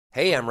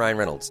Hey, I'm Ryan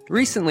Reynolds.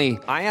 Recently,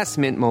 I asked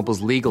Mint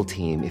Mobile's legal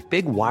team if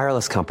big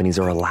wireless companies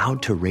are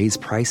allowed to raise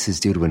prices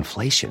due to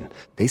inflation.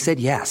 They said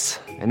yes.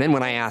 And then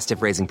when I asked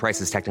if raising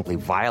prices technically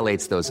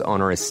violates those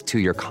onerous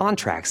two-year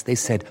contracts, they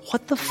said,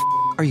 "What the f***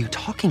 are you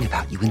talking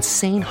about, you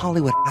insane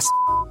Hollywood ass?"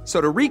 So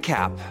to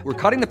recap, we're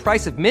cutting the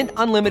price of Mint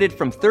Unlimited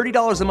from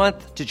 $30 a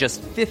month to just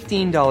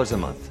 $15 a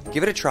month.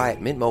 Give it a try at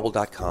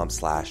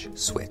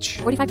mintmobile.com/switch.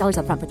 $45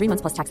 up front for 3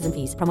 months plus taxes and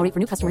fees. Promo rate for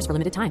new customers for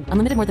limited time.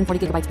 Unlimited more than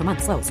 40 gigabytes per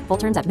month. Slows full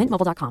terms at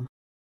mintmobile.com.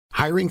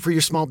 Hiring for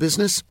your small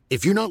business?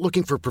 If you're not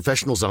looking for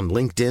professionals on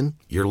LinkedIn,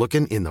 you're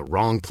looking in the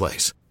wrong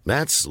place.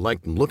 That's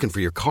like looking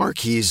for your car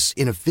keys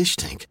in a fish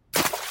tank.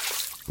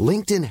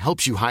 LinkedIn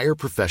helps you hire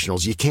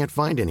professionals you can't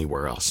find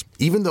anywhere else,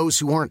 even those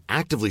who aren't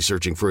actively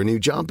searching for a new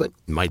job but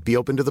might be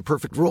open to the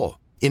perfect role.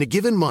 In a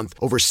given month,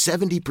 over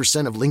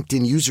 70% of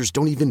LinkedIn users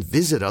don't even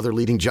visit other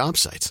leading job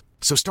sites.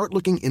 So start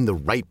looking in the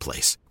right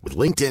place. With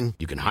LinkedIn,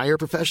 you can hire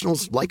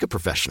professionals like a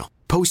professional.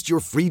 Post your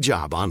free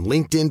job on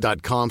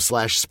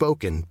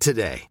linkedin.com/spoken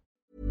today.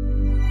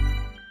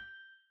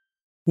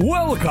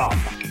 Welcome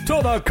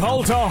to the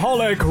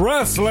Cultaholic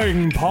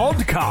Wrestling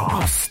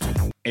Podcast.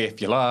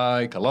 If you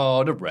like a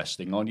lot of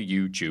wrestling on your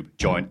YouTube,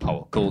 join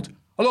our cult.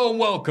 Hello and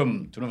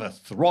welcome to another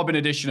throbbing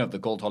edition of the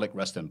Cultaholic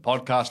Wrestling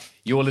Podcast.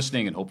 You are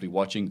listening and hopefully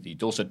watching the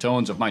dulcet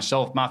tones of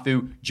myself,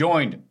 Matthew,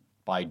 joined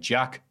by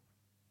Jack,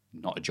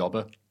 not a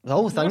jobber.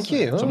 Oh, thank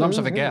you. Sometimes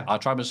I forget. I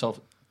try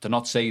myself to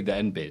not say the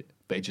end bit,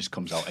 but it just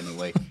comes out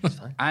anyway.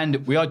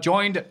 And we are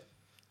joined,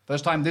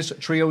 first time this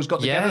trio's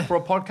got together for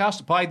a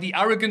podcast, by the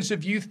arrogance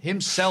of youth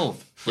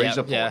himself,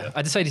 Fraser Porter. Yeah,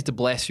 I decided to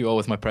bless you all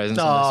with my presence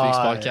on this week's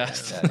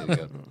podcast. Yeah, there we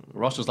go.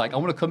 Ross was like, I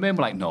want to come in.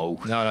 We're like, no.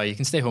 No, you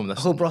can stay home this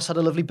I hope Ross had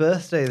a lovely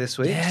birthday this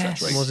week. Yes.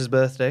 That's right. It was his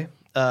birthday.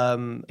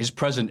 His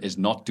present is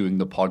not doing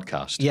the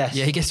podcast. Yes.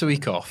 Yeah, he gets a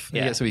week off.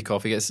 Yeah. He gets a week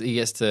off. He gets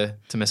to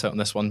miss out on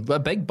this one. But a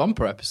big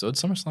bumper episode,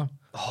 SummerSlam.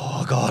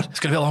 Oh, God. It's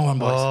going to be a long one,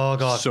 boys. Oh,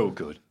 God. So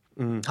good.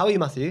 How are you,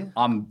 Matthew?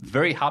 I'm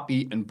very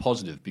happy and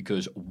positive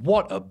because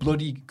what a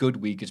bloody good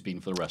week it's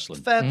been for the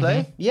wrestling. Fair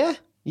play. Yeah.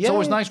 It's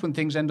always nice when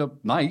things end up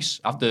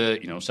nice after,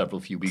 several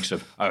few weeks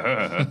of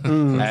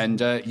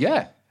and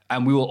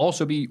and we will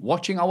also be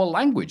watching our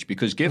language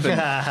because given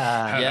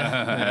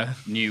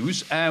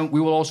news,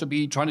 we will also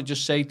be trying to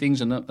just say things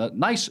in a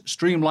nice,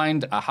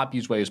 streamlined,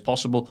 happiest way as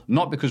possible.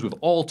 Not because we've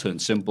all turned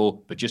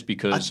simple, but just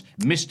because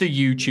Mr.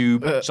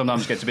 YouTube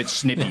sometimes gets a bit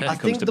snippy when it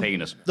comes to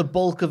paying us. The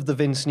bulk of the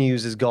Vince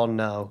news is gone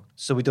now,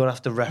 so we don't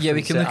have to reference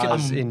we can it look at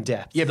as in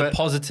depth. Yeah, the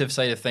positive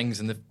side of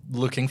things and the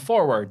looking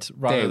forward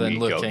rather than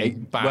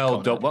looking back. Well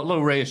on done. it. What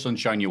little ray of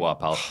sunshine you are,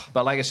 pal.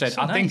 But like I said,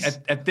 I think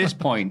at this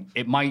point,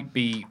 it might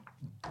be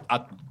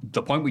at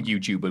the point with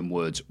YouTube and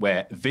words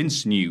where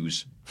Vince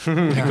news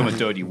become a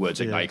dirty word.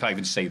 Like, you can't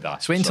even say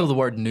that. So wait until the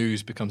word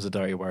news becomes a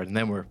dirty word, and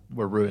then we're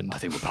ruined. I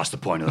think we're past the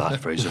point of that,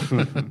 Fraser.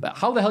 But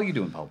how the hell are you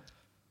doing, pal?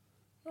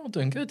 We're all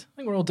doing good. I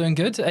think we're all doing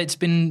good. I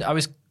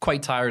was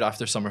quite tired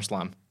after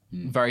SummerSlam.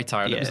 Very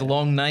tired. Yeah. It was a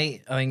long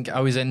night. I think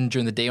I was in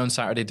during the day on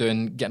Saturday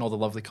getting all the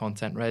lovely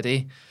content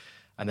ready,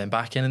 and then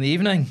back in the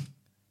evening.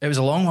 It was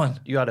a long one.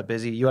 You had an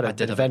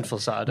eventful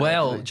Saturday.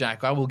 Well,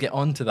 Jack, I will get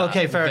on to that.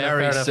 Okay, fair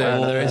enough.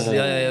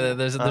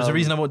 There's a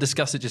reason I won't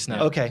discuss it just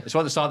now. Okay. It's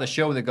at the start of the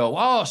show they go,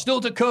 oh, still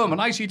to come, an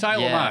IC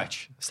title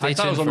match. Stay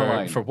Titles tuned on the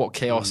line. for what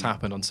chaos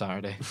happened on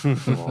Saturday.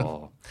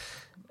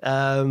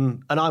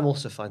 And I'm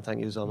also fine, thank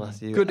you as well,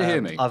 Matthew. Good to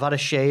hear, mate. I've had a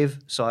shave,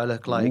 so I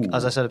look like,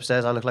 as I said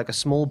upstairs, I look like a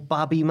small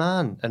babby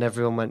man. And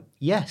everyone went,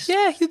 yes.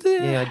 Yeah, you do.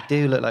 Yeah, I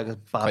do look like a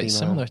babby Quite man.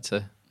 similar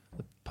to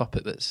the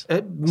puppet that's...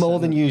 More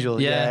than usual.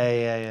 Yeah.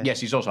 Yeah.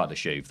 Yes, he's also had a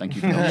shave. Thank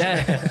you for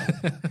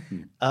that.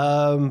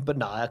 But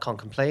no, I can't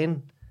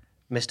complain.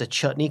 Mr.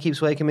 Chutney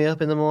keeps waking me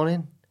up in the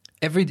morning.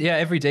 Every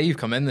day you've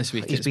come in this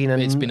week, it's been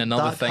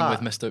another that thing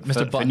cat. with Mr.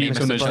 For Butney.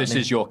 newcomers, Mr. this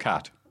Butney. is your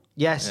cat.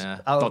 Yes.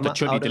 Yeah. Not the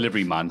Chutney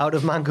delivery man. Out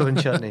of Mango and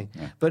Chutney.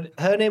 But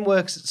her name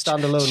works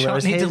standalone,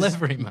 whereas Chutney his...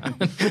 delivery man.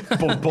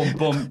 Bum, bum,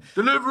 bum.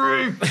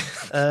 Delivery!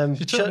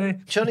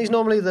 Chutney's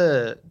normally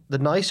the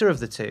nicer of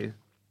the two,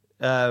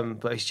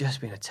 but he's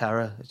just been a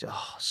terror.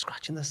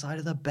 Scratching the side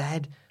of the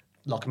bed,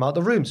 lock him out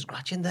the room,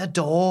 scratching their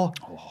door.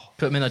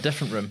 Put him in a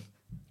different room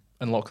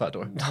and lock that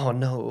door. Oh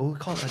no,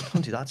 I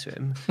can't do that to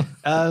him.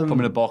 Put him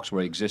in a box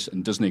where it exists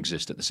and doesn't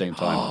exist at the same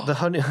time.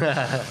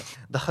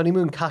 The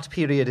honeymoon cat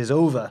period is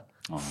over.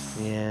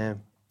 Yeah.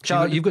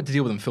 You've got to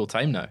deal with him full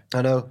time now.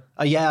 I know.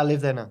 Yeah, I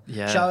live there now.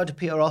 Yeah. Shout out to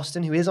Peter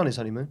Austin, who is on his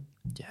honeymoon.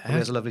 Yeah. He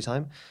has a lovely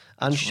time.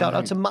 And shout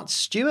out to Matt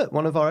Stewart,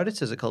 one of our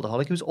editors at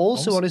Cultaholic, who's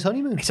also on his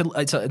honeymoon. It's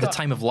the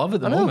time of love at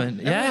the I know.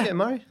 moment. Everyone's Yeah. getting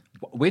married.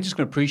 We're just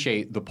going to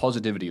appreciate the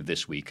positivity of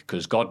this week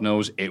because God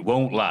knows it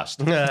won't last.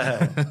 But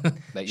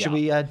yeah. Should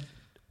we...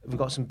 we've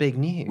got some big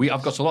news.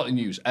 I've got a lot of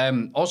news.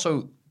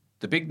 Also,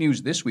 the big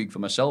news this week for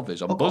myself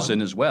is I'm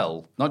buzzing as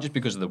well, not just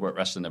because of the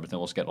wrestling and everything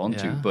else to get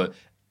onto, Yeah. but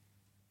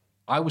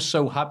I was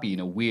so happy in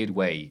a weird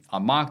way. I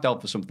marked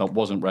out for something that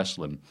wasn't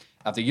wrestling.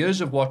 After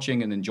years of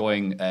watching and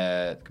enjoying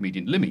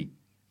comedian Limmy,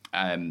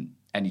 and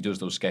he does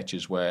those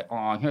sketches where,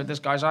 I hear this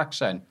guy's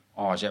accent.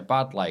 oh, is it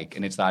bad? Like,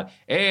 and it's that,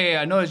 hey,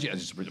 I know, I'm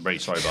just very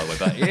sorry about it,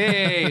 but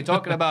hey, you're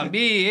talking about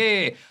me,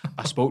 hey.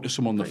 I spoke to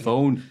someone on the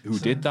phone who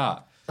did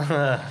that.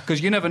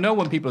 Because you never know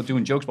when people are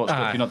doing jokes about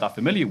stuff you're not that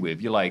familiar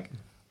with. You're like,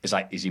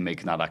 is he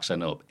making that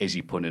accent up? Is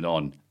he putting it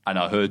on? And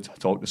I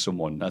talked to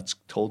someone that's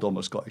told all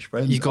my Scottish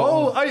friends.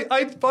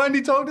 I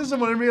finally talked to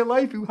someone in real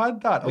life who had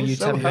that. Well, you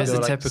so tell me the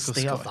like, typical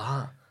stay off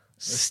Scot- that.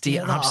 Stay,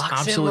 Steal that accent,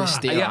 absolutely man.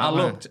 stay. Yeah, I on,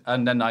 man. looked,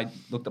 and then I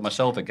looked at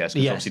myself, I guess,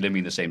 because Yes. obviously Limmy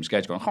in the same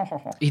sketch going, ha, ha,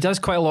 ha. He does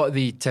quite a lot of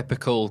the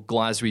typical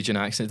Glaswegian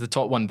accent. The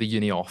top one, the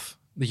Uni of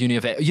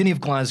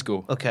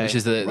Glasgow. Okay. Which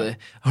is the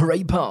all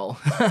right, pal.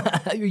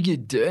 How are you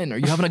doing? Are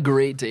you having a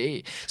great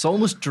day? It's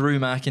almost Drew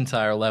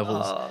McIntyre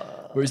levels.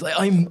 Where he's like,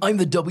 I'm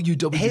the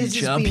WWE His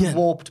has champion. been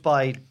warped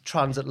by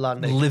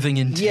transatlantic. Living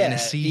in Yeah,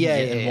 Tennessee yeah,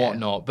 and yeah.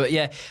 whatnot. But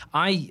yeah,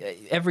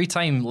 every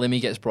time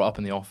Limmy gets brought up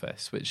in the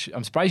office, which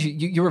I'm surprised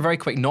you were very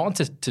quick not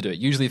to do it.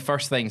 Usually the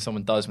first thing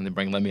someone does when they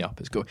bring Limmy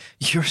up is go,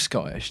 you're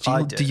Scottish.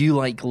 Do you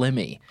like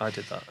Limmy? I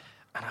did that.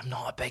 And I'm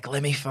not a big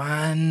Limmy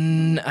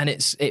fan. And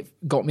it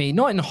got me,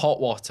 not in hot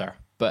water,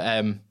 but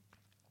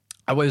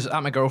I was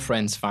at my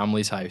girlfriend's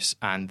family's house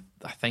and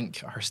I think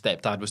her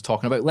stepdad was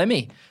talking about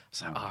Limmy. I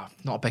was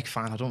like, not a big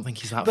fan. I don't think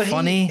he's that But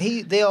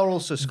funny. they are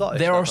also Scottish.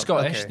 They're though, all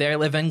Scottish. okay. They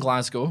live in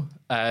Glasgow.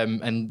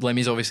 And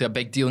Limmy's obviously a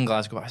big deal in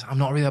Glasgow. But I was like, I'm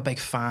not really a big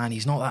fan.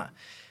 He's not that.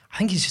 I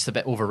think he's just a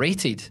bit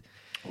overrated.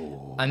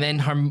 Oh. And then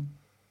her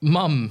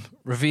mum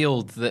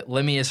revealed that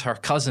Limmy is her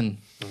cousin.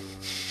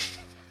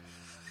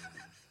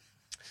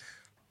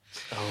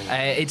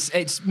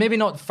 It's maybe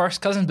not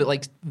first cousin, but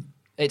like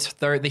it's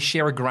third. They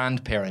share a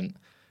grandparent.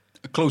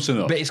 Close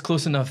enough. But it's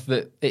close enough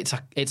that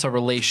it's a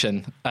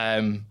relation.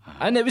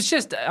 And it was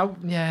just,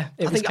 yeah.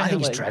 I think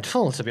he's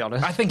dreadful, to be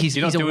honest. I think he's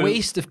You're not a doing-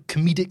 waste of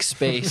comedic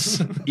space.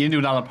 You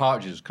didn't do Alan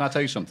Partridge's. Can I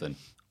tell you something?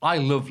 I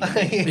love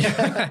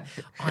Limmy.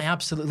 I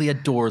absolutely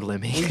adore We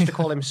Limmy. used to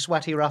call him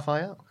Sweaty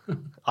Raphael.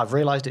 I've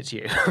realised it's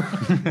you.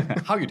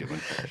 How you doing?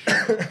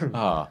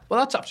 Well,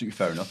 that's absolutely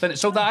fair enough.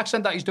 So the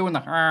accent that he's doing,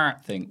 the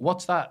thing,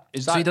 what's that?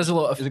 Is that? So he does a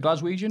lot of- Is it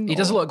Glaswegian? He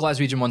does a lot of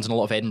Glaswegian ones and a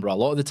lot of Edinburgh. A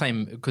lot of the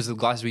time, because the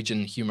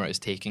Glaswegian humour is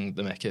taking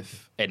the mick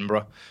of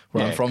Edinburgh,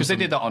 where I'm from. because they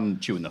did that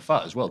on Chewing the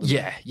Fat as well. Didn't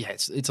Yeah,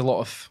 it's a lot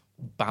of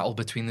battle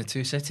between the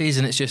two cities,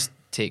 and it's just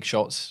take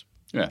shots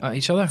Yeah. at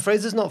each other.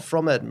 Fraser's not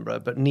from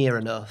Edinburgh, but near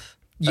enough.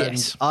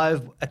 Yes. And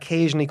I've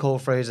occasionally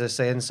caught Fraser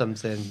saying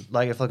something,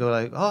 like if I go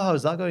like, oh,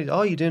 how's that going?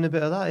 Oh, you're doing a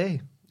bit of that, eh?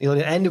 You'll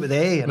end it with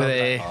A. And With I'm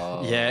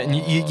a- like, Yeah, and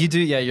you do,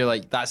 yeah, you're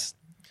like,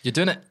 you're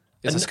doing it.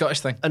 It's a Scottish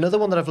thing. Another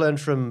one that I've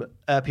learned from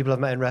people I've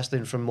met in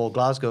wrestling from more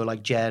Glasgow,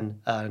 like Jen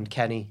and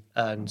Kenny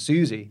and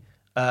Susie,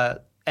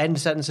 end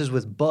sentences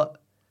with but.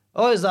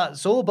 Oh, is that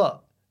so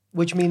but?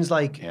 Which means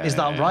like, is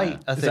that right?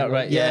 I think. Is that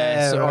right?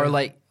 Yeah. So, right. or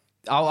like,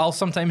 I'll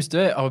sometimes do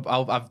it.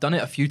 I've done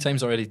it a few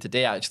times already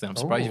today, actually. I'm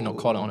surprised you've not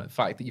caught it on it. The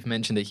fact that you've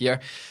mentioned it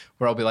here,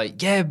 where I'll be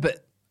like, yeah,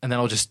 but... And then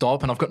I'll just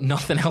stop and I've got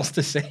nothing else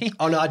to say.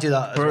 Oh, no, I do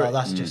that as well.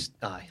 That's just,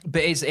 aye.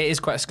 But it is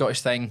quite a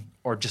Scottish thing,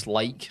 or just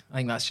like. I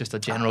think that's just a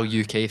general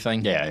UK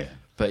thing. Yeah.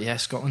 But yeah,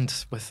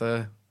 Scotland with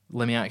a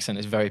Limmy accent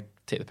is very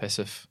take the piss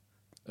of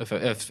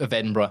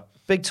Edinburgh.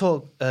 Big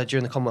talk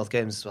during the Commonwealth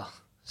Games as well.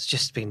 It's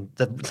just been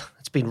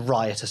it's been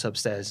riotous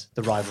upstairs.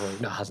 The rivalry.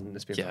 No, it hasn't.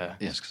 It's been Yeah.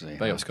 Yes, because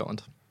Big up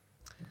Scotland.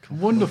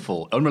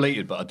 wonderful.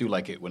 Unrelated, but I do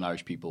like it when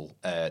Irish people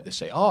they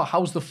say, "Oh,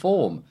 how's the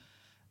form?"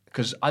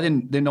 Because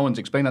no one's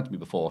explained that to me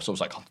before, so I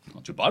was like, "Oh,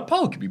 not too bad,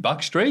 pal. Could be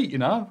back straight, you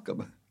know."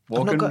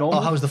 Walking normal.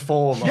 Oh, how's the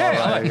form? Yeah.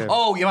 Oh, right, okay.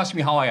 Oh, you're asking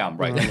me how I am,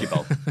 right? Thank you,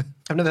 pal.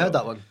 I've never heard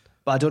that one,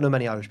 but I don't know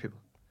many Irish people.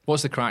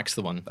 What's the Crack's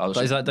the one? Oh,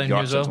 But is that down your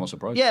here as accent's well? not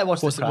surprised. Yeah,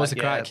 what's What's the the- crack? what's the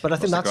yeah. crack? But I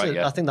think What's the crack,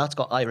 yeah. I think that's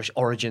got Irish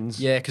origins.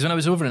 Yeah, because when I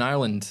was over in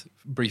Ireland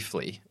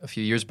briefly a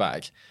few years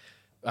back,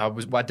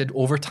 I did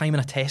overtime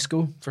in a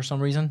Tesco for some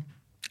reason,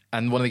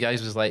 and one of the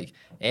guys was like,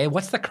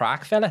 what's the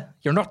crack, fella?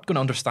 You're not going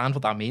to understand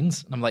what that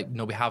means." And I'm like,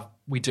 "No,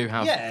 we do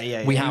have.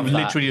 Yeah. We You have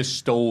literally just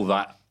stole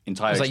that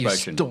entire It's like you've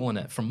expression. stolen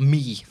it from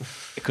me."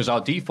 Because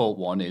our default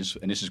one is,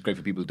 and this is great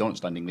for people who don't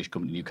understand English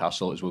coming to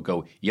Newcastle, is we'll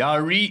go, "Yeah,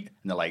 reet,"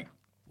 and they're like,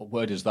 "What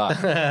word is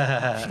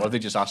that?" What if they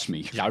just ask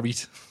me? Yeah, read.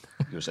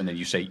 And then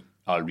you say,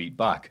 "I'll read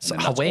back," and then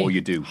that's Hawaii. all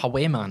you do.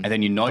 Hawaii, man. And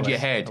then you nod your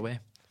head Hawaii.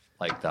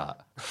 like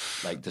that,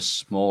 like the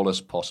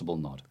smallest possible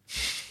nod.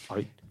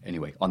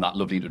 Anyway, on that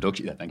lovely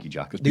introduction, yeah, thank you,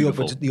 Jack. It's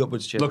beautiful. The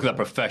upwards chin. Look at that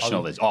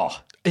professional.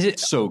 Is it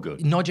so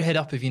good? Nod your head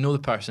up if you know the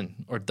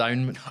person, or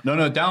down.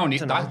 No, down.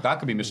 That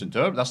could be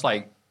misinterpreted. That's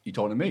like you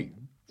talking to me.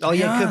 Oh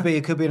yeah,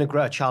 it could be in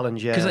a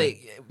challenge. Yeah, Because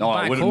like, No,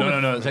 I back wouldn't.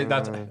 home, No. Say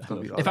that.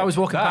 If I was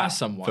walking That, past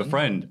someone, for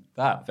friend,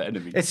 that for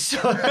enemy. it's so.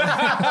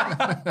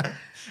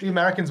 The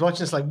Americans watching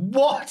this like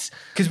what?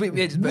 because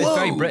it's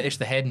very British,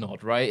 the head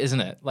nod, right? Isn't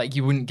it? Like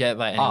you wouldn't get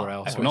that anywhere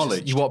else. which is-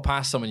 acknowledged. You walk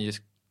past someone, you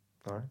just.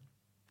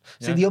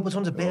 See, the upwards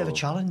one's a bit of a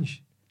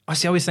challenge. I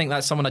always think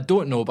that's someone I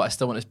don't know, but I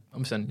still want to.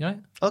 I'm saying, you know,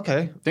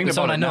 Okay. Thinking With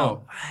someone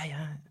about I it know.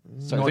 now.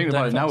 So thinking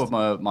about it now with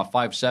my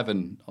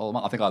 5'7",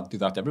 I think I'll do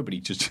that to everybody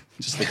just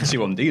so they can see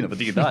what I'm doing. If I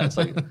do that, it's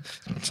like, all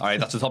right,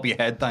 that's the top of your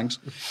head, thanks.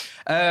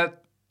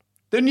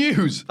 The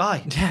news.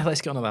 Aye. Yeah,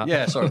 let's get on to that.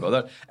 Yeah, sorry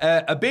about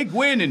that. A big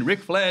win in Ric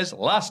Flair's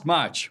last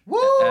match. Woo!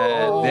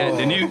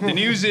 The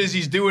news is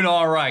he's doing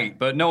all right,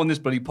 but knowing this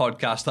bloody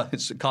podcast,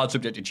 it's a card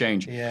subject to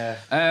change. Yeah.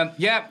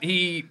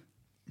 He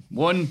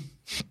won.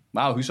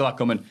 Wow, who saw that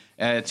coming?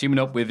 Teaming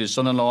up with his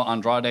son-in-law,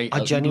 Andrade.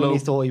 I genuinely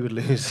thought he would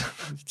lose.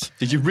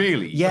 Did you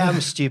really? Yeah,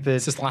 I'm stupid.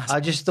 It's his last- I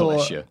just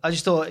Bless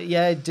thought, you.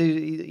 yeah,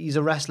 dude, he's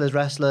a wrestler's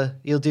wrestler.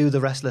 He'll do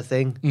the wrestler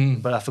thing.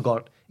 But I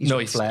forgot. He's No,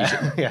 Ric he's-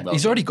 Flair. yeah.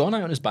 He's already gone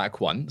out on his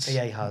back once.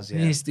 Yeah, he has, yeah.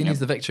 He needs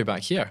the victory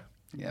back here.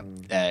 Yeah.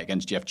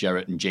 Against Jeff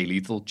Jarrett and Jay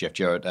Lethal. Jeff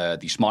Jarrett,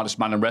 the smartest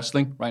man in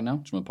wrestling right now,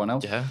 just want to point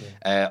out.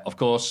 Yeah. Of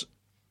course,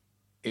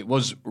 it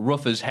was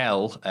rough as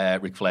hell.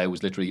 Ric Flair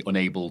was literally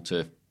unable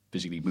to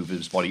physically move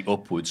his body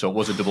upwards, so it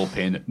was a double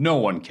pin. No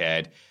one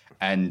cared.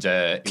 And he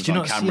was you on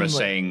not see camera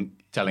him,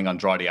 telling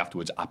Andrade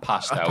afterwards, I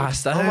passed out.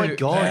 Passed out. Oh, my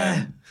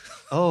God.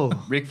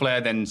 Oh. Ric Flair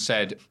then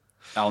said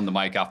on the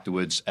mic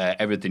afterwards,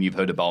 everything you've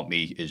heard about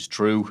me is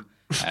true.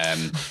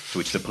 To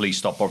which the police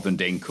stopped bothering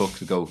Dane Cook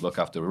to go look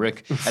after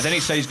Rick. And then he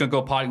said he's going to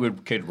go party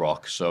with Kid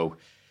Rock. So,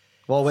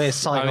 What way to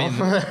sign I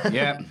off? mean,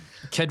 yeah.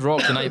 Kid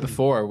Rock the night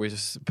before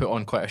was put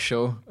on quite a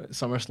show at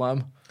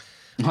SummerSlam.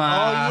 Oh,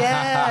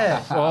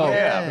 yeah. Oh,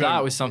 Yeah.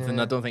 that was something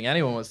I don't think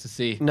anyone wants to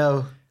see.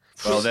 No.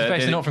 Well,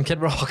 Especially not from Kid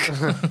Rock.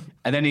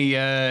 And then he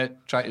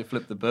tried to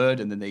flip the bird,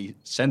 and then they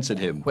censored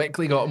him.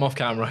 Quickly got him off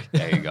camera.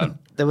 There you go.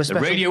 There was the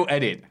special- radio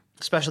edit.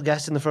 Special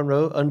guest in the front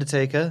row,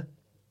 Undertaker,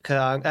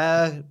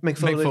 Mick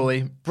Foley. Mick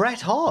Foley.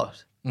 Bret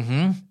Hart.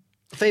 Mm-hmm.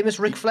 Famous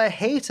Ric Flair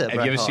hater, Have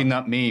Bret you ever Hart. seen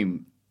that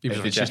meme? He was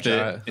It's with just Jeff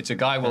Jarrett. it's a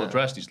guy well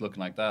dressed. He's looking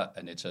like that,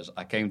 and it says,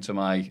 "I came to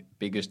my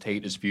biggest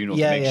hater's funeral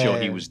Yeah, to make yeah, sure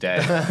yeah. he was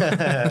dead."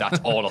 That's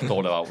all I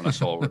thought about when I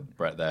saw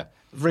Bret there.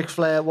 Ric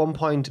Flair at one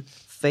point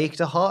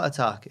faked a heart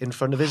attack in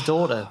front of his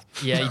daughter.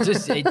 Yeah,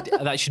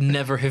 that should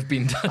never have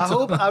been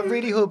done. I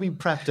really hope he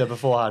prepped her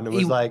beforehand and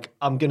was He- like,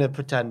 I'm going to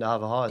pretend to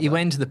have a heart attack. He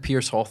went to the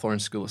Pierce Hawthorne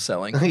School of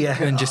Selling.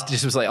 Yeah. And just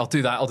was like, I'll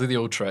do that. I'll do the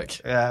old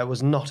trick. It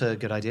was not a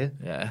good idea.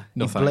 Yeah.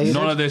 No He thanks. bladed-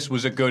 None of this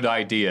was a good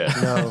idea.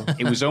 No.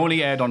 It was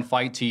only aired on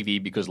Fight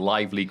TV because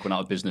Live Leak went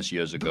out of business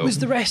years ago. Was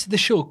the rest of the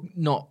show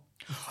not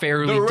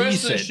fairly the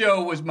rest decent? of the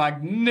show was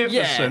magnificent.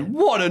 Yeah.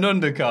 What an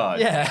undercard.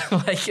 Yeah,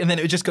 and then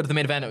it would just go to the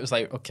main event. It was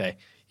like, okay,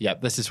 yeah,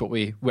 this is what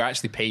we're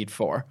actually paid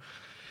for.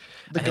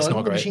 The And it's gun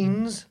not great.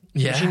 machines.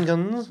 Yeah. Machine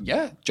guns.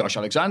 Yeah, Josh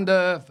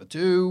Alexander for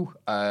 2.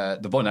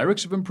 The Von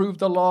Erichs have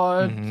improved a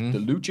lot. Mm-hmm. The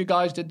Lucha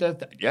guys did their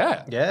thing.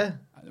 Yeah. Yeah.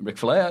 Ric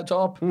Flair at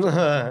top. Oh,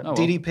 well.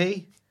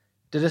 DDP.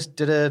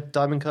 Did a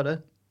diamond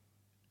cutter.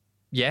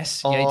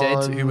 Yes, yeah,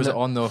 he did. Who was it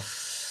on though?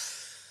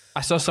 I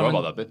saw Sorry someone.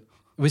 about that bit.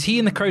 Was he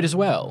in the crowd as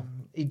well?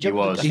 He jumped,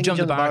 was. I He think jumped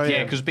the barrier.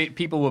 Yeah, because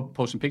people were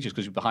posting pictures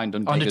because he was behind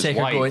Undertaker's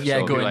Undertaker wife. going- yeah, so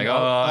people going, like,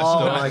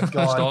 oh my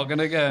God. stalking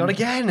again. Not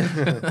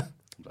again.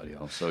 Bloody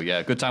hell. So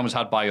yeah, good time was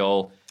had by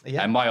all.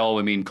 Yeah. And by all,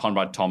 we mean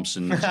Conrad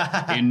Thompson's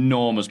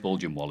enormous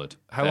bulging wallet.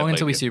 How long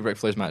until we see Ric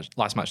Flair's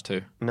last match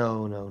too?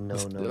 No.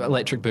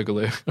 Electric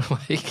Boogaloo.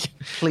 Like,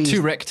 Please.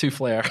 two Rick, two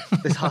Flair.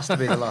 This has to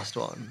be the last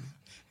one.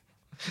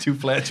 Two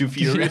Flair, two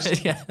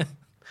Furious. yeah.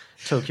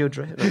 Tokyo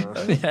Drift.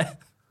 No. Yeah.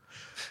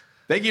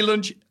 Becky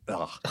Lynch.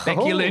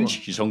 Becky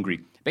Lynch. She's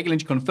hungry. Becky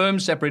Lynch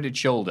confirmed separated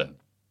shoulder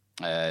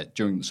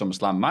during the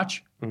SummerSlam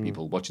match.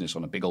 People watching this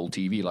on a big old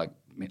TV, like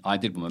I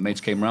did when my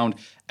mates came around.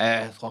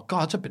 Thought,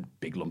 God, that's a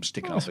big lump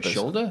sticking out her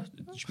shoulder.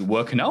 Did she be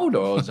working out,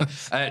 or was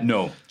it?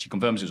 No, she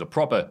confirms it was a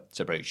proper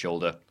separated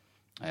shoulder.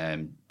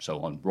 So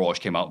on Raw,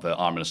 she came out with her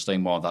arm in a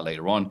sling. More of that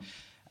later on,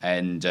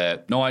 and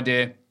no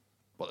idea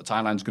what the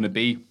timeline's going to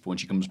be for when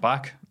she comes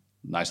back.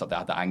 Nice that they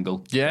had that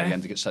angle Yeah.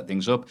 again to get set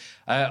things up.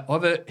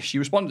 However, she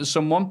responded to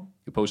someone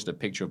who posted a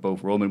picture of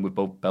both Roman with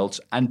both belts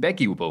and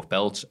Becky with both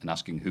belts and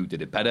asking who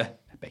did it better.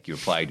 Becky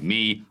replied,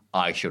 "Me,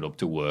 I showed up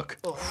to work."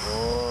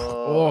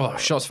 Oh,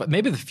 shots fired.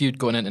 Maybe the feud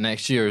going into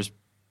next year is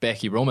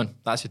Becky Roman.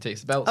 That's who takes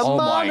the belt. A Oh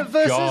man my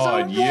versus God,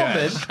 a woman.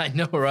 yes. I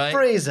know, right?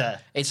 Fraser.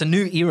 It's a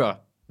new era,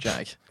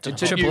 Jack.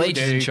 It's a Triple new H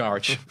is in day.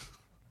 charge.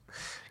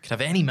 Could have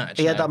any match.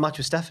 He had now. that match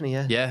with Stephanie,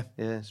 yeah. Yeah.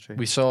 Yeah, it's true.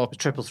 We saw It was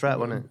triple threat,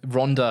 wasn't it?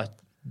 Ronda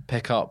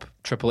pick up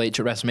Triple H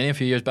at WrestleMania a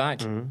few years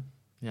back. You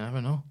never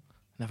know.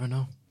 Never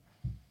know.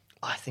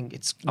 I think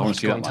it's wanna not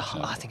see that going to match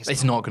now. I think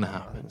It's not going to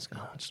happen. It's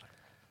gonna happen.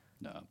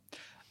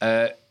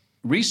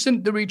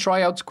 Recent the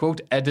retryouts,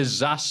 quote, a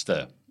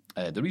disaster.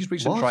 The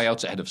recent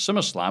tryouts ahead of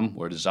SummerSlam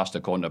were a disaster,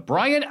 according to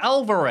Brian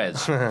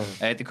Alvarez.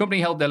 The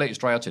company held their latest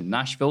tryouts in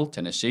Nashville,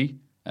 Tennessee,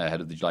 ahead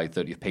of the July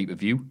 30th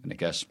pay-per-view, and I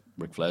guess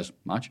Ric Flair's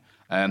match.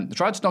 The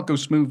tryouts did not go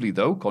smoothly,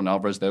 though. According to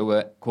Alvarez, there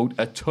were, quote,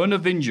 a ton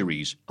of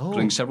injuries,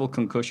 including several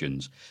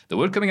concussions. The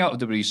word coming out of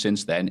WWE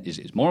since then is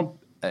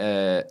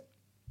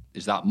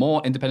that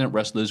more independent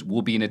wrestlers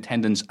will be in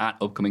attendance at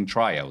upcoming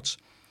tryouts.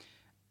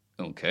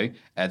 Okay.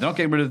 They're not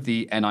getting rid of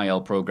the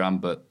NIL program,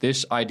 but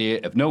this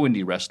idea of no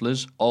indie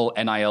wrestlers, all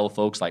NIL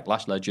folks like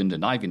Lash Legend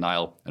and Ivy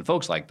Nile and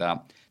folks like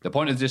that, the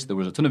point of this, there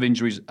was a ton of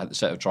injuries at the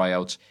set of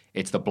tryouts.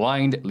 It's the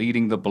blind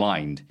leading the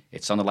blind.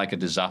 It sounded like a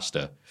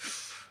disaster.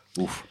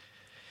 Oof.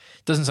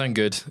 Doesn't sound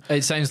good.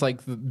 It sounds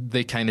like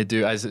they kind of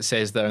do, as it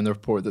says there in the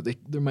report, that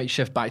they might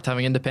shift back to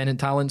having independent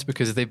talents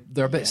because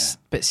they're a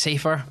bit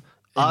safer.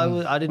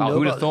 I didn't know.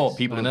 Who'd have about thought this.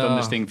 people who've done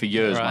this thing for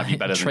years might be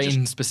better than Trained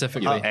just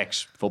specifically.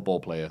 ex-football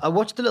player. I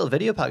watched the little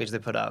video package they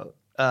put out,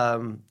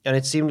 and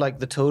it seemed like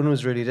the tone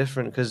was really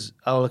different because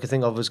all I could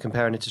think of was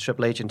comparing it to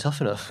Triple H and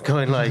Tough Enough,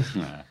 going like,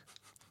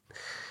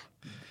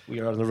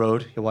 "You're on the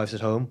road, your wife's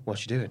at home.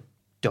 What you doing?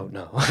 Don't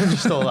know."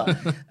 Just all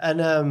that,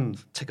 and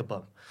take a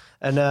bum.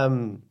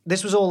 And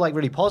this was all like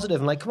really positive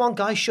and like, come on,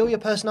 guys, show your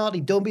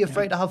personality. Don't be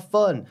afraid to have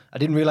fun. I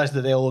didn't realize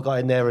that they all got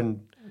in there and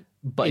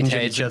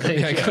injured each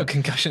other. Got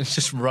concussions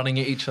just running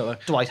at each other.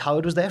 Dwight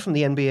Howard was there from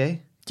the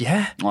NBA.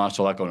 Yeah. Oh, I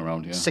saw that going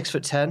around, yeah.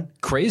 6'10",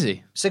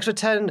 Crazy.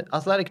 6'10",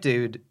 athletic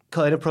dude,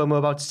 cutting a promo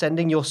about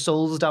sending your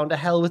souls down to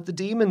hell with the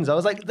demons. I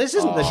was like, this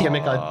isn't the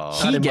gimmick I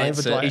had in mind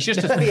for Dwight. He's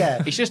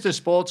just a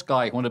sports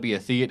guy who wanted to be a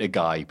theatre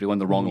guy, but he went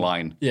the wrong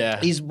line.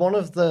 Yeah. He's one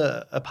of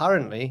the,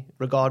 apparently,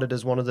 regarded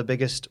as one of the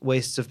biggest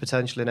wastes of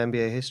potential in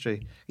NBA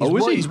history.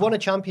 He's won a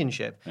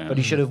championship, but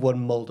he should have won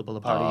multiple,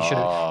 apparently. He should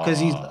have,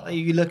 because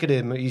you look at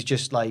him, he's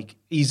just like,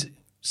 he's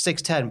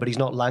 6'10", but he's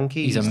not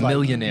lanky. He's a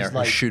millionaire he's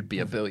like, who should be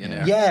a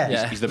billionaire.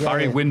 Yeah. He's the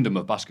Barry Windham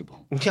of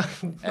basketball.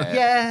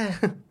 Yeah.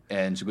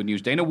 And some good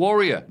news. Dana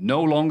Warrior,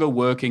 no longer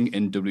working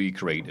in WWE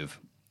Creative.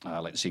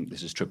 Let's think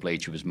this is Triple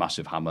H with his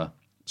massive hammer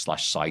 /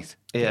 scythe.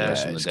 Yeah.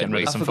 Some of the It's dead getting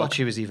race. I forgot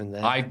she was even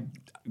there. I'm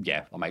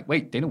like,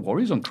 wait, Dana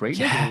Warrior's on Creative?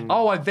 Yeah.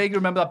 Oh, I vaguely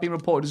remember that being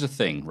reported as a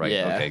thing. Right,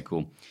 Yeah. okay,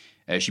 cool.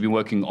 She'd been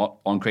working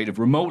on Creative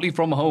remotely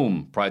from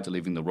home prior to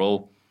leaving the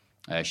role.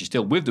 She's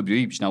still with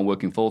WWE, but she's now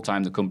working full-time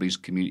in the company's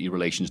community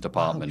relations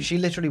department. She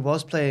literally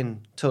was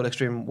playing Total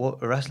Extreme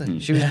Wrestling.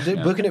 She was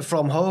booking it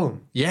from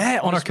home. Yeah,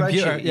 on her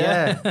computer. Spreadsheet.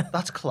 Yeah.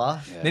 That's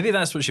class. Yeah. Maybe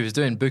that's what she was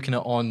doing, booking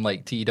it on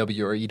like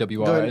TEW or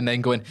EWR and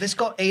then going, This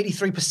got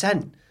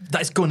 83%.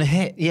 that's going to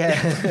hit.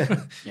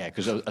 Yeah. Yeah,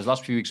 because as the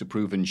last few weeks have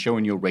proven,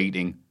 showing your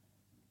rating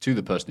to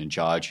the person in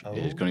charge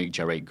is going to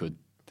generate good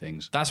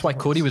things. That's why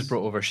Cody was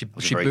brought over. She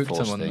Very booked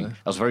forced him on thing. the...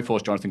 That was very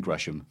forced Jonathan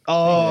Gresham.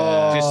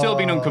 Oh. It's still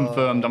been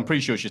unconfirmed. I'm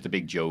pretty sure it's just a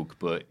big joke,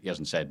 but he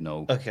hasn't said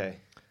no. Okay.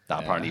 That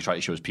apparently he tried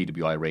to show his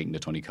PWI rating to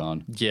Tony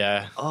Khan.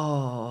 Yeah.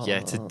 Oh.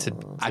 Yeah,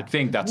 I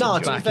think that's No, a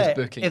to joke. be fair,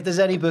 booking. if there's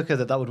any booker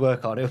that would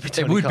work on, it would be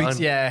Tony It would Khan.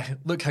 be, yeah.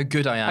 Look how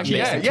good I am.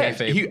 Yeah, Mixed yeah. in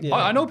kayfabe.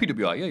 I know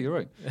PWI. Yeah, you're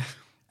right.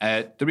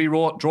 WWE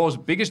Raw draws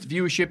biggest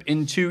viewership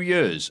in 2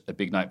 years. A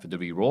big night for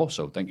WWE Raw,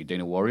 so thank you,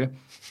 Dana Warrior.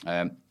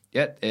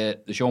 The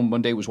show on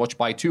Monday was watched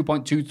by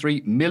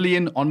 2.23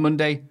 million on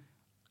Monday.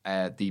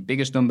 The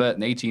biggest number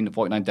in 18 to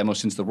 49 demos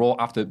since the Raw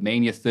after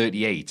Mania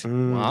 38.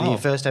 The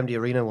first MD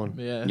Arena one.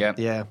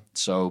 Yeah.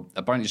 So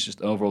apparently it's just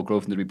an overall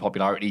growth in the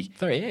popularity.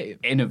 38.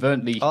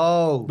 Inadvertently.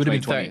 Oh. Would have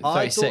been 2020.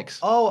 36.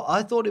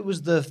 I thought it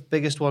was the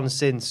biggest one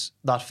since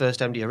that first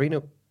MD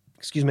Arena.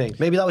 Excuse me.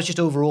 Maybe that was just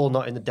overall,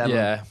 not in the demo.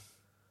 Yeah.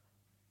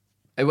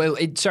 Well,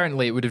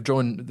 it would have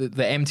drawn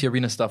the empty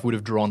arena stuff would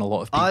have drawn a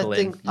lot of people I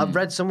think I've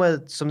read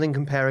somewhere something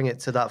comparing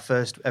it to that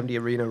first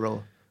MD Arena Raw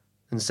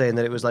and saying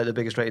that it was like the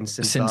biggest rating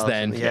since Since that.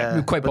 then, Yeah.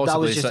 yeah. Quite But that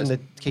was possibly, just so in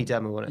the key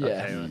demo, wasn't it?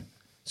 Yeah. Okay.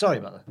 Sorry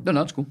about that. No,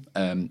 that's cool.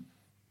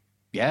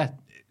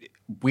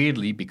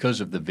 Weirdly, because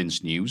of the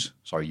Vince news,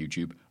 sorry,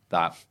 YouTube,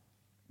 that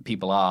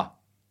people are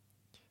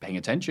paying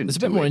attention. There's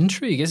a bit more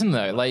intrigue, isn't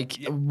there? Like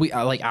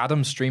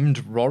Adam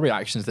streamed Raw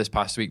reactions this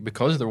past week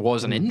because there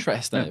was an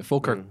interest in it.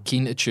 Folk are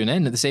keen to tune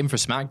in. The same for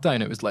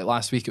SmackDown. It was like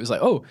last week. It was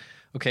like, oh,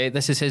 okay,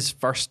 this is his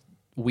first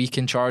week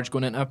in charge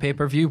going into a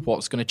pay-per-view.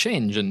 What's going to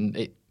change? And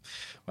it,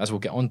 as we'll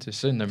get on to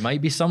soon, there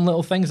might be some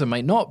little things, there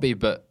might not be,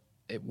 but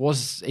it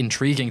was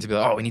intriguing to be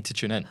like, oh, we need to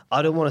tune in.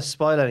 I don't want to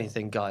spoil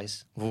anything,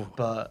 guys,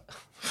 but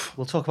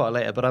we'll talk about it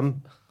later. But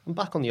I'm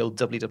back on the old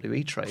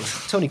WWE train.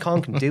 Tony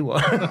Khan can do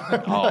one.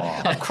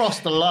 I've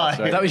crossed the line.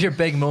 That was your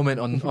big moment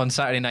on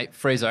Saturday night,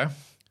 Fraser.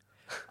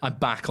 I'm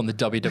back on the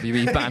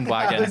WWE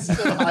bandwagon.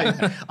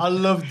 I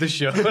loved the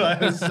show.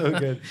 It was so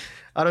good.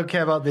 I don't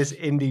care about this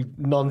indie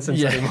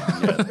nonsense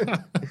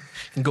anymore.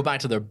 And go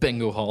back to their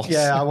bingo halls.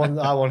 Yeah, I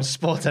want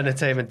sports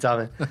entertainment, damn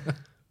it.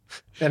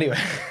 Anyway.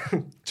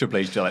 Triple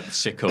H to like the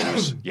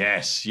sickos.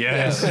 Yes.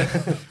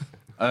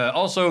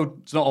 Also,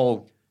 it's not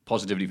all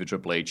positivity for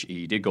Triple H.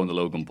 He did go on the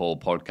Logan Paul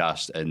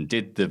podcast and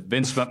did the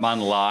Vince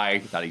McMahon lie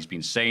that he's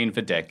been saying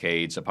for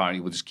decades. Apparently,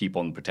 we'll just keep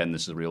on pretending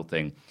this is a real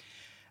thing.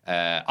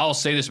 I'll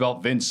say this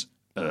about Vince.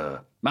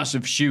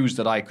 Massive shoes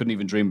that I couldn't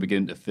even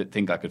begin to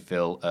think I could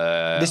fill.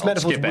 This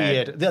metaphor's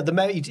weird.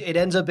 It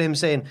ends up him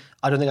saying,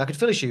 I don't think I could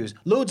fill his shoes.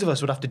 Loads of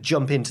us would have to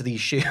jump into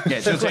these shoes. Yeah,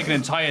 it's going to take an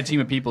entire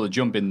team of people to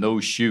jump in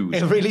those shoes.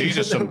 These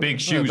are some big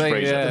shoes,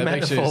 Fraser. The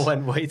metaphor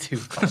went way too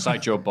far.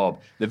 Sideshow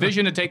Bob. The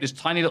vision to take this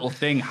tiny little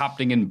thing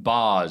happening in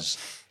bars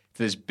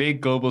to this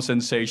big global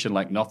sensation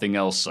like nothing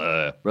else.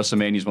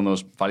 WrestleMania is one of the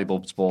most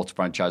valuable sports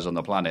franchises on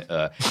the planet.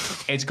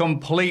 It's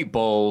complete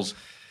balls.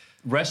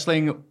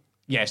 Wrestling,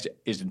 yes,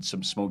 isn't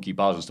some smoky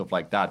bars and stuff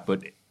like that,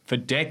 but for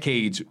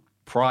decades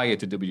prior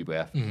to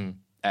WWF,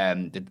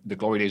 the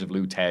glory days of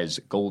Lou Tez,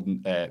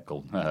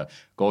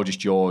 Gorgeous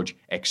George,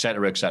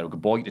 etc.,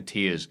 could bore you to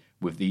tears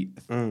with the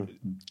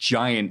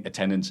giant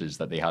attendances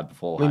that they had I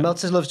beforehand. mean,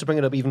 Meltzer loves to bring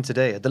it up even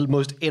today, at the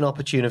most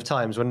inopportune of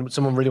times when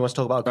someone really wants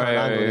to talk about Kurt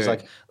Angle. He's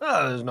like,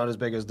 "Oh, it's not as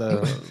big as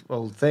the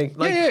old thing."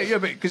 Like, yeah,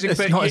 because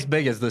It's not as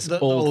big as this the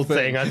old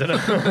thing. I don't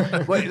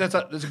know. Well,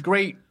 there's a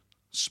great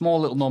small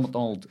little Norm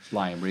Macdonald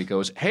line where he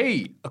goes,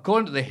 "Hey,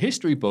 according to the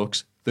history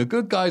books, the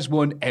good guys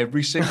won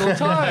every single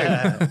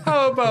time.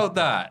 How about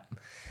that?"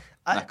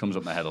 That comes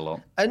up my head a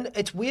lot. And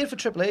it's weird for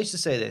Triple H to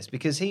say this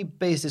because he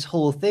based his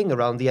whole thing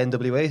around the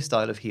NWA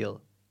style of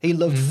heel. He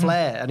loved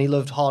Flair and he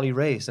loved Harley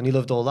Race and he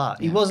loved all that.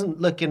 He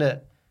wasn't looking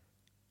at,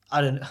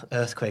 I don't know,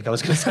 Earthquake. I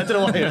was going to say, I don't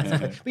know why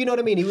Earthquake. But you know what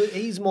I mean?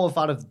 He's more a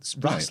fan of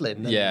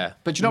wrestling. Than Yeah.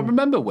 But you not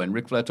remember when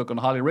Ric Flair took on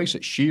Harley Race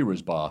at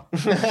Shearer's bar?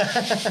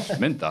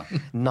 Meant that.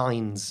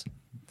 Nines.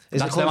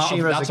 Is That's it called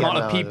Shearer's the again amount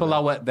of now? people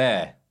that were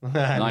there.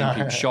 9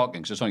 people.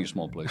 Shocking, because it's only a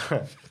small place.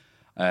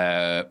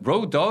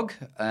 Road Dogg.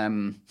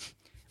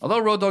 Although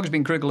Road Dogg has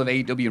been critical of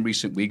AEW in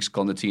recent weeks,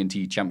 calling the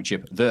TNT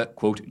Championship the,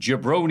 quote,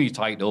 jabroni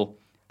title,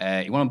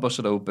 he went on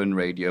Busted Open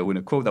Radio in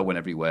a quote that went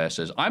everywhere,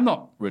 says, "I'm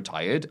not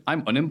retired,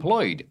 I'm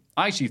unemployed.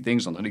 I see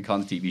things on the Tony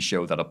Khan's TV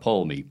show that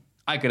appall me.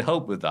 I could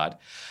help with that.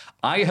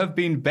 I have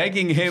been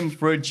begging him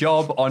for a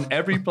job on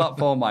every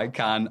platform I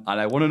can,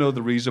 and I want to know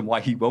the reason why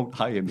he won't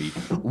hire me."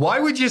 Why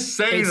would you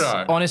say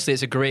that? Honestly,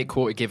 it's a great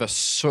quote. It gave us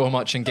so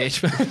much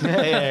engagement.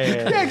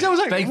 Yeah, because I was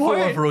like, Big what?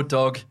 four of Road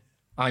Dogg.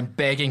 I'm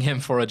begging him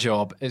for a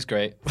job. It's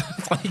great.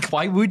 Like,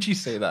 why would you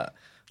say that?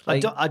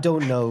 Like, I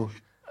don't know.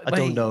 I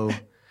don't Like- know.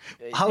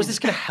 How is this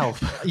going to help?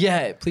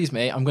 yeah, please,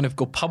 mate. I'm going to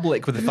go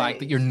public with the fact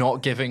that you're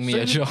not giving me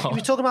a He job.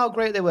 was talking about how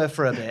great they were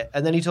for a bit,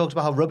 and then he talked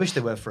about how rubbish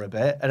they were for a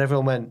bit, and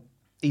everyone went,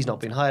 "He's not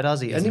been hired, has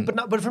he?"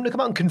 But for him to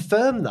come out and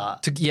confirm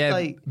that,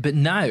 But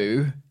now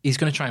he's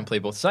going to try and play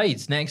both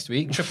sides. Next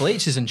week, Triple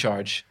H is in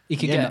charge. He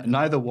could Yeah, get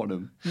neither one of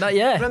them.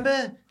 yeah.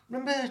 remember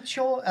Come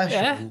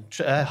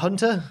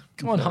Hunter?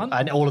 on, Hunt.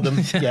 And all of them.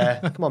 Yeah,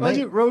 come on, mate.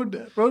 Imagine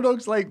Road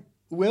Dogg's like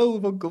Will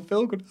with Uncle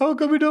Phil going, "How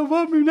come you don't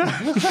want me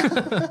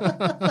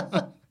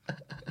now?"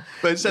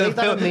 But instead of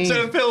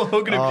Phil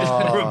hugging him,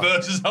 just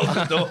reverses out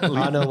the door.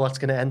 I know what's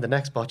going to end the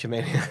next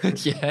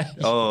Botchamania. Yeah.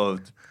 Oh,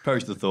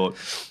 perish the thought.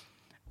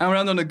 And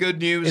around on the good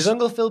news. Is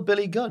Uncle Phil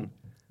Billy Gunn?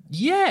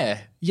 Yeah.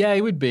 Yeah,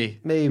 he would be.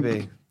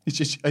 Maybe. It's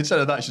just, instead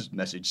of that, it's just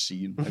message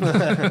scene.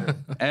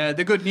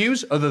 The good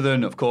news, other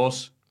than, of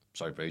course,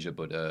 sorry, Fraser,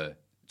 but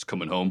it's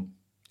coming home.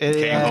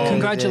 Came home.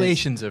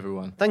 Congratulations,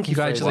 everyone. Thank you,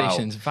 Fraser.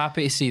 Congratulations.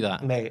 Happy to see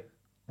that. Mate,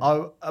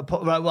 I'll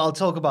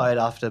talk about it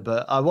after,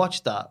 but I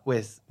watched that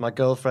with my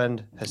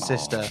girlfriend, her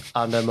sister,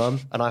 and her mum,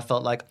 and I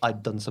felt like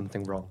I'd done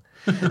something wrong.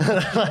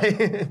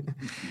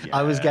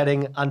 I was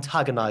getting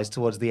antagonised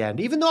towards the end,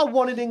 even though I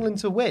wanted England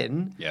to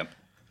win. Yeah.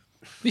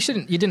 I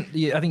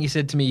think you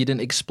said to me you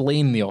didn't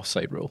explain the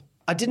offside rule.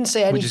 I didn't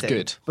say anything, Which is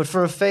good. But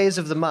for a phase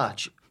of the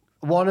match,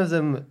 one of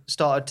them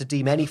started to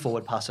deem any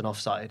forward pass an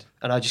offside,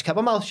 and I just kept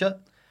my mouth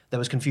shut. There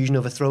was confusion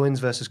over throw-ins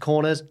versus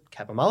corners,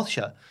 kept my mouth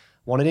shut.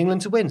 Wanted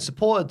England to win,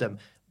 supported them.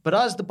 But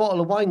as the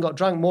bottle of wine got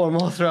drank more and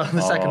more throughout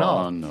the second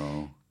half,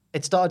 no.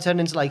 it started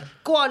turning into like,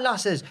 "Go on,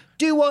 lasses,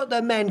 do what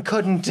the men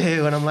couldn't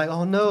do." And I'm like,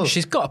 "Oh no."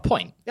 She's got a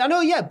point. I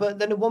know, yeah, but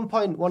then at one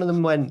point, one of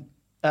them went,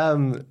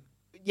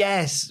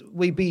 "Yes,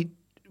 we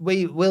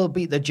will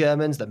beat the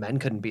Germans. The men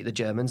couldn't beat the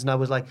Germans." And I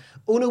was like,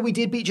 "Oh no, we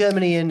did beat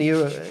Germany in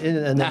Europe."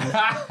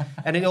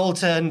 And it all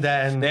turned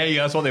then. There you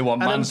go, that's what they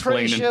want, And I'm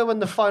pretty mansplaining. sure when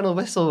the final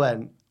whistle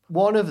went,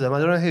 one of them, I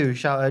don't know who,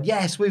 shouted,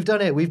 "Yes, we've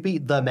done it. We've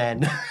beat the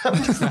men." I'm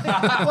just like,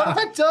 what have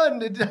I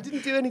done? I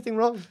didn't do anything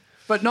wrong.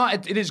 But no,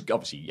 it is,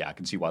 obviously, yeah, I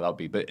can see why that would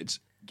be, but it's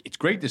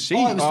great to see.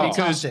 Oh, it was because,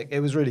 fantastic. It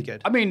was really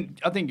good. I mean,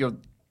 I think you're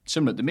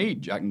similar to me,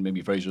 Jack, and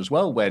maybe Fraser as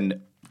well,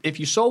 when if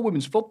you saw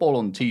women's football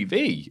on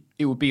TV,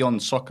 it would be on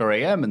Soccer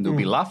AM and they'll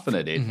be laughing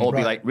at it. Or it'd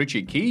be like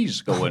Richard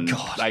Keys going,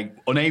 like,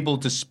 unable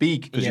to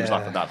speak because he was Yeah.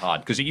 laughing that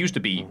hard. Because it used to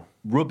be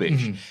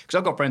rubbish. Because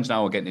I've got friends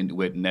now who are getting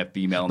into it and they're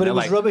female. But and it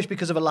was they're like, rubbish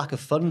because of a lack of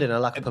funding, a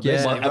lack of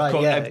publicity. Well,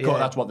 right? of course,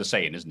 that's what they're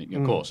saying, isn't it?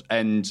 Of course.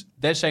 And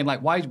they're saying,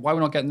 like, why are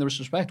we not getting the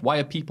respect? Why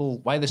are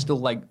they still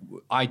like,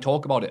 I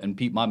talk about it and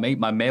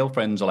my male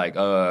friends are like,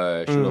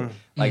 shut up.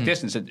 Like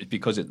this, and it's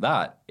because it's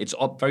that. It's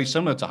very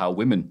similar to how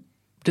women.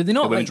 Did they The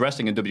not? women's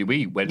wrestling in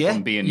WWE went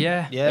from being,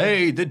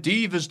 hey, the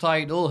Divas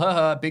title,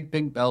 haha, big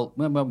pink belt,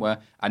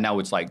 and now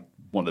it's like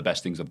one of the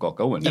best things they've got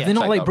going. Have they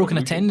not It's like broken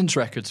revolution. attendance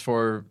records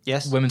for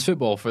women's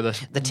football for the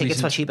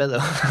tickets were cheaper though.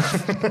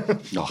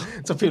 Oh.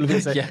 That's what people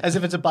can say, as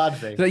if it's a bad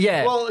thing. But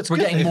yeah, well, it's we're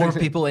good. getting more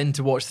people in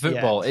to watch the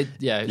football.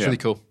 Yeah. It's really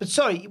cool. But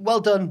sorry,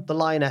 well done, the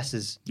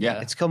Lionesses. Yeah.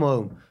 It's come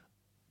home.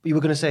 You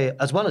were going to say,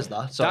 as well as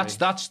that, sorry.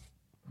 That's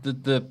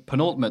the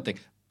penultimate thing.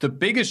 The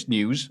biggest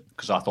news,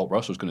 because I thought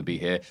Russ was going to be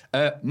here,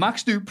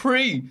 Max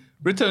Dupree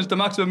returns to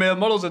Maximum Male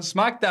Models at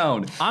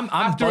SmackDown. I'm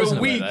after buzzing a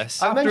about week.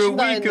 this. I After a mentioned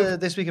that week in of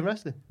This Week in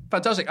Wrestling.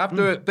 fantastic.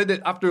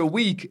 After a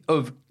week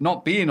of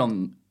not being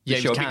on the Yeah,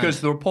 he show was canned. because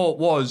the report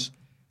was,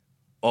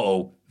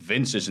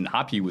 Vince isn't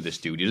happy with this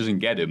dude. He doesn't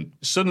get him.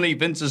 Suddenly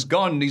Vince is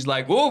gone. And he's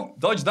like, whoa,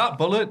 dodge that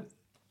bullet.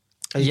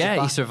 He's Yeah, just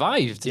he back.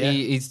 survived. Yeah.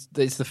 It's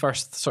the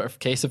first sort of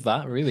case of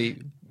that, really.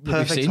 that we've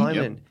Perfect seen.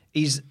 timing.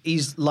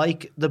 He's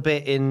like the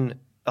bit in.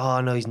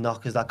 Oh no, he's not,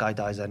 because that guy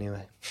dies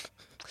anyway.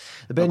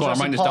 The bit in go on, I'm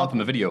Jurassic writing this down from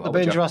the video. The How bit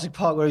would in you? Jurassic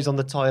Park where he's on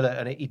the toilet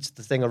and it eats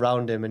the thing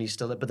around him, and he's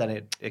still. But then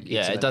it eats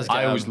Yeah, him it does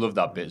anyway. I always loved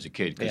that bit as a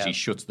kid because Yeah. he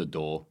shuts the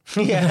door.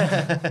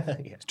 Yeah.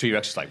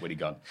 T-Rex is like, where he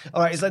gone?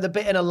 All right, it's like the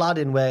bit in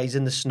Aladdin where he's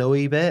in the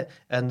snowy bit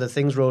and the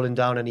thing's rolling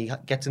down and he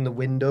gets in the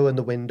window and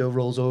the window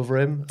rolls over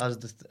him as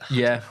the.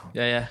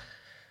 Yeah.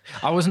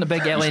 I wasn't a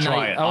big LA Knight.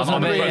 trying. I wasn't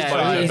I'm a big. impressed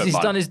by that, He's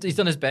man.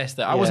 done his best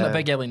there. I wasn't a Yeah.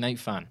 big LA Knight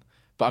fan,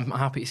 but I'm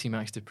happy to see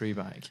Max Dupree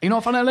back. You not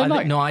a fan of LA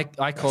Knight? No,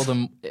 I called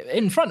him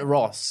in front of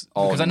Ross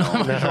because I know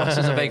Ross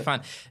is a big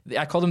fan.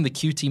 I called him the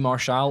QT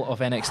Marshall of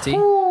NXT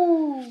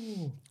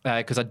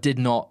because I just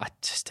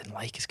didn't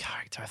like his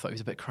character. I thought he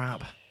was a bit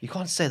crap. You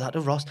can't say that to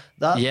Ross.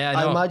 That Yeah,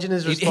 I no. imagine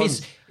his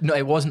response. No,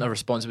 it wasn't a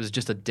response. It was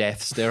just a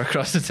death stare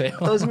across the table.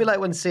 That was me like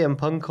when CM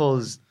Punk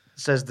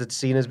says that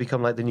Cena's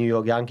become like the New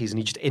York Yankees and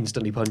he just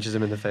instantly punches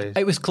him in the face.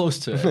 It was close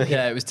to it.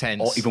 Yeah, it was tense.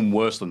 Or even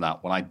worse than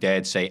that, when I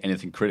dared say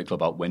anything critical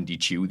about Wendy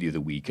Chu the other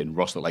week and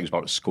Ross looked like he was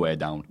about to square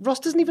down. Ross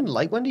doesn't even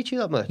like Wendy Chu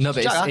that much. No,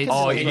 but Jack it's Atkins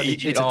oh, is it- Wendy it-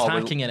 Chu. it's oh,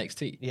 attacking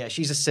NXT. Yeah,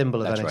 she's a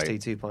symbol of That's NXT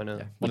right. 2.0.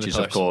 Which One is,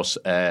 the of course,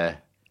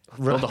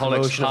 Promotion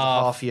Cultaholic's of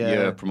half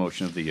year.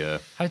 promotion of the year.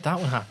 How'd that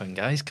one happen,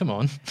 guys? Come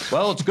on.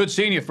 Well, it's good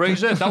seeing you,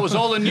 Fraser. That was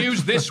all the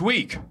news this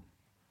week.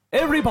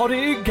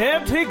 Everybody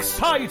get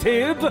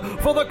excited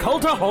for the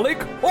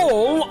Cultaholic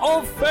Hall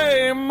of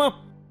Fame!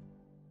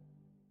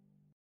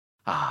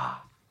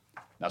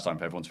 That's time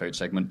for everyone's favourite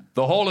segment,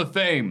 the Hall of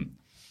Fame.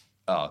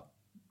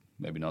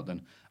 Maybe not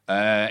then.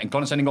 In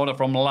condescending order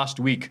from last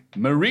week,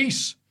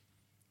 Maurice,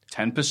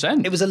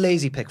 10%. It was a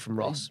lazy pick from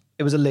Ross.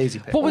 It was a lazy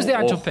pick. What was the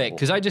actual oh, pick? oh.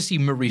 Because I just see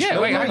Maurice. Yeah,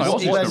 wait, hang on. It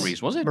wasn't Yes.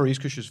 Maurice, was it? Maurice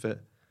Cush's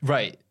fit.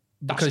 Right.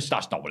 That's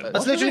not what it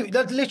That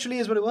was. literally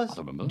is what it was. I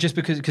don't remember. Just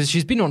because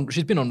she's been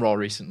on Raw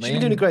recently. She's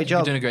been doing a great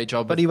job. She's doing a great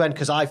job. But he went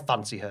because I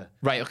fancy her.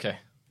 Right. Okay.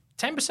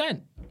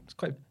 10%. It's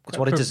quite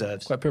what it poor-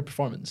 deserves. Quite poor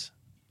performance.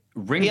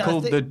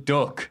 Wrinkled Yeah, I the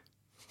Duck,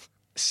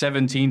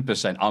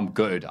 17%. I'm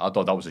good. I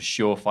thought that was a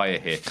surefire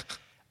hit.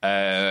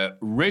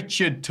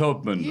 Richard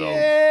Tubman, though,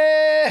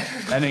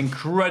 an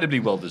incredibly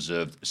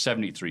well-deserved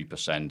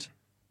 73%.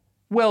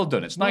 Well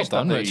done. It's nice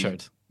done, that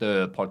Richard.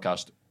 the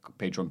podcast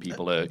Patreon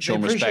people show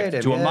appreciate respect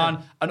him, to a yeah.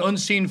 man, an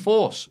unseen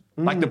force,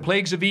 like the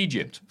plagues of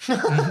Egypt.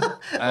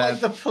 Like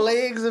the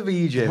plagues of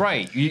Egypt.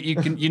 Right.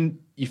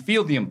 You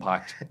feel the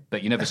impact,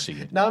 but you never see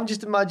it. Now I'm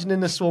just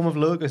imagining a swarm of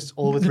locusts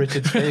all with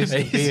Richard's face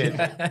and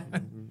beard.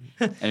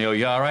 And you go,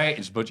 "Yeah, all right."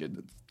 It's budget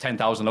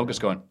 10,000 locusts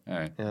going. All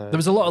right. There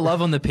was a lot of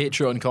love on the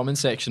Patreon comment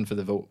section for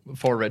the vote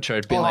for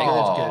Richard, being like, good.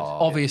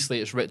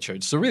 obviously it's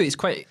Richard. So really,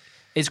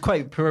 it's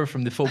quite poor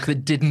from the folk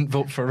that didn't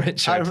vote for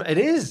Richard. It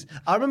is.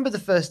 I remember the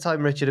first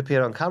time Richard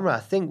appeared on camera, I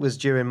think was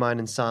during mine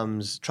and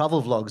Sam's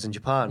travel vlogs in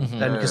Japan.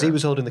 Mm-hmm. And because he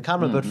was holding the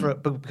camera,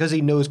 but because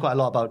he knows quite a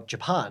lot about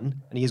Japan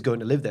and he is going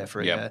to live there for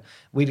a Yep. year,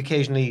 we'd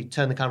occasionally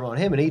turn the camera on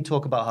him and he'd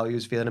talk about how he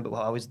was feeling, about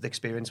how the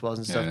experience was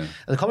and stuff. Yeah. And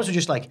the comments were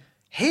just like,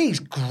 he's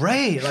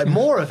great, like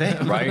more of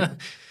him. Right?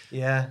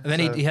 Yeah. And then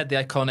so- he had the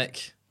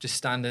iconic just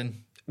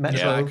standing Metro,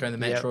 in the background,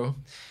 the yeah. Metro,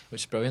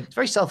 which is brilliant. It's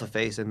very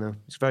self-effacing though.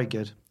 It's very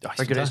good. Oh, he's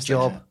very good at his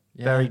fantastic, job.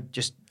 yeah. Very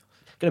just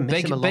gonna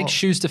miss him a lot. Big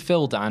shoes to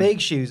fill, Dan.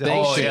 Big shoes. Big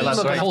Oh, shoes. yeah, that's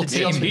I'm gonna right. have Whole to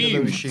jump team.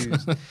 into those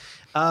shoes.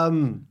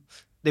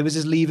 There was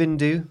his leave-in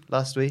do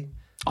last week.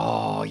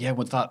 Oh, yeah,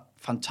 with that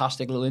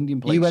fantastic little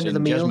Indian place You went to in the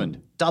meal. Jesmond.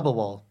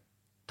 Dabberwall.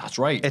 That's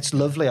right. It's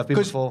lovely. I've been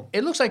Because before.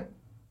 it looks like,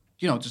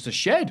 just a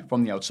shed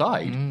from the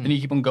outside. And you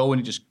keep on going,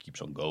 it just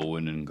keeps on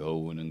going and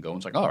going and going.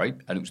 It's like, all right.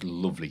 And it was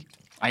lovely.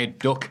 I had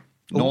duck,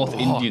 North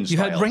Indian You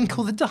style. had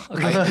Wrinkle the Duck.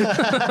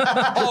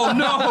 Oh,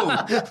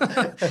 no!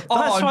 That's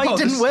why he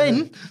didn't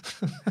win.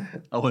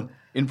 I went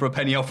in for a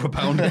penny, out for a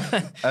pound.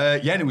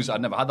 Yeah, and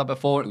I'd never had that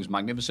before. It was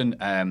magnificent.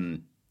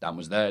 Dan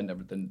was there and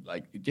everything.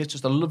 Like, it's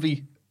just a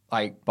lovely,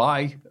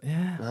 bye.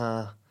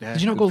 Yeah. Yeah,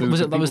 Did you not good go? food,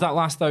 Was good that people.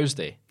 last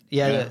Thursday?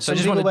 Yeah. So Some I just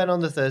people wanted- went on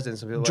the Thursday and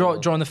some people went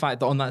on. Drawing the fact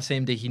that on that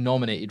same day he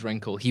nominated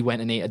Wrinkle, he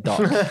went and ate a duck.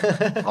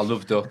 I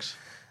love ducks.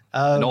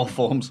 In all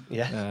forms.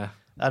 Yeah.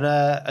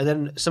 And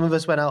then some of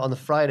us went out on the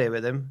Friday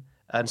with him,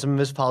 and some of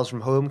his pals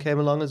from home came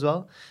along as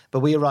well. But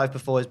we arrived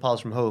before his pals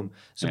from home.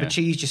 So Yeah.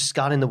 Bachi's just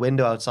scanning the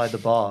window outside the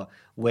bar,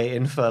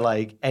 waiting for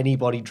like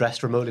anybody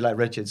dressed remotely like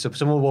Richard. So if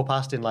someone walked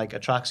past in like a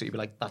tracksuit, you'd be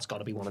like, that's got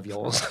to be one of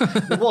yours.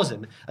 It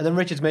wasn't. And then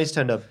Richard's mates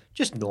turned up,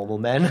 just normal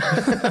men.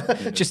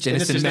 just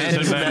innocent men.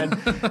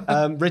 innocent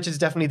men. Richard's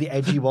definitely the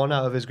edgy one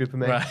out of his group of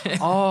mates. Right.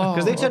 Oh,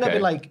 Because they turned up okay.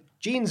 in like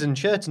jeans and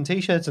shirts and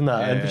t-shirts and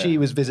that, and Yeah. Bachi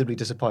was visibly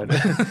disappointed.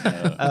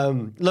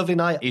 Lovely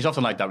night. He's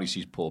often like that when he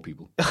sees poor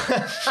people.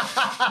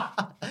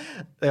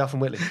 They are from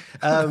Whitley.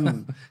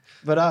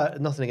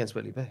 But nothing against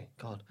Whitley Bay.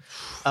 God.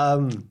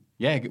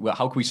 Yeah, well,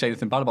 how can we say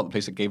anything bad about the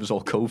place that gave us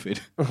all COVID?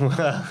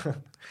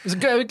 It was a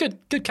good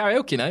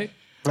karaoke night.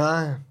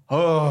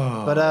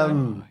 But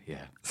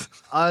Yeah.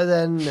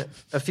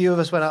 a few of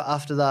us went out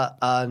after that,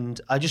 and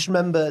I just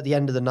remember at the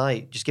end of the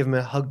night just giving him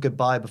a hug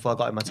goodbye before I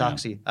got in my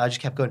taxi. I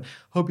just kept going,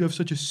 hope you have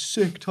such a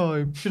sick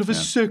time. You have a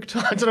sick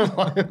time. I don't know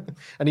why.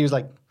 And he was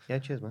like, Yeah,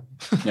 cheers, man.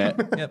 Yeah.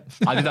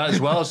 I did that as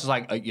well. It's just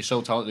like, you're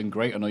so talented and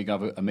great. I know you can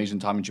have an amazing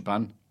time in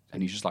Japan.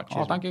 And he's just like,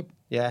 oh, thank you.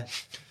 Yeah.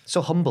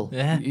 So humble.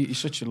 Yeah. He's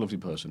such a lovely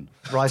person.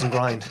 Rise and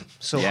grind.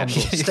 So Yeah.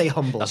 humble. Stay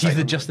humble. He's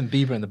the Justin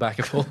Bieber in the back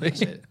of Foley.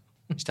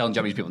 He's telling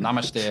Japanese people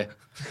namaste.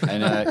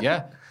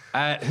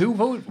 And who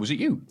voted? Was it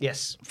you?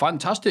 Yes.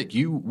 Fantastic.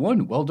 You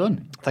won. Well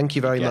done. Thank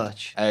you very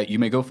much. You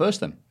may go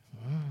first then.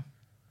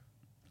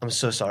 I'm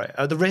so sorry.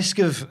 At the risk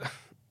of...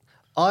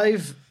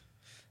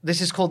 This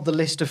is called the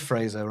list of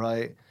Fraser,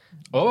 right?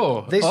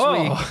 This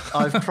week,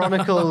 I've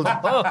chronicled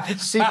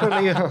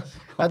secretly,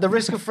 at the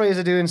risk of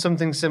Fraser doing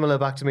something similar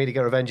back to me to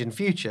get revenge in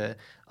future,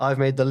 I've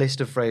made the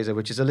list of Fraser,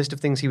 which is a list of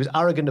things he was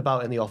arrogant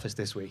about in the office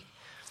this week.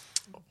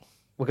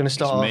 We're going to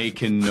start off.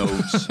 Making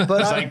notes. It's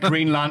like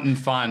Green Lantern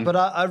fan. But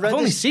I read I've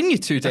only this, seen you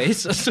 2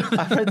 days.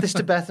 I read this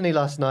to Bethany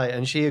last night,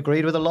 and she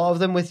agreed with a lot of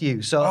them with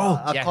you. So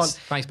I yes. can't.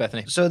 Thanks,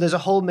 Bethany. So there's a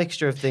whole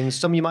mixture of things.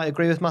 Some you might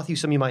agree with, Matthew,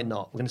 some you might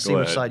not. We're going to see Go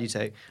which ahead. side you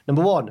take.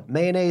 Number 1,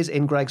 mayonnaise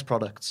in Greg's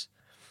products.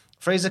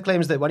 Fraser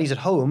claims that when he's at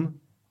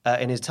home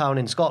in his town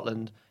in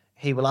Scotland,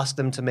 he will ask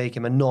them to make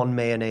him a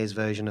non-mayonnaise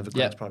version of a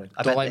Greg's product.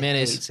 I don't bet like they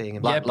mayonnaise. hate seeing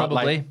him. Yeah,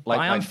 probably. But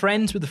I am like-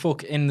 friends with the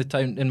folk in the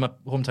town, in my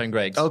hometown,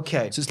 Greg's.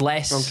 Okay. So it's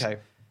less. Okay.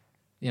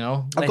 You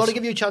know, I've got to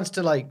give you a chance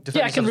to like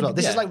defend Yeah, I can yourself as well.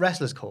 This yeah. is like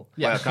wrestlers' court.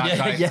 Yeah, Can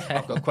I-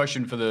 I've got a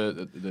question for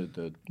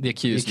the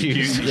accused.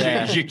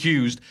 The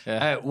accused.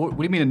 Yeah. What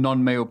do you mean a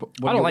non-mayo?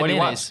 I don't like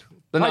mayonnaise.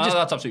 No, I just-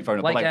 that's absolutely fair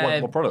enough.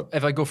 Like, what product?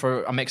 If I go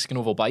for a Mexican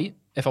oval bite,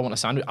 if I want a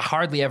sandwich, I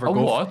hardly ever A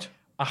go. what?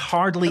 I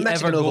hardly A ever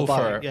Mexican go oval for.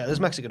 bite. Yeah,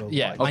 there's Mexican oval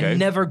Yeah, bite. Okay. I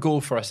never go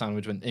for a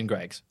sandwich in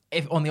Greg's.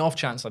 If on the off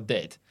chance I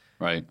did,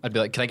 Right. I'd be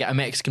like, "Can I get a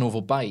Mexican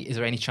oval bite? Is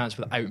there any chance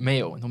without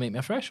mayo?" And they'll make me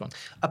a fresh one.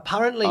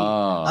 Apparently,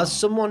 as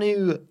someone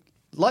who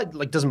like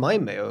doesn't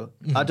mind mayo,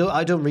 I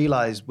don't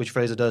realize, which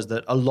Fraser does,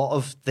 that a lot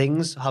of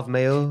things have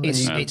mayo. and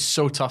It's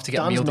so tough to get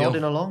a Dan's meal deal.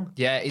 nodding along.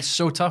 Yeah, it's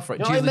so tough. Right?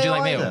 You Do don't you like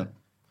like mayo? either?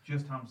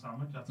 Just ham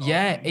sandwich. That's all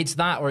Yeah, I think. it's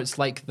that, or it's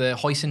like the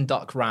hoisin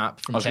duck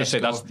wrap from I was going to say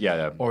Tesco,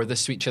 that's or the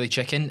sweet chili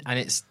chicken,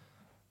 and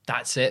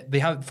that's it. They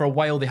have for a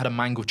while. They had a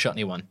mango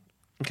chutney one.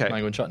 Okay.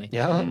 Mango and chutney.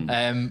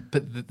 Yeah.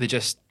 But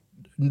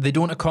they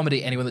don't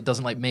accommodate anyone that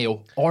doesn't like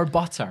mayo or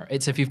butter.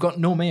 It's if you've got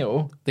no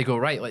mayo, they go,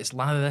 right, let's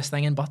lather this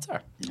thing in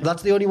butter.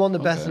 That's the only one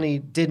that Bethany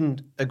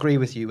didn't agree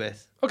with you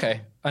with. Okay.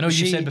 I know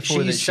you said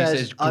before that she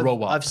says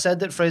grow up. I've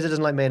said that Fraser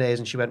doesn't like mayonnaise,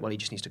 and she went, well, he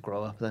just needs to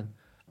grow up then.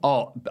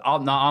 Oh,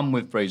 I'm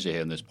with Fraser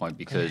here on this point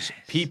because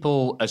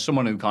people, as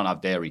someone who can't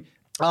have dairy,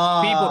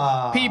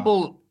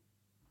 people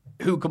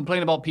who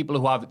complain about people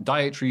who have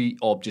dietary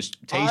or just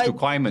taste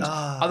requirements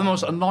are the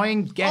most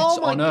annoying guests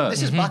Oh my on God, earth.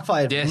 this is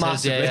backfired Yes,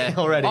 massively yeah.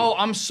 already. Oh,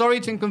 I'm sorry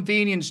to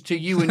inconvenience to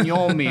you and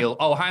your meal.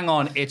 Oh, hang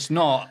on, it's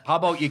not. How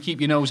about you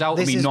keep your nose out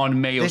of me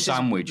non-mayo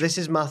sandwich? This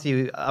is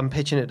Matthew. I'm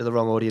pitching it to the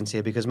wrong audience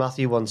here because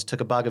Matthew once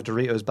took a bag of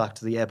Doritos back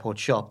to the airport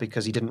shop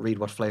because he didn't read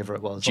what flavour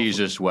it was.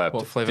 Jesus wept.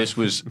 what flavour? This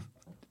was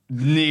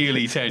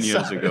nearly 10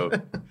 years ago.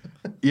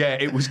 Yeah,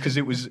 it was because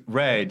it was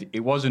red. It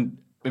wasn't,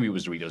 maybe it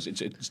was Doritos.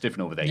 It's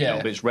different over there, you Yeah. know,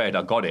 but it's red.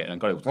 I got it and I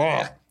got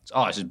it.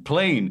 Oh, it's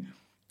plain.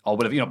 Or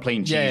whatever, you know,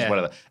 plain cheese, Yeah.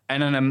 whatever.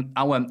 And then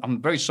I went, I'm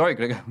very sorry,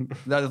 Greg.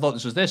 I thought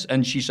this was this.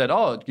 And she said,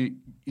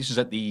 this is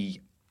at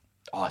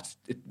it's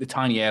the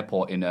tiny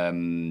airport in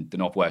the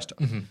Northwest.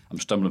 I'm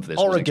stumbling for this.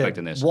 I wasn't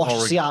expecting Oregon, this.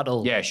 Wash,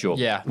 Seattle. Yeah, sure.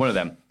 Yeah. One of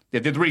them. They're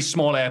the really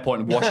small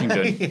airport in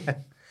Washington.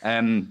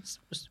 And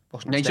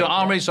she said,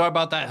 I'm really sorry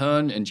about that,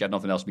 hun. And she had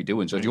nothing else to be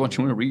doing. So do you want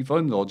a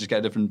refund or just get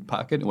a different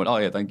packet? And I went, oh,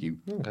 yeah, thank you.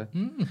 Okay.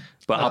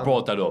 But I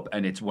brought that up,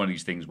 and it's one of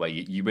these things where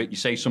you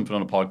say something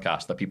on a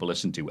podcast that people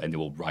listen to, and they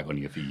will rag on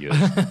you for years.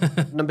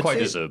 Quite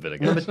deserve it, I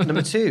guess.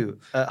 Number 2,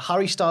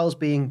 Harry Styles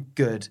being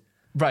good.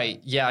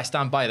 Right, yeah, I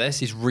stand by this.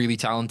 He's really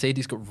talented.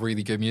 He's got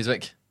really good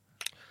music.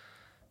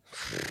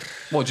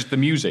 Well, just the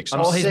music.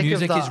 All his sick of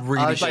music that. is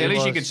really I- shit. Like, at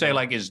least you was- could say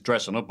like his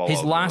dressing up.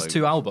 His last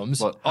two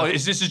albums,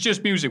 This is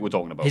just music we're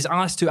talking about. his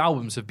last two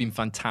albums have been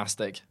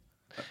fantastic.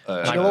 Do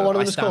you know what one of I them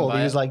was stand called? by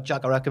He was it. like,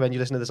 Jack, I recommend you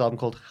listen to this album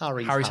called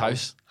Harry's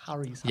House.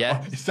 Harry's Yeah.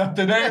 House. Is that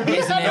the name?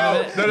 It's the name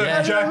of it. No,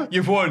 Yeah. Jack,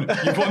 you've won.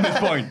 You've won this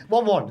point.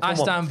 1-1. I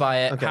stand by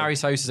it. Okay.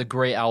 Harry's House is a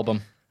great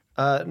album.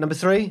 Number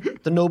 3,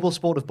 The Noble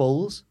Sport of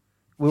Bowls.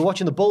 We were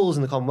watching the Bulls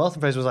in the Commonwealth,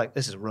 and Fraser was like,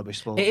 this is a rubbish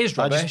sport. It is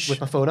I rubbish. just whipped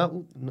my phone out.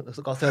 Ooh,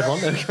 got a third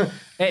one. There we go.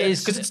 It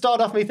is Because it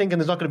started off me thinking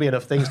there's not going to be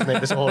enough things to make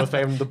this a Hall of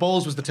Fame. The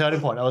Bulls was the turning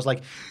point. I was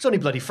like, it's only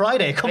bloody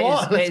Friday. Come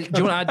on. Do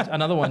you want to add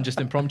another one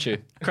just impromptu?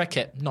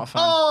 Cricket, not a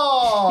fan.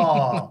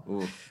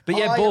 Oh! But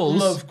yeah, I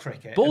Bulls. love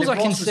cricket. Bulls, And I if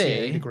can Ross was here,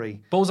 say. he'd agree.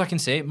 Bulls, I can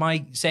say.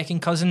 My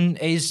second cousin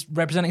is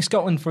representing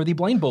Scotland for the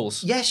Blind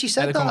Bulls. Yes, she at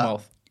said the that.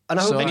 Commonwealth. And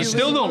I hope So- And you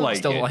still don't like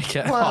Still it. like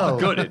it. Wow. Oh,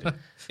 good.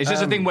 Is this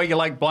a thing where you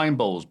like blind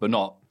bowls, but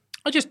not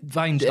I just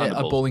find it a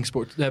Understandable. bowling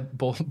sport,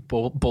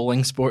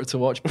 bowling sport to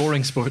watch,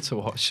 boring sport to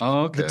watch.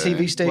 Okay. The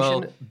TV station,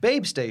 Well,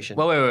 Babe Station.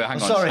 wait, hang on.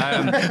 Sorry.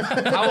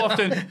 How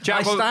often, I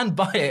Jack? stand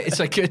by it. It's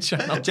a good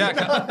channel. Jack,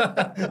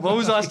 when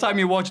was the last time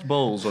you watched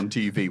bowls on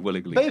TV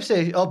willingly? Babe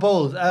Station, or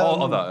Bowls.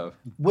 Or that.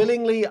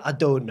 Willingly, I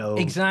don't know.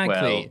 Exactly.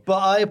 Well, But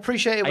I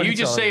appreciate it when Are you it's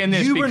just on. saying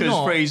this You were because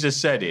not- Fraser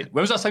said it?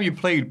 When was the last time you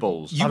played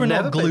bowls? You I've were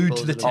never not played glued bowls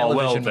to the with it. Oh, television.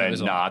 well when it then.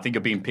 was on. Nah, I think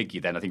you're being picky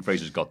then. I think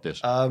Fraser's got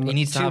this. He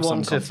needs to have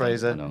some 2-1 to content.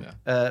 Fraser.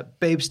 know.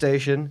 Babe Station,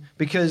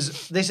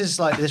 because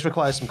this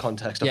requires some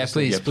context. Yeah,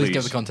 obviously. please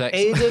give please. the context.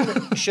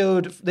 Aiden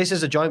showed, this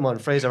is a joint one,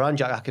 Fraser and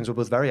Jack Atkins were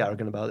both very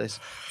arrogant about this.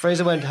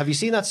 Fraser went, have you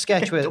seen that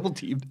sketch where...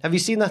 Double-teamed. Have you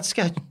seen that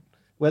sketch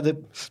where the...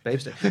 Babe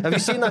Station. Have you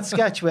seen that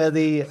sketch where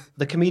the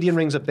comedian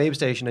rings up Babe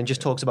Station and just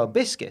talks about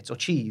biscuits or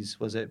cheese?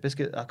 Was it?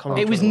 Biscuit? I can't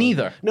remember It was which one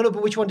neither. No,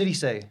 but which one did he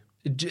say?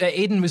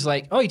 Aiden was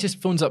like, he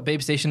just phones up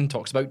Babe Station and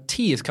talks about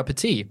tea, his cup of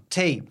tea.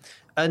 Tea.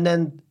 And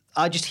then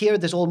I just hear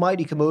this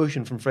almighty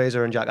commotion from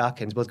Fraser and Jack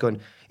Atkins, both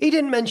going, he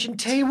didn't mention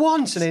tea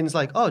once. And Aiden's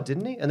like, oh,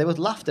 didn't he? And they both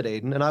laughed at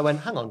Aiden. And I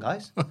went, hang on,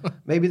 guys.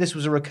 Maybe this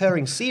was a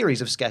recurring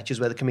series of sketches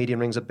where the comedian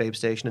rings up Babe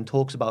Station and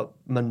talks about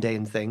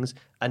mundane things.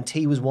 And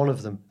tea was one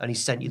of them. And he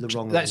sent you the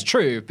wrong That's link.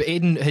 true, but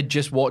Aiden had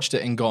just watched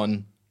it and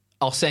gone,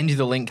 I'll send you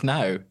the link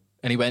now.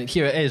 And he went,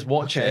 here it is,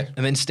 watch Okay. it.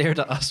 And then stared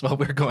at us while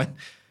we were going,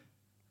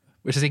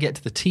 where does he get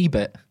to the tea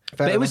bit?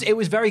 Fair But enough. it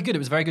was very good. It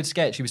was a very good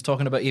sketch. He was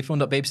talking about, he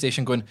phoned up Babe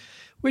Station going,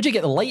 where'd you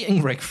get the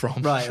lighting rig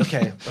from? Right,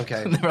 okay.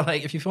 And they were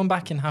like, if you phone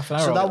back in half an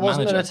hour, So I'll that get the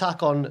wasn't an manager."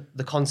 attack on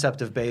the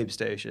concept of Babe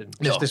Station.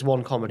 Just No. this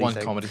one comedy One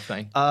thing. comedy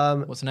thing.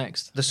 What's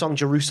next? The song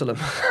Jerusalem.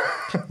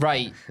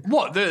 Right.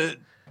 What? The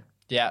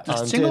Yeah.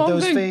 Sing-along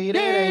those thing? feet in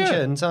Yeah, yeah, yeah.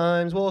 ancient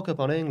times, walk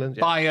upon England.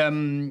 Yeah.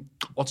 by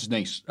what's his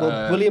name?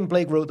 Well, William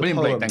Blake wrote the William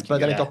poem, Blake, thank you, but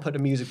then yeah. it got put to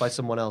music by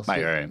someone else.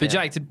 Right. But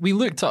Jack, we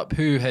looked up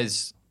who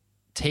has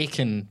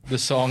taken the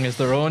song as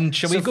their own.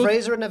 Shall So we go?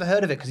 Fraser had never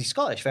heard of it because he's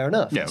Scottish. Fair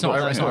enough. Yeah, It's not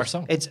of course. our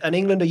song. It's and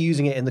England are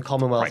using it in the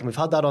Commonwealth, Right. and we've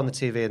had that on the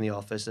TV in the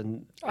office.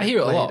 And I hear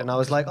it a played, lot. And I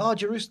was like, "Oh,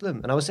 Jerusalem,"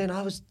 and I was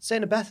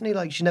saying to Bethany,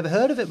 like, she never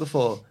heard of it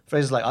before.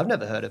 Fraser's like, "I've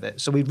never heard of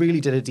it." So we really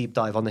did a deep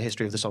dive on the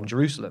history of the song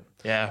Jerusalem.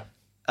 Yeah.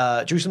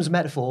 Jerusalem's a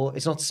metaphor.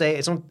 It's not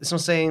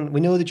saying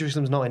we know that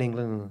Jerusalem's not in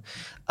England,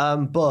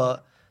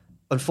 but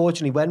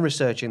unfortunately, when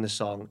researching the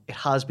song, it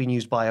has been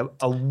used by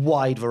a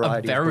wide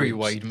variety. A of very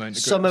groups. wide amount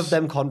of Some groups. of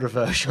them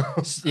controversial.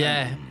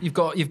 Yeah. You've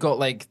got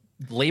like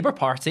Labour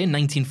Party in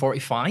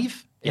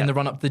 1945 in the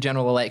run up to the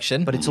general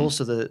election. But it's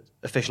also the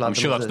official I'm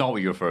anthem. sure of that's the, not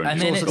what you're referring And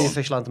to. then It's also it's- the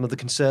official anthem of the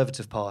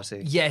Conservative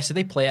Party. yeah, so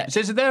they play it.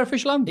 Is it their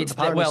official anthem? It's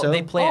Apparently so.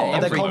 they play Oh, it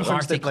at every their conference,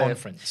 party they play it.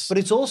 conference. But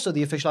it's also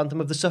the official anthem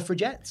of the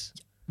suffragettes.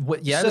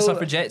 Yeah, the So-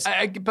 suffragettes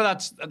But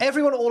that's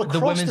Everyone all across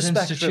the, Women's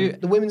spectrum.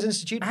 Institute. The Women's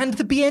Institute. and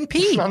the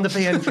BNP. And the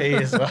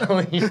BNP as well.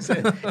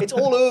 It's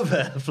all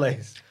over the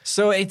place.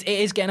 So it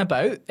is getting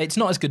about. It's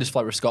not as good as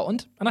Flower of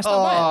Scotland, and I stand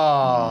by it.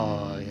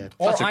 Oh, yeah.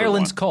 Or That's a good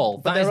Ireland's one. Call.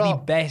 But That is there the are-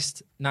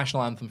 best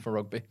national anthem for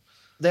rugby.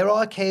 There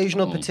are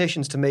occasional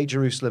petitions to make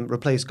Jerusalem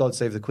replace God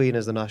Save the Queen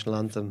as the national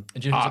anthem.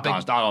 And do you know I who's a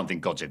big- don't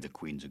think God Save the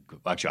Queen's a good...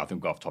 Actually, I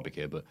think we're off topic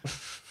here, but...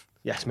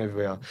 Yes, maybe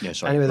we are. Yeah,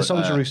 sorry, Anyway, the but,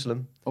 song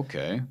Jerusalem,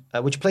 Okay.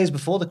 which plays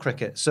before the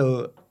cricket.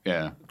 So,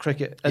 Yeah.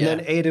 cricket. And Yeah.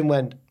 then Aidan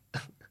went,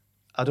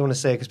 I don't want to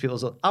say it because people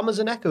say,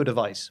 Amazon Echo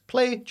device,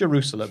 play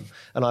Jerusalem.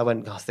 And I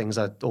went, things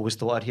I always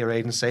thought I'd hear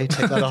Aidan say,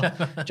 take that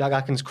off. Jack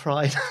Atkins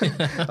cried.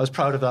 I was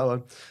proud of that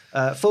one.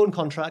 Phone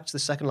contracts, the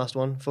second last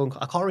one.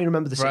 I can't really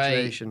remember the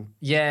situation.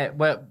 Yeah,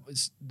 well,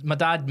 my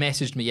dad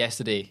messaged me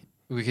yesterday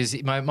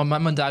because my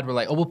mum and dad were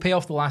like, "Oh, we'll pay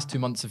off the last 2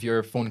 months of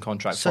your phone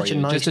contract Such for a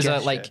you." nice Just as a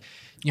gesture. like,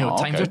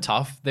 times okay. are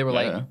tough. They were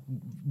Yeah.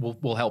 like,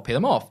 "We'll help pay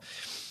them off."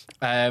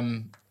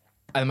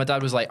 And my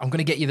dad was like, "I'm going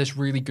to get you this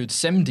really good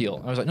SIM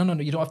deal." I was like, "No,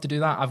 you don't have to do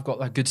that. I've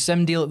got a good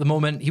SIM deal at the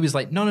moment." He was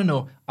like,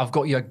 "No, I've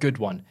got you a good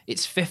one.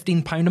 It's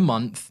 £15 a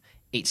month.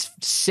 It's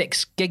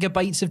 6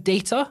 gigabytes of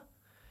data,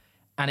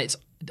 and it's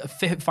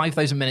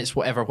 5,000 minutes,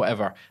 whatever.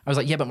 I was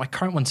like, yeah, but my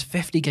current one's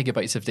 50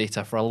 gigabytes of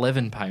data for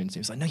 £11. He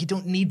was like, no, you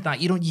don't need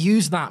that. You don't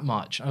use that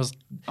much. So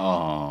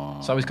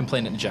I was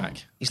complaining to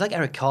Jack. He's like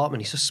Eric Cartman,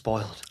 he's so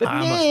spoiled. But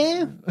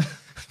I'm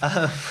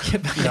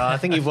no, I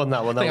think you've won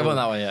that one. I think I won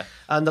that one, yeah.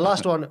 And the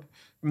last one,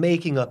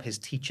 making up his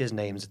teachers'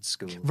 names at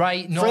school.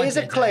 Right, no, I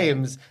Fraser didn't.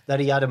 claims that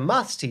he had a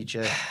maths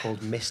teacher called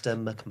Mr.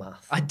 McMath.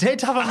 I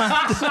did have a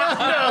math.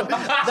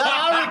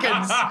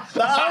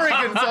 The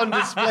arrogance on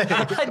display.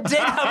 I did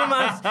have a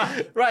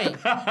math. Right.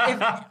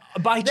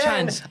 If, by Then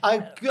chance. I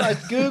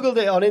Googled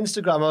it on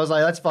Instagram. I was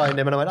like, let's find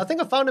him. And I went, I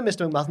think I found a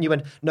Mr. McMath. And you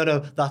went, no,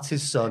 that's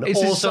his son. It's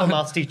his Also a son.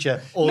 maths teacher.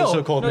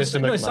 Also called Mr.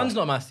 McMath. No, his son's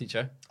not a maths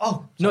teacher.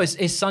 Oh, No,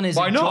 his son is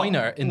Why a not?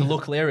 joiner in the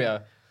local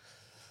area.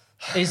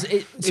 So At my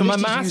least he's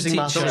maths using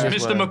maths teacher... as Is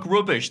his Mr. word.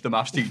 McRubbish the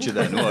maths teacher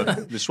then? Or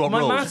the swap My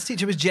roles? maths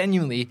teacher was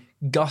genuinely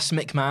Gus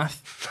McMath.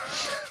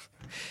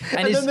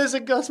 And then there's a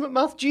Gus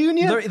McMath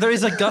Jr. there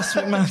is a Gus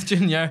McMath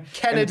Jr.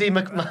 Kennedy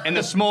McMath. In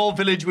the small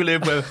village we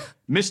live with,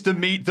 Mr.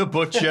 Meat the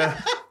Butcher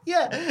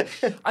Yeah.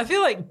 I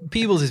feel like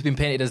Peebles has been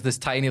painted as this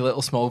tiny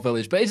little small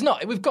village, but it's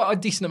not. We've got a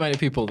decent amount of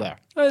people there.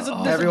 There's a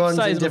Everyone's in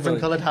sizable different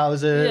village. coloured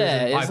houses.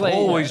 Yeah, it's I've like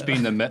always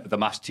been the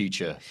maths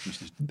teacher.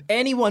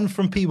 anyone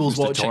from Peebles Mr.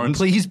 watching, Torrance.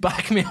 please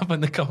back me up in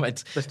the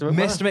comments. Mr. McMath.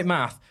 Mr.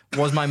 McMath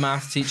was my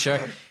math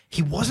teacher.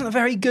 He wasn't a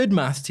very good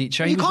math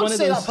teacher. He You was can't one of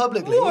say those, that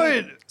publicly.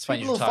 It's fine, People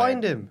he's will retired.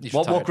 find him. He's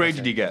What retired, grade that's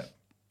did he it. get?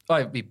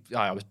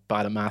 I was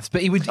bad at maths,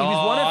 but he was one of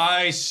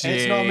I see.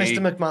 It's not Mr.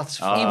 McMath's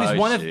fault. he was I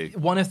one see.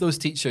 of one of those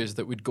teachers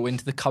that would go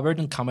into the cupboard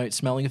and come out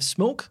smelling of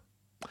smoke,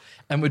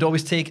 and would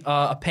always take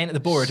a pen at the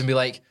board and be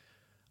like,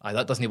 "Aye,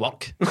 that doesn't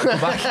work."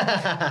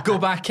 Go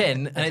back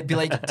in, and it'd be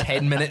like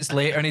 10 minutes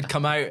later, and he'd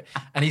come out,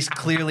 and he's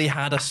clearly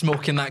had a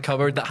smoke in that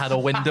cupboard that had a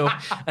window,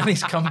 and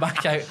he's come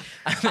back out,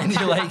 and then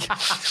you're like,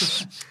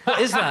 "What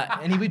is that?"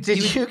 And he would.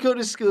 Did you go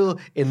to school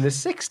in the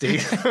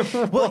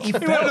 60s? Well, he He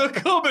went felt, to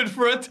a cupboard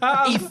for a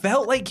tab. he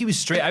felt like he was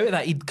straight out of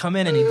that. He'd come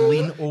in and he'd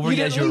lean over You'd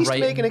you at as you're least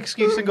writing. make an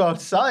excuse and go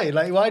outside.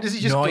 Like, why does he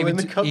just go he in would,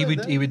 the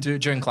cupboard? he would do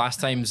it during class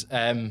times.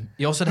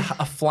 He also had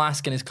a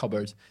flask in his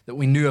cupboard that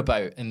we knew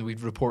about and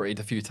we'd reported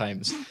a few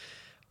times.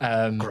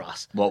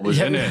 Grass. What was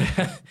in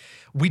it?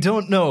 We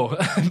don't know,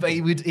 but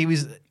he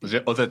was Was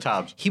it other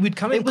tabs? he would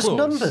come It in was close.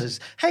 numbers.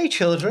 Hey,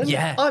 children.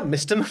 Yeah. I'm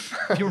Mr.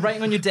 McMath. If you're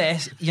writing on your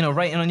desk,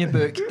 writing on your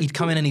book, he'd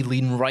come in and he'd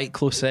lean right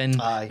close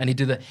in, Aye. and he'd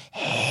do the.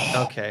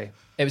 Okay.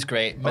 It was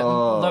great.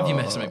 Love you,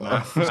 Mr.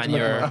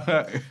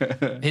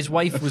 McMath. And his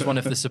wife was one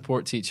of the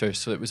support teachers,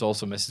 so it was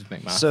also Mrs.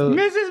 McMath. So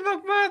Mrs.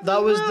 McMath.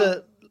 that was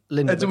the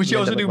Linda. Would she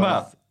also Linda do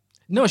McMath. math?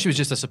 no, she was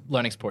just a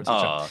learning support teacher.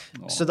 Oh,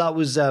 So that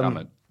was. Damn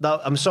it.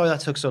 I'm sorry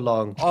that took so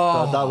long.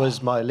 But that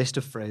was my list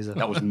of phrases.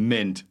 that was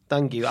mint.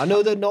 Thank you. I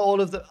know that not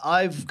all of the.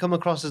 I've come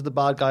across as the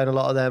bad guy in a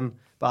lot of them,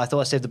 but I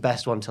thought I saved the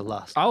best one till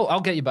last. I'll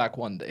get you back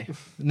one day.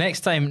 Next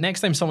time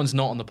someone's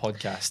not on the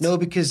podcast. No,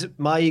 because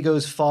my ego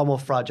is far more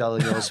fragile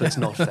than yours, so it's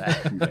not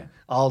fair.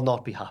 I'll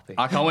not be happy.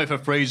 I can't wait for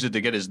Fraser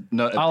to get his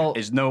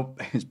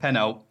pen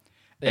out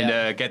and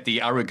Yeah. get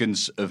the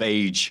arrogance of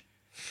age.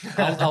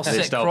 I'll sit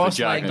List out for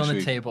Jack cross-legged on next the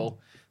week. table.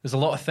 There's a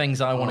lot of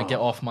things I want to get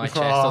off my chest.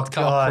 Oh, I'll cut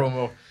God. a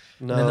promo.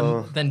 No.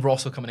 And then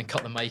Ross will come in and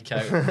cut the mic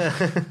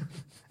out.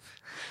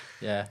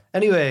 Yeah.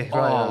 Anyway,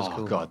 right, that was Oh,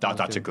 cool. God,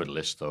 that's a good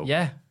list, though.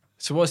 Yeah.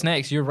 So what's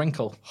next? Your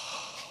wrinkle.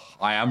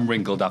 I am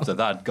wrinkled after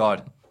that.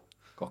 God,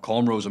 got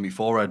cornrows on my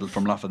forehead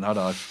from laughing that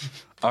hard.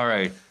 All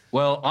right.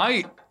 Well,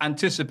 I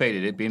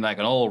anticipated it being like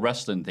an all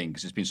wrestling thing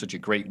because it's been such a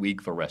great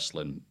week for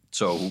wrestling.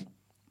 So,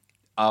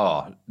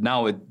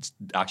 now it's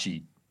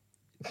actually,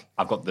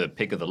 I've got the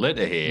pick of the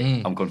litter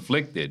here. I'm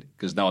conflicted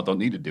because now I don't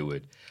need to do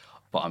it.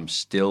 But I'm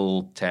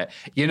still,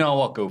 you know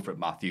what? Go for it,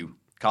 Matthew.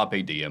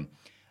 Carpe diem.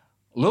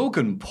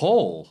 Logan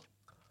Paul.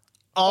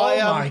 I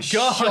am my God.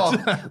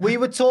 shocked. We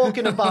were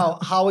talking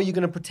about how are you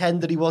going to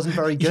pretend that he wasn't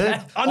very good.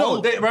 I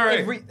know.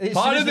 Right. As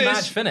Part soon as of the this.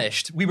 match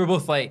finished, we were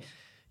both like,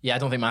 yeah, I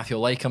don't think Matthew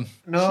will like him.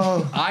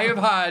 No. I have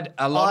had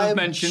a lot I'm of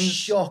mentions.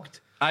 shocked.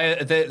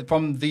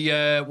 From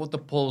the what the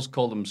Pauls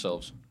call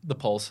themselves. The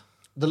polls.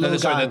 The No, low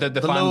sorry, gang.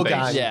 the fan low base.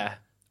 gang. Yeah.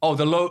 Oh,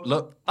 the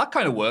low. That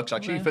kind of works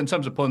actually. In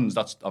terms of puns,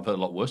 I've heard a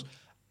lot worse.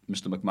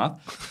 Mr.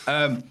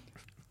 McMath.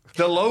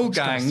 The low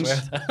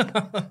gangs.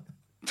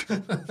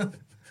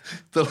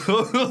 the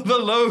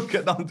low.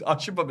 No, I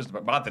should put Mr.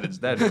 McMath in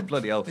instead. But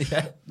bloody hell.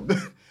 Yeah.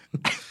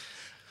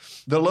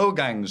 The low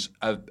gangs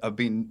have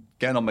been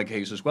getting on my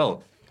case as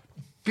well.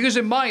 Because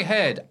in my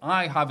head,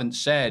 I haven't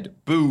said,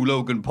 boo,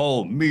 Logan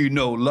Paul, me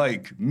no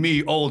like,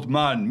 me old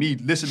man, me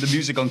listen to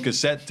music on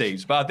cassette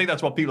tapes. But I think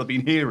that's what people have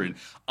been hearing.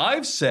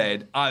 I've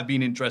said I've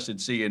been interested in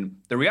seeing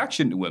the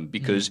reaction to him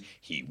because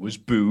he was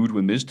booed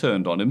when Miz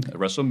turned on him at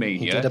WrestleMania.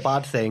 He did a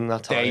bad thing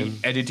that They time.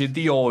 edited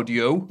the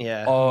audio.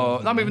 Yeah.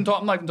 I'm not even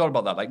talking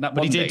about that. Like,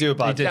 but he did do a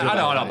bad thing. I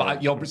know.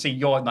 But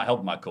you're not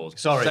helping my cause.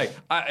 Sorry.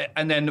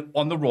 And then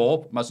on the Raw,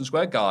 Madison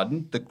Square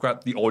Garden,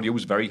 the audio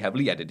was very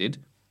heavily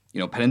edited. You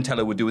know, Penn and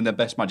Teller were doing their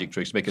best magic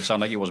tricks to make it sound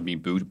like he wasn't being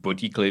booed,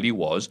 but he clearly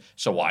was.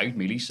 So I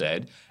merely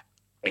said,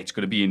 it's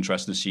going to be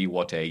interesting to see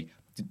what a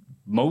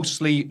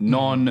mostly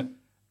non-TikToky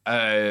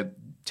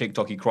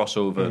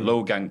crossover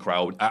low gang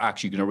crowd are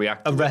actually going to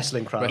react to. A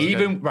wrestling crowd.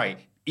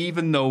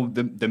 Even though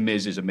the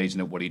Miz is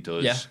amazing at what he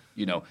does, Yeah.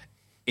 you know,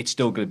 it's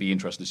still going to be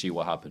interesting to see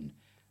what happened.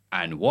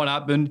 And what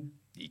happened,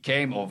 he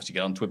came, obviously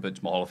get on Twitter,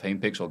 it's my Hall of Fame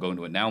pick, so I'll go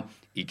into it now.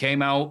 He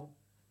came out,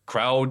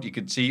 crowd, you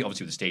could see,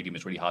 obviously with the stadium,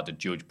 it's really hard to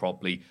judge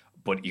properly,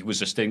 but he was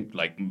distinct,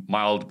 like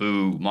mild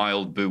boo,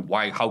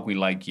 why, how can we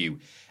like you?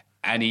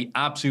 And he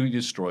absolutely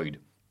destroyed.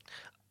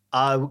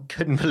 I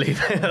couldn't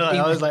believe it.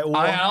 I was like,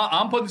 what?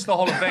 I'm putting this in the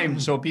Hall of Fame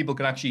so people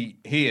can actually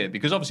hear,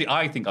 because obviously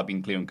I think I've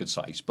been clear and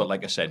concise, but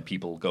like I said,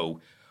 people go,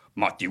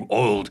 Matthew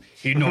old,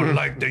 he not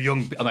like the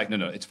young. I'm like,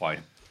 no, it's fine.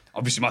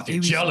 Obviously Matthew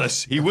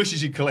jealous. He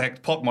wishes he'd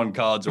collect Pokemon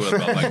cards or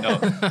whatever. I'm like,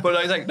 no. But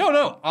I was like,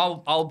 no,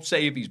 I'll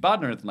say if he's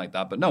bad or anything like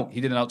that. But no,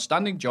 he did an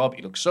outstanding job.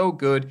 He looked so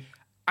good.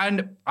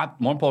 And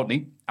more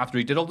importantly, after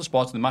he did all the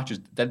spots and the matches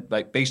that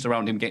like based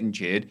around him getting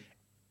cheered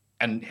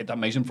and hit that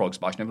amazing frog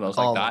splash and everything else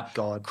like that,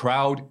 God.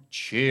 crowd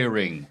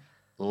cheering.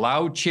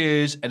 Loud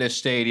cheers at a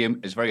stadium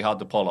is very hard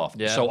to pull off.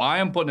 Yeah. So I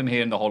am putting him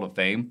here in the Hall of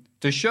Fame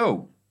to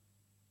show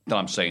that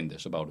I'm saying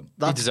this about him.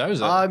 He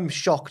deserves it. I'm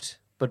shocked,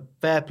 but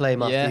fair play, Yeah.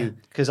 Matthew,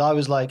 because I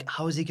was like,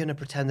 how is he going to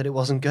pretend that it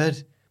wasn't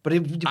good? But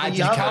You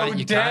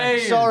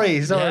can't. Sorry.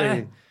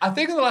 Yeah. I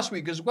think in the last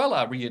week as well,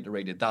 I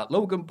reiterated that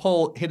Logan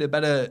Paul hit a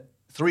better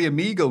Three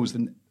Amigos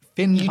than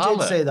Finn You Balor.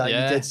 did say that.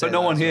 Yeah. You did say But no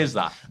that one as well. hears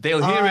that.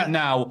 They'll hear it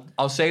now.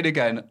 I'll say it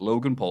again.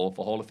 Logan Paul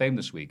for Hall of Fame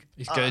this week.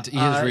 He's good. He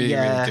is really,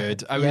 yeah. really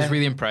good. I Yeah. was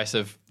really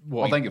impressive.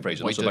 Well, thank you,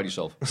 Fraser. Not so about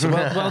yourself. So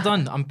well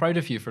done. I'm proud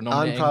of you for I'm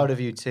nominating. proud of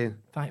you too.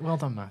 Well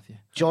done, Matthew.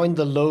 Join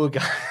the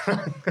Logan.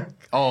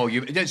 Oh,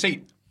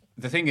 see,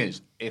 the thing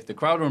is, if the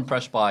crowd are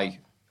impressed by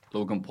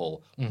Logan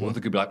Paul, what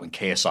they could be like when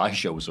KSI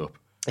shows up.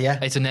 Yeah.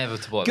 It's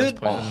inevitable at Good. this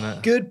point, isn't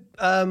it?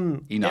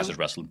 Good. He knows his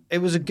wrestling. It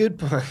was a good.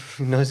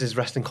 He knows his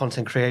wrestling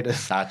content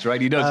creators. That's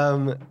right, he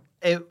does.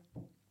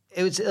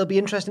 It'll be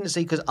interesting to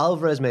see because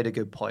Alvarez made a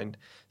good point,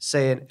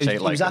 saying Say it he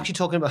like was him. actually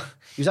talking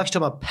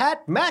about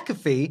Pat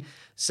McAfee,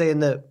 saying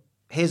that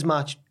his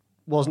match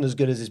wasn't as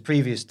good as his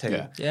previous two.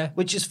 Yeah. Yeah.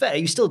 Which is fair.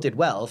 He still did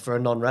well for a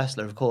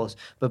non-wrestler, of course.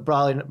 But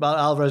Brian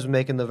Alvarez was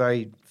making the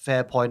very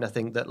fair point, I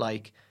think, that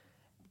like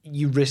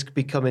you risk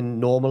becoming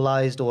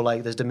normalized or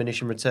like there's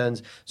diminishing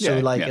returns. So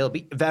it'll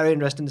be very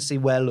interesting to see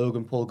where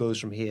Logan Paul goes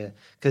from here.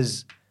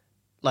 Because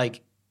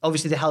like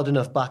obviously they held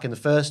enough back in the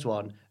first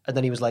one, and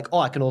then he was like, oh,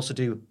 I can also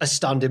do a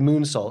standing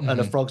moonsault and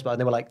a frog splash. And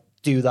they were like,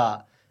 do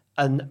that.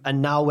 And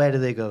now where do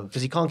they go?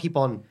 Because he can't keep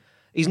on.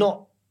 He's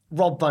not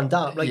Rob Van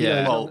Dam. Like,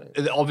 Yeah. Well,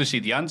 obviously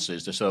the answer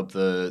is to set up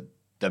the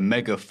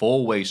mega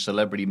four-way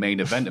celebrity main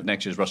event of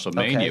next year's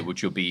WrestleMania, Okay.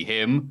 which will be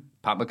him,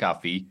 Pat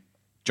McAfee,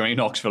 Johnny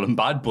Knoxville, and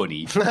Bad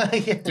Bunny.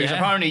 Because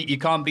apparently you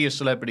can't be a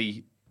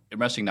celebrity in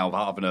wrestling now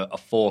without having a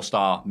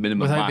 4-star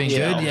minimum Without match. being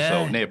good, now, yeah.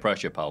 So near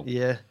pressure, pal.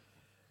 yeah.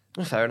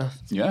 Well, fair enough.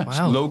 Yeah.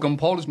 Wow. Logan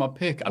Paul is my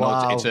pick. I know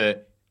Wow.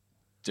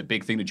 it's a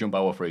big thing to jump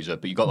over, Fraser,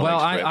 but you got the Well,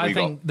 legs for it. What I you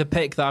think the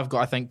pick that I've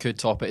got, I think, could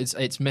top it.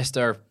 It's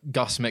Mr.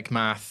 Gus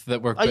McMath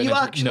that we're. Are you putting into-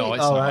 actually? No,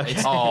 it's Oh, not. right.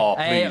 It's, Oh,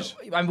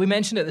 please. and we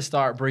mentioned at the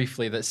start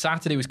briefly that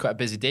Saturday was quite a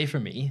busy day for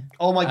me.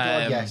 Oh my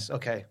God, Um, yes.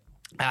 Okay.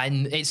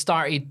 And it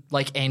started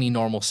like any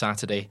normal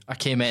Saturday. I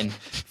came in,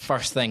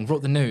 first thing,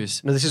 wrote the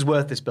news. No, this is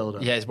worth this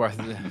build-up. Yeah, it's worth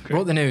it.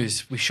 Wrote the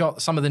news. We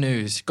shot some of the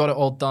news, got it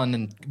all done,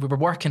 and we were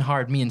working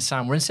hard, me and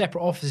Sam. We're in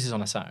separate offices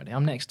on a Saturday.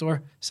 I'm next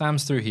door,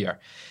 Sam's through here.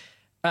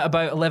 At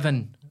about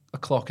 11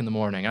 o'clock in the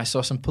morning, I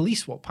saw some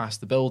police walk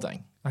past the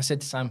building. I said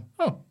to Sam,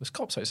 oh, there's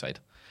cops outside.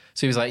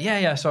 So he was like,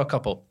 yeah, I saw a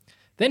couple.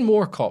 Then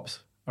more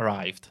cops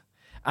arrived.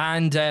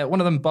 And one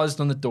of them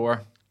buzzed on the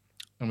door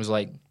and was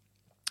like,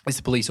 is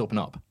the police open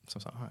up? So I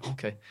was like, all right,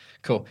 okay,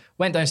 cool.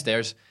 Went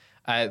downstairs.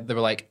 They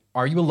were like,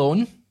 are you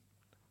alone?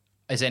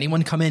 Has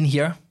anyone come in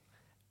here?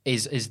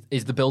 Is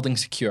the building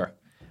secure?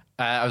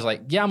 I was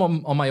like, yeah, I'm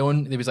on my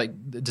own. He was like,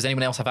 does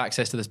anyone else have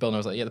access to this building? I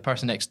was like, yeah, the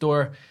person next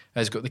door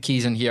has got the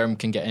keys in here and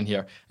can get in here.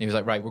 And he was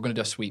like, right, we're going to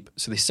do a sweep.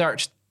 So they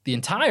searched the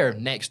entire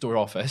next door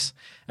office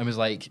and was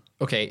like,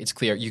 okay, it's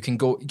clear. You can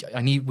go.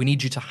 We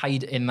need you to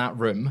hide in that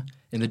room,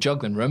 in the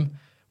juggling room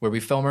where we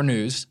film our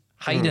news.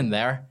 Hide in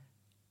there,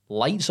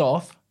 lights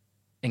off,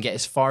 and get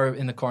as far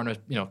in the corner,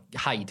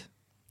 hide.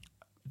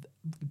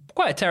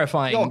 Quite a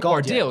terrifying Oh, God,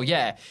 ordeal,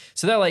 yeah.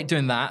 So they're like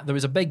doing that. There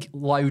was a big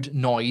loud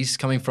noise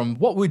coming from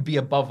what would be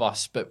above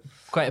us, but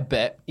quite a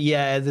bit.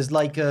 Yeah, there's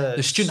like a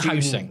The student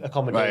housing.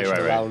 accommodation Right.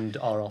 around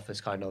our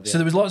office, kind of. Yeah. So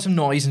there was lots of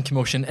noise and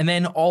commotion, and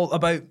then all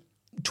about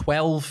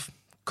 12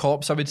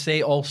 cops, I would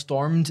say, all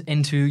stormed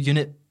into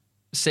Unit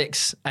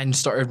 6 and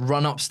started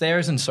run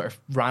upstairs and sort of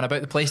ran about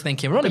the place, and then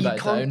came running But you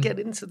back can't down. get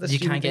into the You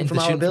student can't get wing into from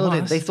the our student from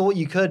building. us. They thought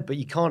you could, but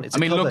you can't. It's I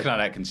mean, a cupboard. looking at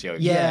it, I can see how you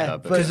Yeah, can,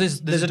 but there's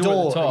a a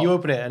door at the top. You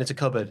open it and it's a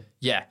cupboard.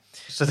 Yeah.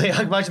 So they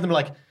imagine them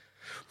like,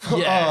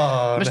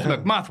 Yeah.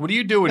 Mr. McMath, what are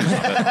you doing?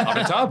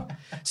 Amitabh?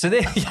 So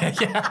they,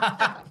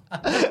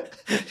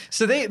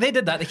 So they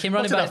did that. They came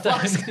running back down.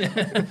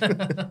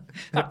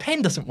 That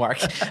pen doesn't work.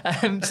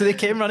 So they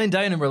came running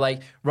down and were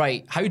like,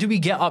 right, how do we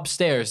get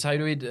upstairs? How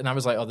do we? And I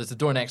was like, oh, there's the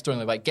door next door. And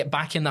they're like, get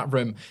back in that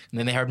room. And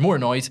then they heard more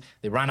noise.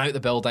 They ran out the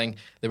building.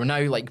 They were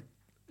now like,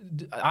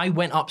 I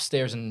went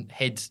upstairs and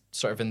hid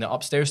sort of in the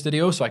upstairs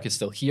studio so I could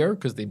still hear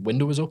because the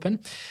window was open.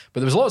 But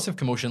there was lots of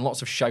commotion,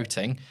 lots of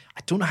shouting.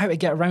 I don't know how to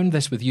get around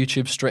this with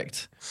YouTube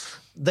strict.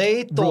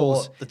 they thought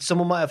Rules. that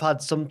someone might have had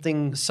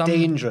something Some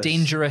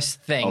dangerous.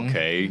 thing.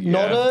 Okay,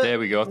 Not yeah, a, there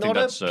we go. I think not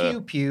that's... a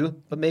pew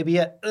pew, but maybe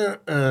a.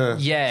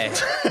 Yeah.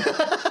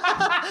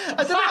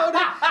 I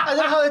don't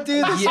know how to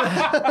do this.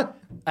 Yeah.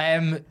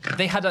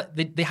 They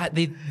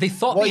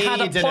thought What they you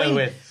had a eat dinner point.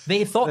 with?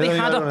 They thought they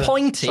had a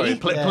pointy. Sorry,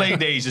 Play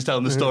Days is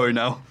telling the story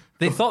now.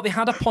 They thought they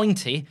had a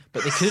pointy,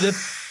 but they could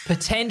have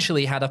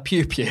potentially had a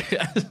pew pew.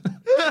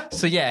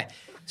 So yeah,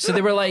 so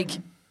they were like,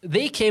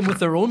 they came with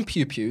their own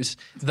pew pews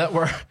that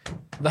were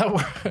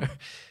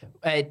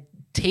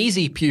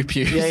tasey pew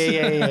pews.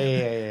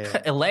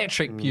 Yeah.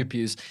 Electric pew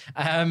pews.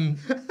 And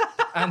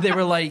they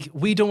were like,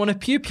 we don't want to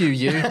pew pew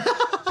you.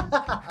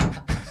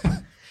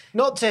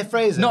 Not to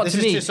Fraser. Not this to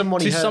is me, to someone,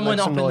 to he heard, someone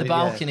like, up some in the noise,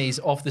 yeah. balconies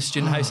of the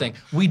student housing.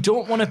 We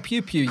don't want to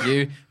pew pew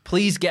you.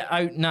 Please get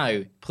out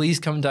now. Please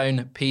come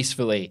down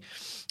peacefully.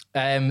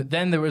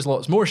 Then there was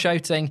lots more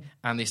shouting,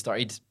 and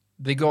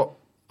they got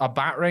a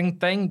battering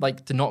thing,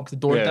 like to knock the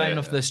door Yeah, down yeah,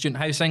 of the student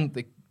housing.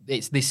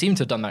 They seem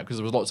to have done that because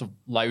there was lots of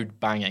loud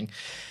banging.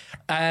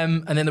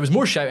 And then there was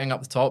more shouting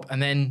up the top.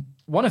 And then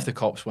one of the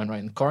cops went right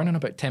in the corner and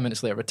about 10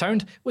 minutes later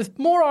returned with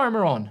more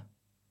armour on.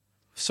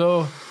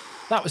 So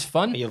that was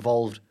fun. He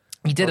evolved.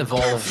 He did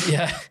evolve,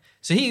 yeah.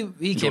 So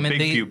he came in. big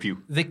They,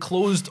 pew-pew. they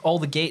closed all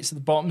the gates at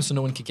the bottom so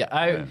no one could get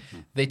out.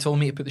 They told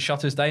me to put the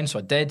shutters down, so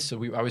I did.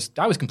 So I was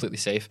completely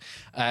safe.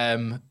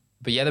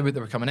 But yeah, they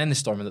were coming in. They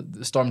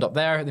stormed up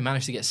there. They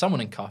managed to get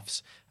someone in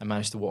cuffs and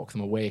managed to walk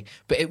them away.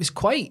 But it was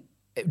quite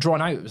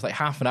drawn out. It was like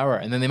half an hour,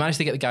 and then they managed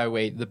to get the guy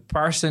away. The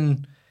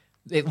person,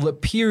 it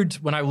appeared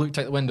when I looked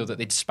out the window that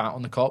they'd spat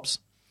on the cops,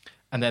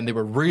 and then they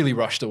were really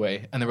rushed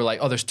away. And they were like,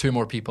 "Oh, there's 2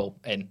 more people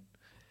in."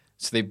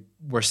 So they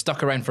were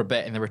stuck around for a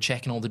bit, and they were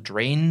checking all the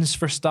drains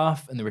for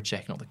stuff, and they were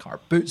checking all the car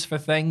boots for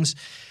things.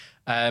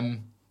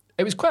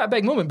 It was quite a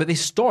big moment, but they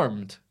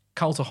stormed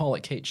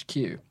Cultaholic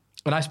HQ.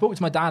 And I spoke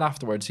to my dad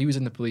afterwards. He was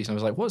in the police, and I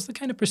was like, what's the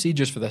kind of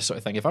procedures for this sort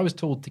of thing? If I was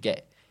told to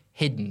get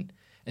hidden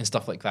and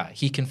stuff like that,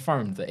 he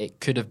confirmed that it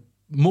could have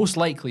most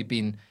likely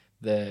been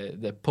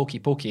the pokey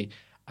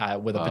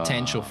with a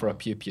potential for a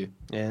pew-pew.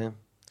 Yeah.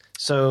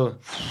 So,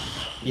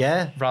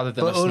 yeah. Rather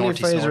than but a only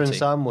snorty Fraser and snorty.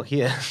 Sam were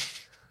here.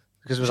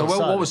 Because it was So on what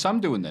Saturday. was Sam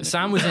doing then?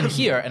 Sam was in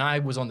here, and I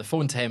was on the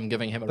phone to him,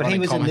 giving him a But he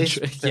running was in this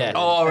commentary. building. Yeah.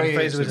 Oh, And right.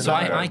 Fraser was in So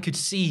that. I could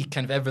see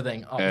kind of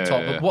everything up the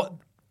top. yeah. But what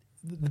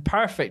the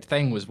perfect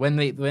thing was when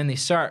they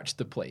searched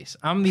the place,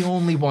 I'm the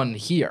only one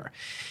here.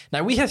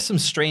 Now, we have some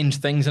strange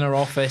things in our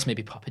office.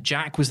 Maybe Papa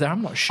Jack was there.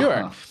 I'm not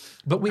sure.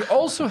 But we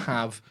also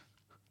have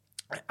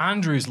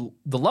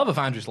the love of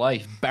Andrew's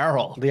life,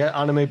 Beryl. The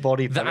anime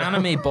body The pillow.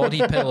 anime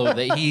body pillow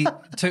that he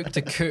took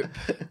to Coop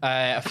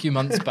a few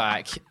months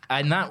back.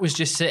 And that was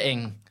just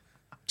sitting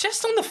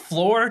just on the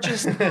floor,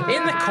 just in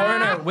the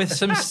corner with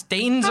some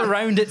stains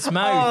around its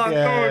mouth.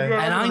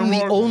 And I'm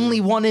the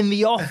only one in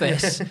the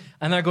office.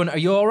 And they're going, are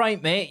you all right,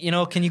 mate? You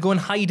know, can you go and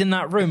hide in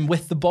that room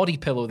with the body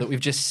pillow that we've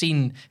just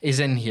seen is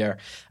in here?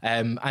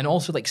 And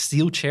also like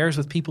steel chairs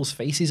with people's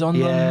faces on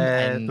them.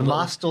 Yeah, And the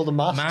all the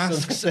masks.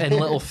 masks and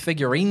little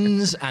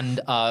figurines and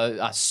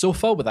a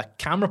sofa with a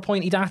camera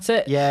pointed at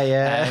it.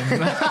 Yeah.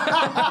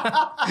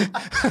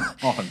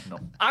 Oh, no.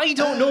 I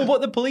don't know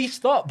what the police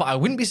thought, but I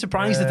wouldn't be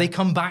surprised if they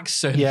come back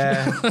soon.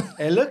 Yeah.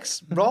 It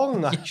looks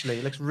wrong, actually.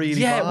 It looks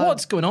really Yeah, bad.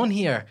 what's going on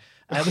here?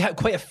 We had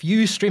quite a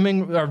few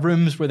streaming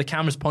rooms where the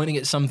camera's pointing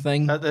at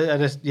something.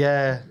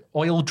 Yeah.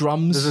 Oil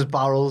drums, This is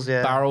barrels,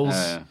 yeah. barrels,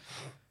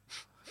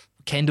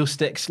 kendo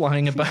sticks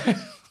lying about.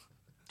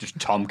 Just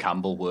Tom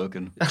Campbell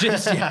working.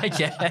 Just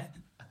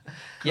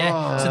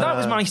yeah. So that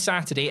was my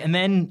Saturday, and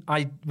then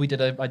I did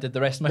the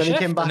rest of my Then shift,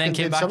 he came back and then and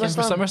came did back in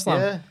for SummerSlam.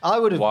 Yeah. I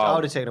would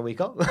Wow. have taken a week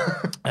off.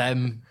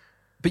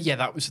 But yeah,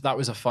 that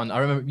was a fun. I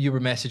remember you were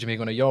messaging me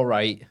going, "Are you all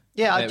right?"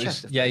 Yeah, I And it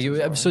was- checked it Yeah, first you.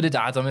 before, So did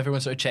Adam. Everyone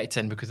sort of checked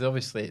in because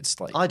obviously it's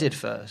like I did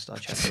first. I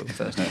checked it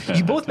first.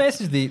 you both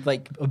messaged me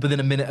like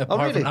within a minute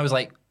apart. really? From, I was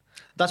like,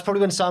 That's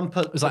probably when Sam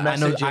put I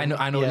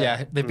know.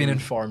 Yeah, they've been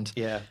informed.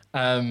 Yeah.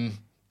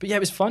 But yeah, it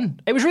was fun.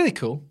 It was really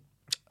cool.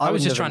 I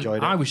was wouldn't just have trying.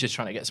 enjoyed it. I was just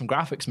trying to get some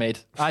graphics made.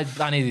 I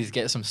needed to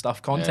get some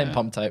content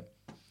pumped out.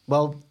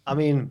 Well, I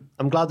mean,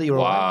 I'm glad that you're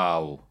all right.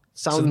 Wow.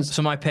 Sounds...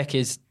 So my pick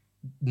is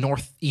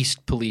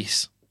Northeast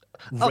Police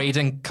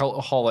raiding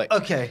Cultaholic.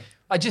 Okay.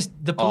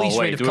 The police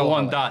raid of do we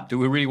want Cultaholic. that? Do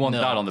we really want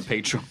No. that on the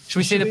Patreon? Should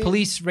we say the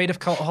police raid of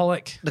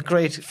Cultaholic? The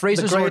great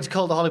Fraser's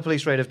Cultaholic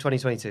Police Raid of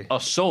 2022.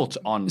 Assault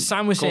on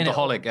Sam was saying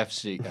Cultaholic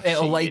FC.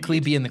 It'll likely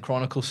be in the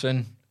Chronicle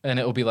soon, and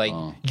it'll be like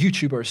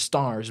YouTuber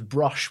stars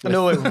brush with.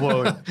 No, it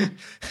won't.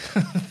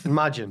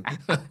 Imagine.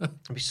 It'd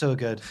be so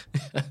good.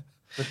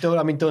 But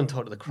don't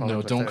talk to the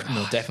Chronicle.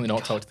 Definitely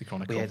not talk to the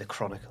Chronicle. Yeah, the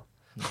Chronicle.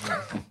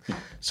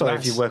 Sorry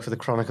if you work for the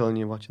Chronicle and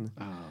you're watching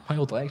them. My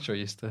old lecturer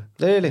used to.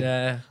 Really?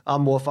 Yeah.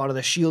 I'm more fan of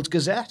the Shields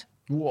Gazette.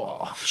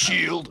 Whoa.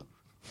 Shield.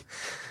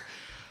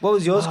 What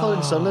was yours called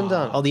in Sunderland,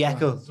 Dan? Oh, the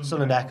Echo.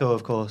 Sunderland Echo,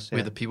 of course. Yeah.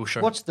 With the People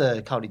shirt. What's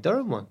the County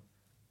Durham one?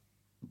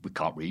 We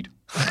can't read.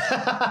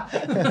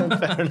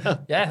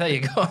 Yeah, there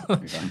you go.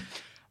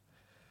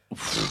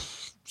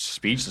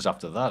 Speechless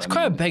after that. It's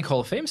quite a big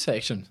Hall of Fame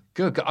section.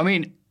 Good. I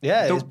mean,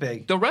 Yeah, it the, is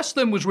big. The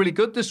wrestling was really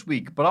good this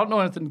week, but I don't know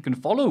anything can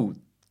follow.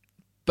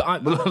 But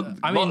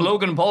I mean,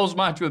 Logan Paul's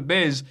match with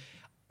Miz,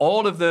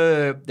 all of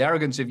the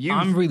arrogance of youth.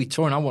 I'm really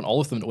torn. I want all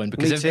of them to win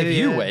because Me if too,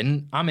 you yeah.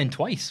 win, I'm in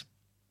twice.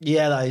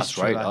 Yeah, that is That's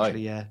true, right,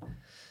 actually, yeah.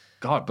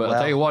 God, but I'll Well,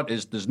 tell you what,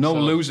 there's no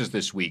losers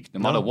this week, no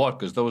matter No. what,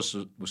 because those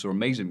were some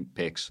amazing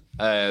picks.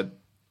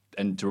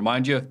 And to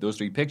remind you, those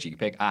 3 picks you can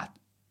pick at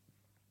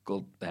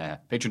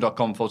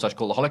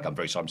patreon.com/Cultaholic. I'm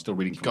very sorry, I'm still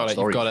reading from the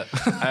story. Got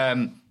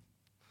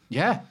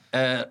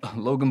it.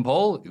 Logan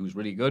Paul, it was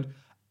really good.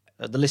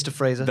 The List of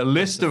Fraser. The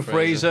list of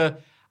Fraser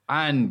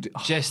and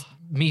Just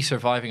me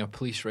surviving a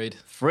police raid.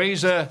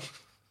 Fraser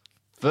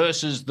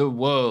versus the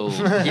world.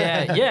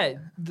 Yeah.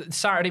 The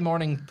Saturday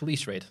morning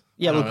police raid.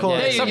 Yeah, we'll call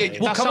it. We'll That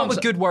come up sounds-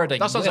 with good wording.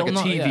 That sounds like a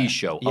It'll not- TV yeah.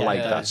 show. I Yeah, like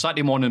yeah. that.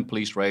 Saturday morning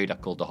police raid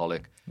at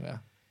Cultaholic. Yeah.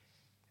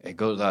 Hey,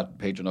 go to that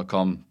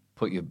patreon.com,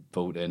 put your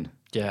vote in.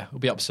 Yeah, we'll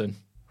be up soon.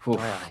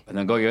 And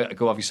then go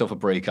have yourself a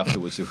break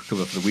afterwards to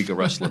come up for the week of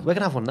wrestling. We're going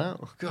to have one now.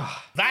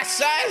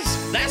 This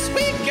is This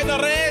Week in the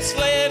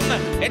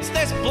Wrestling. It's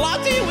this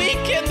bloody week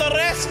in the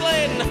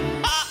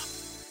wrestling.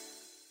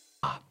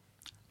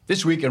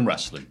 This week in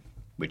wrestling,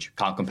 which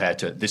can't compare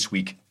to This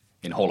Week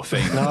in Hall of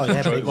Fame. No,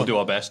 yeah, So big we'll one. do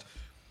our best.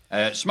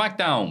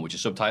 SmackDown, which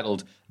is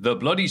subtitled The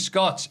Bloody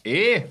Scots,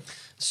 eh?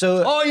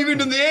 So, Oh, you've even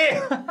done the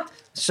eh?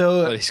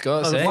 so Bloody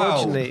Scots, eh?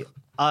 unfortunately,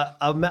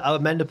 I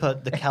meant to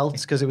put the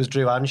Celts because it was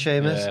Drew and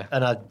Sheamus, Yeah.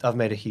 and I've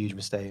made a huge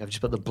mistake. I've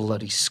just put the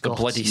bloody Scots.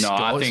 Bloody No, I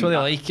Scots. think What do that- you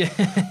like it?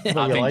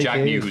 I you think like Jack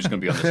it? knew who's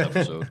going to be on this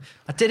episode.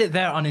 I did it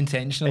there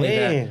unintentionally. Hey,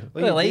 there.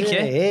 what I you like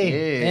doing? it.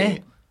 Hey. Eh?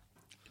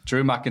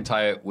 Drew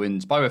McIntyre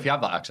wins. By the way, if you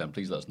have that accent,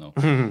 please let us know.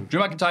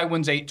 Drew McIntyre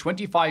wins a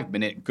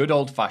 25-minute, good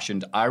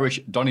old-fashioned Irish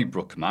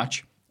Donnybrook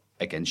match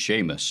against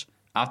Sheamus.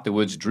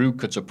 Afterwards, Drew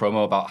cuts a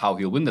promo about how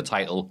he'll win the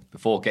title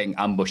before getting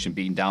ambushed and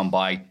beaten down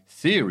by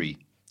Theory.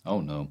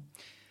 Oh, no.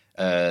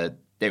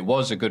 It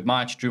was a good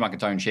match. Drew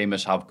McIntyre and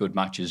Sheamus have good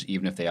matches,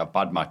 even if they have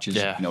bad matches.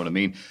 Yeah. You know what I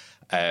mean?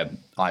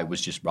 I was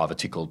just rather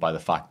tickled by the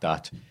fact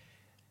that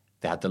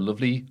they had the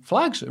lovely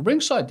flags at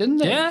ringside, didn't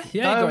they? Yeah,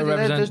 yeah, gotta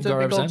represent- There's the gotta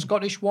big old represent.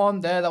 Scottish one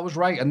there. That was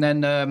right. And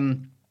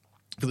then,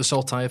 For the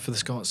saltire for the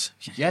Scots.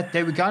 yeah,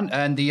 there we go.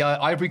 And the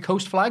Ivory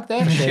Coast flag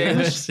there,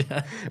 Sheamus.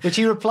 Which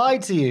he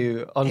replied to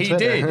you on He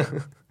Twitter.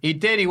 did. He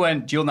did. He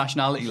went, dual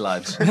nationality,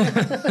 lads.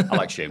 I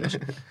like Sheamus.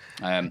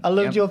 I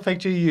loved your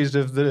picture you used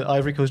of the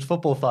Ivory Coast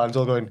football fans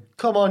all going,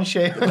 "Come on,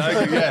 Sheamus."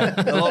 Yeah,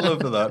 a lot of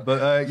love for that.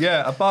 But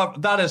yeah,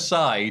 apart that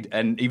aside,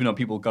 and even though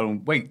people go,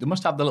 wait, they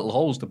must have the little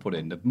holes to put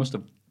in. They must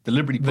have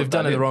deliberately put They've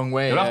done that it the in. wrong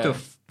way, They'll have yeah. to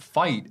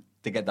fight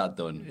to get that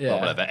done. Yeah. Or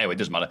whatever. Anyway, it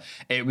doesn't matter.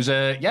 It was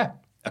a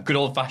good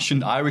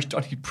old-fashioned Irish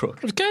Donnybrook.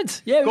 It was good.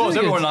 Yeah, it Of course, was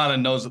really everyone good. in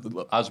Ireland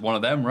knows as one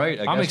of them, right?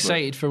 I I'm guess,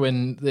 excited for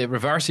when the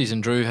reverses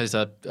and Drew has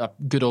a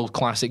good old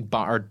classic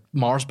battered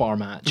Mars bar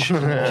match.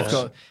 They've got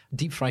a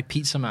deep fried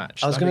pizza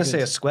match. I was That'd going be to say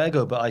good. a square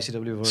go, but ICW have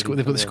already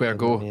They've got the square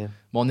go. Yeah.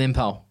 Mon then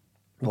pal.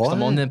 What? It's the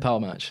Mon then pal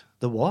match.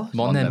 The what?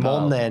 Mon then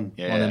pal. Mon then.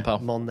 Yeah. Mon then pal.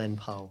 Mon then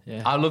pal.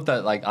 Yeah. I love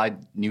that. Like, I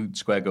knew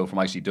Square Go from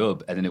IC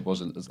Dub, and then it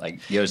wasn't. It was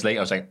like years later,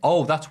 I was like,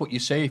 "Oh, that's what you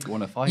say if you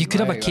want to fight." You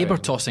could have a right, caber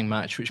right. tossing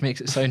match, which makes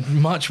it sound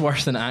much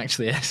worse than it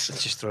actually is.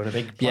 Just throwing a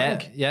big Yeah,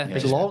 plank. yeah. Big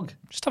Just- log.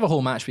 Just have a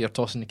whole match where you're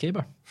tossing the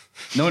caber.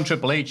 Knowing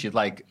Triple H, you'd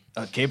like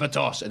a caber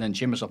toss, and then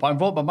Sheamus up. I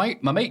involved my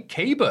mate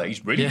Caber.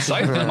 He's really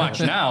excited for the match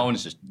now, and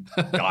it's just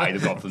a guy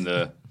they've got from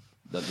the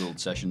little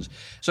sessions.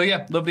 So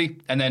yeah, lovely.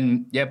 And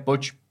then yeah,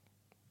 Butch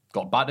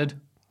got battered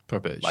Per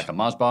bitch. like a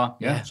Mars bar.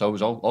 Yeah, so it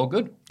was all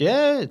good.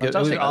 Yeah, it was,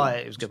 Fantastic.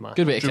 it was a good match.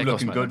 Good way to Drew kick off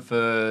looking SmackDown. good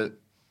for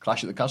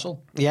Clash at the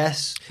Castle.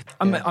 Yes.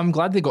 I'm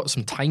glad they got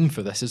some time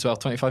for this as well.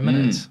 25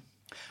 minutes.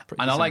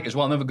 Pretty And I decent. like as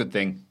well another good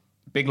thing.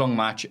 Big long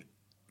match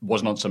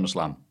wasn't on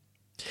SummerSlam.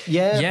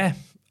 Yeah. Yeah,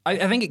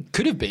 I think it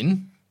could have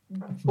been.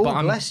 Oh, but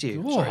I'm- bless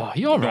you. Oh, Sorry.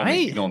 you're Ignore me,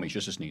 right. Ignore me. It's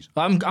just a sneeze.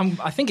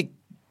 I think it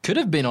could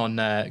have been on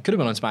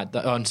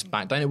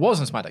SmackDown. It was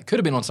on SmackDown. It could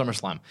have been on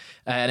SummerSlam,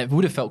 and it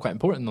would have felt quite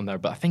important on there.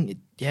 But I think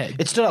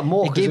It stood out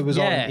more because it was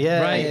on.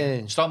 Yeah, right.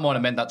 yeah. Start more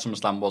meant that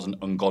SummerSlam wasn't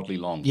ungodly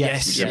long.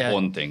 Yes. Which is Yeah.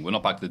 one thing. We're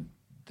not back to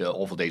the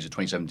awful days of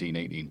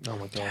 2017-18. Oh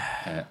my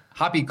god.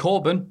 Happy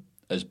Corbin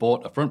has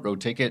bought a front row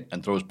ticket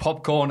and throws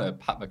popcorn at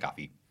Pat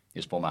McAfee,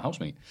 his former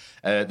housemate.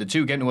 The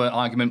two get into an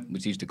argument,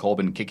 which leads to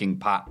Corbin kicking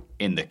Pat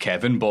in the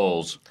Kevin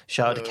balls.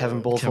 Shout out to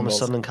Kevin Ball, former Balls.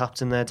 Sunderland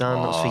captain there,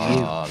 Dan. That's for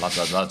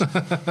you.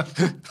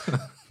 Lads.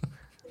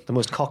 The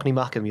most Cockney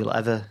Mackham you'll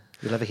ever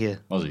hear.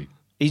 Was he?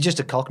 He's just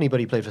a Cockney, but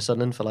he played for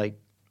Sunderland for like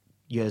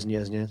years and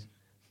years and years.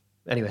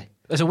 Anyway,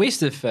 It's a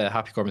waste of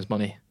Happy Corbin's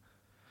money.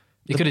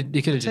 He could have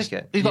just.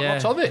 ticket. He's got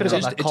lots of it. Could've got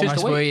It's that just- it's just Nice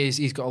the way. way.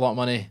 He's got a lot of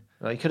money.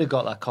 he could have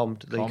got that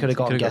comp. He could have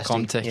got Could've a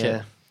com ticket.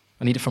 Yeah.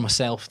 I need it for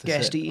myself. To sit.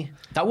 Guesty.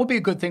 That would be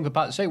a good thing for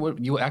Pat to say. Well,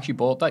 you actually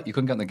bought that. You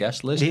couldn't get on the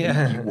guest list.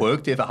 Yeah. You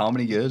worked here for how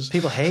many years?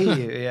 People hate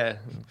you. Yeah.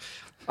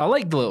 I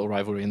like the little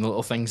rivalry and the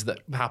little things that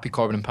Happy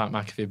Corbin and Pat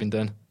McAfee have been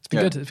doing. It's been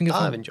Yeah. good. It's been good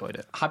fun. I've enjoyed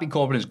it. Happy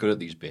Corbin is good at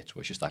these bits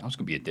where it's just like, I'm just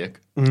going to be a dick.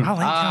 I like Happy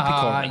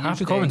Ah, Corbin. you Happy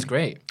stink. Corbin's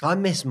great. I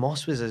miss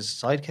Moss was his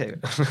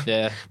sidekick.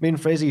 Yeah. Me and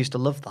Fraser used to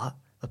love that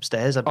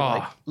upstairs. I'd be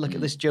like, look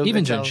at this joke.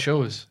 Even they during tell.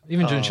 shows.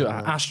 Even during shows.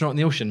 Astronaut in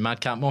the Ocean,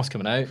 Madcap Moss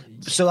coming out.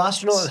 So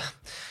astronaut.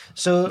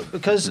 So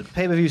because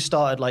pay per view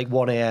started like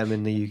 1 a.m.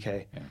 in the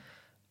UK,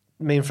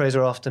 me and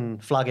Fraser are often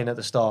flagging at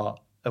the start,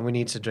 and we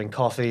need to drink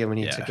coffee and we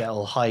need to Yeah. get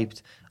all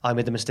hyped. I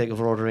made the mistake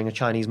of ordering a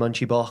Chinese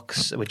munchie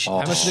box, which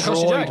much did it cost you,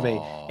 destroyed Jack? me.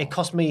 It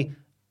cost me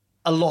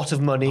a lot of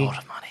money.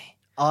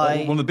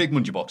 Money. One of the big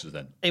munchie boxes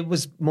then. It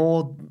was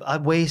more. I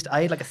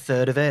ate like a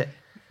third of it.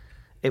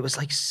 It was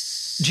like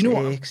you know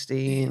what?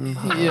 16.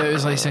 Yeah, it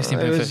was like It was-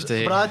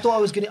 £16.50. But I thought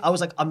I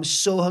was like, I'm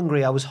so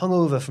hungry. I was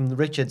hungover from the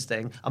Richards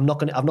thing. I've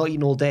not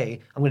eaten all day.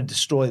 I'm gonna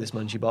destroy this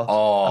munchie box.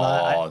 Oh,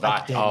 And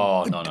I didn't.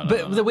 no.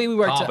 But the way we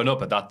worked Carving it-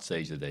 up at that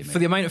stage of the day, mate. For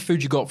the amount of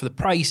food you got for the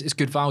price, it's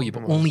good value,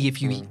 but only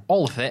if you eat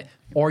all of it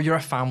or you're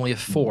a family of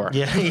 4.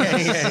 Yeah.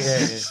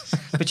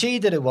 But she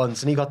did it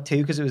once, and he got 2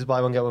 because it was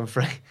buy one get one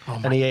free,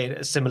 and he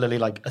ate similarly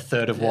like a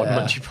third of one Yeah.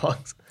 munchie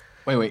box.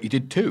 Wait, you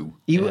did 2?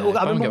 I buy one,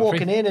 remember get one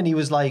walking free. in, and he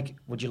was like,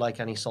 "Would you like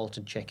any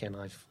salted chicken?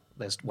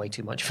 there's way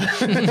too much.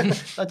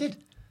 I did.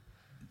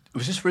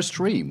 Was this for a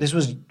stream? This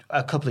was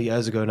a couple of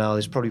years ago now.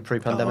 It's probably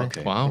pre-pandemic.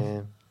 okay. Wow.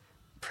 Yeah.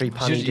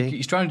 Pre-panny D.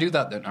 He's trying to do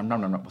that. No,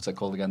 what's that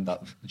called again?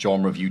 That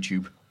genre of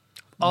YouTube.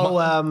 Oh,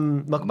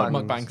 mukbangs.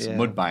 Mukbangs. Yeah.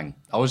 Mudbang.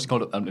 I always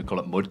call it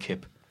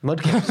Mudkip.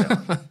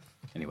 Mudkips.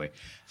 Anyway,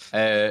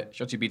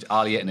 Shotzi beats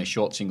Alia in a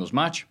short singles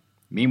match.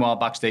 Meanwhile,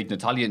 backstage,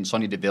 Natalya and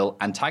Sonya Deville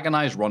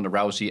antagonize Ronda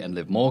Rousey and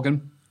Liv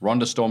Morgan.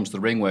 Ronda storms the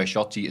ring where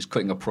Shotzi is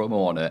cutting a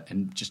promo on her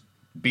and just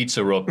beats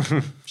her up.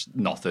 Just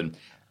nothing.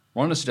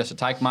 Ronda suggests a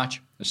tag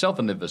match. Herself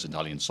and Liv versus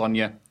Natalya and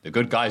Sonya. The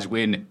good guys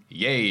win.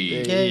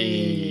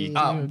 Yay.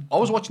 I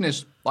was watching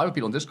this live with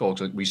people on Discord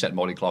because we set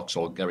body clocks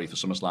or get ready for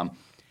SummerSlam.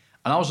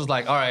 And I was just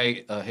like, all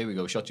right, here we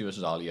go. Shotzi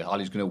versus Alia.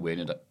 Alia's going to win.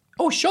 And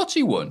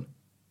Shotzi won.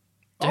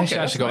 Yeah, she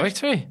that's actually got nice.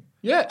 victory.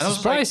 Yeah, and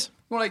Surprise.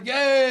 I was like,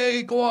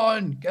 yay, go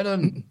on, get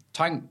him,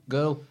 tank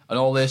girl, and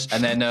all this.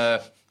 And then,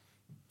 and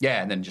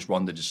then just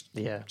Ronda just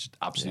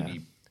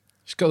absolutely.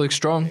 She's got to look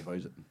strong. What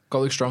is it? Got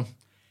to look strong.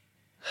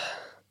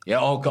 Yeah,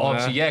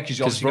 obviously, because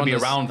she's obviously going to be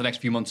Ronda's- around for the next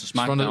few months of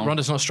SmackDown.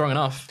 Ronda's not strong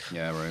enough.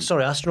 Yeah, right.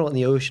 Sorry, Astronaut in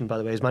the Ocean, by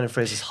the way, is mine and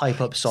Fraser's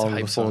hype-up song hype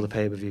before song. the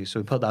pay-per-view, so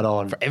we put that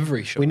on. For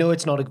every show. We know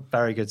it's not a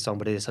very good song,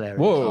 but it is hilarious.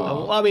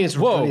 Whoa. I mean, it's a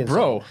Whoa, brilliant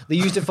bro. song. They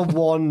used it for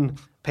one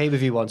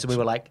pay-per-view once, and we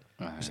were like,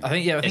 I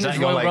think Is it that was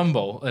your, Royal like-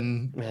 Rumble,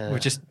 and we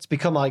just it's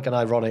become like an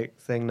ironic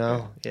thing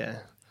now. Yeah.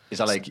 Is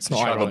that like not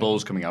Chicago ironic.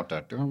 Bulls coming out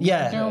there?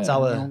 Yeah, it's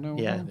our,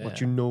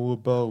 what you know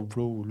about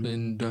rolling.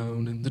 been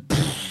down in the.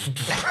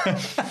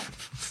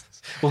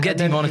 We'll get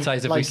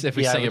demonetized if we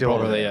sing we it do all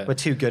of properly. it. Yeah. We're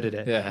too good at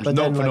it. Yeah. But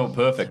No then, for no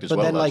perfect as but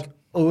well. then, lads. like,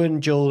 Owen,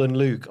 Joel, and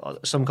Luke,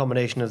 some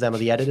combination of them are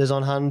the editors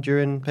on hand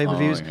during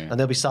pay-per-views, yeah. and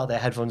they'll be sat there,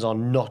 headphones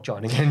on, not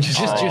joining in. Just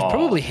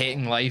probably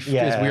hating life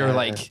because we were Yeah.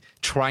 like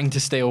trying to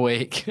stay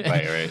awake.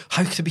 Right.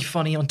 How to be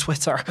funny on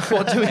Twitter?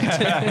 What do we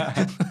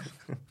do?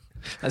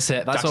 That's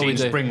it. That's all we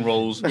Jackson do. spring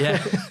rolls.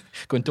 Yeah.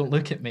 Going, don't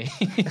look at me.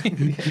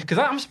 Because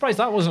I'm surprised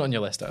that wasn't on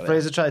your list earlier.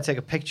 Fraser tried to take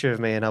a picture of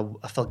me, and I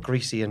felt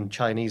greasy and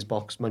Chinese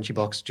box, munchie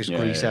box, just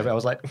grease everywhere. I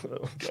was like,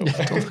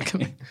 Don't look at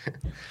me.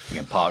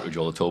 Again, partridge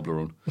or the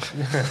Toblerone.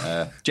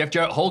 Jeff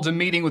Jarrett holds a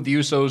meeting with the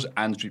Usos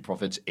and Street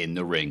Profits in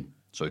the ring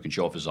so he can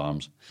show off his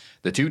arms.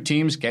 The two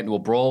teams get into a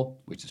brawl,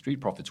 which the Street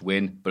Profits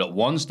win, but at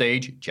one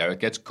stage, Jarrett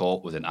gets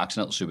caught with an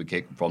accidental super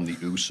kick from the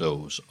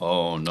Usos.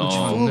 Oh, no.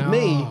 fooled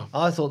me.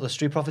 I thought the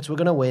Street Profits were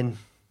going to win.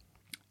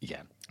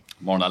 Yeah.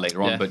 More on that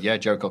later on, Yeah. but yeah,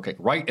 Jericho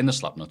kicked right in the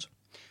slap nut.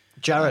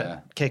 Jarrett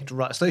kicked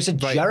right. So you said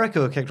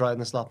Jericho kicked right in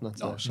the slap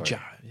nuts. Oh, sorry.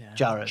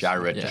 Jarrett.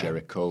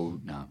 Jericho.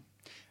 No.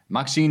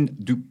 Maxine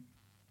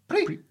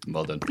Dupri.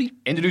 Well done.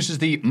 Introduces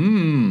the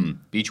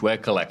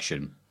beachwear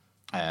collection.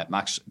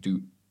 Max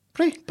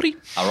Dupri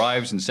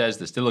arrives and says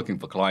they're still looking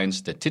for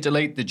clients to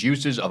titillate the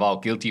juices of our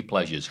guilty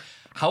pleasures.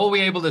 How are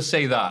we able to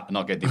say that and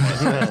not get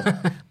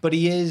demonetized? But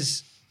he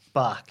is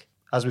back,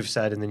 as we've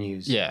said in the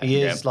news. Yeah.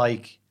 He is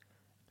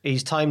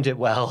he's timed it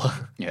well.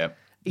 Yeah.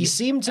 He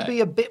seemed to be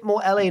a bit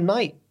more LA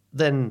Knight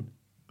than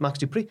Max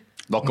Dupree.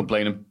 Not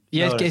complaining.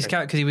 Yeah, No, it's no.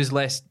 because he was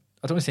less.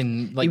 I don't want to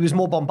say like He was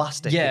more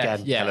bombastic Yeah,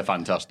 again. yeah. Hella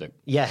fantastic.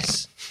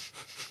 Yes.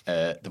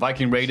 The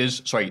Viking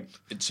Raiders, sorry,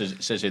 it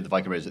says here the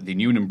Viking Raiders, the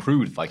new and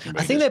improved Viking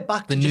Raiders. I think they're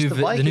back to the just new the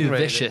the Viking new Raiders.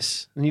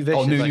 vicious. The new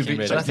vicious. new Viking Raiders.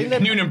 Raiders. I think New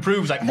they're- and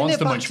improved like I think Monster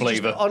they're Munch back to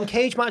just- flavour. On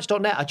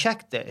cagematch.net, I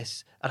checked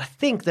this, and I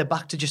think they're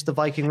back to just the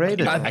Viking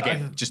Raiders.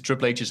 Again, just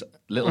Triple H's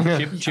little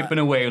chipping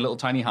away, a little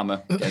tiny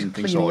hammer, getting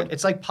things sorted.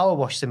 It's like Power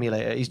Wash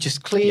Simulator. He's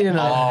just cleaning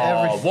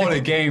Oh, everything. what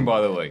a game,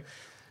 by the way.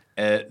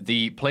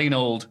 The plain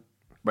old,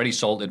 ready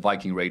salted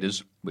Viking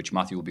Raiders, which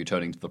Matthew will be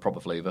returning to the proper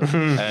flavour,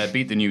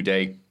 beat the New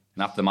Day.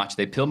 And after the match,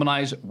 they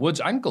Pillmanize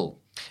Wood's ankle.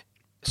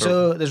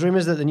 So there's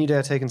rumours that the New Day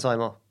are taking time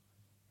off.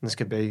 This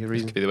could be a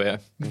reason. Either way,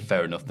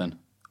 Fair enough then.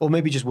 Or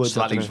maybe just Woods.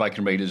 So that I don't leaves know.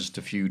 Viking Raiders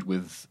to feud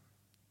with...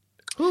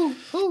 The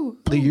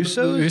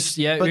Usos?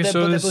 Yeah, but they're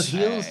Usos. both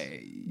heels?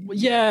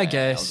 Yeah, I how's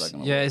guess. that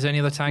gonna Yeah, is there any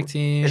other tag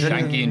team?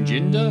 Shanky and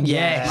Jinder?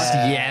 Yes,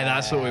 yeah,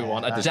 that's what we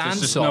want. A There's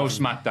dance just no off.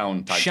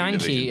 SmackDown tag team Shanky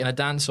division. and a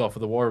dance off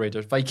with the War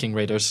Raiders, Viking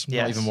Raiders, not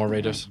Yes. even War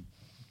Raiders.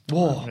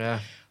 Whoa. Yeah.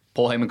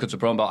 Paul Heyman cuts a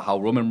promo about how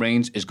Roman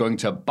Reigns is going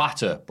to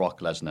batter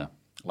Brock Lesnar.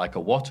 Like a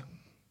what?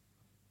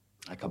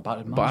 Like a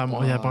battered Mars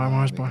bar. Yeah, by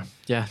Mars Bar.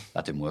 Yeah.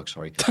 That didn't work,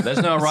 sorry.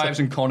 Lesnar arrives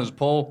and corners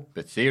Paul,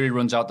 but Theory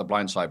runs out the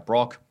blindside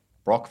Brock.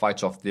 Brock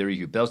fights off Theory,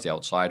 who builds the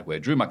outside, where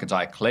Drew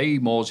McIntyre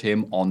claymores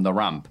him on the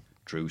ramp.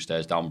 Drew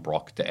stares down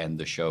Brock to end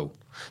the show.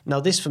 Now,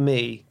 this for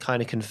me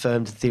kind of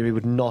confirmed that Theory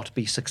would not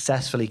be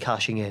successfully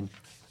cashing in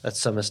at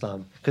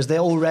SummerSlam because they're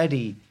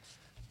already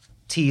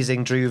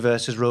teasing Drew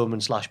versus Roman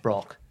 /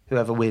 Brock,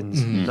 whoever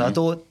wins. So I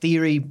thought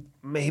Theory,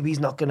 maybe he's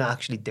not going to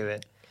actually do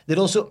it. They'd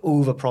also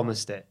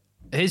overpromised it.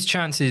 His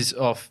chances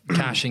of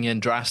cashing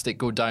in drastic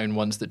go down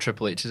once that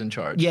Triple H is in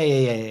charge.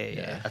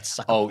 Yeah. That's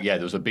Oh, yeah,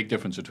 there was a big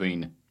difference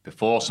between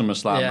before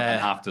SummerSlam Yeah.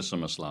 and after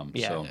SummerSlam.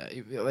 Yeah. So.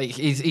 Like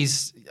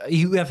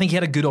I think he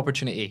had a good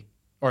opportunity,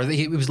 or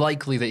it was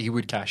likely that he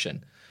would cash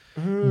in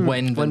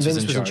when Vince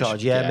was in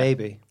charge. Yeah,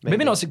 maybe.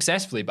 Maybe not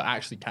successfully, but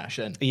actually cash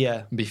in.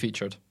 Yeah. And be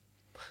featured.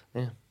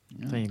 Yeah.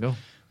 There you go.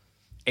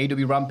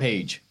 AW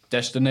Rampage.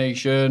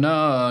 Destination,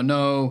 oh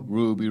no,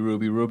 Ruby,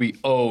 Ruby, Ruby,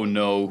 oh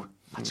no.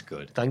 That's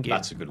good. Thank you.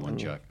 That's a good one,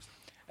 Jack.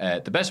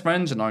 The Best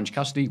Friends and Orange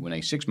Cassidy win a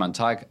 6-man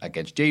tag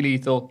against Jay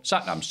Lethal,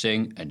 Satnam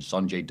Singh, and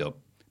Sanjay Dutt.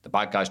 The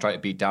bad guys try to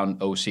beat down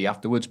OC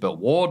afterwards, but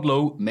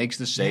Wardlow makes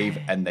the save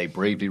and they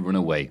bravely run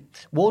away.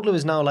 Wardlow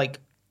is now like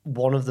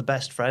one of the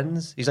best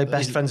friends. He's like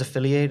best friends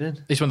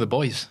affiliated. He's one of the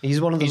boys. He's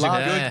one of the He's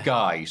lads. a good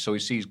guy, so he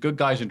sees good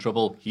guys in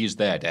trouble. He's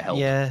there to help.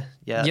 Yeah.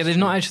 Yeah, that's they've true.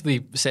 not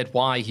actually said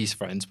why he's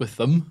friends with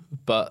them,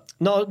 but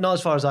Not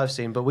as far as I've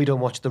seen, but we don't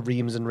watch the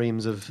reams and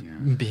reams of.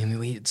 being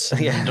elites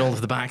and all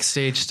of the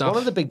backstage stuff. One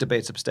of the big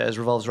debates upstairs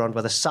revolves around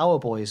whether Sour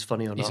Boy is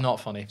funny or not. He's not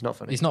funny. He's not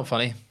funny. He's not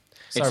funny.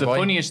 It's Sorry, the boy.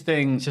 funniest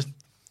thing It's just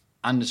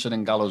Anderson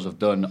and Gallows have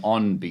done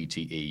on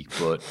BTE,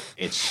 but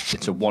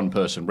it's a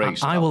one-person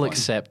race. I will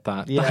accept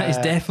that. That is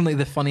Yeah. definitely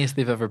the funniest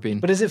they've ever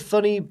been. But is it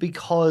funny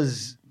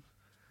because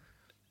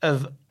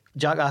of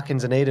Jack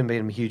Atkins and Aiden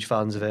being huge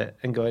fans of it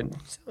and going,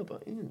 Sour Boy?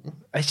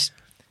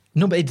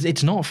 No, but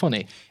it's not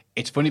funny.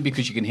 It's funny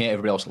because you can hear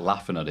everybody else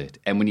laughing at it,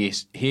 and when you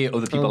hear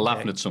other people Okay.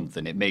 laughing at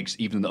something, it makes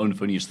even the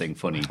unfunniest thing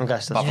funny. I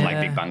guess that's Apart from like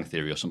Yeah. Big Bang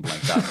Theory or something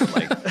like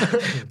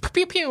that. Like,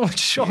 Pew pew.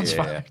 Shots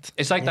yeah. fired.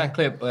 It's like that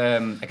clip.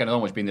 Again, I've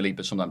always been the lead,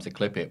 but sometimes they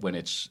clip it when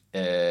it's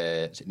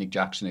is it Nick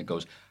Jackson. It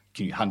goes,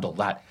 "Can you handle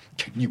that?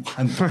 Can you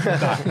handle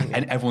that?"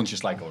 And everyone's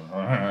just like, going,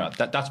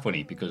 that's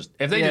funny because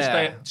if they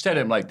Yeah. just stared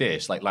at him like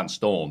this, like Lance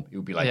Storm, it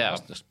would be like, Yeah.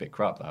 that's just a bit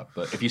crap. That,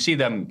 but if you see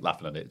them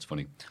laughing at it, it's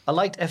funny. I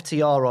liked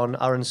FTR on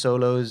Aaron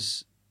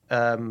Solo's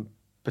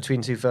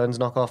Between Two Ferns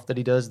knockoff that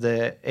he does,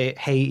 the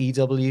Hey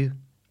EW.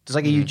 There's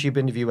like a YouTube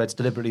interview where it's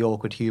deliberately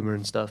awkward humour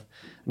and stuff.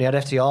 And he had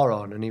FTR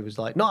on and he was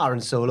like, not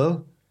Aaron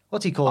Solo.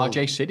 What's he called?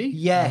 RJ City?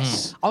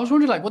 Yes. I was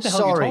wondering, like, what the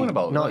hell are you Sorry, talking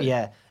about? not Like,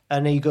 yet.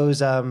 And he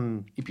goes,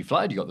 You'd be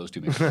flattered you got those two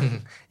mixed up.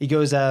 he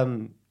goes,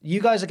 you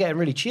guys are getting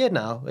really cheered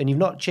now and you've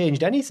not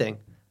changed anything.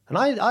 And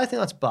I think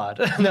that's bad.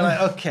 And they're like,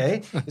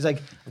 okay. He's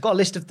like, I've got a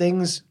list of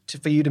things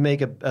for you to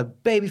make a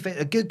baby face,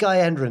 a good guy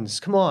entrance.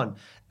 Come on.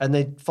 And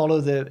they follow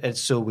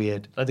it's so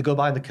weird. Like they go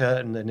behind the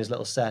curtain in his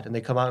little set and they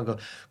come out and go,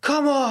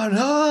 come on,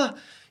 huh?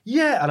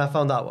 Yeah. And I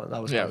found that one.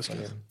 That was Yeah, quite it was funny.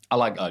 good. I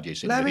like RJ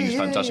City. I Let think me he's a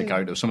hear fantastic you.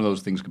 character. Some of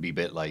those things can be a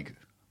bit, like,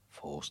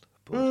 forced.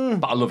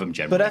 But I love him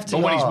generally. But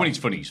FTR when he's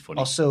funny, he's funny.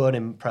 are so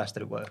unimpressed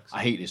that it works.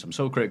 I hate this. I'm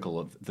so critical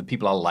of the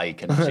people I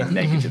like and I'm saying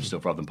negative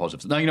stuff rather than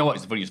positive. No, you know what?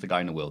 He's the funniest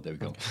guy in the world. There we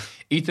go.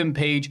 Ethan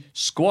Page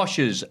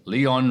squashes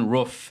Leon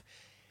Ruff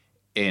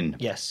in.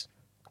 Yes,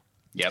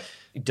 Yep.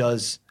 he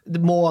does.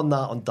 More on that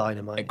on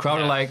Dynamite. And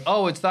crowd are like,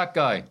 oh, it's that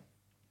guy.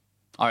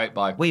 All right,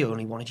 bye. We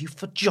only wanted you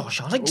for Josh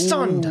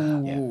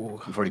Alexander. Yeah.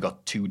 We've already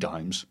got 2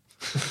 dimes.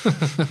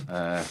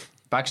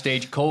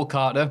 Backstage, Cole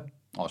Carter,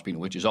 speaking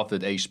of which, is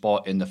offered a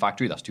spot in the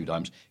factory. That's 2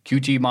 dimes.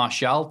 QT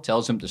Marshall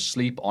tells him to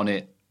sleep on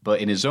it, but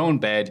in his own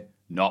bed,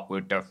 not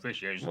with the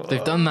fishes.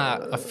 They've done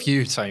that a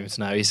few times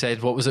now. He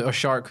said, what was it, a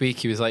Shark Week?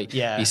 He was like,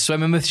 Yeah. he's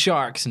swimming with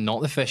sharks,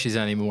 not the fishes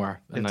anymore.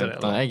 And They've done I've it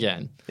a done lot. it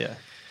again. Yeah.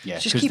 Yeah,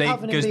 Just keep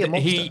having him be a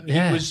monster.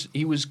 Yeah.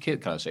 he was.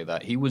 Can I say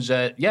that he was?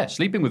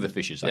 Sleeping with the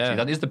fishes. Actually, Yeah.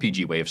 that is the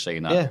PG way of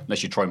saying that. Yeah.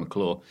 Unless you're Troy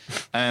McClure.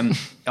 On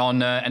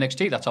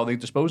NXT, that's how they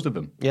disposed of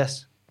him.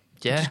 Yes.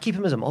 Yeah. Just keep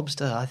him as a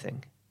mobster, I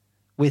think.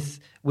 With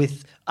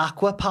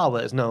aqua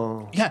powers.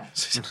 No. Yeah,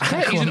 he's an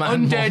Aquaman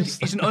undead.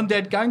 monster. He's an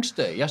undead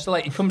gangster. He has to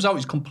he comes out.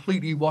 He's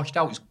completely washed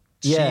out. He's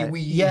Yeah.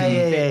 seaweed.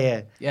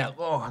 Yeah. Yeah.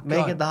 Oh, Make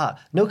God. it that.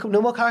 No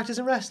more characters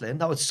in wrestling.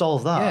 That would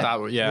solve that.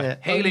 That would- yeah.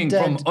 Hailing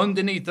from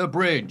underneath the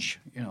bridge.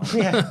 You know.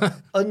 Yeah.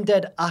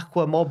 Undead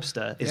aqua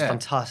mobster is Yeah.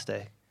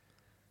 fantastic.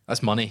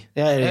 That's money.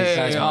 Yeah, it is. Hey,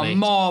 That's I'm money.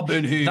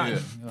 mobbing here.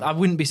 I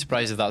wouldn't be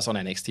surprised if that's on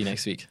NXT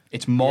next week.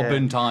 It's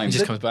mobbing Yeah. time. He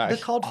just comes back. The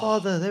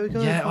Codfather. There we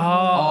go. Yeah.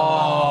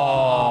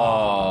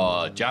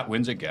 Oh, Jack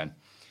wins again.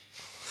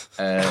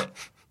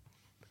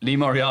 Lee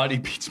Moriarty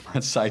beats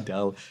Matt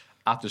Sydal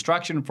after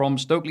distraction from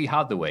Stokely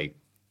Hathaway.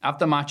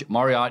 After match,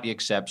 Moriarty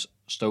accepts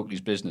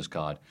Stokely's business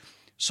card.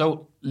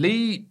 So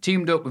Lee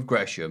teamed up with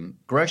Gresham.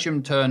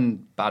 Gresham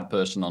turned bad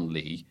person on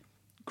Lee.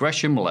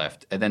 Gresham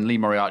left, and then Lee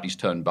Moriarty's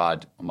turned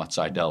bad on Matt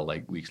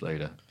Sydal weeks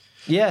later.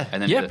 Yeah.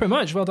 And then Yeah, pretty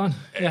much. Well done.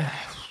 Yeah.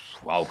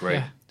 wow,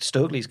 great.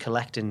 Stokely's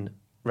collecting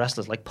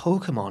wrestlers like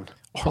Pokemon.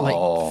 Or like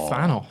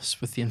Thanos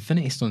with the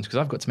Infinity Stones, because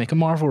I've got to make a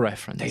Marvel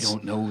reference. They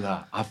don't know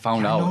that. I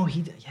found I out. know oh,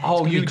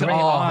 you great.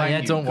 thank Yeah,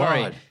 you, don't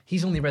worry. God.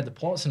 He's only read the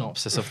plot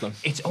synopsis of them.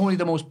 It's only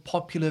the most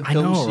popular I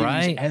film know, series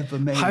right? ever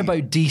made. How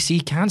about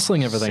DC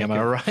cancelling everything? Am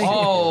I right?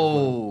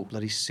 Oh,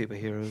 Bloody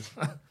superheroes.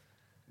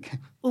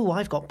 Oh,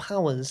 I've got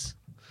powers.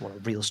 What a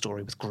real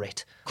story with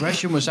grit.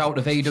 Gresham was out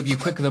of AEW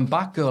quicker than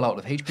Batgirl out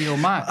of HBO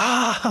Max.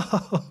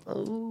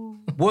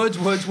 Words.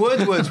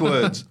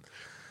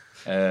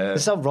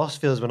 This is how Ross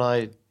feels when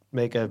I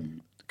make a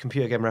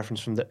computer game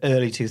reference from the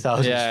early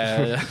 2000s.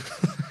 Yeah.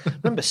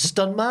 Remember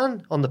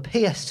Stuntman on the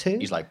PS2?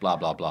 He's like, blah,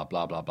 blah, blah,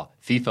 blah, blah, blah.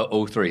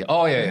 FIFA 03.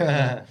 Oh,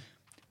 yeah.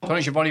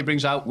 Tony Schiavone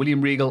brings out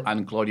William Regal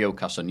and Claudio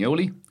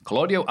Castagnoli.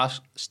 Claudio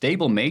asks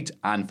stablemate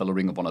and fellow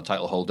Ring of Honor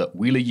title holder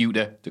Wheeler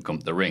Yuta to come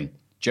to the ring.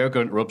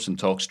 Jericho interrupts and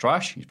talks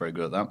trash. He's very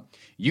good at that.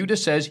 Yuta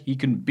says he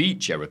can beat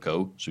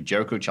Jericho, so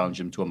Jericho challenges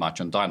him to a match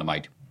on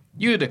Dynamite.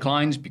 Yuta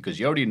declines because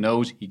he already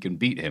knows he can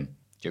beat him.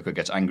 Jericho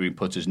gets angry,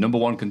 puts his number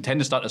one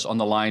contender status on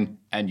the line,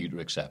 and Yuta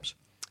accepts.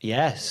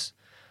 Yes.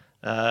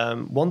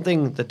 One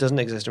thing that doesn't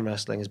exist in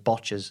wrestling is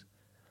botches.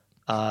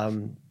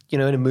 In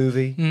a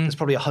movie, there's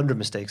probably 100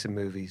 mistakes in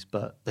movies,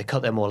 but they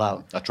cut them all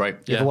out. That's right.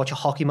 You ever watch a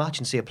hockey match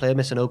and see a player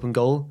miss an open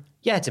goal?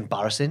 Yeah, it's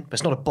embarrassing, but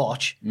it's not a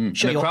botch.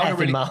 Shut your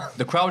effing mouth.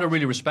 The crowd are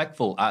really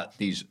respectful at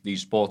these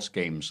sports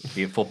games,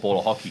 be it football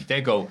or hockey.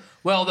 They go,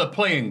 well, they're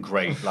playing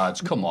great, lads.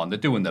 Come on, they're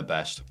doing their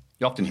best.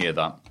 You often hear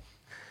that.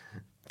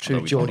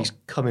 True, Geordie's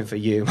coming for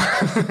you.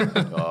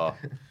 I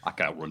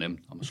can't run him.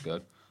 I'm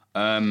scared.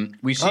 I'm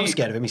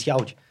scared of him. He's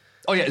huge.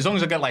 Oh, yeah, as long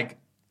as I get like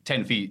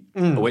 10 feet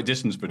away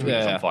distance between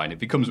us, I'm fine. If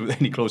he comes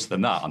any closer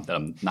than that, I'm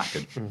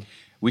knackered.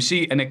 We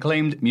see an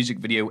acclaimed music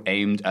video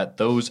aimed at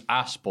those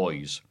ass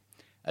boys.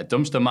 A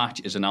dumpster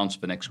match is announced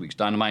for next week's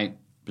Dynamite,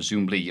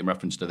 presumably in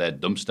reference to their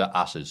dumpster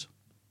asses.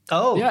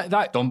 Oh. Yeah,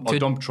 that Dump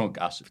trunk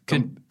asses.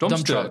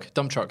 Dump truck.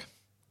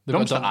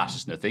 Dumpster ass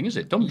isn't a thing, is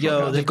it? Dump Yo,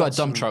 truck. they've got a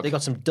dump truck. They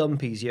got some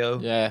dumpies, yo.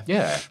 Yeah.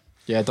 Yeah.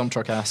 Yeah, dump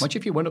truck ass. Imagine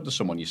if you went up to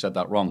someone, you said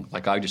that wrong,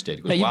 like I just did.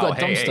 He goes, Hey, you've wow, got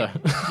a dumpster.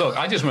 Hey. Look,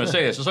 I just want to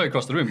say this. I saw you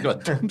across the room. You've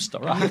got a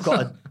dumpster ass. You've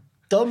got a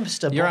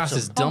dumpster Your bottom. ass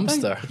is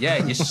dumpster.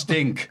 Yeah, you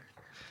stink.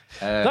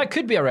 That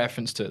could be a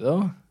reference to it,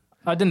 though.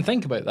 I didn't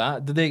think about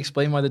that. Did they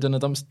explain why they're doing a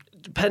dumpster?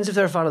 Depends if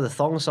they're a fan of the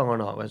thong song or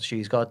not, where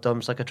she's got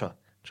dumps like a truck.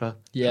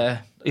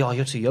 Yeah. Oh,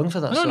 you're too young for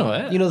that I don't song. know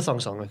it. You know the thong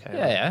song, okay.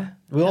 Yeah.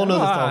 We all know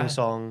the Ah. thong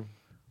song.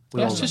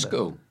 We all Yes, know it.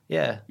 Cisco.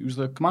 Yeah. He was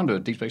the commander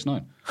of Deep Space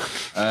Nine.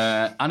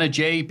 Anna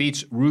Jay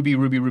beats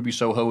Ruby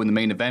Soho in the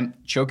main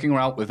event, choking her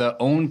out with her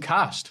own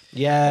cast.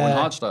 Yeah. Owen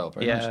Hart style,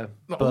 very Yeah. nice.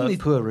 But Only-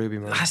 poor Ruby,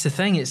 man. That's the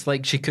thing. It's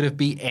like she could have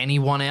beat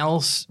anyone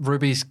else.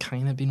 Ruby's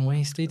kind of been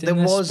wasted There in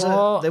this was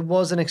spot. there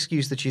was an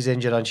excuse that she's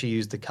injured and she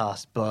used the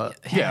cast, but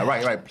Yeah,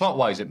 right.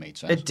 Plot-wise, it made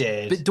sense. it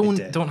did. But it don't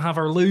did. have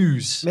her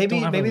lose. Maybe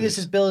Don't have her this lose.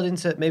 is built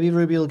into. Maybe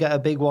Ruby will get a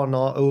big one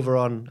over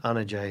on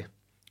Anna Jay.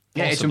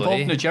 Yeah, it's Possibly.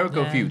 involved in a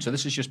Jericho Yeah. feud, so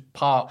this is just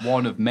part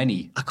one of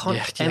many. I can't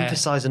Yeah.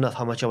 emphasize enough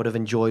how much I would have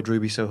enjoyed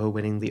Ruby Soho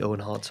winning the Owen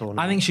Hart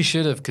tournament. I think she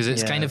should have because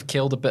it's Yeah. kind of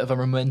killed a bit of a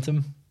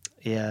momentum.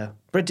 Yeah,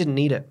 Britt didn't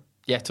need it.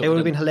 Yeah, It totally. would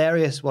have been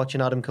hilarious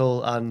watching Adam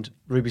Cole and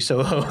Ruby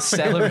Soho.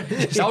 Celebrate.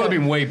 That would have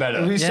been way better.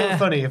 It would be so Yeah.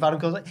 funny if Adam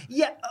Cole's like,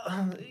 yeah.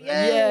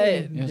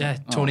 Yeah.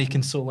 Tony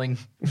consoling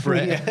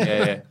Britt.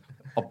 Yeah.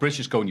 Or British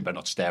just going, you better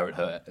not stare at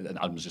her. And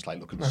Adam's just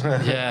like looking at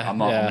the Yeah, I'm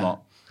not. yeah.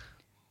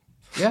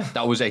 Yeah,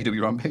 that was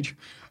AEW Rampage.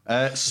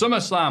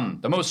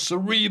 SummerSlam, the most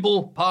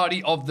cerebral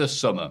party of the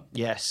summer.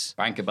 Yes.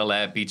 Bianca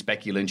Belair beats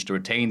Becky Lynch to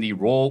retain the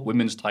Raw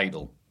Women's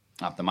title.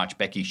 After the match,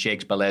 Becky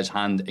shakes Belair's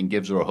hand and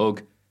gives her a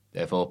hug,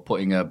 therefore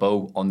putting a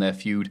bow on their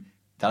feud.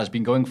 That has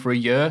been going for a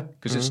year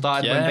because it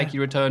started when Yeah. Becky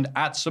returned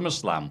at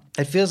SummerSlam.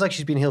 It feels like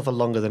she's been heel for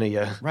longer than a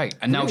year. Right,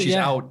 and now Really? she's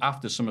Yeah. out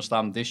after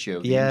SummerSlam this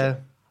year. Yeah.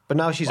 But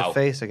now she's Wow. a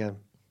face again.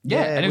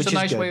 Yeah, and it was which a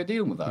is nice good. way of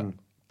dealing with that.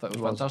 That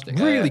was fantastic.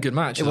 Really good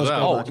match it as was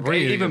well. good.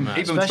 Really even good match.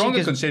 even Especially stronger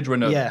 'cause-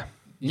 considering Yeah.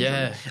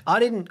 Yeah.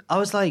 I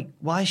was like,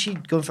 why is she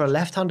going for a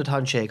left-handed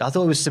handshake? I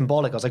thought it was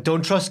symbolic. I was like,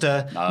 don't trust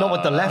her. Not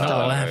with the left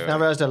arm. left. And I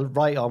realized her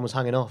right arm was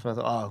hanging off. And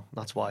I thought, oh,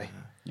 that's why.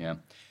 Yeah.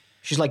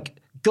 She's like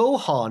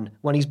Gohan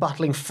when he's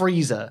battling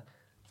Frieza.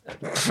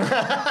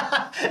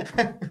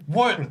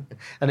 What?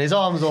 And his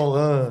arms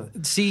all,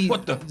 See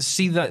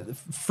that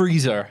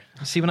freezer.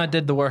 See when I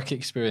did the work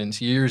experience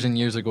years and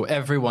years ago,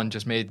 everyone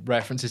just made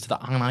references to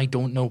that, and I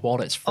don't know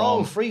what it's from.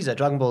 Oh, Frieza,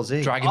 Dragon Ball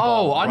Z. Dragon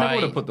Ball. Oh, I never right.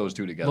 would have put those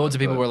two together. Loads of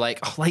people but were like,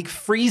 oh, like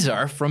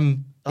Freezer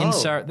from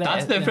insert. There.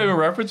 That's their favorite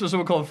reference was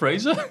someone called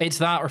Fraser? It's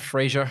that or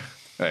Frasier.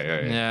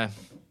 Hey. Yeah.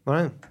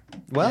 Right.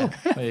 Well,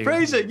 There you go.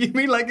 Fraser, you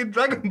mean like in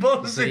Dragon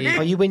Ball Z?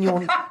 are you in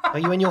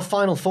your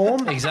final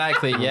form?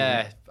 Exactly.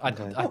 Yeah. I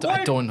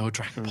don't know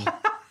Dragon Ball.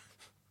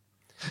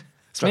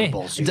 It's Dragon me.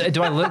 Ball Z.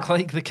 Do I look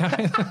like the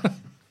guy?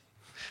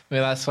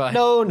 Well, that's why.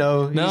 No.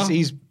 No?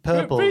 He's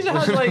purple. Fraser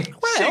has like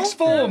 6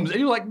 forms, and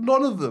you're like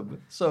none of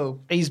them. So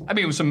He's- I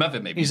mean, with some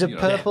method, maybe. He's a you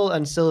know, purple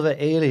and silver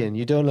alien.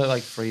 You don't look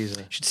like Frieza.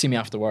 You should see me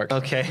after work.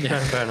 Okay,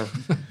 fair enough.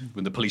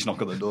 when the police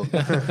knock on the door.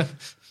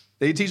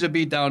 They tease a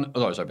beat down.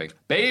 Oh, sorry,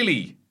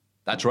 Bailey.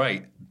 That's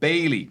right,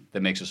 Bailey.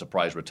 That makes a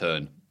surprise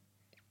return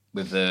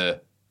with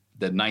the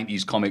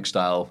 90s comic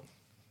style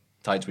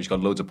tights, which got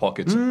loads of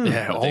pockets.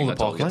 Yeah, I all think the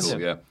that's always pockets.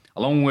 cool, yeah.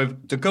 Along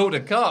with Dakota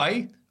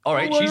Kai. All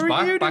right, What she's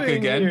are you back doing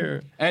again.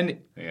 here? And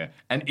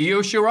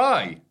Io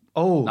Shirai.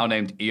 Oh. Now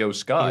named Io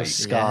Sky. Io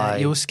Sky.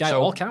 Yo, Sky,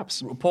 So, all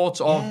caps. Reports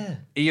of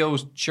Io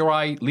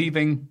Shirai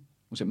leaving.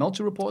 Was it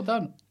Meltzer reported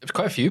that? There's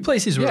quite a few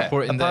places were Yeah,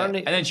 reporting that.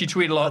 apparently- And then she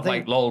tweeted a lot of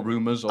think like lol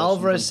rumors. Or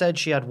Alvarez something. said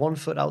she had 1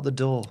 foot out the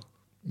door.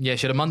 Yeah,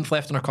 she had a month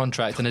left on her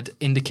contract and it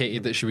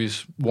indicated that she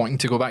was wanting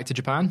to go back to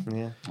Japan.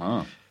 Yeah.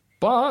 Oh.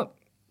 But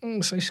so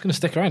she's going to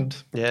stick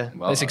around. Yeah.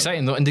 Well, It's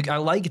exciting though. And I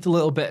liked a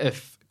little bit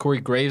of Corey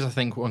Graves, I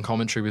think, on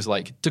commentary was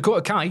like,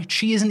 Dakota Kai,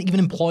 she isn't even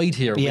employed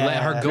here. We Yeah.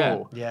 let her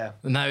go. Yeah.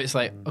 And now it's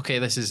like, okay,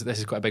 this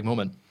is quite a big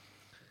moment.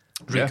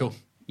 Really Yeah. cool.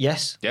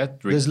 Yes. Yeah,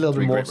 There's a little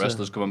three bit more great to-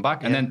 wrestlers coming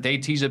back. And then they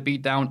tease a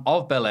beatdown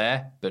of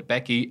Belair, but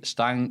Becky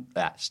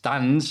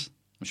stands,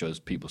 I'm sure there's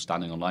people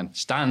standing online,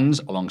 stands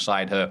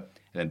alongside her,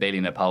 and then Bailey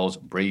and her pals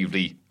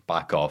bravely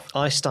back off.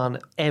 I stand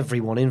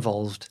everyone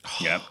involved.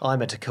 Yeah.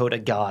 I'm a Dakota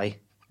guy.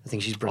 I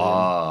think she's brilliant.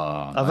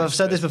 Ah, I've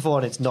said this before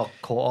and it's not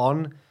caught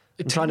on.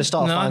 I'm trying to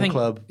start a I fan think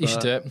club. you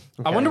should do it.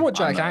 I wonder what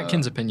Jack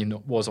Atkins'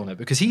 opinion was on it,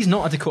 because he's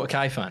not a Dakota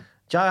Kai fan.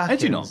 Jack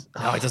Did you Atkins.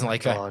 not? No, he doesn't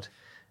like her. God.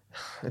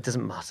 It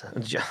doesn't matter.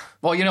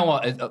 Well, you know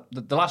what?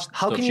 The last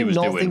How stuff can she you was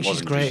not doing think she's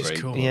wasn't great?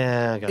 just Cool.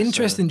 Yeah, I guess so.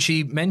 Interesting,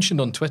 she mentioned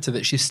on Twitter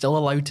that she's still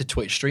allowed to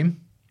Twitch stream.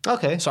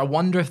 Okay. So I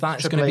wonder if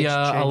that's Triple going to be H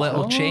a change.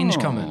 little change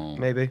coming.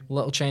 Maybe. A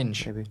little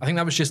change. Maybe. I think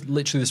that was just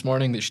literally this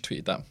morning that she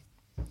tweeted that.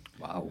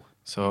 Wow.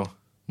 So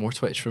more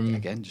Twitch from...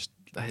 Again, just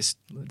It's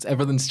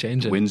everything's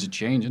changing. winds of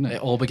change, isn't it?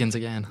 It all begins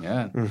again.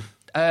 Yeah.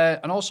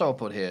 And also I'll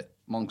put here,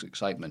 Monk's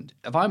excitement.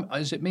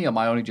 Is it me or am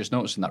I only just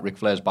noticing that Ric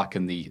Flair's back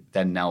in the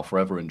Then Now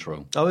Forever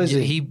intro? Oh, is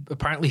he? He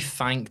apparently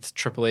thanked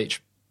Triple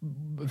H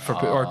for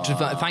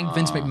thanked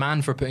Vince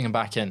McMahon for putting him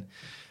back in.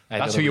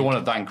 That's who you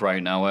want to thank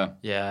right now.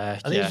 Yeah,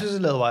 I think this was a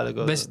little while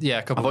ago. This, yeah,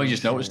 a couple I've only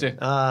just noticed it.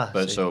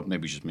 But see. so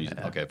maybe it's just me.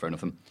 Okay, fair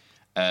enough.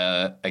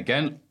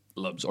 Again,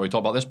 already talked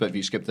about this, but if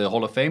you skip the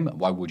Hall of Fame,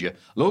 why would you?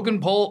 Logan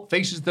Paul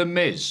faces The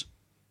Miz.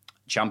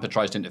 Ciampa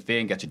tries to interfere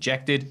and gets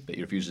ejected, but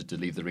he refuses to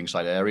leave the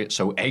ringside area.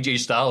 So AJ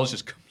Styles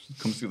just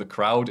comes through the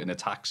crowd and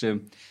attacks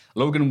him.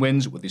 Logan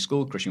wins with the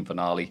skull-crushing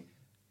finale,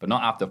 but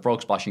not after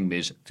frog splashing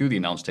Miz through the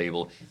announce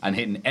table and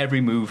hitting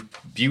every move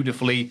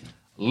beautifully,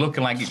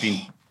 looking like he's been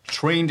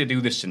trained to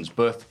do this since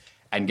birth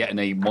and getting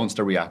a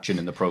monster reaction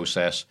in the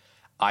process.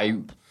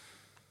 I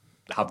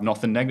have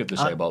nothing negative to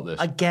say about this.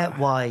 I get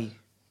why.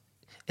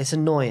 It's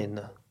annoying,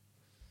 though.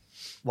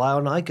 Why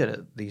aren't I good at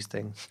these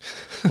things?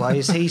 Why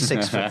is he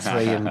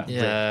 6'3"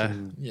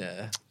 and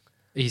yeah.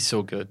 He's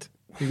so good.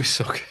 He was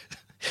so good.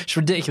 It's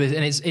ridiculous,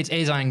 and it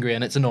is angry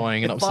and it's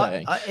annoying and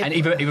upsetting. And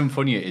even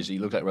funnier is he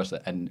looks like a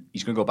wrestler and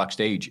he's going to go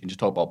backstage and just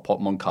talk about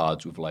Pokemon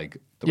cards with like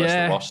the rest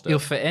of the roster. He'll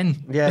fit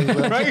in. Yeah, he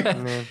will. Right?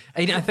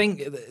 Yeah. I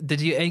think, did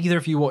you either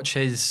of you watch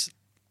his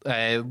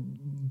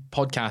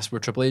podcast where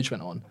Triple H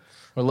went on?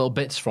 Or little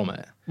bits from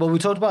it? Well, we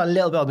talked about a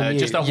little bit on the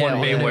news. Just that one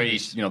bit where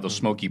he's, those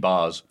smoky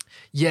bars.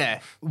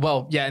 Yeah,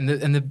 well, yeah, and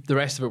the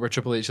rest of it where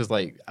Triple H is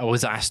like, I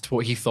was asked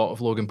what he thought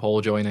of Logan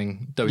Paul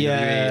joining WWE,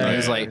 and he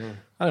was like,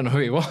 I don't know who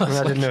he was.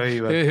 I didn't know who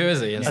he was. Who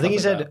is he? And I think he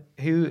stuff like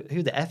said,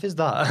 who the F is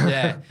that? that.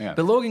 Yeah. Yeah.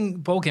 But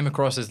Logan Paul came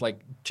across as like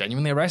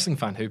genuinely a wrestling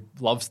fan who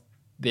loves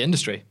the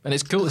industry, and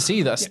it's cool to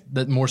see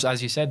that more,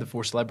 as you said, the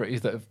 4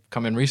 celebrities that have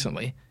come in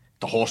recently.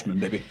 The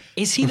Horseman, maybe.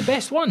 Is he the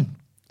best one?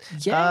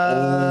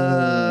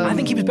 Yeah, I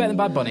think he was better than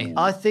Bad Bunny.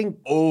 I think.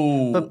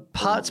 But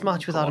Pat's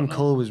match with Adam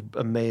Cole was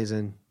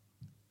amazing,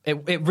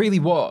 It really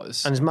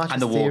was. and his match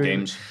And the with War Theory-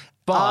 Games.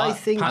 But I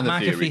think- Pat And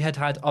the Theory. McAfee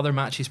had other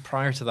matches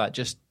prior to that,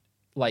 just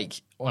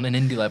like on an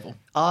indie level.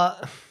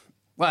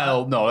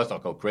 Well, no, let's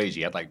not go crazy.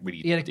 He had like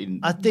really... Yeah,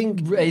 I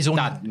think His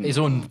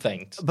own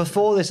thing.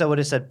 before this I would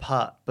have said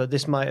Pat, but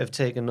this might have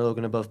taken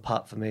Logan above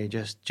Pat for me.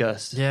 Just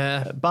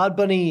Yeah. Bad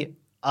Bunny,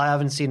 I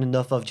haven't seen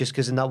enough of just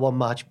because in that one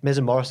match, Miz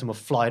and Morrison were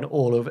flying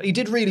all over. He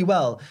did really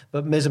well,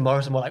 but Miz and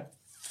Morrison were like,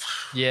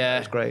 Yeah,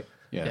 it's great.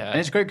 Yeah. Yeah. And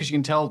it's great because you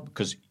can tell,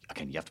 because,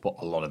 again, you have to put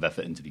a lot of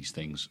effort into these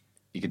things.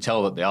 You can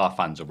tell that they are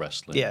fans of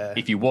wrestling. Yeah.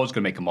 If he was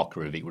going to make a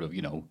mockery of it, he would have,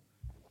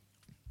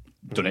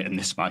 done it in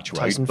this match, right?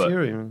 Tyson But-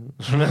 Fury.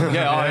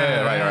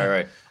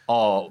 Right.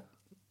 Or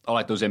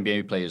like those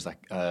NBA players, like,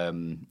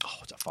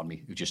 what's that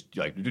family? Who just,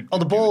 like... Oh,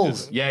 the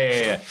balls. Yeah.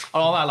 And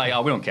all that, like,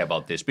 we don't care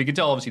about this. But you can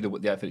tell, obviously,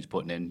 the effort he's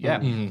putting in. Yeah.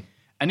 Mm-hmm.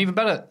 And even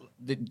better,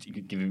 you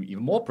could give him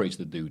even more praise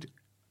to the dude.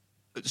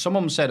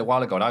 Someone said a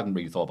while ago, and I hadn't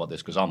really thought about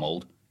this because I'm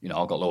old.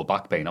 I've got lower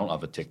back pain. I don't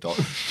have a TikTok.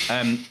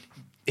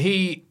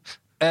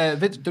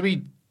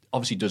 WWE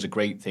obviously does a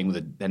great thing with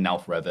it. They're Now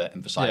Forever,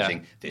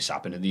 emphasizing this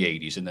happened in the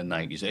 80s and the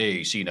 90s.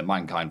 Hey, Cena,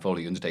 Mankind,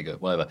 Foley, Undertaker,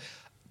 whatever.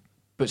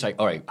 But it's like,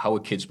 all right, how are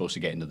kids supposed to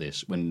get into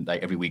this when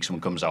like every week someone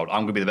comes out,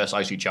 I'm going to be the best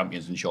IC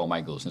champions and Shawn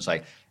Michaels. And it's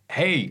like,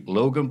 hey,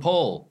 Logan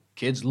Paul,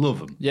 kids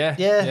love him. yeah,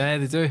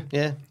 they do.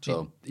 Yeah.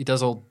 So He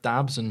does all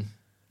dabs and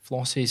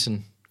flossies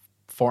and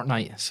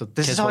Fortnite. So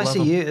This kids is how will I love see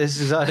him. you. This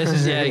is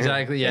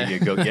exactly. Yeah, there you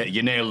go. Yeah,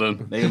 you nailed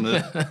him.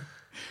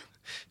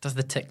 does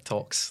the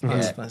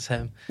TikToks. That's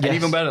him. And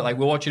even better, like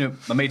we're watching it.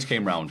 My mates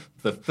came round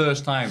the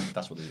first time.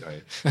 That's what they do.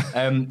 Right?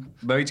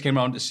 My mates came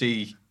round to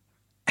see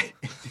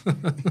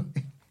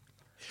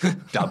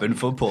dabbing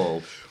for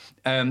Paul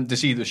to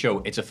see the show.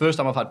 It's the first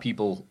time I've had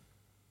people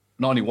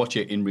not only watch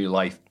it in real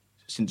life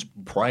since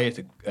prior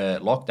to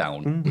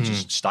lockdown, which is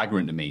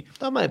staggering to me.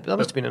 That must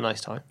have been a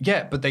nice time.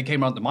 Yeah, but they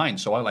came round to mine,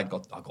 so I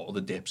got all the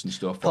dips and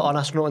stuff. Put on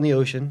Astronaut in the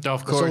Ocean.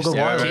 Of Let's all course, go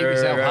yeah, wild. keep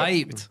yourself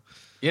hyped.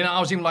 I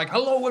was even like,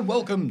 hello and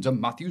welcome to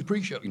Matthew's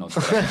pre-show.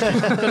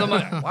 Because I'm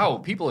like, wow,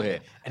 people are here.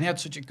 And they had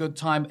such a good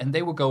time. And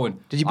they were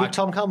going... Did you book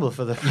Tom Campbell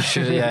for the...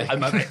 Yeah.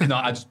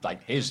 I just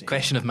like, here's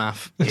Question of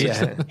math.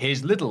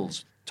 Here's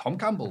Littles, Tom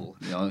Campbell.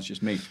 It's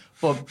just me.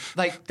 But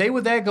like, they were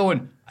there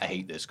going, I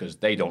hate this because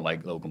they don't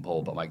like Logan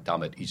Paul. But I'm like,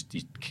 damn it, he's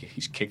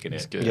kicking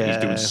it. good. He's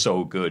doing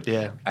so good.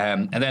 Yeah.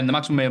 And then the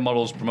Maximum Male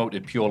Models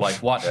promoted Pure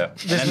Life Water.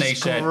 And then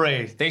is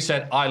great. They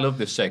said, I love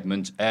this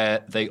segment.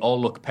 They all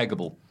look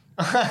peggable.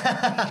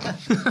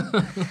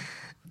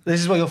 This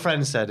is what your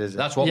friend said, is it?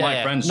 That's what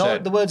my friend Not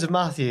said. the words of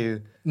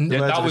Matthew. the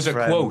words That of was his a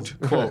friend.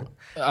 quote.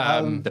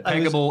 The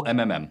peggable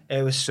MMM.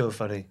 It was so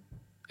funny.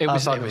 It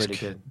was really good.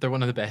 good. They're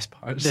one of the best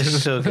parts. They're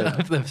so good.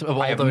 of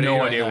all I have WWE no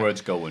right idea now. where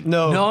it's going.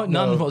 No,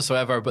 none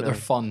whatsoever. But they're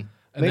fun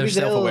and Maybe they're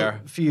self-aware.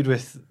 they'll feud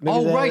with. Maybe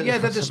Oh, they're- right, yeah,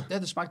 they're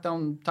the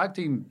SmackDown tag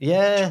team.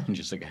 Yeah.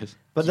 Just, I guess.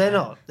 But they're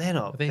not. They're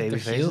not They're baby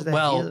heel. faces. They're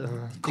Well,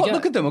 heel.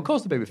 Look at them, of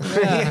course, the baby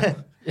face.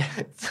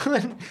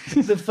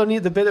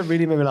 The bit that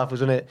really made me laugh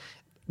was when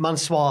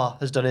Mansoir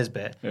has done his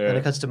bit, and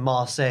it cuts to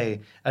Marseille,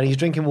 and he's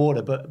drinking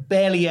water, but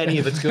barely any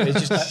of it's good.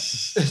 It's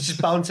just it's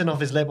just bouncing off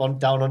his lip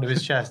down onto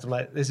his chest. I'm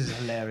like, this is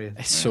hilarious.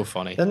 It's so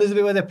funny. Then there's a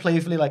bit where they're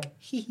playfully like,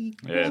 hee hee.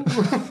 Yeah.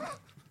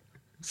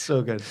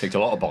 So good. Takes a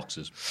lot of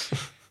boxes.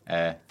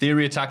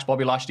 Theory attacks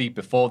Bobby Lashley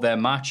before their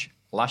match.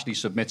 Lashley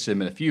submits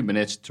him in a few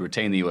minutes to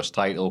retain the US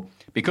title.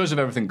 Because of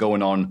everything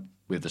going on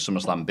with the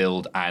SummerSlam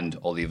build and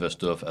all the other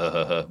stuff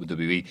with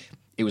WWE,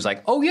 it was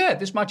like, oh yeah,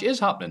 this match is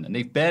happening. And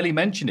they've barely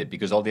mentioned it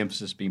because all the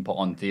emphasis has been put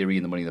on Theory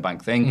and the Money in the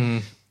Bank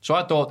thing. So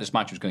I thought this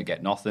match was going to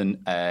get nothing,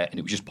 and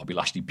it was just Bobby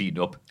Lashley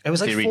beating up It was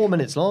like Theory. 4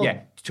 minutes long.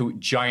 Yeah, to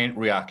giant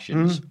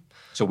reactions.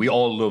 So we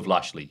all love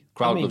Lashley.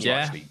 Crowd loves yeah.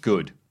 Lashley.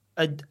 Good.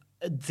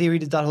 Theory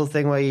did that whole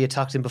thing where he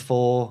attacked him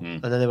before,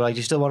 and then they were like, do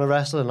you still want to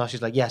wrestle? And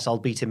Lashley's like, yes, I'll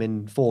beat him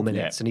in 4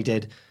 minutes. Yeah. And he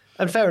did.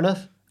 And fair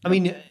enough. I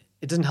mean,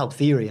 it doesn't help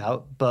Theory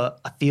out, but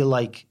I feel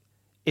like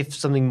if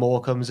something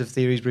more comes of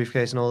Theory's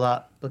briefcase and all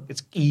that, look,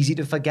 it's easy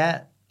to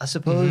forget, I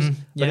suppose.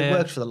 But it Yeah.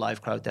 worked for the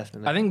live crowd,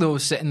 definitely. I think though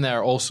sitting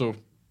there also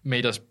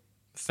made us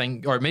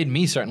think, or it made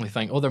me certainly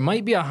think, oh, there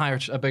might be a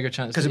bigger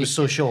chance Because it was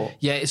so short.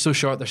 Yeah, it's so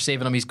short. They're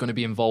saving him. He's going to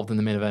be involved in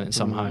the main event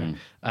somehow.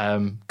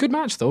 Good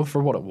match though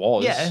for what it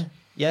was.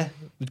 Yeah.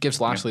 It gives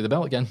Lashley the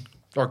belt again,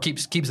 or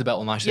keeps the belt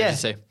on Lashley. I should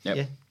say.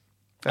 Yep.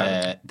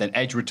 Yeah. Then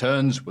Edge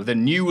returns with a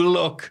new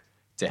look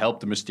to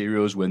help the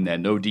Mysterios win their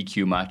no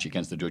DQ match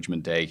against the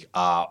Judgment Day.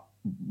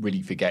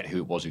 Really forget who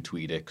it was who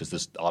tweeted it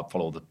because I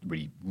follow the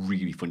really,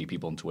 really funny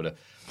people on Twitter.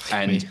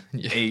 And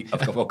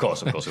of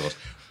course it was.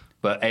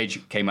 But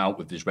Edge came out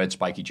with this red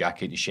spiky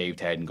jacket, his shaved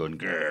head, and going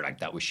grrr, like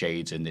that with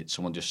shades. And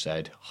someone just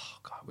said, oh,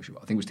 God, I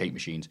think it was Tate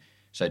Machines,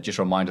 said, just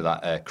a reminder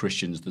that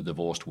Christian's the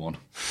divorced one.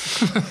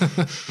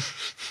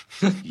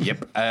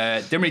 Yep.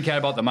 Didn't really care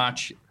about the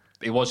match.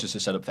 It was just a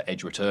setup for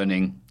Edge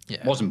returning. Yeah.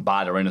 It wasn't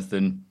bad or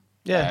anything.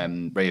 Yeah.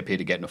 Ray appeared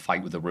to get in a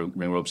fight with the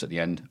ring ropes at the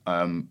end.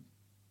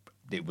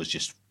 It was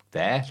just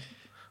there.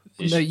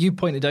 No, you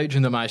pointed out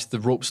during the match the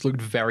ropes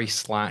looked very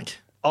slack.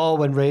 Oh,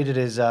 when Ray did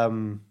his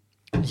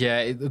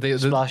Yeah, they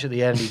splash at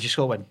the end, he just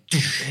sort of went,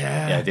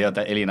 Yeah, they had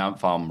the Alien Ant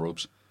Farm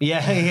ropes.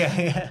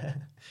 yeah.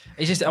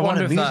 It's just I What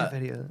wonder a if music that.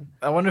 video.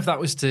 I wonder if that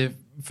was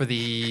for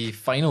the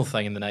final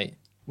thing in the night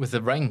with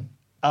the ring.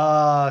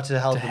 To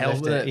help him help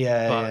lift with it. it,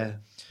 Yeah, but- yeah.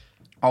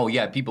 Oh,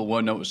 yeah, people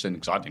were noticing,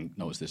 because I didn't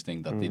notice this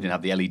thing, that they didn't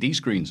have the LED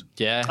screens.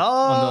 Yeah,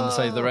 on the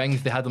side of the ring,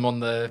 they had them on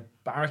the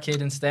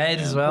barricade instead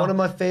as well. One of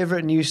my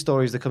favourite news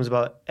stories that comes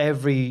about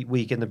every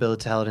week in the Build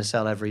to Hell in a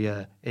Cell every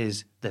year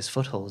is there's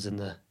footholes in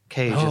the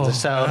cage of the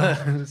cell.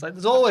 It's like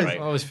there's always. right.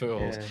 Always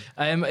footholds.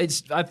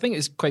 I think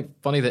it's quite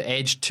funny that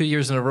Edge 2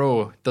 years in a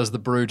row does the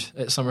Brood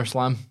at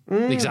SummerSlam,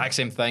 the exact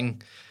same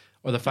thing.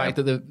 Or the fact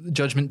that the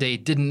Judgment Day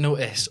didn't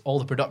notice all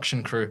the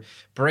production crew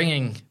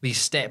bringing these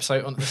steps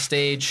out onto the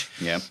stage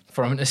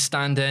for him to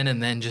stand in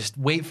and then just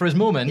wait for his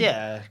moment.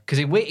 Yeah. Because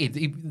he waited.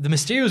 The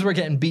Mysterios were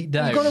getting beat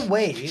down. You've got to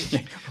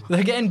wait.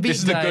 They're getting beat This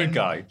is the down. good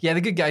guy. Yeah, the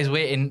good guy's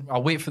waiting.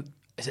 I'll wait for...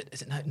 Is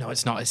it? No,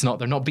 it's not. It's not.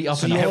 They're not beat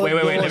up enough. Wait,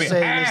 You're let me...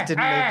 saying this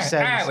didn't make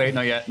sense. Wait,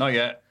 not yet. You're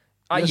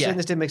Yeah. saying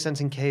this didn't make sense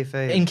in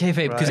kayfabe. In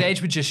kayfabe, because Right.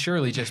 Edge would just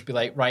surely just be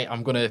like, right,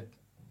 I'm going to...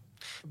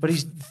 But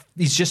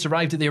he's just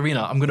arrived at the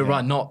arena. I'm going to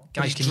run. Not,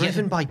 guys, can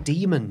driven you, by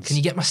demons. can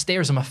you get my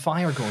stairs and my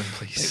fire going,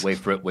 please? Wait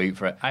for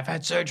it. I've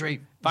had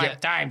surgery 5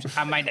 times.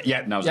 I might...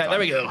 Yeah, now's the Yeah, time. there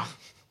we go.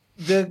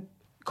 The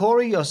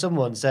Corey or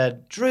someone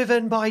said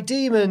driven by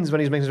demons when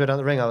he was making his way down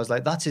the ring. I was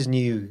like, that's his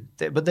new.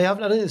 But they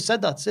haven't. I don't think they've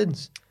said that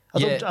since. I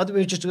thought it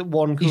was just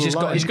one cool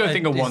line. He's gotta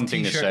think of his one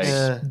thing to t-shirt say.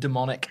 is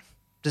demonic.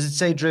 Does it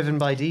say driven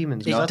by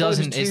demons? It I thought was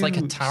doesn't. It's like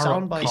a two tarot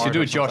sound bites. He card. should do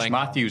or a Josh something.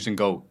 Matthews and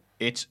go,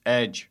 it's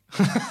Edge.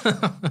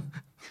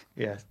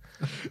 Yes.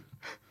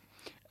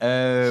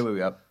 Where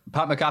we at?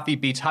 Pat McAfee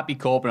beats Happy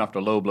Corbin after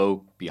a low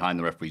blow behind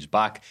the referee's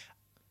back.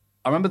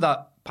 I remember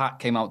that Pat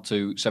came out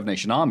to Seven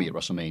Nation Army at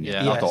WrestleMania. Yeah.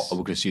 And I Yes. thought,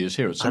 we're going to see this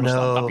here at I know.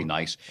 SummerSlam. That'd be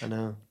nice. I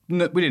know.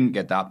 No, we didn't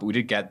get that, but we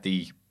did get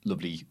the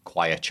lovely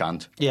choir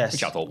chant, Yes.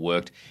 which I thought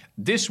worked.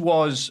 This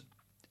was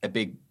a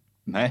big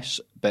mess,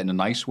 but in a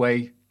nice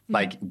way.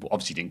 Like,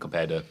 obviously didn't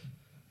compare to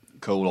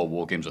Cole or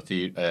War Games or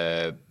Theory.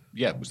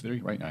 Yeah, it was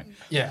Theory, right now.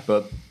 Yeah.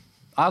 But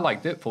I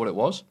liked it for what it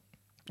was.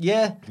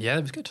 Yeah. Yeah,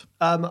 it was good.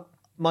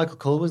 Michael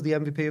Cole was the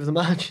MVP of the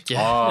match. Yeah.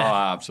 Oh,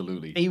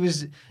 absolutely. He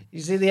was.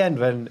 You see the end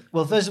when.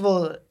 Well, first of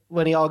all,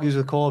 when he argues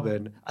with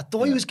Corbin, I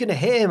thought he was going to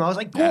hit him. I was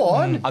like, go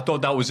on. I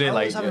thought that was it. I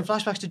Like, was having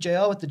flashbacks to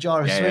JR with the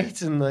jar of Yeah,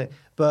 sweets and like,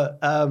 but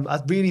I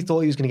really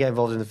thought he was going to get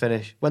involved in the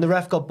finish. When the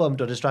ref got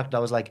bumped or distracted, I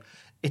was like,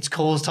 it's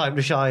Cole's time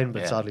to shine,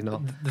 but sadly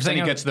not. Then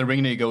he gets to the ring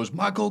and he goes,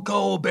 Michael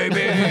Cole, baby!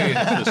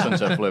 The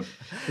sunset flip.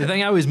 The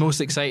thing I was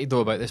most excited though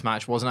about this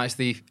match wasn't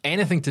actually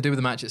anything to do with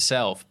the match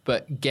itself,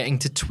 but getting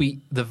to tweet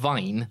the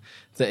Vine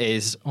that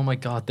is, oh my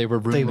God, they were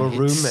roommates. They were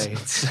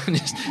roommates.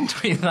 Just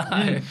tweet that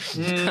out.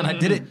 And I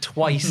did it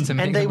twice to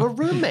make And they them- were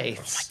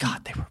roommates. Oh my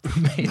God, they were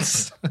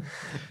roommates.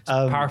 It's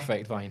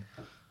perfect Vine.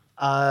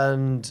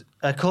 And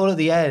Cole at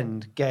the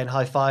end getting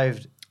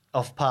high-fived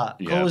off Pat.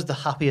 Yeah. Cole was the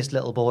happiest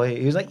little boy.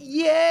 He was like,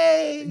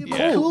 yay,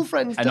 cool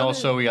friends. And done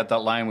also, it. he had that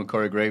line with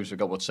Corey Graves, who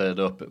got what set it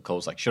up.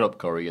 Cole's like, shut up,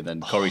 Corey. And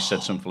then Corey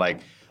said something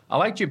like, I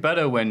liked you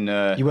better when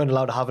You weren't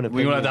allowed to have an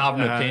opinion. we wanted to have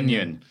an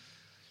opinion.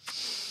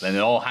 Then they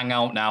all hang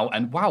out now.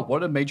 And wow,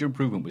 what a major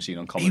improvement we've seen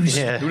on comedy.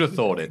 Yeah. Who'd have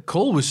thought it?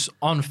 Cole was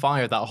on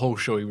fire that whole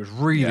show. He was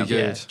really Yeah.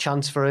 good.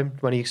 Chance for him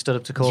when he stood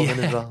up to Corbin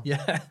as well.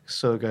 Yeah.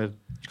 So good.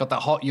 He's got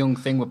that hot young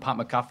thing with Pat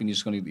McAfee, and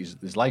he's going to,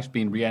 his life's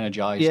being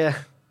re-energized. Yeah.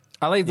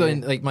 I like the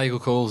like Michael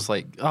Cole's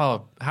like,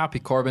 oh, Happy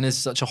Corbin is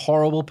such a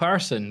horrible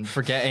person,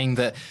 forgetting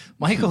that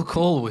Michael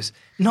Cole was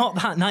not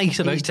that nice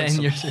about He's done 10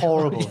 some years ago.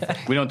 horrible.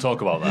 We don't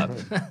talk about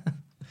that.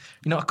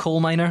 You're not a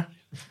coal miner?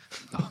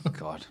 Oh,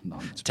 God. No.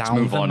 Let's Down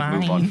move the on.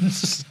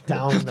 mines.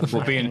 Down the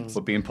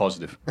We're being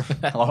positive.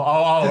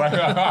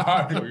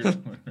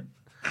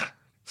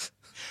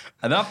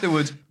 And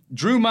afterwards,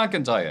 Drew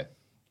McIntyre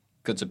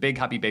cuts a big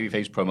happy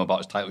babyface promo about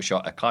his title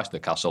shot at Clash of the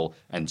Castle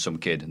and some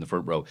kid in the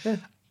front row.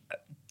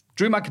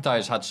 Drew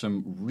McIntyre's had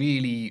some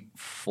really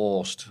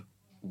forced,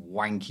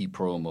 wanky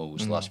promos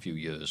the last few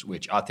years,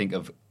 which I think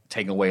have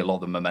taken away a lot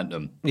of the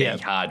momentum that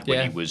he had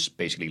when he was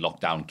basically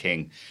lockdown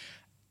king.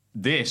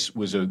 This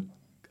was a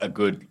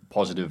good,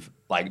 positive,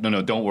 like,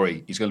 no, don't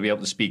worry, he's going to be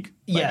able to speak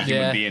like a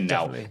human being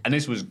now. definitely. And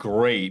this was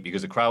great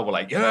because the crowd were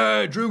like,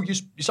 yeah, Drew, you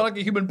sound like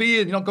a human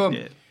being. You're not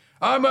going,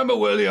 I remember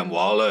William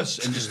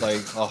Wallace. And just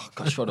like, oh,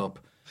 God, shut up.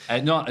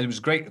 No, it was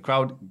great. The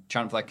crowd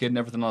chanting for that kid and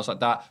everything else like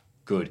that.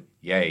 Good.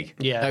 Yay.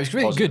 Yeah. That was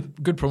great.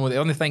 Positive. Good promo. The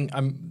only thing,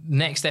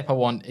 next step I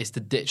want is to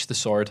ditch the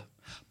sword.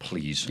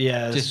 Please.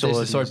 Yeah, Just ditch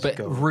the sword. needs But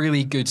to go.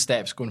 really good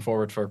steps going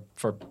forward for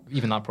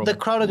even that promo. The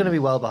crowd are going to be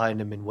well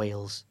behind him in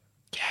Wales.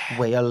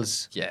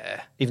 Wales.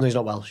 yeah. Even though he's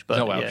not Welsh. But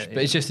No Welsh. yeah,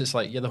 But it's just, it's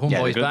like, the Yeah,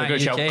 homeboy's they're back. going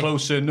to shout UK.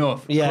 close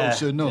enough. Yeah.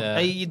 Close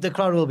enough. Yeah. The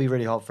crowd will be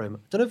really hot for him.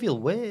 Don't know if he'll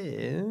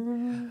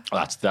win.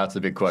 That's the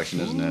big question,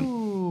 isn't it?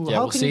 Yeah,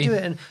 How we'll can see. you do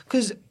it?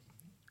 Because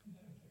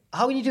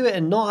how can you do it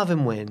and not have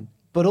him win?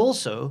 But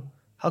also,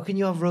 how can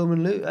you have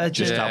Roman lose?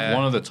 Just Yeah. have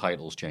one of the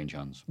titles change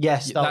hands.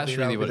 Yes, That's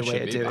really what it the way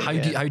should to be. do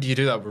it. How do you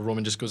do that where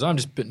Roman just goes, I'm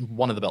just putting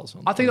one of the belts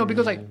on? I think that'll be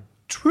because, like,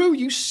 Drew,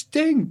 you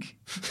stink.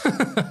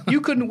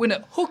 You couldn't win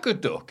at hook a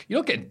duck. You're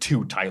not getting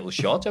 2 title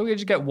shots. How we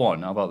just get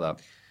 1? How about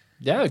that?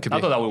 Yeah, it could be.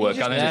 I thought that would work.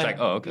 just- And then it's yeah. like,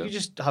 oh, You okay. could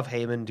just have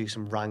Heyman do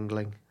some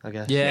wrangling, I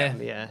guess. Yeah.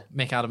 Yeah.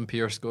 Make Adam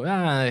Pearce go,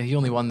 he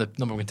only won the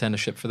number one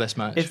contendership for this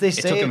match. If they It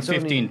say took him it's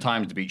 15 only,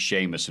 times to beat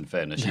Sheamus, in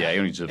fairness. Yeah, he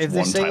only deserves if they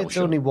one say title it's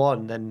shot. only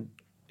one, then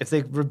if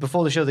they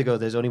before the show they go,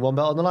 there's only one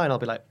belt on the line. I'll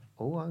be like,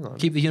 oh, hang on.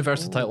 Keep the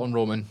Universal title on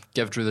Roman,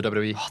 give Drew the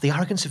WWE. Oh, the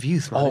arrogance of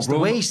youth, man. Oh, It's the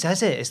way he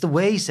says it. It's the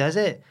way he says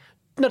it.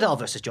 Nadal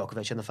versus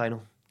Djokovic in the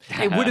final.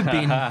 It would have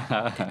been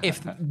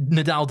if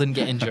Nadal didn't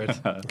get injured.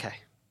 Okay.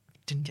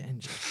 Didn't get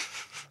injured.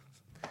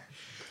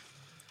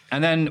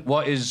 And then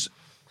what is...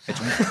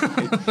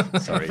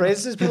 sorry. For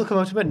instance, people come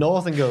up to me at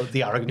North and go,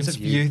 the arrogance of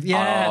youth. Yeah,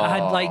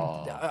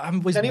 I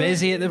was Anyway,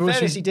 busy at the in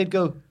fairness, Rose. he did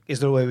go, is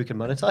there a way we can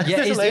monetize Yeah,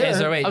 this is later?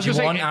 there a way? I was Do you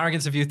gonna say, want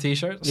Arrogance of Youth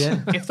t-shirts?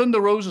 Yeah. If Thunder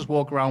Roses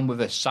walk around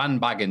with a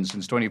sandbagging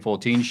since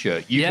 2014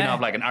 shirt, you can Yeah.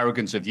 have like an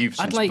arrogance of youth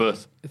I'd since like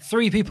birth.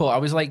 3 people. I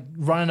was like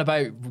running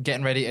about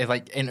getting ready to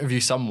like interview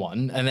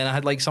someone, and then I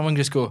had like someone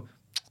just go,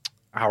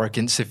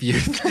 arrogance of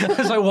youth.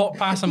 As I walked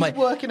past, I'm like,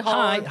 working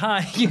hard. Hi.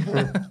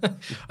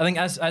 I think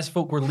as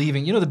folk were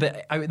leaving, you know the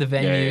bit out at the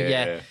venue,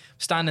 Yeah.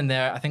 standing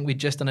there, I think we'd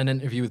just done an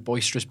interview with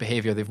Boisterous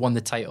Behaviour. They've won the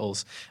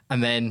titles.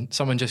 And then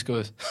someone just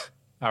goes,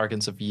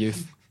 arrogance of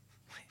youth.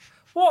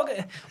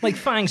 What? Like,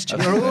 thanks, Jim.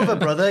 You're over,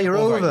 brother. You're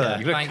over. Yeah.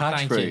 You've got a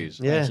Thank you. catchphrase.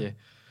 Yeah. Thank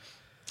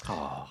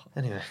you.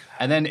 Anyway.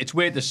 And then it's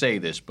weird to say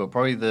this, but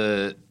probably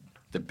the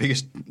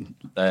biggest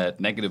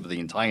negative of the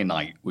entire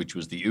night, which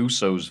was the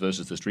Usos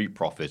versus the Street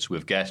Profits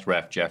with guest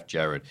ref Jeff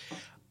Jarrett.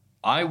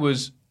 I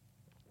was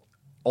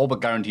all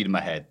but guaranteed in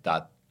my head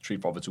that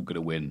Street Profits were going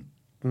to win.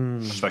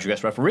 Special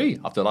guest referee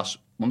after last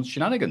month's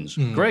shenanigans.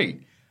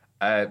 Great.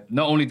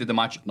 Not only did the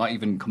match not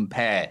even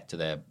compare to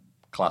their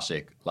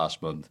classic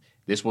last month,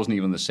 this wasn't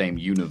even the same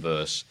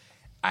universe.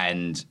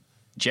 And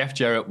Jeff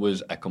Jarrett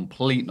was a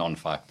complete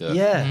non-factor.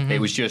 Yeah. Mm-hmm.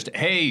 It was just,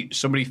 hey,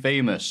 somebody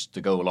famous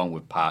to go along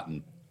with Pat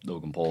and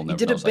Logan Paul and He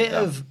did a everything else bit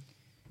like of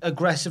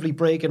aggressively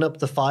breaking up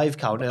the 5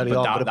 count early But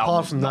on, that- but that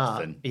apart was from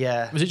nothing. that,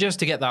 yeah. Was it just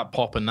to get that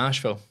pop in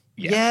Nashville?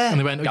 Yeah. And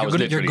they went, That was you're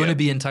literally going to it.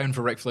 be in town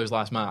for Ric Flair's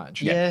last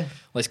match. Yeah.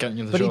 Let's count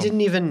you in the But show. he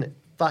didn't even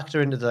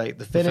factor into the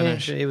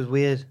finish. finish. It was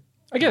weird.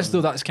 I guess,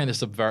 though, that's kind of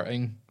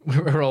subverting.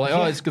 We're all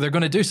like, they're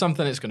going to do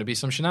something. It's going to be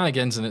some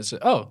shenanigans. And it's,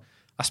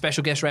 a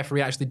special guest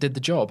referee actually did the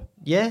job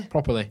Yeah.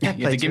 properly. Yeah,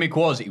 the gimmick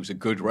was he was a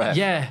good ref.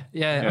 Yeah.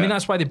 I mean,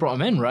 that's why they brought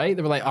him in, right?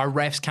 They were like, our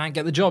refs can't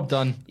get the job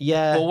done.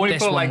 Yeah. But when you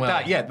This put it one like will.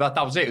 that, yeah, that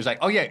was it. It was like,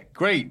 oh yeah,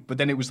 great. But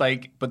then it was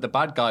like, but the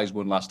bad guys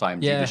won last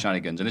time, Yeah. the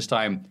shenanigans, and this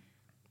time,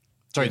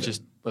 sorry, They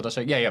just what did I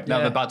say? Yeah. Now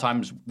Yeah.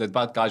 the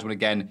bad guys won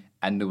again,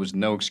 and there was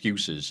no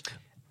excuses.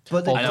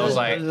 But And I was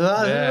like,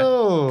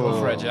 Go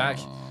for it, Jack.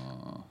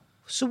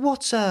 So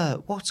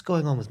what's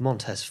going on with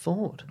Montez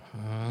Ford?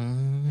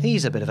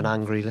 He's a bit of an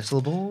angry little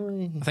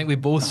boy. I think we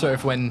both sort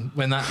of, when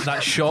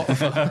that shot,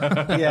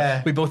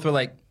 Yeah. we both were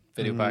like,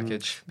 video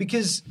package.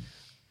 Because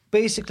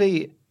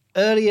basically,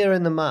 earlier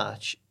in the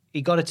match,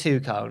 he got a 2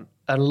 count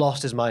and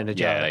lost his mind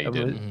Yeah, again. he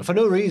did. For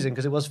no reason,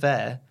 because it was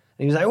fair. And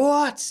he was like,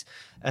 what?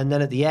 And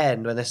then at the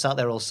end, when they sat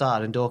there all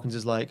sad, and Dawkins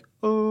is like,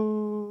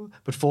 oh.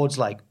 But Ford's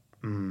like,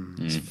 And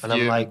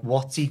I'm like,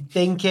 what's he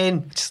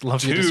thinking? Just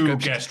love your Two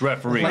description. guest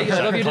referees. Like, I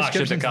love your Clash at the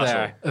descriptions castle.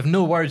 there of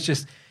no words.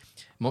 Just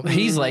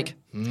he's like,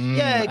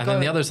 Yeah, and then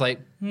the other's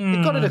like,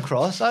 It got it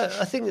across.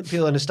 I think that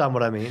people understand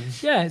what I mean.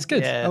 yeah, it's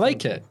good. Yeah, I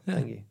like thank it. you.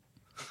 Thank you.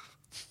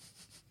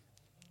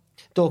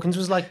 Dawkins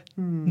was like,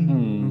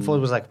 and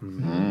Ford was like,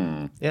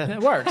 Yeah, yeah. it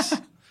works.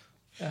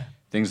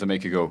 Things that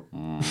make you go,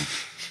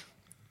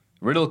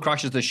 Riddle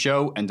crashes the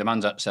show and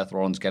demands that Seth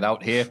Rollins get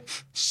out here.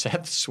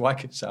 Seth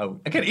swaggers out.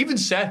 Again, even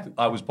Seth,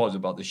 I was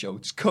positive about the show,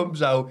 just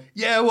comes out,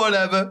 yeah,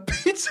 whatever,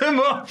 beats him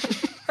up,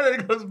 and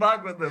then goes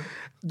back with them.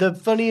 The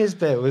funniest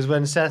bit was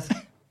when Seth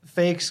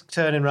fakes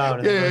turning around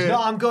and goes, no,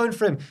 I'm going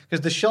for him.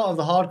 Because the shot of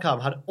the hard cam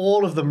had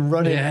all of them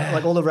running, Yeah.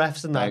 like all the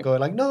refs and that Right. going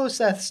like, no,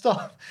 Seth,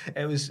 stop.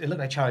 It looked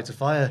like Chariots of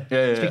Fire.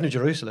 Yeah. Speaking of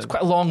Jerusalem.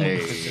 Quite a long,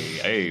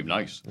 Hey,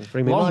 nice.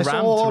 Bring me long my ramp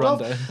to sword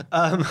run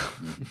up. down.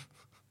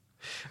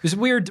 It was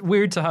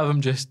weird to have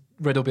him just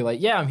Riddle be like,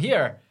 yeah, I'm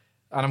here,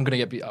 and I'm gonna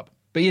get beat up.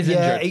 But he's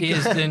injured. He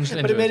is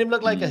injured. But it made him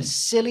look like a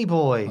silly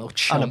boy Little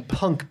and a chump.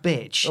 punk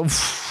bitch.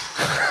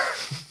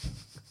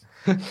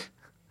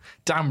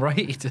 Damn right.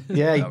 he did.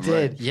 Yeah, he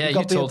did. Yeah, he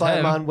got you beat told by a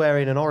him. man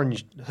wearing an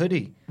orange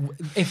hoodie.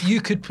 If you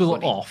could pull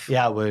it off,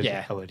 Yeah, I would.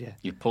 Yeah. I would, yeah.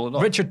 You pull it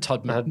off. Richard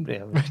Tubman.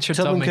 Yeah. Richard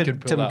Tubman Tubman could-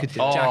 could pull Tubman that. could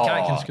do it. Jack Oh.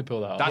 Atkins could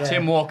pull that off. That's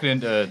him walking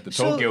into the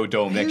Tokyo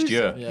Dome next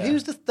year.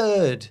 Who's the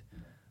third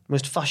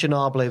most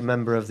fashionable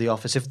member of the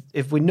office?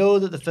 If we know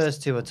that the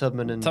first two are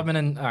Tubman and... Tubman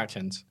and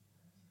Atkins.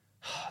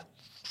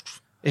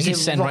 Is He's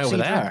it sitting right Roxy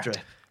over there.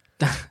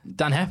 Dripdrip?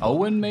 Dan Heffel.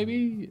 Owen,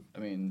 maybe? I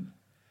mean,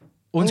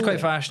 Owen's quite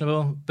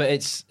fashionable, but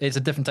it's a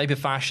different type of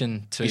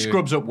fashion to... he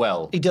scrubs up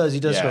well. He does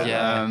Yeah. scrub.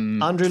 Yeah.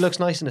 Andrew looks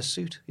nice in a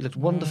suit. He looked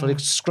wonderful. He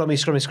looked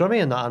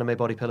scrummy in that anime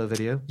body pillow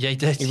video. Yeah, he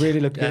did. He really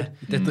looked good.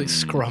 He did look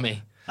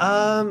scrummy.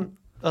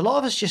 A lot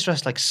of us just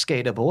dressed like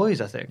skater boys,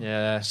 I think.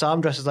 Yeah.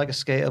 Sam dresses like a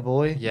skater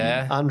boy.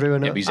 Yeah. Andrew Yeah,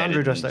 but he's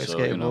Andrew dressed editing, like a so,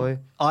 skater you know. boy.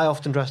 I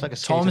often dress like a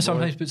skater boy. Tom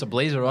sometimes puts a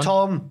blazer on.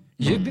 Tom.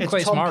 You've been It's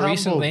quite Tom smart Campbell.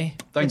 recently.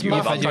 Thank It's you. my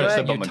I've tried to favourite.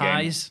 step up Your my game.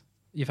 ties.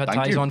 You've had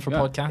Thank ties you. on for Yeah.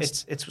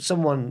 podcasts. It's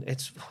someone.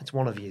 It's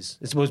one of yous.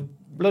 It's most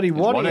bloody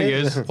one one of of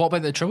yous. yous. What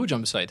about the triple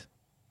jump side?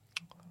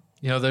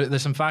 You know,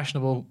 there's some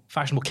fashionable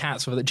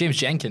cats over there. James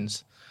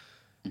Jenkins.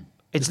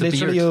 It's the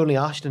literally beard. only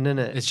Ashton, isn't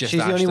it? It's just She's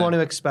the only Ashton. one who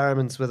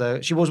experiments with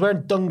her. She was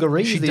wearing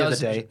dungarees the other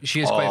day.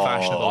 She is quite Oh,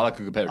 fashionable. I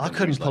could compare it to I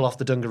couldn't pull off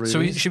the dungarees.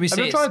 So should we Have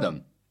say you tried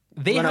them?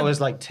 They when I had,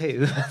 was like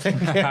 2. I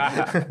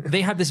think.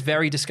 they had this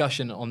very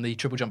discussion on the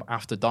Triple Jump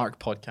After Dark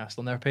podcast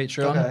on their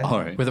Patreon, Okay. All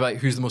right. with about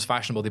who's the most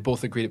fashionable. They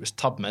both agreed it was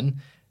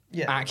Tubman,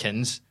 Yeah.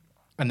 Atkins,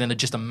 and then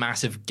just a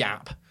massive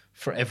gap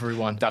for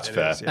everyone. That's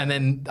fair. And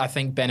then I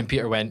think Ben and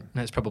Peter went,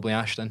 it's probably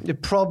Ashton.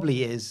 It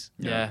probably is.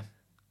 Yeah.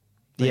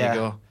 There Yeah. you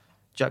go.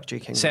 Jack G.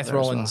 King. Seth there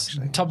as well, Rollins.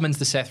 actually. Tubman's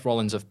the Seth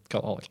Rollins of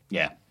Cultaholic.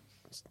 Yeah.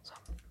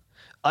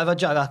 I've had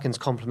Jack Atkins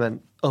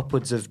compliment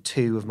upwards of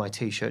 2 of my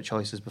T-shirt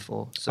choices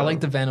before. So I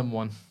like the Venom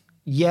one.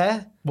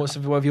 yeah. What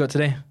have you got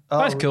today?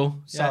 That's cool.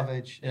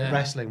 Savage Yeah.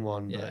 wrestling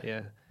one. But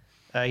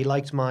yeah. He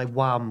liked my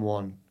Wham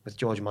one with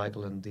George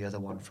Michael and the other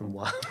one from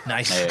Wham.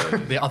 Nice.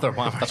 The other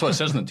one. That's what it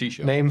says on the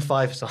T-shirt. Name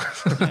 5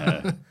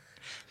 songs.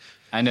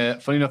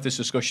 And funny enough, this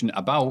discussion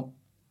about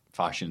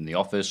fashion in the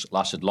office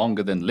lasted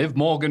longer than Liv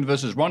Morgan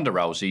versus Ronda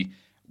Rousey.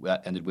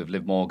 That ended with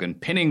Liv Morgan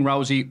pinning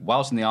Rousey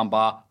whilst in the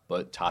armbar,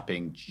 but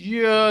tapping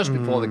just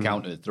before the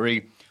count of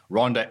 3.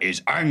 Ronda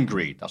is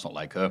angry. That's not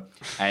like her.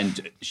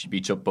 And she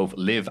beats up both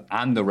Liv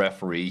and the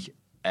referee.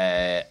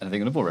 And I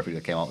think another referee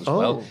that came out as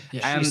well.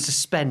 And She's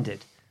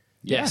suspended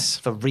Yes.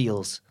 for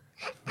reals,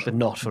 but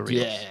not for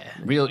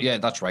reals. yeah,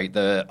 that's right.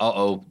 The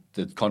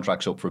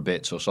contract's up for a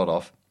bit, so sort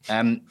of.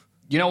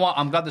 You know what?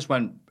 I'm glad this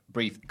went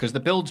brief because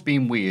the build's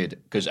been weird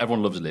because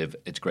everyone loves Liv.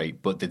 It's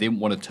great, but they didn't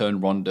want to turn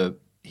Ronda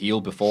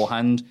heel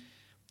beforehand.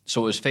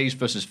 So it was face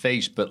versus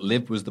face, but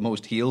Liv was the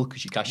most heel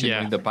because she cashed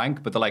in the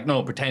bank. But they're like,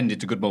 no, pretend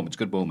it's a good moment. It's a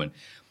good moment.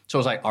 So I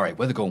was like, all right,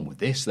 where are they going with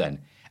this then?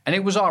 And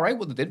it was all right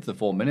what they did for the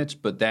 4 minutes,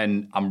 but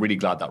then I'm really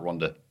glad that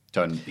Ronda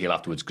turned heel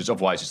afterwards because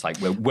otherwise it's like,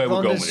 where we're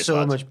going Ronda's with this, so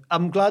lads. much.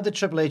 I'm glad that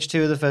Triple H,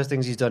 2 of the first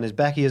things he's done is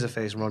Becky as a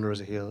face and Ronda as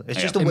a heel. It's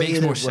just the It way makes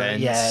that more works.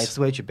 sense. Yeah, it's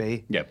the way it should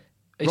be. Yeah.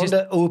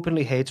 Ronda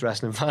openly hates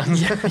wrestling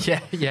fans.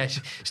 yeah.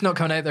 She's not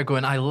coming out there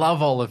going, "I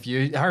love all of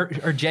you."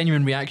 Her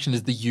genuine reaction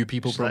is the "you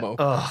people" promo.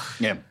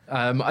 Yeah.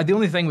 The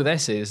only thing with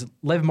this is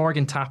Liv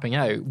Morgan tapping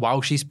out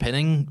while she's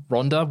pinning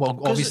Ronda. Well,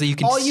 obviously you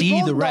can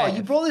see the red.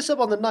 You brought this up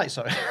on the night.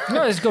 Sorry. No,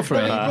 let's go for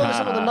it. You brought this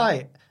up on the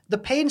night. The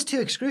pain's too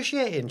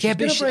excruciating. She's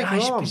gonna break her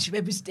arm.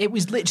 It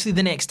was literally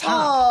the next tap.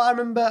 Oh, I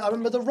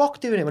remember The Rock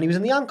doing it when he was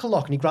in the ankle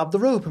lock and he grabbed the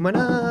rope and went,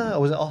 or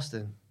was it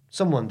Austin?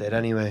 Someone did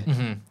anyway.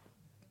 Mm-hmm.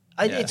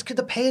 It's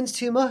the pain's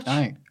too much.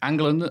 Aye.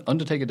 Angle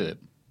Undertaker did it.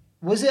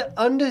 Was it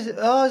Oh, is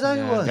that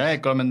who it was? Yeah,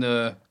 got him in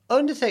the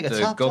Undertaker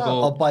tap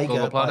or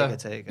biker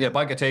taker? Yeah,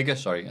 biker taker.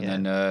 Sorry,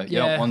 and then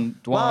Yeah. one,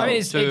 Well, I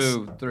mean,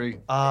 two, three.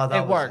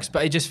 It works,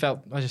 but I just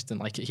didn't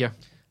like it here.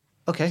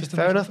 Okay,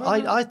 fair enough.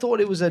 I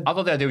thought it was I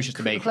thought the idea was just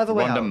to make clever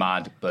way Ronda out.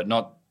 mad, but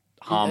not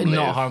harm Liv.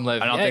 Not harm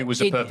Liv. I don't think it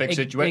was a perfect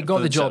situation. It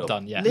got the job setup.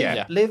 done,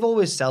 yeah. Liv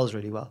always sells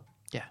really well.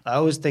 Yeah. I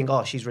always think,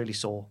 she's really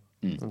sore.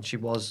 And she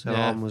was. Her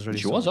arm was really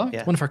She sore. was, huh?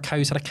 Yeah. One of her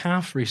cows had a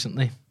calf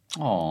recently.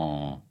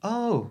 Aww.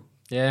 Oh.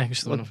 Yeah,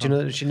 just one of Do you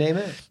know, did she name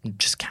it?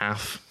 Just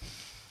calf.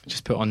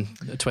 Just put on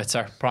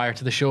Twitter prior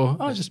to the show.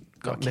 I just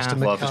got a calf.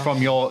 Well, if it's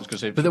from your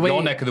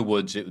neck of the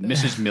woods, it was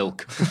Mrs.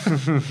 Milk.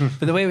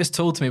 But the way it was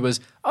told to me was,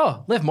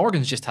 Liv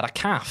Morgan's just had a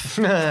calf.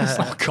 I was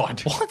like, Oh,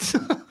 God.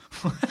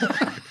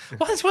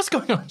 What? What's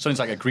going on? Sounds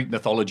like a Greek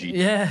mythology.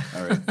 Yeah.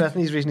 All right.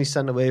 Bethany's recently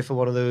sent away for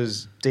one of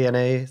those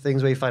DNA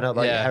things where you find out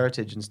about your Yeah.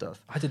 heritage and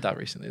stuff. I did that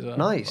recently as well.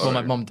 Nice. Well,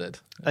 my mum did.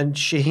 And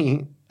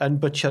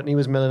but Chutney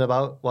was milling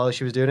about while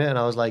she was doing it, and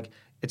I was like,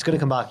 it's going to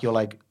come back. You're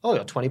like, you're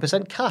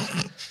 20% cat.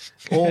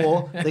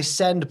 Or they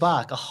send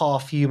back a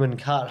half-human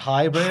cat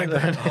hybrid.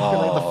 Like the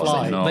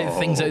fly. no. Like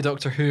things out of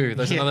Doctor Who.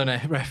 There's another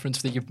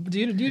reference that you...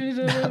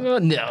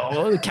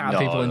 No, cat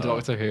people in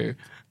Doctor Who.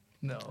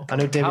 No. I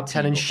know David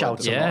Tennant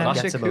shouts a lot and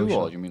Classic gets Who,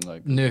 emotional. or do you mean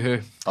like... No Who.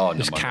 Oh, no,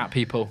 Just man. cat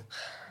people.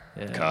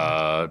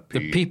 Cat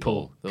people. The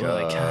people. They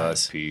look like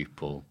cats.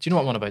 People. Do you know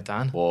what one about,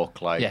 Dan?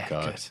 Walk like Yeah,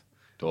 cats.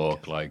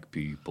 Talk like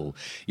people.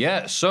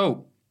 Yeah,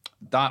 so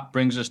that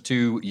brings us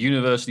to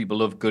universally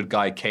beloved good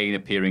guy Kane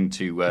appearing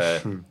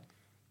to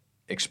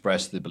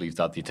express the belief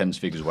that the attendance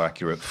figures were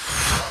accurate.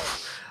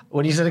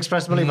 When you said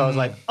express belief, I was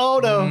like, oh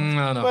no.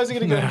 No. Where's he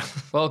going to go?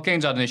 Well,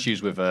 Kane's had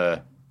issues with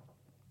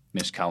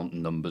miscounting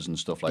numbers and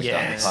stuff like that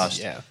in the Yes, past.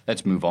 yeah.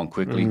 Let's move on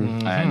quickly.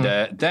 And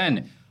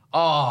then,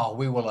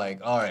 we were like,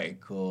 all right,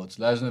 cool. It's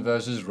Lesnar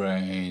versus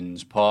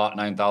Reigns, part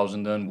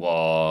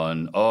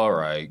 9001. All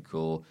right,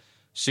 cool.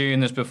 Seen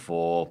this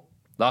before.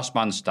 Last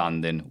man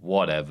standing,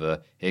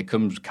 whatever. Here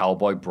comes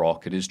Cowboy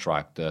Brock at his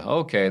tractor.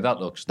 Okay, that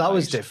looks That nice.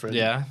 was different.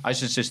 Yeah. I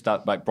just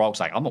that like Brock's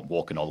like, I'm not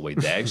walking all the way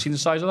there. Have you seen the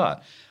size of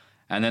that?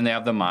 And then they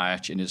have the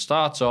match, and it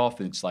starts off,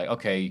 and it's like,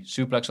 okay,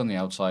 suplex on the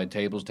outside,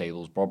 tables,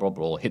 blah, blah,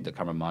 blah, hit the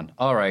cameraman.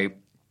 All right,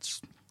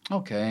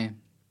 okay.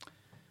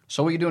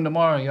 So what are you doing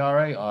tomorrow? You all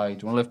right? All right,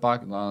 do you want to lift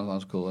back? No,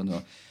 that's cool.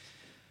 No.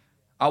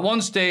 At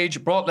one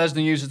stage, Brock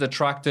Lesnar uses the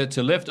tractor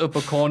to lift up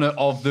a corner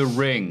of the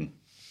ring,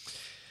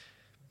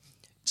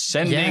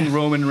 sending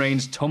Roman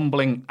Reigns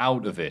tumbling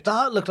out of it.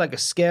 That looked like a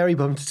scary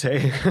bump to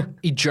take.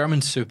 He German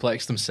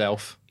suplexed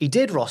himself. He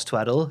did, Ross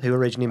Tweddle, who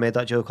originally made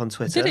that joke on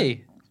Twitter. Did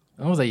he?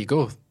 Oh, there you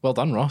go. Well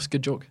done, Ross.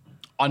 Good joke.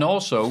 And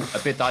also, a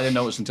bit that I didn't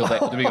notice until they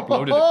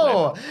uploaded the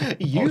Oh, clip.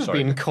 you've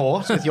sorry. been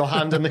caught with your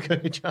hand in the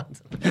coach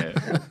hand.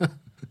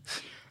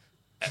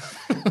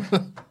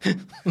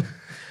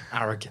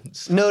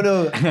 Arrogance.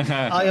 No.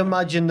 I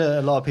imagine that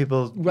a lot of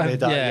people made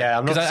that. Yeah,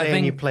 I'm not 'cause I saying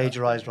think- you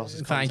plagiarised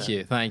Ross's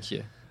content. Thank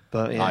you.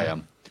 But yeah. I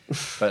am.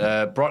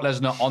 But Brock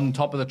Lesnar on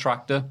top of the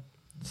tractor,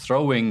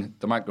 throwing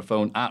the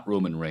microphone at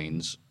Roman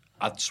Reigns.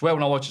 I swear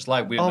when I watched this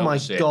live, we didn't Oh my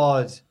notice it.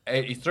 God.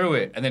 He threw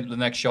it, and then the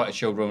next shot, it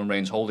showed Roman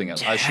Reigns holding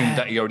it. I assumed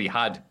that he already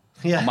had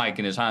a mic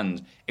in his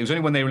hand. It was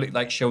only when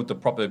they showed the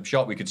proper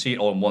shot, we could see it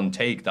all in one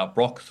take, that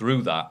Brock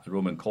threw that.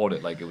 Roman caught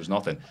it like it was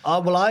nothing.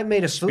 Well, I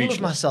made a fool Speechless.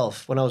 of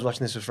myself when I was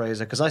watching this with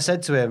Fraser because I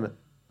said to him,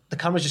 the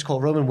camera's just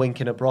caught Roman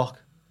winking at Brock.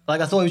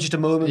 Like, I thought it was just a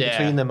moment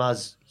between them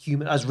as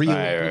human, as real,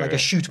 like a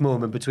shoot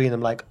moment between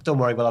them. Like, don't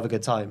worry, we'll have a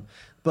good time.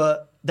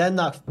 But then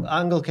that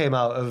angle came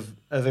out of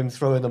him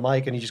throwing the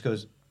mic, and he just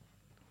goes,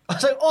 I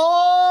was like,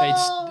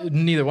 oh! It's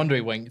neither wonder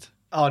he winked.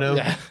 Oh, no.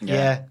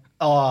 Yeah.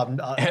 Oh,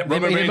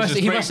 Roman Reigns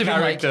he must have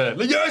been like, character.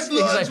 Yes,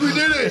 lads, we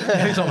did it!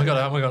 He's, oh my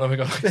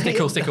god. Stick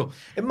cool.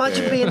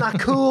 imagine being that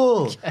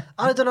cool.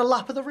 I'd have done a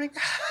lap of the ring.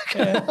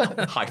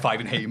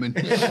 High-fiving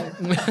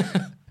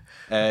Heyman.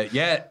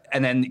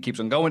 And then it keeps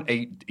on going.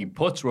 He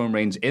puts Roman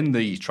Reigns in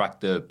the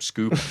tractor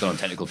scoop, it's not a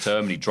technical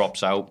term, and he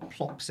drops out.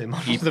 Plops him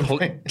off He the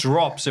ring.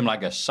 drops him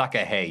like a sack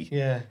of hay.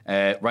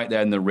 Yeah. Right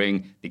there in the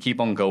ring. They keep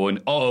on going.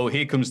 Oh,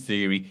 here comes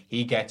Theory.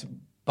 He gets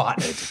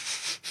battered.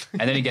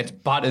 And then he gets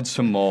battered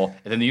some more.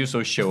 And then the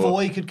Usos show up.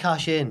 Before he could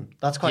cash in.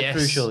 That's quite Yes.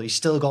 crucial. He's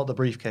still got the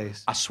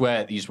briefcase. I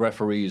swear, these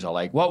referees are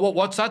like,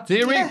 what's that,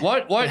 Theory? Yeah.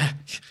 What?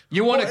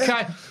 You want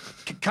to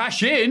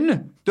cash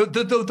in?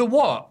 The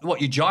what?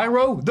 What, your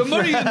gyro? The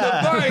money in the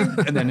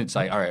bank? And then it's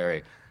like, all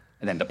right.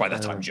 And then by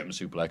that time, German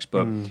suplex.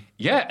 But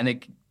yeah,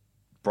 and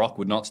Brock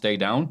would not stay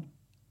down.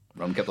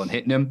 Roman kept on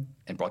hitting him.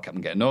 And Brock kept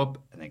on getting up,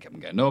 and then kept on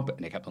getting up, and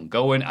they kept on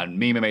going. And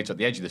me and my mates at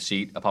the edge of the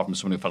seat, apart from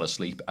someone who fell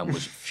asleep and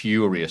was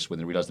furious when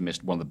they realised they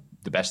missed one of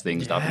the best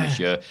things that happened this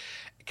year.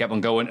 It kept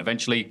on going.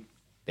 Eventually,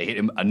 they hit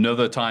him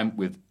another time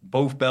with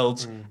both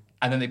belts,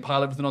 and then they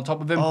pile everything on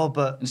top of him. Oh,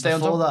 but and stay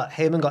before on top. that,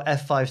 Heyman got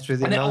F5 through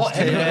the And announce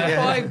table.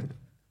 F5.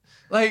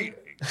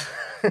 Like,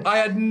 I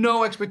had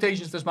no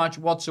expectations for this match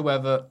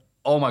whatsoever.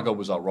 Oh my God,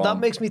 was that wrong? That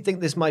makes me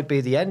think this might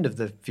be the end of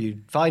the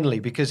feud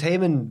finally, because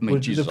Heyman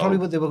Jesus,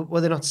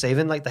 were they not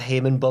saving like the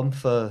Heyman bump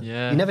for?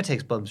 Yeah. He never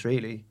takes bumps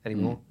really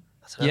anymore.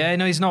 I don't know. Yeah,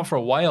 no, he's not for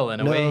a while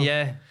in a way.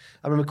 Yeah,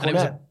 I remember And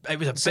Cornette it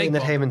was a saying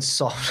big that bump. Heyman's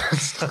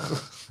soft.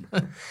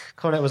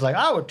 Cornette was like,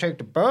 "I would take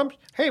the bumps.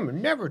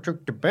 Heyman never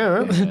took the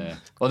bumps." Yeah.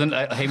 Well, then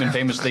Heyman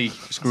famously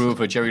screwed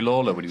over Jerry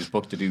Lawler when he was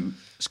booked to do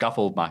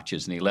scaffold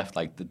matches, and he left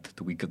like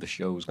the week of the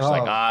shows. It's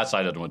like, I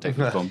decided I don't want to take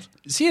those bumps.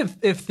 See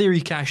if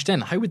Theory cashed in,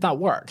 how would that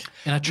work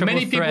in a triple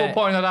Many people threat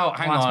pointed that out.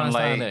 Hang last on, man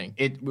like,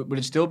 standing? would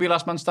it still be a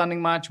last man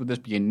standing match? Would this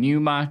be a new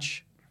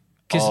match?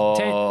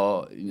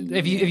 Because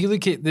if you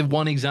look at the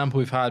one example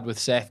we've had with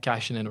Seth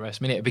cashing in at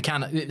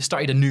WrestleMania, it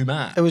started a new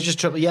match. It was just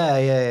triple.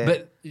 Yeah.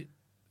 But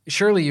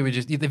surely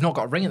they've not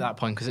got a ring at that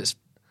point because it's.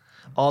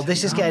 Oh,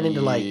 this is getting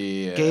into like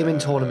gaming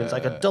tournaments,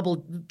 like a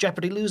double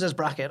Jeopardy losers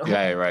bracket.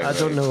 Yeah, right, I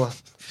don't know.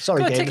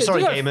 Sorry, Go,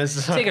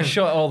 gamers. Take a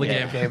shot at all the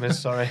Gamers,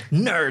 sorry.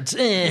 nerds.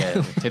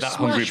 Take that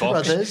hungry Smash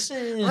box. Brothers.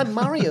 I'm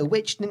Mario.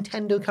 Which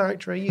Nintendo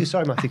character are you?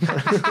 Sorry, Matthew.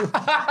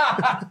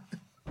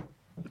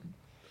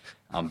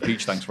 I'm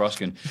Peach, thanks for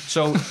asking.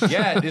 So,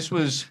 yeah, this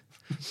was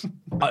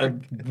a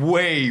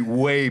way,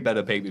 way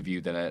better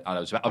pay-per-view than I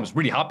was. I was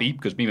really happy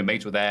because me and my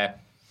mates were there.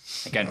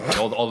 Again,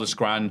 all the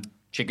scran,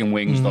 chicken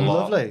wings, the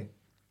lot. Lovely.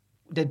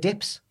 The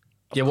dips.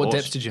 Yeah, what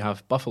course. dips did you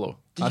have? Buffalo.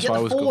 Did That's you what I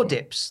get was the 4 going for.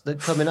 dips that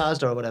come in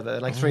Asda or whatever?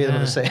 And like 3 of them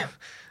are the same.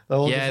 They're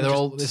Yeah, different, they're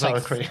all- just it's sour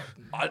like- cream.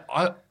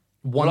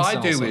 What I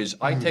do salsa. is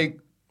I take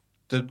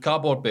the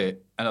cardboard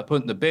bit and I put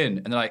it in the bin,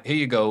 and they're like, here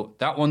you go.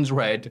 That one's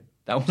red.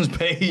 That one's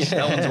beige.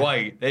 That one's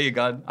white. There you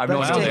go. I have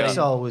no idea. Breadsticks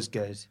are always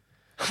good.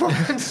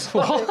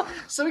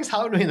 Something's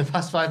happened to me in the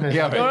past 5 minutes.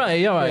 Yeah, All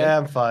right, all right. Yeah,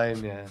 I'm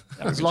fine. Yeah,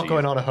 there's a lot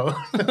going on at home.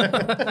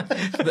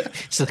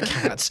 It's the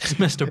cats,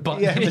 Mr.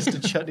 Button. Yeah,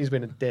 Mr. Chutney's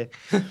been a dick.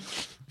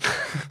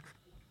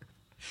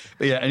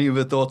 But yeah, any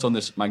other thoughts on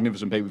this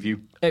magnificent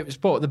pay-per-view? It was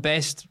the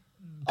best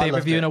I loved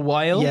pay-per-view in it. a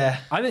while. Yeah.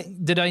 I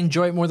think, did I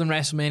enjoy it more than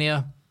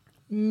WrestleMania?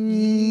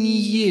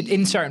 Yeah,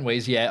 in certain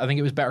ways, yeah. I think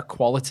it was better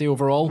quality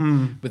overall.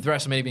 With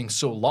WrestleMania being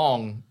so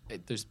long,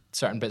 there's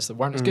certain bits that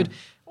weren't as good.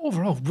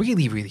 Overall,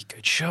 really, really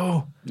good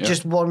show. Yeah.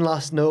 Just one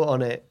last note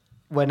on it.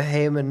 When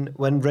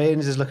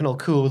Reigns is looking all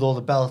cool with all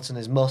the belts and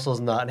his muscles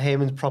and that, and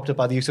Heyman's propped up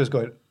by the Usos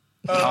going,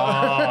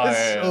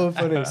 so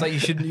funny. It's like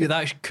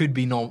that could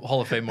be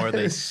Hall of Fame worthy.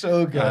 It's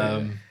so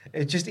good.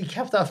 He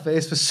kept that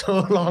face for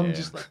so long,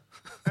 just like.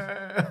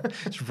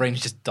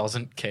 Reigns just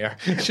doesn't care.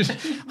 Just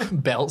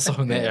belts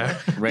on there.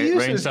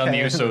 Reigns down the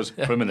care. Usos,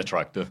 put him in the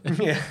tractor.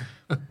 Yeah.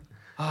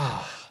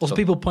 Also,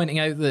 people pointing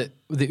out that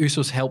the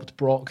Usos helped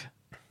Brock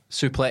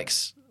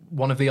suplex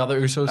one of the other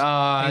Usos.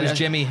 It was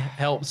Jimmy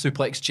helped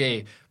suplex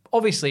Jay.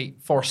 Obviously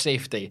for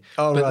safety.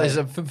 Oh, but right. there's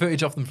a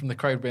footage of them from the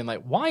crowd being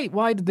like, why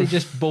did they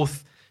just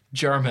both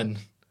German?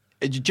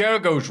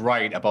 Jericho's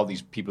right about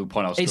these people who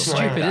point out It's stuff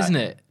like stupid, that. isn't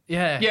it?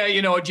 Yeah. Yeah,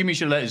 you know, Jimmy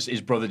should let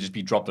his brother just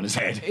be dropped on his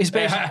head.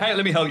 Especially- Hey,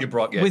 let me help you,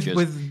 Brock. Yeah, cheers.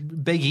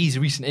 With Big E's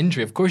recent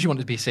injury, of course you want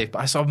it to be safe,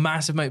 but I saw a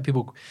massive amount of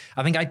people.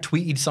 I think I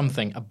tweeted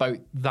something about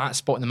that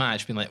spot in the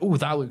match, being like, "Oh,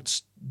 that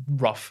looks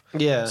rough,"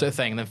 Yeah. sort of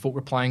thing. And then folk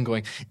replying,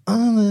 going,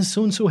 "Oh,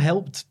 so and so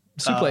helped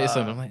suplex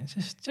them." I'm like,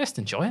 just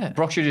enjoy it.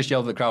 Brock should just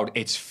yell at the crowd,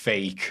 it's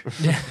fake.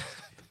 Yeah.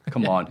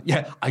 Come on.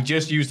 Yeah, I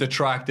just used a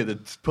tractor to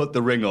put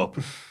the ring up.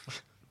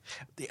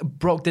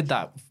 Brock did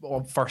that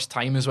first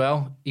time as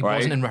well. He Right.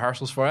 wasn't in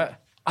rehearsals for it.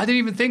 I didn't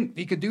even think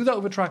he could do that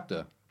with a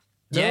tractor.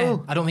 Yeah,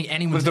 I don't think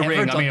anyone's With the ever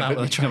ring, done I mean, that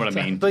with a you know what I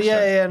tractor. mean. But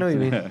yeah, I know what you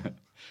mean.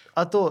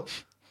 I thought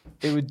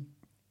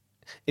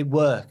it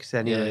worked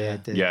anyway. Yeah.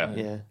 It did. Yeah.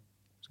 Yeah.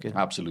 It's good.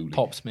 Absolutely.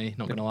 Pops me,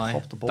 not gonna lie.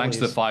 Pop the boys. Thanks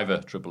to the fiver,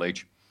 Triple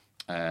H.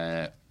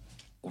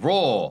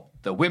 Raw,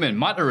 the women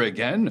matter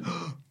again.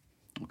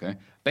 Okay.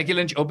 Becky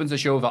Lynch opens the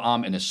show with her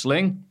arm in a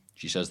sling.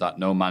 She says that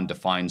no man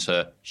defines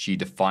her. She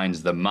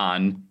defines the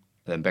man.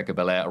 Then Becca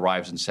Belair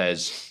arrives and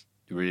says,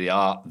 you really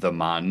are the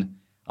man.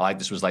 I like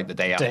this was like the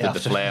day after the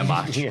Flair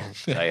match. Yeah.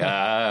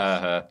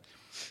 Like,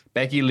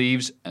 Becky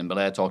leaves and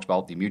Belair talks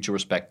about the mutual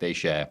respect they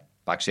share.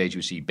 Backstage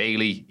we see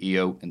Bayley,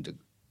 Io, and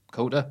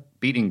Dakota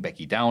beating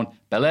Becky down.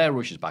 Belair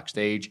rushes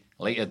backstage.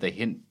 Later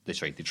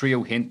the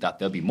trio hint that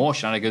there'll be more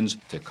shenanigans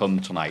to come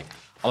tonight.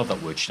 I love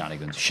that word,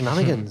 shenanigans.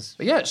 Shenanigans.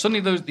 But yeah,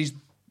 suddenly these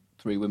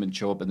 3 women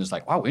show up and it's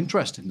like, wow,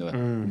 interest in the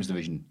women's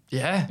division.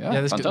 Yeah,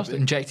 this fantastic.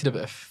 injected a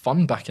bit of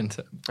fun back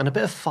into it. And a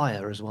bit of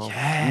fire as well.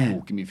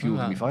 Ooh, give me fuel,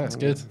 give me fire. That's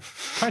good.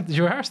 How did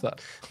you rehearse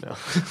that?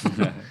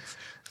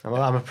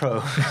 I'm a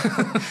pro.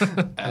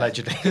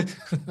 Allegedly.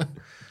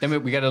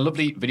 Then we get a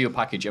lovely video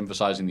package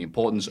emphasizing the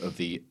importance of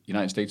the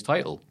United States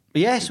title.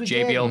 Yes, we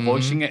JBL did.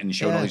 voicing it and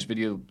showing all Yeah. these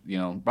video,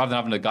 rather than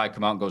having a guy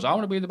come out and goes, I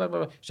want to be the blah,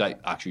 blah, blah. So like,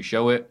 actually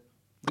show it.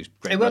 These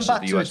great It went wrestlers,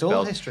 back the to US its old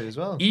belt. history as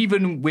well.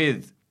 Even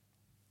with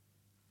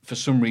for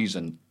some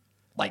reason,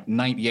 like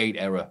 98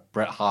 era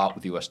Bret Hart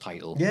with the US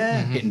title,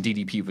 hitting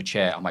DDP with a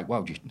chair. I'm like,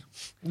 wow,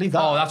 Leave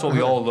that. oh, that's what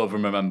we all love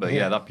and remember.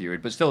 Yeah, that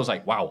period. But still, it's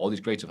like, wow, all these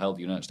greats have held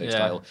the United States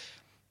title.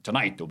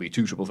 Tonight, there'll be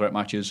 2 triple threat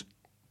matches.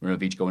 We're going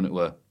to each go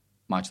into a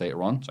match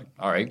later on. It's like,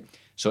 all right.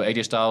 So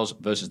AJ Styles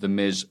versus The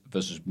Miz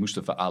versus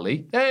Mustafa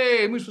Ali.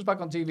 Hey, Mustafa's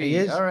back on TV. He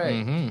is. All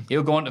right.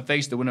 He'll go on to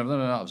face the winner of the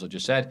as I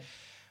just said.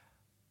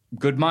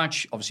 Good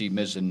match. Obviously,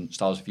 Miz and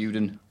Styles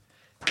feuding.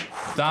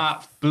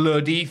 That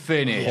bloody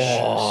finish.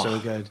 So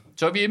good.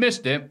 So if you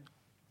missed it,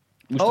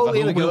 Oh,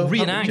 here we go. We'll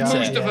reenact it.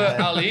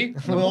 Mustafa Ali.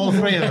 All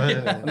three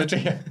of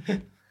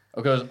them.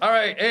 Goes, all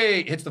right,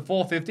 hey, hits the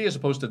 450 as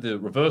opposed to the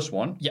reverse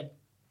one. Yep.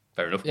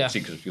 Fair enough. Yeah.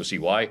 You'll see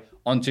why.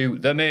 Onto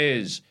The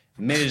Miz.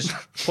 Miz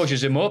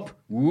pushes him up.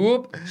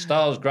 Whoop.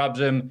 Styles grabs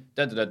him.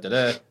 Onto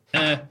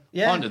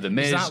The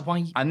Miz. Is that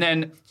why- And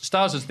then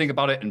Styles has to think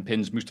about it and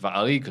pins Mustafa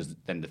Ali because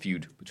then the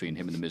feud between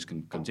him and The Miz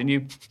can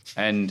continue.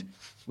 And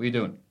what are you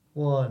doing?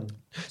 1,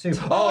 2.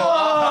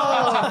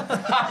 Oh!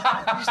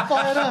 He's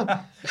fired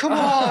up. Come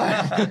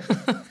on.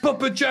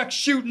 Puppet Jack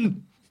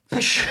shooting.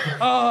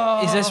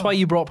 Is this why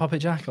you brought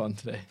Puppet Jack on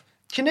today?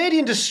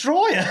 Canadian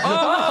Destroyer.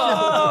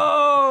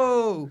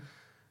 Oh!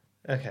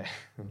 Okay.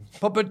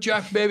 Puppet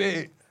Jack,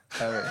 baby.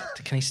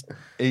 Can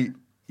he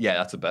Yeah,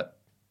 that's a bet.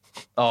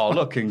 Oh,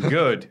 looking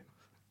good.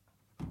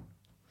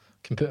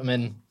 can put him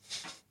in?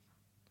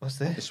 What's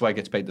this? This is why he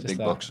gets paid the Just big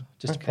that, bucks.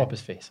 just to prop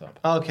his face up.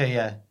 Okay,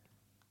 yeah.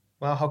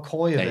 Wow, how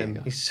coy of There you him.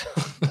 go. He's so...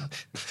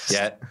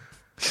 Yeah.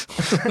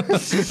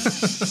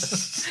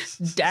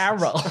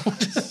 Daryl.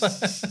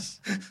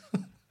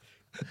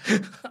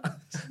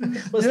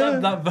 What's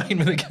that vine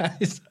with the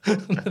guys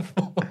on the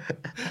phone?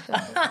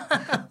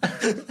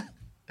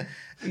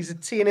 He's a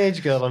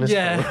teenage girl on his phone.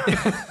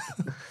 Yeah.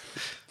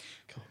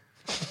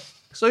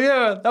 So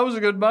yeah, that was a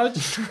good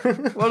match.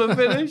 What a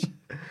finish.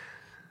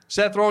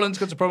 Seth Rollins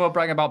cuts a promo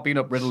bragging about beating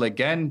up Riddle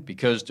again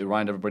because, to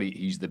remind everybody,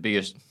 he's the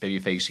biggest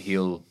babyface,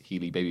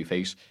 Healy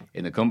babyface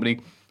in the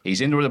company.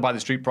 He's interrupted by the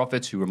Street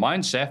Profits, who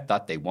remind Seth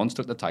that they once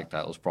took the tag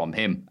titles from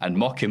him and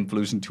mock him for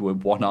losing to a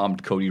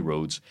one-armed Cody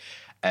Rhodes.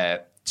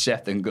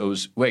 Seth then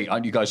goes, wait,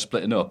 aren't you guys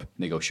splitting up? And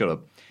they go, shut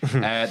up.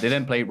 They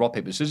then play rock,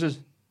 paper, scissors.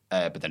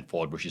 But then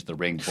Ford rushes the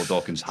ring before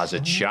Dawkins has a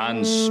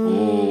chance.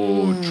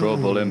 Oh,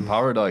 trouble in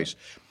paradise.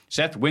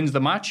 Seth wins the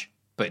match,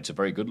 but it's a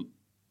very good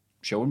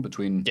showing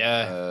between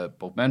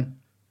both men.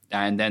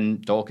 And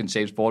then Dawkins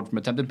saves Ford from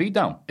attempted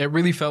beatdown. It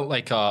really felt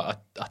like a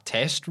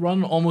test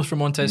run almost from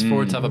Montez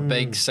Ford to have a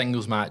big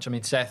singles match. I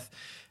mean, Seth,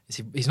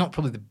 he's not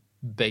probably the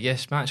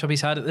biggest matchup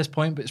he's had at this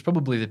point, but it's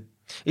probably the...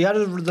 He had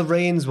the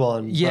Reigns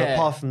one, but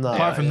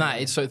apart from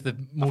that... It's sort of the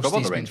most forgot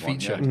he's the been Reigns one,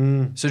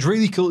 featured. So it's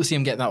really cool to see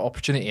him get that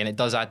opportunity, and it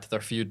does add to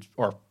their feud,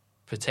 or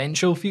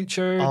potential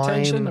future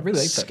tension. I really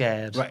liked it.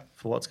 scared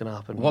for what's going to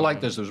happen. Well, like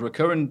there's a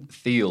recurring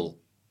feel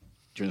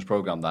during this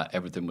program that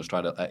everything was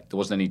trying to... there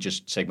wasn't any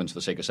just segments for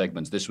the sake of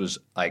segments. This was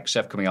like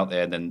Seth coming out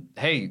there and then,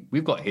 hey,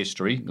 we've got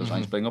history. Those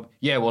lines playing up.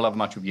 Yeah, we'll have a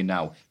match with you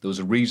now. There was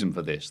a reason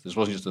for this. This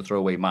wasn't just a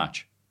throwaway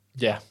match.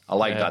 Yeah. I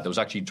like that. There was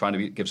actually trying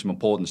to give some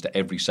importance to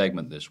every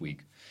segment this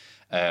week,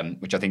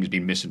 which I think has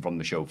been missing from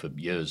the show for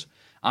years.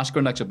 Asuka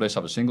and Alexa Bliss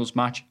have a singles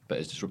match, but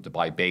is disrupted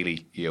by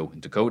Bayley, Io,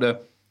 and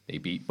Dakota. They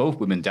beat both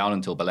women down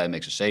until Belair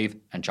makes a save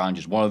and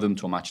challenges one of them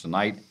to a match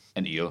tonight,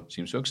 and Io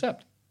seems to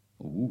accept.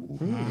 Ooh.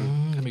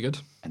 Gonna be good.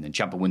 And then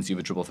Ciampa wins the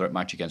other triple threat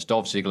match against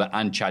Dolph Ziggler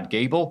and Chad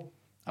Gable,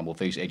 and will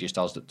face AJ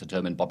Styles to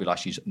determine Bobby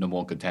Lashley's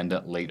 #1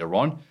 contender later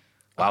on.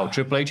 Wow,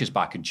 Triple H is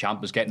back and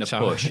Ciampa's getting a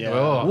push. Yeah.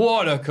 Oh.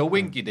 What a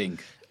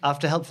coinkydink.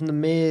 After help from The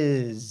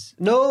Miz.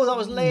 No, that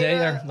was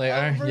later.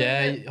 Later.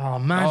 Yeah. Oh,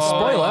 man.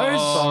 Spoilers.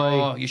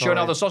 Sorry. You showing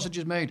how the sausage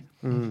is made.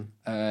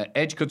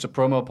 Edge cuts a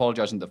promo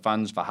apologising to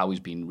fans for how he's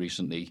been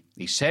recently.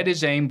 He said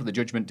his aim for the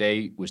Judgment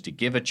Day was to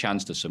give a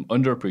chance to some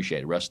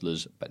underappreciated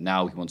wrestlers, but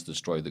now he wants to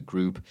destroy the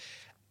group.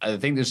 I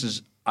think this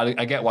is...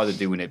 I get why they're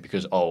doing it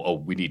because,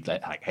 we need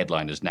like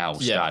headliners now.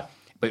 Start.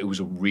 But it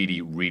was a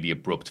really, really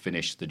abrupt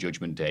finish to the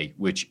Judgment Day,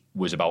 which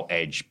was about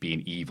Edge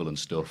being evil and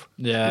stuff.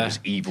 Yeah. It was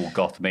evil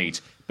goth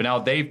mates. But now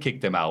they've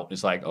kicked him out.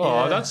 It's like,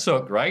 that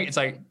sucked, right? It's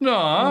like,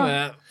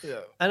 no. Yeah.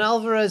 And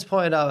Alvarez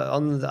pointed out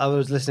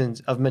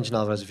I've mentioned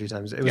Alvarez a few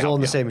times. It was all on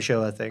the same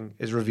show, I think,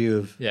 his review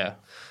of... Yeah.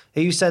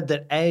 He said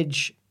that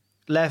Edge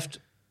left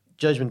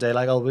Judgment Day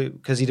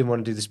because he didn't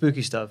want to do the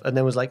spooky stuff, and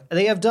then was like,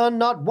 they have done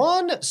not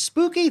one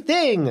spooky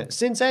thing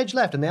since Edge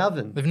left, and they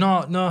haven't. They've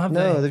not, have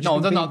they? They've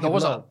just been beating there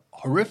was people a up.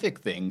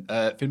 horrific thing.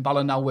 Finn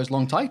Balor now wears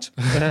long tights.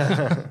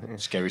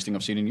 Scariest thing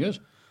I've seen in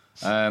years.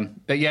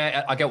 But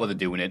yeah, I get why they're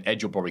doing it.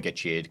 Edge will probably get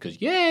cheered because,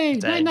 yay,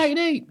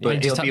 1998. But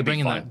just it'll be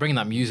bringing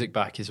that music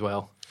back as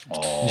well.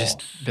 Oh. And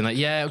just being like,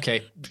 yeah,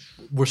 okay,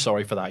 we're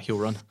sorry for that heel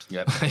run.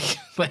 Yep.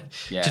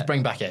 Just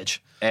bring back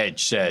Edge.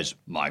 Edge says,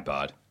 my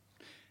bad.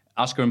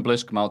 Asuka and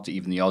Bliss come out to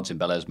even the odds in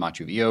Belair's match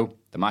with Io.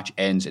 The match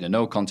ends in a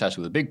no contest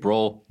with a big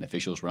brawl, and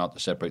officials run out to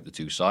separate the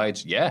two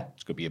sides. Yeah,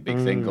 it's going to be a big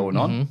thing going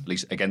on. At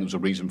least, again, there was a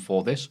reason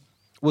for this.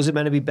 Was it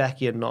meant to be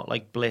Becky and not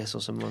like Bliss or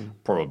someone?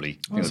 Probably. I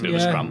think there's a bit of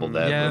a scramble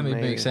there. Yeah, but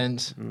it makes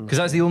sense. Because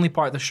that's the only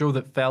part of the show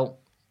that felt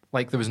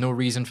like there was no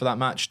reason for that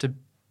match to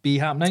be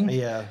happening.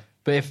 Yeah.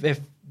 But if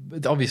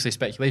obviously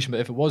speculation, but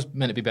if it was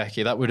meant to be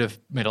Becky, that would have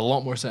made a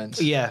lot more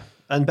sense. Yeah.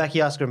 And Becky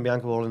Asuka and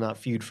Bianca were all in that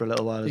feud for a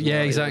little while as well.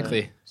 Yeah,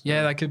 exactly.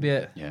 Yeah, that could be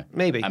it. Yeah.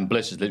 Maybe. And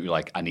Bliss is literally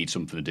like, I need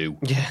something to do.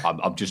 Yeah.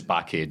 I'm just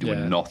back here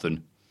doing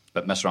nothing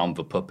but mess around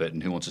with a puppet,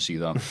 and who wants to see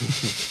that?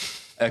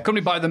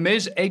 Accompanied by The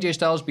Miz, AJ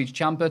Styles beats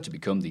Ciampa to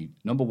become the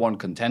 #1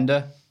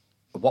 contender.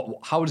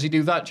 How does he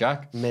do that,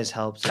 Jack? Miz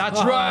helps.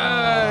 That's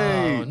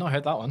right! Oh, not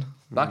heard that one.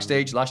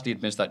 Backstage, Lashley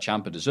admits that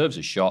Ciampa deserves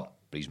a shot,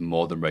 but he's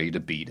more than ready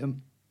to beat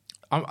him.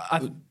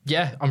 I'm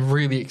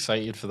really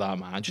excited for that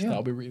match.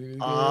 That'll be really, really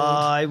good.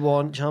 I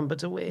want Ciampa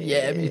to win.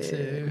 Yeah, me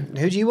too.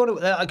 Who do you want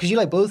to... Because you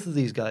like both of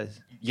these guys.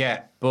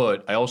 Yeah,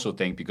 but I also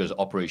think because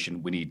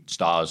Operation We Need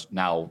Stars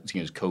now,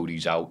 seeing as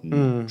Cody's out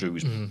and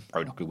Drew's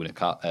probably not going to win a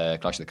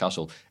Clash of the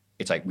Castle,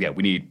 it's like, we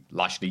need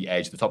Lashley,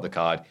 Edge, the top of the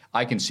card.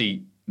 I can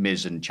see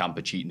Miz and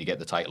Ciampa cheating to get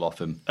the title off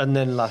him. And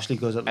then Lashley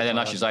goes up. And then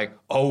Lashley's like,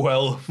 oh,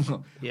 well.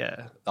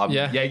 Yeah.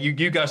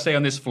 You guys stay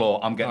on this floor.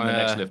 I'm getting the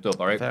next lift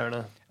up, all right? Fair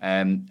enough.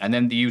 And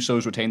then the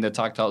Usos retain their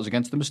tag titles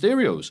against the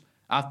Mysterios.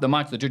 After the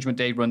match, the Judgment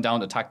Day run down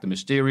to attack the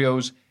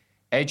Mysterios.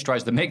 Edge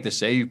tries to make the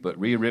save, but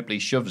Rhea Ripley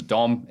shoves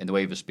Dom in the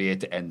way of a spear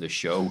to end the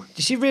show. Did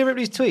you see Rhea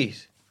Ripley's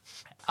tweet?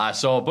 I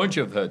saw a bunch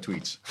of her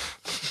tweets.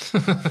 I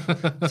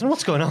don't know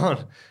what's going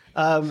on.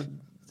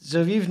 So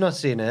if you've not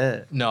seen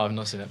it... No, I've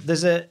not seen it.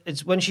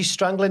 It's when she's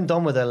strangling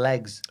Dom with her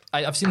legs.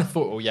 I've seen the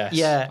photo, yes.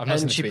 Yeah, I've not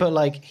seen and the she tweet. put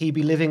like, he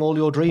be living all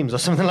your dreams or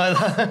something like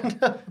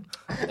that.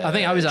 I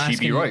think I was asking...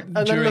 She'd be right. And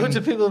then during, loads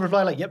of people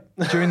reply like, yep.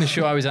 during the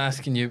show, I was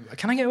asking you,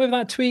 can I get away with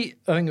that tweet?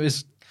 I think it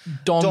was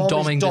Dom is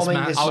doming this doming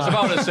match. this I was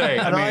about to say,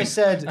 And I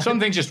said... some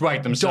things just write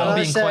Dom themselves.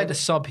 being said- quite the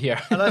sub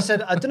here. And I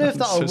said, I don't know if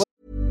that'll work.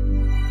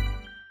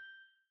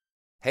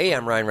 Hey,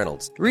 I'm Ryan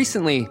Reynolds.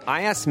 Recently,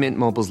 I asked Mint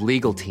Mobile's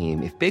legal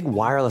team if big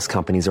wireless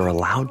companies are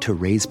allowed to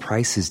raise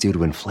prices due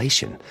to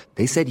inflation.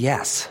 They said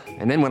yes.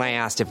 And then when I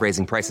asked if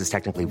raising prices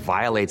technically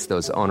violates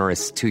those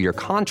onerous 2-year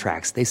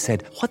contracts, they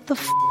said, what the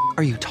f***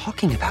 are you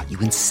talking about, you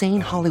insane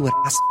Hollywood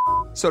ass f-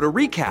 So to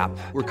recap,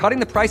 we're cutting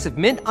the price of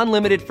Mint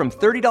Unlimited from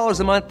 $30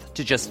 a month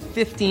to just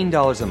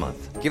 $15 a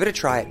month. Give it a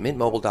try at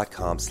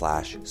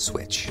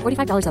mintmobile.com/switch.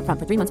 $45 up front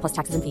for 3 months plus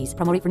taxes and fees.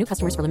 Promo rate for new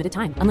customers for limited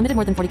time. Unlimited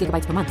more than 40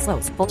 gigabytes per month.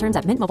 Slows full terms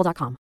at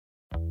mintmobile.com.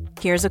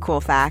 Here's a cool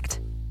fact.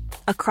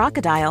 A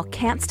crocodile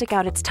can't stick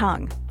out its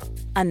tongue.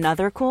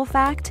 Another cool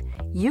fact,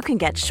 you can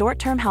get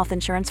short-term health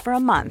insurance for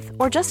a month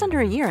or just under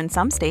a year in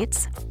some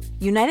states.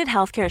 United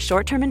Healthcare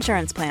short-term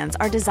insurance plans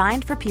are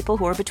designed for people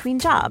who are between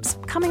jobs,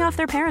 coming off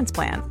their parents'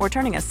 plan, or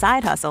turning a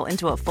side hustle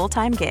into a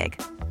full-time gig.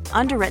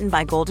 Underwritten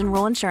by Golden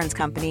Rule Insurance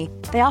Company,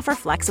 they offer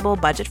flexible,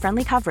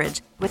 budget-friendly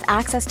coverage with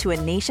access to a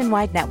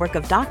nationwide network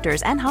of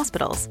doctors and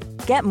hospitals.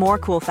 Get more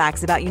cool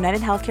facts about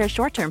United Healthcare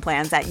short-term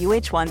plans at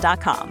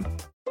uh1.com.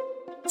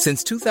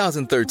 Since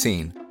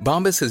 2013,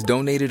 Bombas has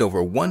donated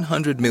over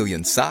 100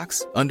 million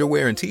socks,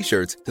 underwear, and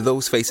T-shirts to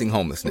those facing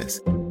homelessness.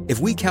 If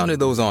we counted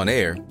those on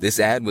air, this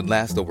ad would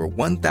last over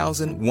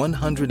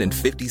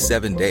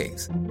 1,157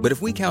 days. But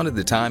if we counted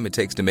the time it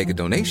takes to make a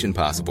donation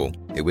possible,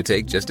 it would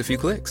take just a few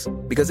clicks.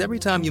 Because every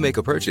time you make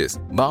a purchase,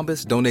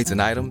 Bombas donates an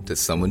item to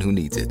someone who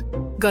needs it.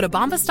 Go to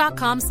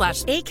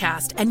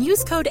bombas.com/ACAST and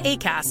use code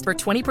ACAST for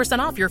 20%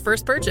 off your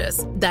first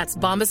purchase. That's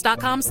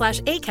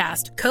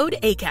bombas.com/ACAST, code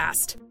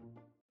ACAST.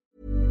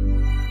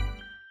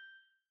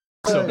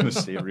 So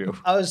Mysterio.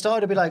 I was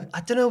starting to be like,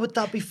 I don't know, would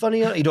that be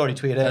funny? He'd already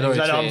tweeted it. I'd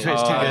already He was like, tweeted it.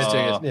 It's too Oh, good. it's too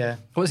good. Yeah.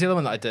 What was the other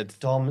one that I did?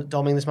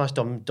 Doming this match.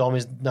 Dom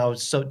is now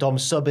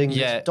Dom's subbing.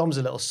 Yeah. Dom's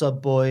a little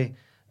sub boy.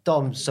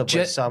 Dom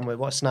Subway sandwich.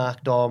 What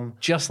snack, Dom?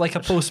 Just like a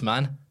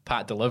postman,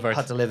 Pat delivered.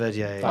 Pat delivered,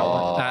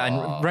 yeah.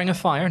 And Ring of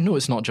Fire, no,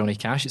 it's not Johnny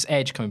Cash, it's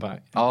Edge coming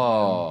back.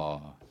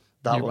 Oh.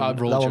 That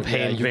one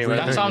pained me.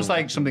 That sounds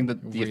like something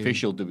that the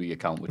official WWE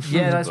account would do.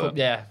 Yeah, that's but- what,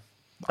 yeah.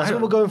 That's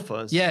what we're going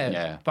for.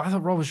 Yeah, but I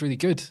thought Raw was really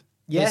good.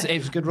 Yeah, It's- it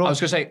was a good Raw. I was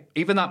going to say,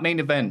 even that main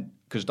event,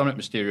 because Dominic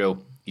Mysterio,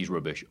 he's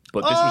rubbish.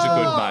 But this was a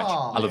good match.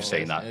 I love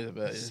saying that.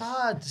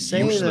 Sad to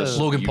say Useless.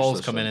 though. Logan Paul's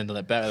Useless, coming in a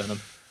little better than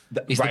him.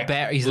 He's the right.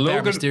 better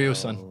Logan- Mysterio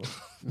son.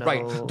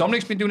 Right,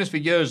 Dominic's been doing this for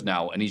years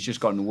now, and he's just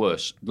gotten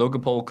worse.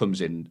 Logan Paul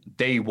comes in,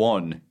 day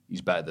one,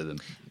 he's better than him.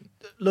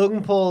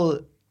 Logan Paul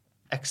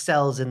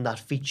excels in that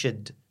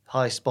featured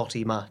high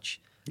spotty match.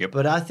 Yep.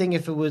 But I think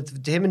if it was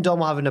him and Dom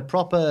were having a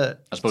proper,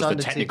 I suppose the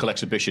standard technical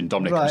exhibition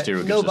Dominic right. Mysterio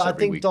gives No, us but I every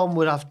think week. Dom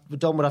would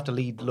have to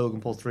lead Logan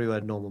Paul through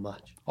a normal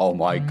match. Oh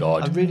my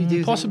God. I really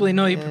do. Possibly,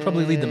 no, he could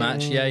probably lead the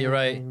match. Yeah, you're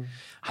right.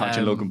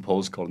 Imagine Logan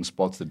Paul's calling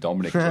spots to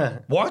Dominic.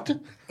 What?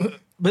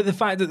 But the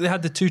fact that they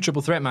had the 2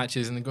 triple threat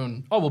matches and they're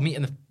going, oh, we'll meet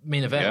in the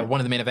main event Yeah. or one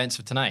of the main events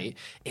of tonight,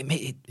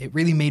 it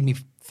really made me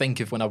think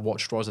of when I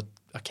watched Raw as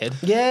a kid.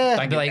 Yeah.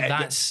 I'd be like,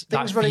 Things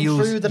that running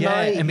feels, through the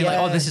night, and be like,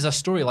 yeah. oh, this is a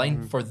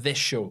storyline for this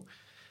show.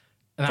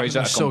 And that Fraser,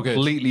 I was so good.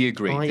 completely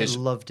agree. I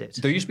loved it.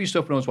 There used to be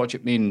stuff when I was watching.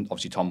 I mean,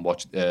 obviously Tom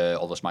watched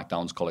all the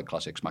SmackDowns, call it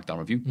classic SmackDown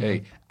review.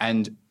 Mm-hmm.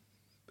 And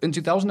in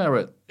 2000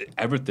 era,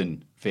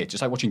 everything fits.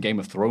 It's like watching Game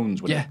of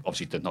Thrones. When Yeah.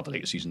 obviously they're not the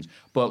later seasons,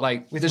 but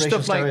like With there's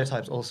racial stuff like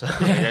stereotypes also.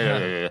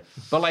 yeah.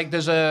 But like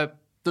there's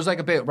like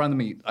a bit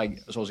randomly.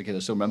 Like as I was a kid, I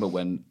still remember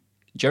when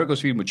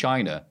Jericho's feuding with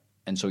China,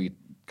 and so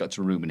gets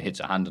to a room and hits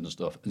a hand and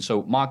stuff. And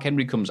so Mark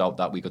Henry comes out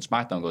that week at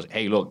SmackDown and goes,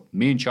 hey, look,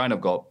 me and China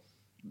have got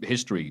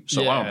history,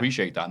 so I don't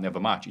appreciate that, and they have a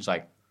match. He's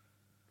like,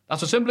 that's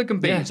how simple it can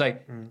be. It's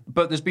like,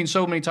 but there's been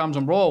so many times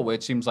on Raw where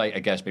it seems like, I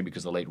guess maybe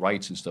because of the late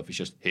rights and stuff, it's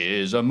just,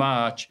 here's a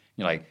match.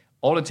 You're like,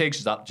 all it takes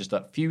is that just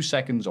a few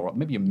seconds or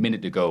maybe a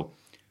minute to go,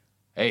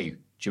 hey, do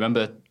you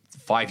remember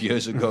 5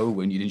 years ago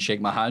when you didn't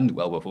shake my hand?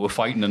 Well, we're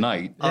fighting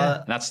tonight.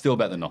 And that's still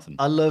better than nothing.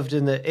 I loved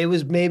it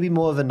was maybe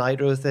more of a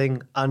Nitro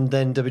thing, and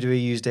then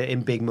WWE used it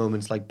in big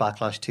moments like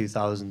Backlash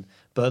 2000.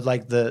 But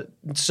like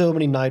so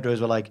many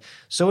Nitros were like,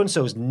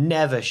 so-and-so's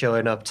never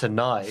showing up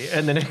tonight.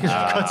 And then it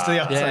cuts to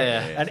the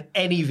outside. And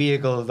any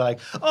vehicle, they're like,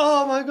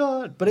 oh my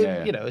God. But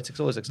it's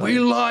always exciting.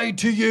 We lied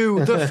to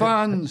you, the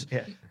fans.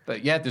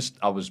 But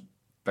I was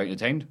very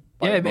entertained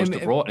by most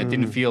of Raw. And it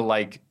didn't feel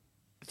like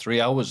 3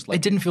 hours.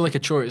 It didn't feel like a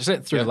chore. It's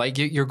it through. Like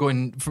you're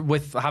going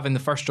with having the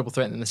first triple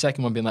threat and then the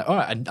second one being like, all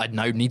right, I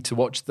now need to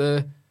watch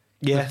the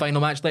final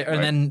match later.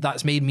 And then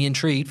that's made me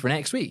intrigued for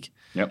next week.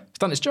 Yep. It's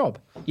done its job.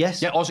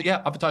 Yes. Yeah, also,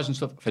 advertising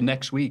stuff for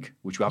next week,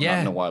 which we haven't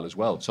had in a while as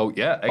well. So,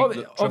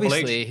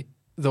 obviously,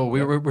 though,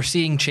 we're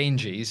seeing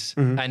changes,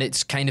 and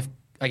it's kind of,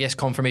 I guess,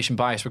 confirmation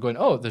bias. We're going,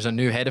 oh, there's a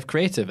new head of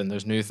creative, and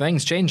there's new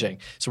things changing.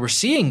 So we're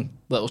seeing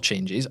little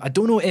changes. I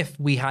don't know if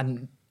we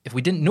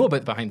didn't know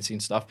about the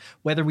behind-the-scenes stuff,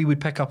 whether we would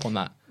pick up on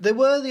that. There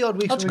were the odd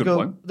weeks That's when a good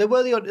point.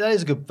 That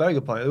is a very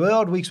good point. There were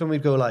odd weeks when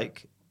we'd go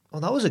like, oh,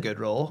 that was a good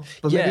Raw.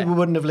 But maybe we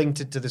wouldn't have linked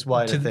it to this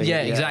wider thing.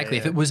 Yeah, exactly.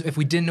 Yeah. If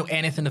we didn't know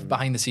anything of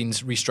behind the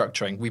scenes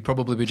restructuring, we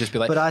probably would just be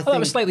like, But I that was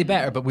think slightly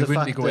better, but we the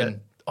wouldn't be fact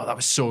going, oh, that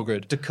was so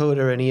good.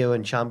 Dakota and Io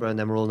and Ciampa and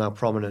them are all now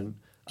prominent.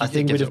 I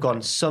think we'd have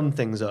gone some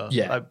things up.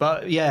 Yeah.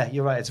 But yeah,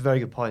 you're right. It's a very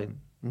good point.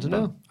 I don't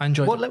know. I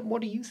enjoyed it. What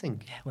do you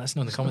think? Yeah, let us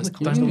know in the comments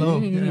down below.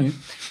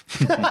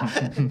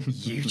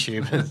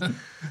 YouTube.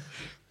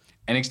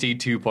 NXT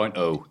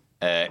 2.0.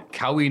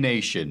 Cowie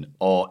Nation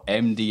or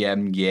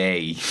MDM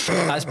Yay.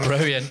 That's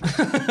brilliant.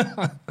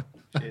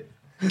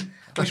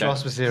 Wish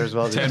Ross was here as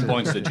well. 10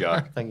 points to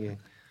Jack. Thank you.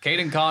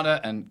 Kaden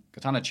Carter and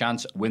Katana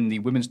Chance win the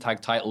women's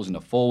tag titles in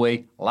a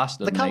four-way.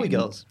 The Cowie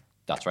girls.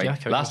 That's right. Yeah,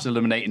 last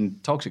eliminating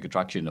Toxic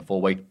Attraction in a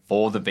four-way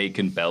for the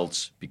vacant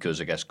belts because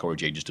I guess Cora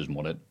Jade just doesn't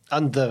want it.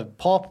 And the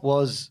pop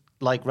was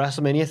like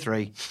WrestleMania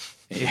 3.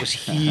 It was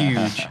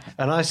huge.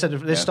 And I said,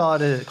 this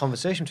started a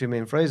conversation between me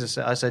and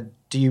Fraser. I said,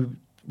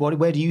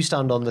 where do you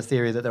stand on the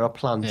theory that there are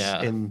plants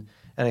in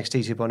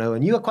NXT 2.0?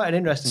 And you have quite an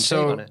interesting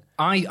take on it.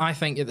 I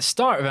think at the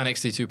start of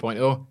NXT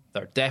 2.0,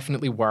 there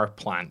definitely were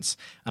plants.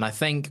 And I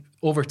think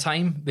over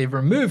time, they've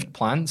removed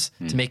plants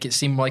to make it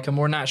seem like a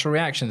more natural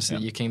reaction so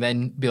that you can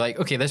then be like,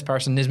 okay, this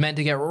person is meant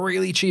to get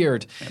really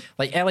cheered.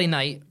 Like LA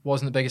Knight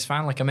wasn't the biggest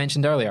fan, like I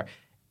mentioned earlier.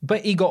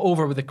 But he got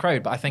over with the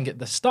crowd. But I think at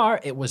the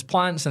start, it was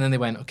plants. And then they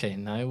went, okay,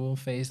 now we'll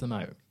phase them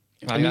out.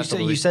 And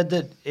you said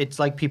that it's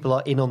like people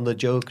are in on the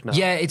joke now.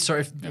 Yeah, it's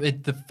sort of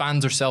the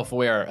fans are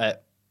self-aware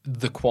at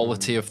the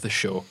quality of the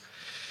show,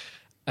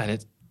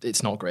 and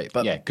it's not great.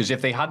 But because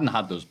if they hadn't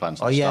had those plans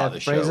at the start of the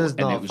show, Fraser's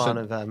not a fan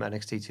of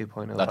NXT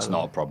 2.0. That's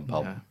not a problem,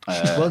 pal.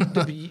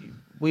 Well,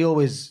 we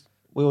always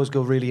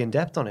go really in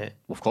depth on it.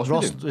 Well, of course,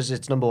 Ross we do. was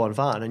its number one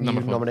fan, and you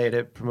nominated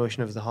it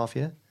promotion of the half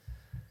year,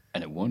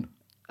 and it won.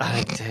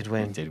 And it did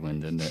win. It did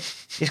win, didn't it?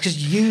 It's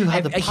because you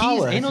had the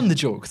power. He's in on the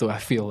joke, though. I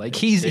feel like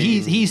he's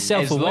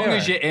self-aware. As long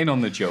as you're in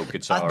on the joke,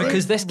 it's all right.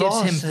 Because this gives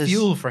him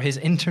fuel for his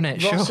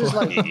internet show.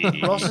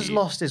 Ross has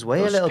lost his way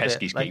a little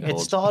bit. Like, it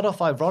started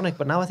off ironic,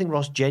 but now I think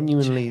Ross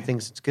genuinely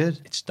thinks it's good.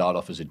 It started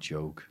off as a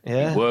joke.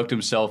 Yeah. He worked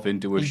himself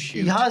into a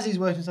shoot. He's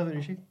worked himself into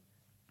a shoot.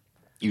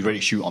 He was ready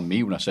to shoot on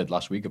me when I said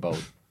last week about,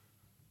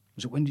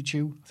 was it Wendy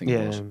Chu? I think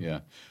it was. Yeah.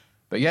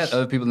 But yeah,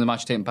 other people in the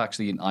match, Tatum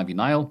Paxley and Ivy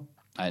Nile.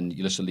 And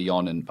Yulisa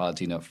Leon and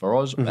Valentina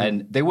Feroz.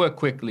 And they were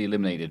quickly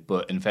eliminated,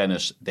 but in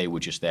fairness, they were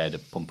just there to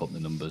pump up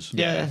the numbers.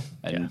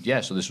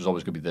 So this was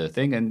always going to be the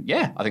thing. And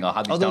I think I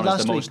had these down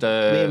as the most...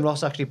 me and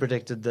Ross actually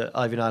predicted that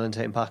Ivy Nile and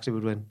Tatum Paxley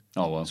would win.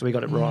 Oh, well. So we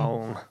got it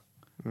wrong.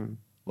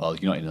 Well,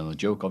 you're not in on the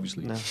joke,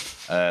 obviously. No.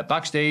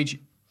 Backstage,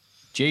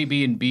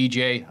 JB and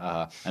BJ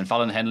and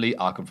Fallon Henley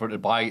are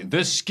confronted by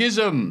the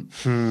Schism.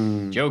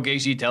 Joe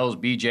Gacy tells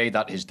BJ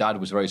that his dad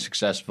was very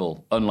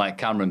successful, unlike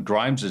Cameron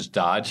Grimes'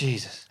 dad.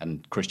 Jesus.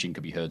 And Christian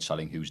could be heard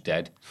selling Who's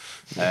Dead.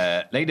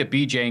 Later,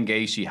 BJ and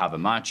Gacy have a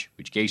match,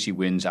 which Gacy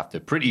wins after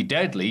Pretty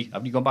Deadly,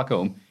 haven't you gone back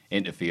home,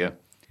 interfere.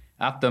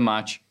 After the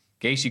match,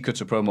 Gacy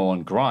cuts a promo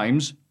on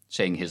Grimes,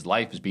 saying his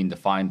life has been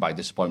defined by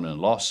disappointment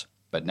and loss,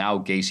 but now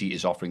Gacy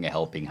is offering a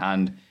helping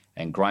hand.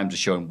 And Grimes is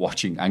shown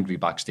watching angry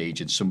backstage,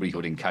 and somebody who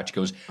didn't catch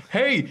goes,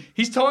 "Hey,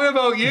 he's talking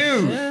about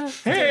you!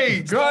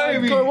 Hey,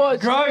 Grimes,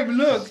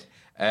 look!"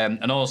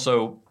 And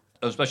also,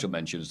 a special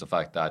mention is the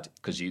fact that,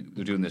 because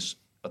they're doing this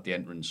at the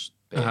entrance,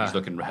 he's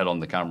looking head on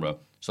the camera,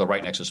 so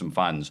right next to some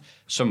fans.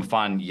 Some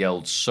fan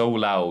yelled so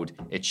loud,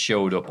 it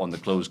showed up on the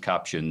closed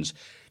captions,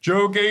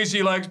 "Joe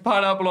Gacy likes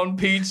pineapple on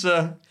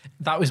pizza."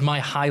 That was my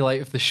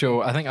highlight of the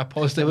show. I think I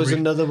paused it. There was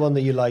another one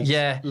that you liked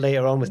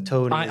later on with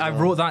Tony. I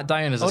wrote that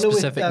down as a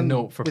specific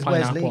note for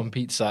pineapple on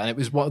pizza, and it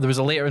was there was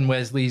a later in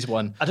Wesley's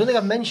one. I don't think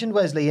I've mentioned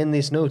Wesley in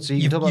this note, so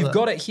you've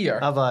got it here.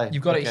 Have I?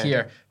 You've got it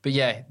here. But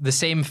yeah, the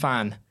same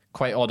fan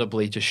quite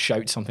audibly just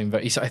shouts something.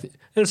 It's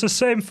the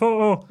same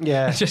photo.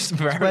 Yeah. Just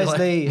very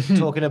Wesley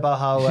talking about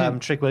how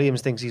Trick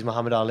Williams thinks he's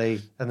Muhammad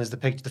Ali, and there's the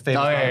picture, the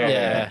famous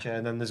picture,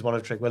 and then there's one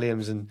of Trick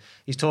Williams, and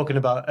he's talking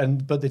about,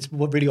 but it's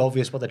really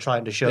obvious what they're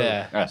trying to show.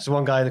 Yeah. So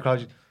one guy in the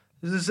crowd,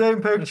 it's the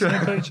same picture.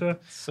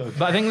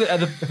 But I think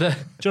the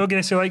Joe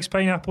Gacy likes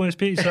pineapple on his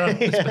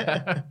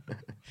pizza.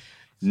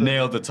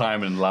 Nailed the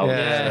time and loud.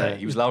 Yeah.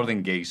 He was louder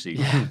than Gacy.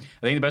 I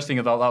think the best thing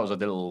about that was I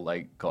did a little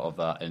cut of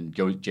that, and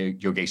Joe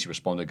Gacy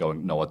responded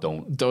going, "No, I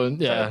don't.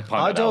 Don't. Yeah,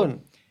 I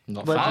don't.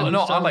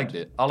 I liked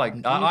it.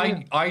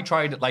 I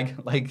tried it like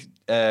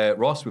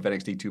Ross with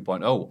NXT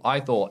 2.0. I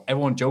thought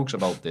everyone jokes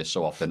about this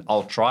so often.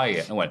 I'll try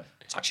it, and went,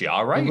 it's actually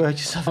all right.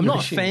 I'm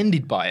not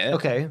offended by it.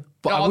 Okay.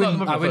 But No, I wouldn't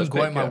not my first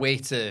go out pick, my yeah. way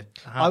to.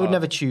 I would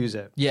never choose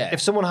it. Yeah.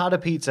 If someone had a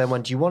pizza and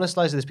went, "Do you want a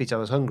slice of this pizza?" I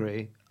was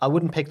hungry. I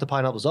wouldn't pick the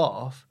pineapples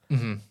off.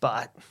 Mm-hmm.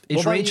 But It's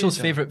what about Rachel's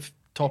you, favourite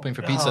topping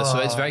for pizza, so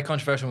it's very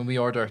controversial when we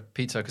order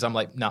pizza because I'm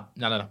like, no.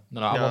 I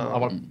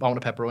want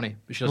a pepperoni,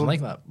 but she doesn't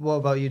like that. What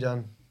about you,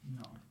 Dan?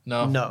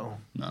 No. No.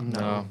 And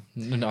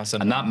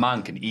that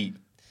man can eat.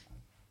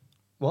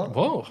 What?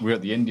 Whoa. We were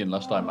at the Indian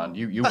last time, man.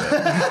 You were.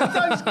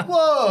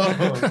 Whoa!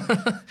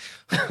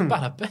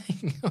 Bada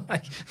bing.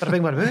 Bada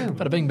bing, bada boom.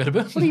 Bada bing, bada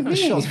boom. What do you mean?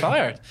 Shots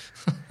fired.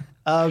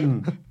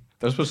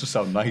 They're supposed to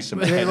sound nice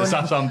and bad. Does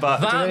that sound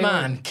bad? That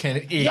man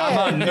can eat. That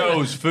man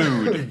knows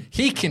food.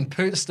 He can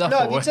put stuff No,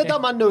 away. if you said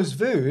that man knows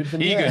food,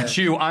 then He yeah. can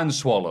chew and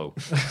swallow.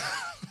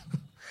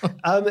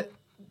 Did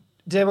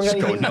anyone get Just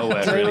go anything?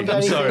 nowhere, did anyone really. get I'm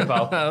anything- sorry,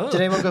 pal.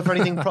 Did anyone go for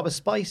anything proper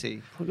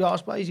spicy? Proper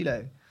spicy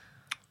though.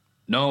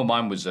 No,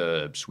 mine was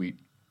sweet.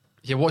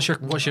 Yeah, what's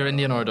your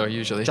Indian order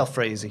usually?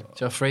 Jalfrezi.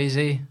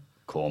 Jalfrezi.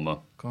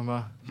 Korma.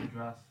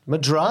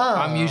 Madras.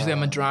 I'm usually a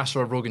Madras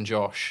or a Rogan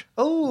Josh.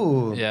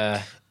 Oh.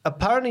 Yeah.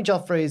 Apparently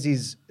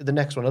Jalfrezi's the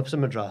next one up to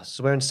Madras,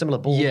 so we're in similar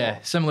ball. Yeah,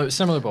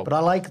 similar bowl. But I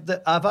like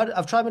that.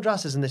 I've tried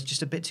Madrasas and it's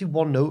just a bit too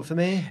one note for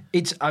me.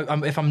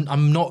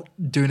 I'm not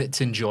doing it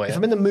to enjoy If it.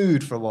 I'm in the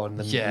mood for one,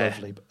 then Yeah.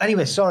 lovely. But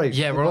anyway, sorry.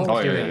 Yeah, we're all Oh,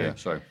 yeah.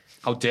 Sorry.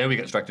 How dare we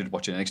get distracted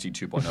watching NXT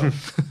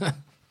 2.0?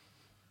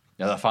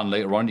 Yeah, that fan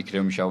later on, you could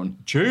hear him shouting,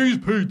 "Cheese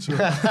pizza!"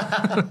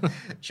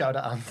 Shout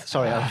out, Anth.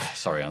 Sorry, Anth.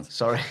 Sorry, Anth.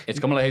 Sorry. It's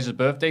Kamala Hayes'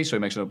 birthday, so he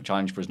makes a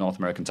challenge for his North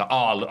American title.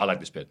 Oh, I like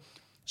this bit.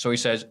 So he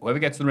says, whoever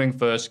gets to the ring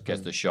first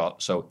gets the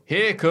shot. So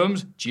here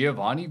comes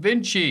Giovanni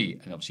Vinci.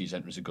 And obviously his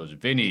entrance goes,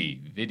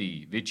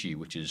 Vici,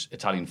 which is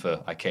Italian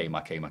for I came.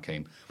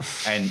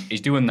 And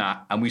he's doing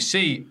that. And we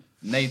see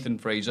Nathan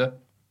Fraser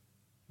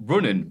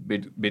running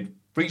mid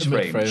freeze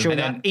frame. Showing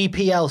that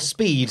EPL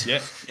speed. Yeah.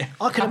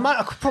 I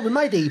could probably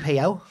make the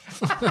EPL.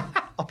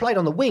 I played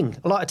on the wing.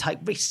 I like to take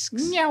risks.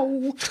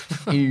 Meow.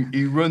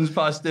 he runs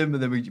past him,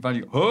 and then we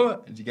find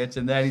and he gets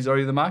in there, and he's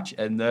already in the match,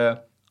 and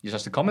he just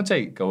has to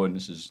commentate, going,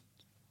 "This is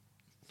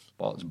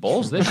it's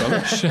balls, this."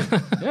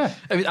 Yeah.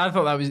 I mean, I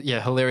thought that was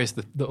hilarious.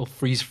 The little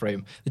freeze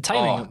frame, the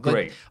timing. Oh,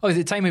 great.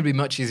 The timing would be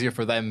much easier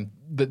for them,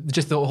 but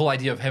just the whole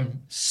idea of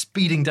him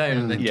speeding down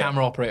and the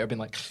camera operator being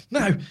like,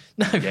 "No,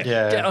 get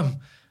him."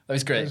 That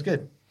was great. It was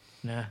good.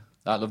 Yeah.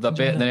 I love that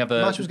bit. And then you have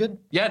the match was good.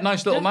 Yeah,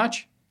 nice little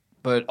match.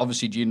 But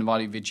obviously,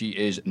 Giovanni Vinci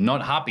is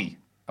not happy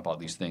about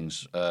these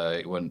things.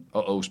 He went,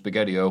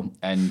 spaghetti-o,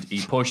 and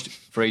he pushed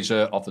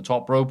Fraser off the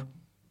top rope.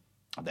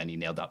 And then he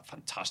nailed that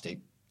fantastic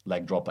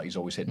leg drop that he's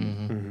always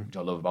hitting, which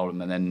I love about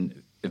him. And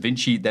then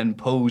Vinci then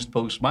posed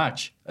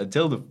post-match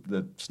until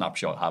the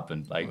snapshot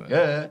happened.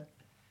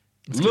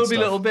 Lovely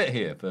little bit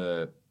here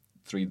for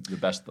the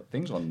best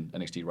things on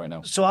NXT right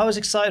now. So I was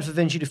excited for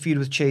Vinci to feud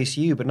with Chase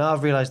U, but now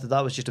I've realised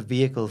that was just a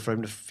vehicle for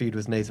him to feud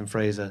with Nathan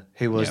Fraser,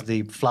 who was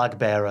the flag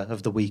bearer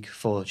of the week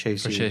for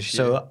Chase U.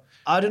 So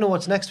I don't know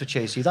what's next for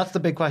Chase U. That's the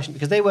big question,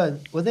 because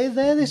were they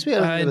there this week?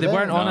 They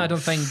weren't on, I don't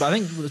think, but I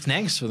think what's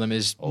next for them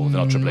is they're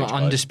not Triple H,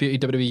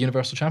 undisputed WWE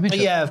Universal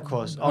Championship. Yeah, of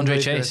course. Andre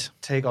Andre's gonna Chase.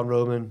 take on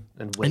Roman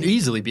and win. And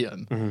easily beat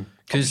him,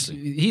 because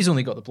he's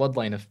only got the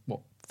bloodline of,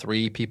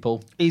 3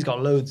 people. He's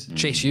got loads.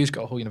 Chase U's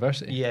got a whole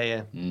university.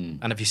 Yeah.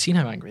 And have you seen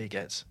how angry he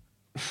gets?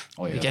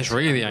 Oh, yeah. He gets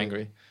really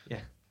angry. Yeah.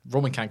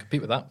 Roman can't compete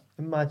with that.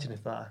 Imagine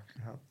if that.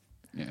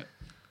 Yeah.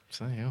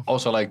 So, yeah.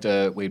 Also liked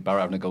Wade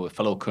Barrett having to go with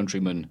fellow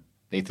countryman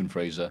Nathan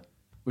Fraser,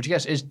 which I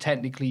guess is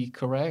technically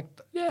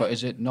correct, but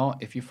is it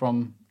not if you're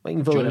from Well, you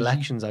can vote in Jersey?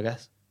 elections, I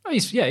guess. Oh,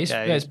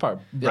 it's part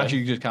of Actually,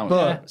 you just count.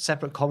 But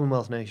separate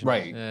Commonwealth nations.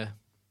 Right. Yeah.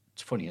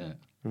 It's funny, isn't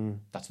it?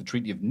 That's the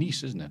Treaty of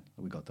Nice, isn't it?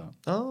 We got that.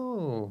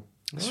 Oh.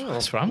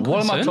 That's what I'm What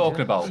am I concerned.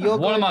 talking about?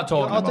 What am I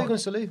talking I'll take about? on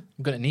Salute.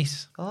 I'm going to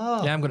Nice.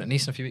 Oh. Yeah, I'm going to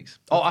Nice in a few weeks.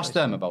 Oh, ask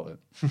them about it.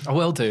 I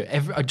will do.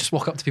 I just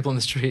walk up to people on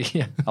the street.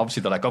 Yeah,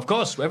 Obviously, they're like, of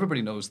course,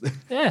 everybody knows this.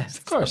 yeah,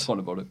 of course. That's fun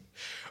about it.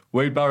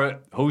 Wade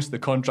Barrett hosts the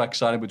contract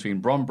signing between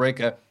Bron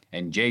Breakker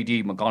and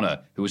JD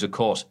McDonough, who is, of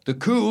course, the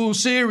cool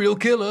serial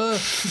killer.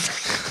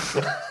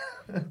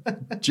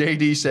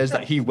 JD says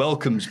that he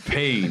welcomes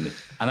pain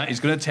and that he's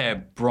going to tear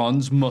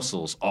Bron's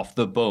muscles off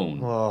the bone.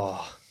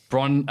 Oh.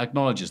 Bron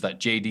acknowledges that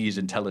JD is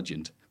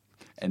intelligent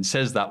and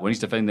says that when he's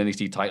defending the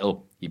NXT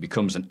title, he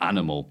becomes an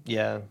animal.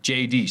 Yeah.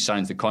 JD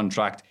signs the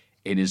contract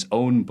in his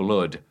own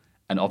blood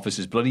and offers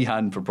his bloody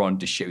hand for Bronn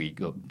to shoot.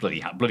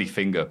 Bloody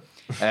finger.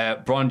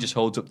 Bronn just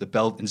holds up the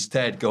belt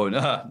instead, going,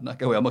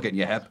 knock away, I'm not getting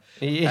your hep.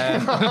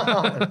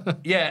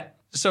 Yeah.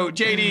 So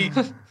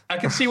JD, I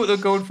can see what they're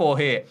going for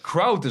here.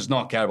 Crowd does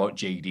not care about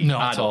JD.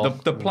 Not at all.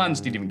 The plants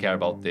didn't even care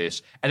about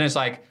this. And it's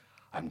like,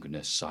 I'm going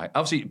to sign.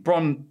 Obviously,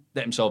 Bronn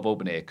let himself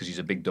open here because he's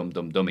a big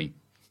dummy.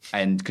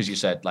 And because you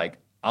said, like,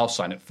 I'll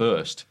sign it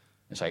first.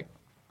 It's like,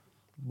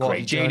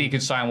 great, JD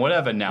can sign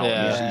whatever now.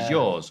 Yeah. He's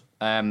yours.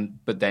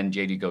 But then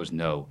JD goes,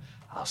 no,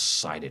 I'll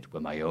sign it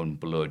with my own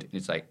blood. And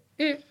it's like,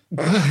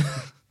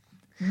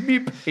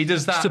 Meep. He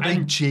does that. Just a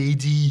big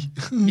JD.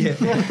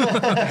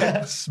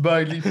 Yeah.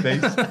 Smiley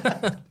face.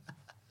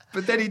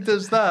 But then he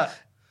does that.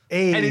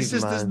 And it's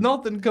just, there's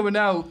nothing coming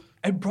out.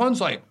 And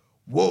Bronn's like,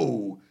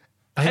 whoa.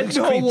 And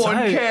no one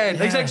cared.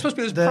 He's like supposed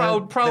to be this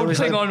proud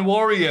Klingon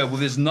warrior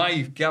with his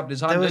knife gapped his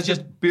hand. There's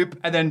just beep.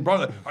 And then Bronn,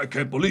 like, I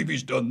can't believe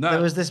he's done that.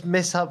 There was this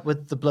mishap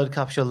with the blood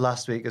capsule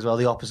last week as well,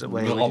 the opposite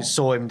way. We just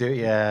saw him do it.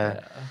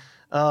 Yeah.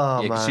 Oh,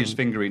 man. Because he was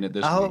fingering it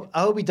this week.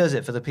 I hope he does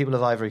it for the people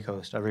of Ivory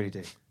Coast. I really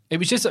do. It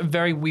was just a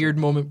very weird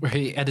moment where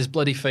he had his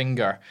bloody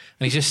finger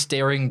and he's just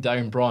staring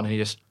down Bronn and he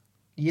just...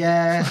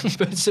 Yeah. He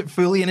puts it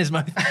fully in his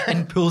mouth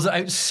and pulls it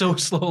out so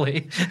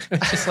slowly.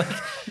 It's just like...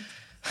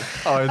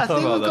 I think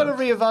we've got to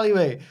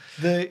reevaluate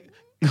the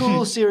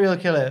cool serial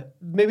killer.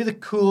 Maybe the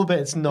cool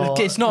bit's not.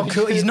 It's not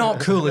cool. He's not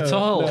cool at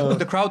all. No.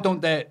 The crowd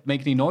don't dare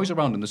make any noise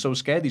around him. They're so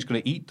scared he's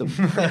going to eat them.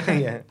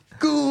 Yeah.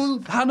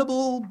 Cool,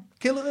 Hannibal,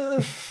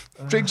 killer,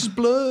 drinks his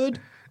blood.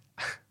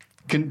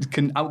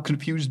 Can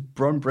out-confuse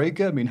Bron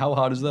Breakker? I mean, how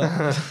hard is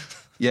that?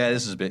 Yeah,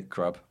 this is a bit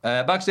crap.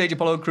 Backstage,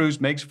 Apollo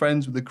Crews makes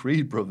friends with the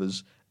Creed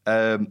brothers.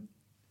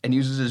 And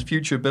uses his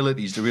future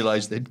abilities to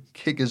realise they'd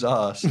kick his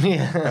ass.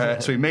 Yeah.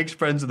 So he makes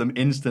friends with them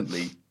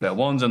instantly, but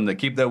warns them to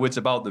keep their wits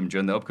about them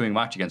during the upcoming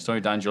match against Tony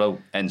D'Angelo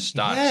and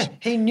Starks. Yeah,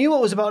 he knew what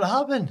was about to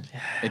happen.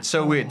 It's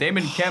so weird.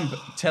 Damon Kemp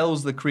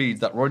tells the Creeds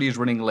that Roddy is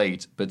running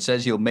late, but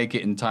says he'll make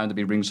it in time to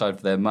be ringside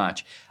for their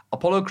match.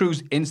 Apollo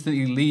Crews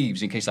instantly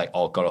leaves in case, like,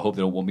 oh God, I hope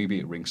they don't want me to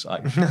be at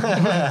ringside.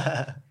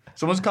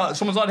 Someone's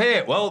not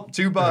here. Well,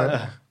 too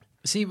bad.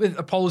 See, with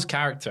Apollo's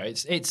character,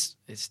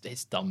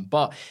 it's dumb,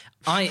 but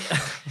I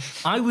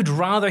would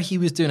rather he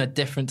was doing a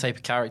different type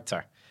of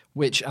character.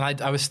 Which,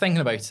 and I was thinking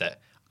about it.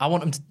 I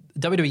want him to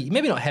WWE,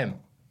 maybe not him,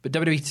 but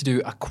WWE to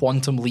do a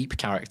Quantum Leap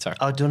character.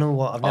 I don't know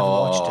what. I've never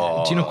watched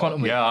it. Do you know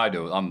Quantum Leap? Yeah, I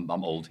do. I'm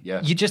old.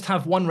 Yeah. You just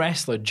have one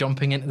wrestler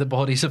jumping into the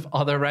bodies of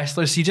other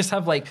wrestlers. So you just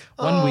have like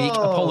one week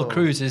Apollo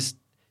Crews is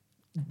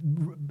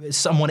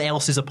someone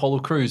else's Apollo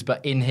Crews,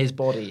 but in his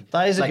body.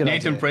 That is a like good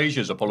Nathan idea.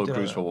 Frazier's Apollo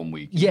Crews for 1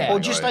 week. Yeah. Or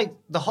just like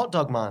the hot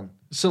dog man.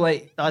 So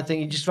like, I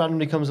think he just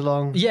randomly comes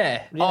along.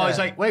 Yeah. Oh, it's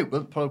like, wait,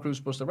 well, Apollo Crews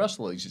supposed to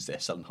wrestle? He's just there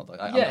selling hot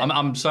dogs. Yeah.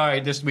 I'm sorry,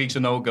 this week's a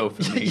no-go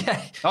for me. Yeah.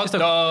 Hot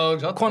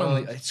dogs. Quantum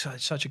Leap. It's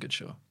such a good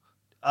show.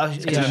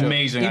 It's an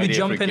amazing He would idea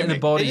jump for a into the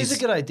gimmick. bodies. It is a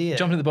good idea.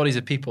 Jump into the bodies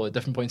of people at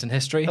different points in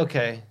history.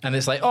 Okay. And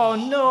it's like, oh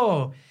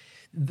no,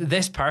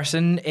 this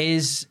person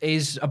is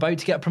about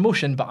to get a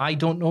promotion, but I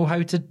don't know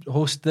how to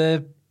host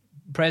the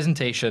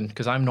presentation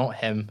because I'm not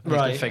him. I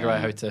have to figure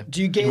out how to.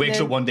 Do you He gain wakes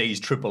their, up one day,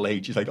 he's Triple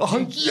H. He's like,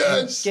 oh, do you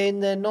yes!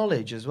 gain their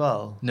knowledge as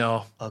well?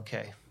 No.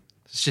 Okay.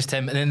 It's just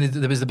him. And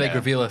then there was the big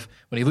reveal of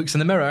when he looks in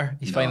the mirror,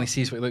 he finally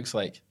sees what he looks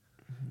like.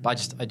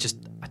 But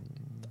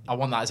I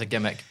want that as a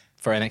gimmick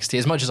for NXT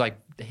as much as I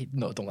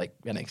don't like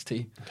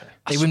NXT. Okay.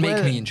 It would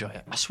make me enjoy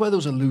it. I swear there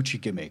was a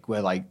Lucha gimmick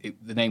where like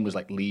the name was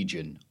like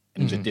Legion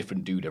and it was a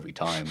different dude every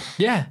time.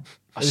 Yeah.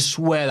 I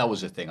swear that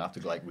was a thing. I have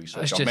to like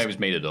research. Maybe I just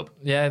made it up.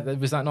 Yeah,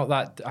 was that not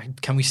that?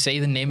 Can we say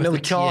the name No, of we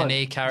the can't.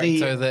 TNA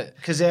character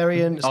that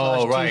Kazarian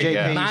Oh, right, TJP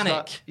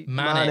yeah.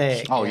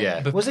 Manic. Oh,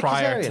 yeah. But Was it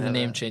prior Kazarian to the or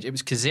name not? change, it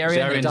was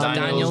Kazarian, then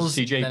Daniels,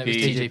 TJP. then it was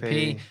TJP,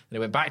 then it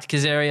went back to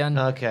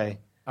Kazarian. Okay.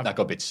 That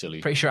got a bit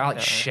silly. Pretty sure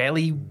Alex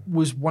Shelley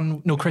was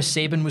one. No, Chris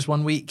Sabin was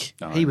 1 week.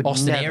 He would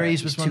Austin never.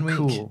 Aries was He's 1 too week.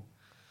 cool.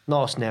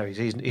 Not Austin Aries.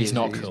 He's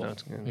Not cool.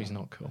 He's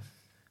not cool.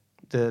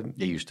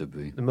 He used to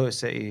be. The Motor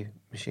City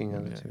Machine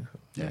Gun. Too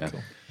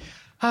cool.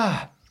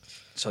 Yeah.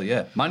 So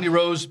yeah, Mandy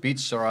Rose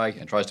beats Sarai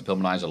and tries to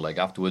pulverize her leg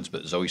afterwards,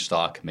 but Zoe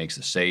Stark makes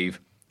the save.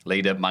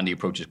 Later, Mandy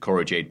approaches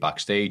Cora Jade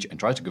backstage and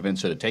tries to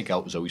convince her to take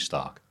out Zoe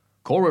Stark.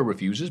 Cora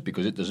refuses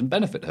because it doesn't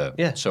benefit her.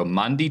 Yeah. So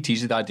Mandy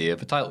teases the idea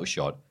of a title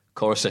shot.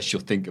 Cora says she'll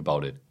think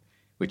about it,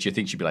 which you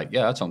think she'd be like,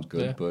 yeah, that sounds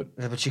good, but...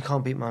 Yeah, but she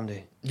can't beat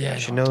Mandy. Yeah,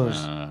 she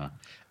knows.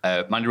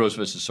 Mandy Rose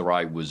versus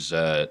Sarai was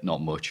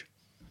not much.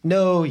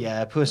 No,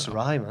 yeah, poor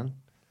Sarai, man.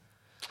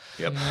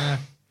 Yep.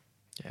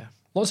 Yeah.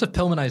 Lots of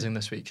Pillmanizing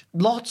this week.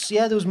 Lots,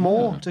 yeah, there was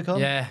more to come.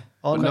 Yeah.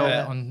 On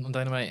on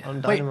Dynamite. On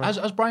Wait, Dynamite.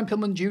 has Brian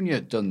Pillman Jr.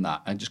 done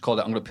that and just called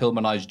it, I'm going to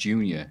Pillmanize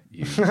Jr.?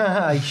 He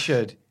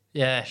should.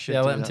 Yeah, Should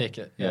let do him that. take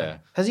it. Yeah.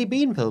 Has he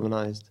been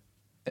Pillmanized?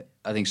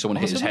 I think someone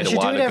hit his You head a should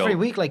while do it ago. every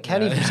week, like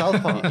Kenny from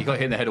South Park. He got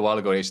hit in the head a while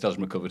ago. He still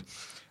hasn't recovered.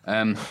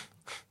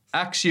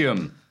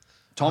 Axiom,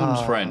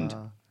 Tom's friend,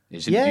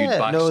 is interviewed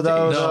backstage.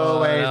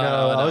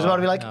 I was about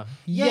to be like, no.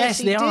 yes,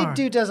 Yes, they are.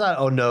 he does that.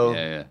 Oh, no.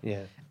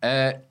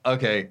 Yeah.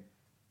 Okay.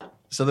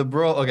 So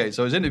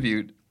so he's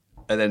interviewed,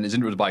 and then he's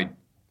interviewed by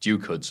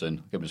Duke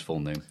Hudson. Give him his full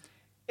name.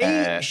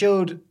 He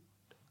showed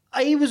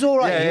He was all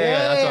right.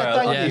 That's all right.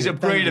 Thank you. He's Thank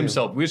upgraded you.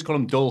 himself. We just call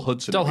him Dull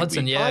Hudson. Dull every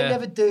Hudson, week. yeah. I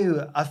never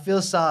do. I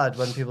feel sad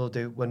when people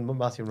do. When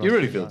Matthew and Ross You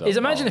really do feel that. that? Is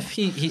imagine if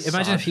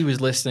imagine if he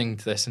was listening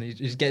to this and he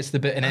just gets to the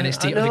bit in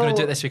NXT. I Are they going to know.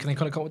 do it this week? And they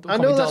kind of I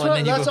know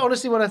and that's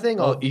honestly what I think.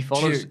 Oh, of. he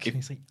follows. Duke. And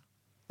he's like,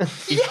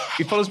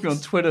 He follows me on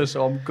Twitter,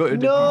 so I'm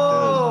gutted.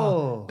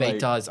 No. but he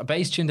does. I bet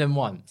he's tuned in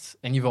once,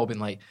 and you've all been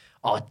like,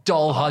 "Oh,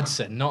 Dull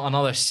Hudson, not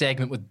another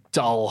segment with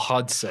Dull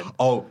Hudson."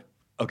 Oh,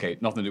 okay,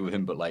 nothing to do with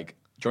him, but like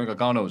Johnny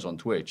Gargano was on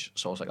Twitch,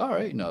 so I was like, all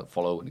right,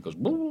 follow, and he goes,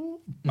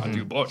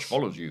 Matthew Botch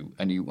follows you,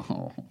 and he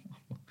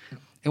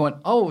went,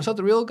 oh, is that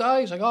the real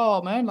guy? He's like,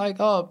 oh man, like,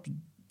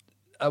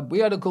 we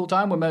had a cool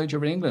time when met each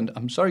other in England.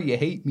 I'm sorry you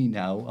hate me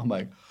now. I'm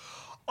like,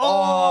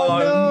 oh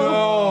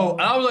no.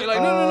 And I was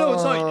like, no,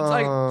 it's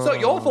not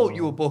your fault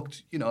you were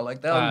booked. You know,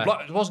 like that.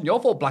 It wasn't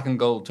your fault Black and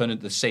Gold turned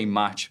into the same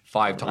match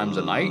 5 times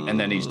a night, and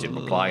then he just didn't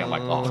reply. I'm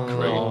like, oh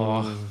great.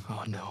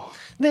 Oh no.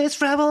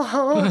 This rebel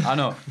heart. I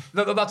know.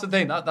 That's the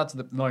thing. That's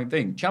the annoying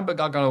thing. Ciampa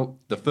Gargano,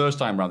 the first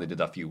time round they did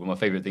that feud, one of my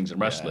favourite things in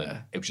wrestling.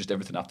 Yeah. It was just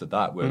everything after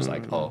that, where it's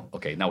like, oh,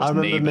 okay, now it's I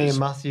remember neighbours. me and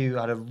Matthew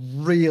had a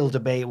real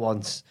debate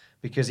once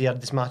because he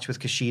had this match with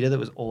Kushida that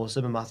was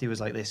awesome, and Matthew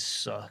was like, this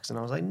sucks. And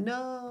I was like,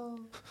 no.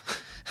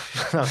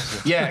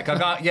 Yeah,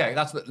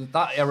 that's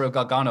that era of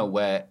Gargano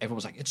where everyone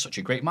was like, it's such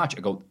a great match.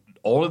 I go,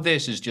 all of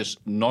this is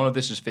just, none of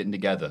this is fitting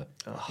together.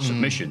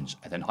 Submissions,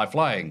 and then high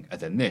flying, and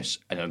then this,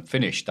 and then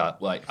finish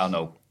that, like, I don't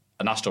know,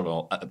 an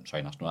asteroid. An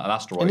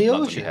asteroid. In the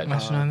lands on your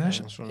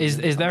ocean. head.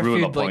 Is there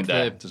Ruin food my like point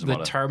there. the Doesn't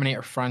matter.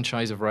 Terminator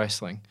franchise of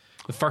wrestling?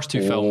 The first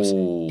 2 films,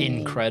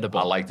 incredible.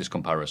 I like this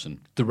comparison.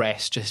 The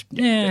rest, just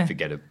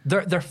Forget it.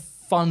 They're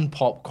fun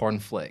popcorn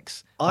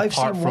flicks. I've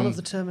apart seen one from of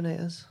the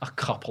Terminators. a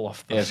couple of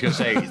them. Yeah, I was going to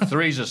say,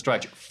 3's a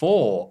stretch.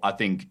 4, I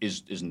think,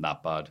 isn't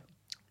that bad.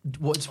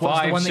 What's the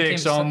 5, one that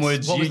 6 came,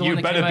 onwards, what was the you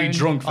one that better came be out?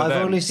 drunk for I've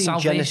them. only seen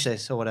Salvation.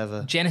 Genesis or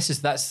whatever. Genesis.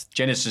 That's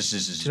Genesis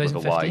is with a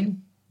Y.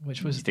 2015.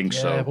 Which was You think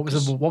so? What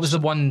was the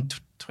one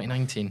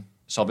 2019?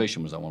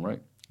 Salvation was that one, right?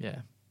 Yeah.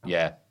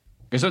 Yeah.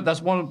 Because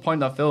that's one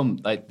point of that film,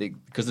 like,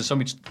 because there's so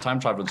much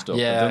time travel and stuff.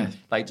 Yeah. But then,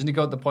 like, doesn't he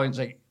go at the point, it's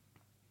like,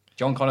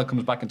 John Connor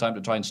comes back in time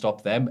to try and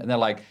stop them, and they're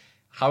like,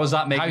 how does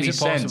that make How is any it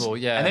sense? possible?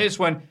 Yeah. And they just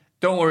went,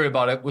 don't worry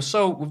about it.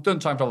 We've done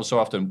time travel so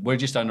often, we're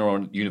just in our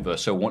own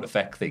universe, so it won't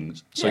affect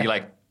things. So you're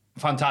like,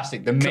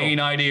 fantastic. The main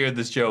idea of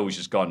this show is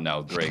just gone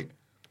now. Great.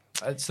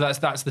 So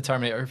that's the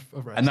Terminator of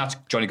wrestling. And that's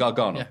Johnny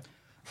Gargano. Yeah.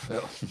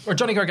 Or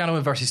Johnny Gargano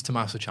versus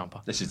Tommaso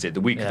Ciampa. This is it.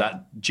 The week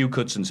that Duke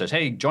Hudson says,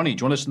 hey, Johnny,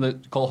 do you want to listen to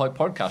the Call Hype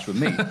podcast with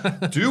me?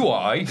 Do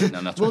I?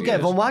 And that's We'll what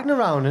get it Von is. Wagner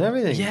around and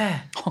everything.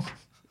 Yeah.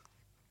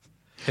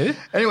 Who?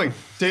 Anyway,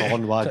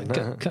 Von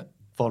Wagner.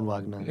 Von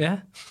Wagner. Yeah.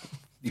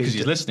 because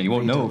he's listening, he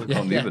won't know if we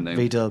call him the other name.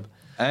 V-dub.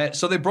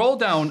 So they brawl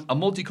down a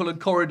multicolored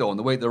corridor on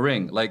the way to the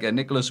ring, like a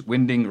Nicholas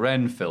Winding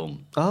Refn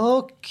film.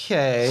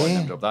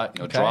 Okay. That,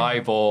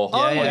 Drive or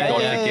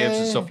God Forgives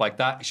and stuff like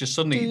that. It's just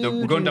suddenly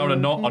we're going down a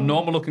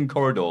normal-looking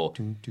corridor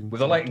with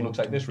the lighting looks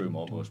like this room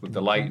almost, with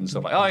the light and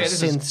stuff like. Oh yeah, the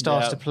synth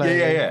starts to play.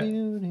 Yeah.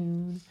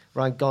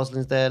 Ryan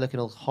Gosling's there,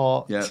 looking all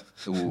hot. Yeah.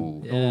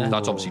 Ooh.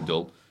 That's obviously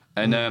dull.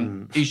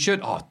 And he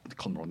should. Oh, I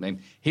can't remember the name.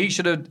 He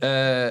should have.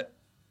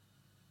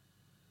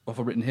 What have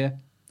I written here?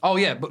 Oh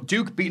yeah, but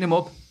Duke beating him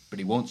up, but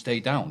he won't stay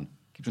down.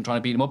 Keeps on trying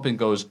to beat him up and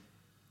goes,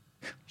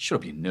 "Shut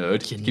up, you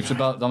nerd." Keeps him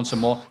down some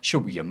more. Shut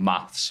up with your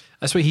maths.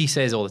 That's what he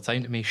says all the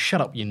time to me.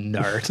 Shut up, you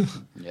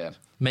nerd. Yeah.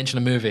 Mention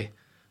a movie.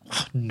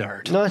 Oh,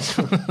 nerd. No,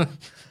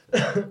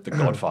 The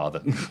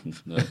Godfather.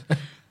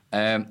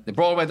 They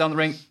brawl away down the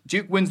ring.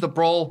 Duke wins the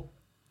brawl,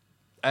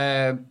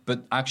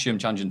 but Axiom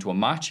challenges into a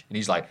match, and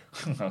he's like,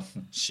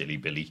 "Silly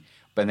Billy."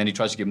 But then he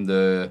tries to give him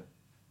the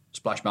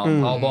Splash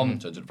Mountain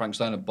powerbomb, turns into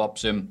Frankenstein and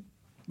bops him.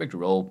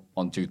 Victory roll,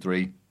 1, 2,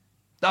 3.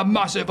 That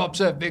massive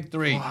upset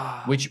victory,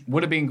 which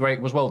would have been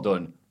great, was well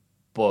done.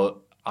 But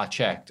I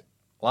checked.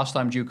 Last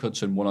time Duke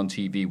Hudson won on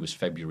TV was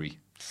February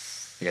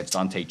against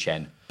Dante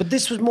Chen. but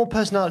this was more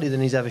personality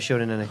than he's ever shown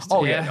in NXT.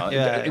 Oh,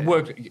 yeah. It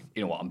worked. You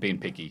know what? I'm being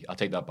picky. I'll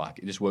take that back.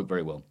 It just worked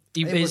very well.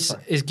 His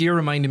gear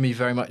reminded me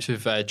very much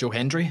of Joe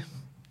Hendry.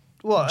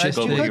 What? Just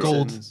Stu the Hudson's?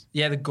 gold.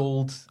 Yeah, the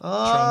gold trunks.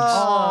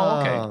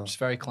 Oh, okay. Just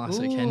very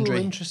classic Ooh,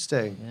 Hendry.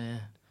 Interesting. Yeah.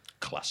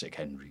 Classic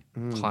Henry.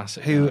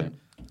 Classic. Who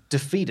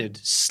defeated,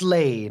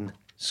 slain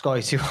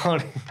Scotty 2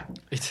 Hotty.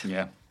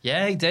 Yeah.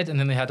 Yeah, he did. And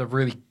then they had a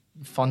really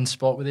fun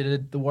spot where they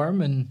did the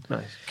worm. And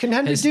Nice. Can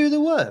Henry do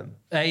the worm?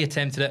 he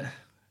attempted it.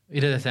 He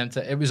did attempt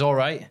it. It was all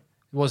right. It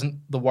wasn't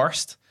the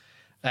worst.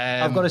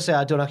 I've got to say,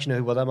 I don't actually know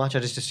who won that match. I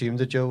just assumed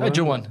that Joe won.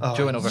 Joe won.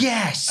 Joe went over.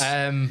 Yes!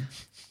 And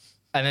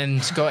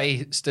then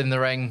Scotty stood in the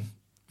ring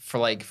for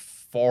like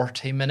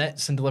 40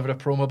 minutes and delivered a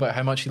promo about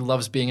how much he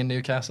loves being in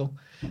Newcastle.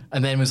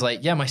 And then was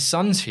like, yeah, my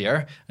son's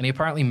here. And he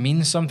apparently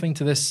means something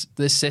to this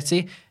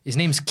city. His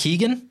name's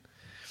Keegan.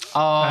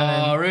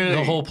 Oh, really?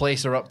 The whole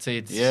place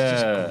erupted.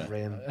 Yeah.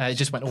 It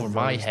just went over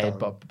my head,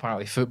 but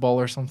apparently football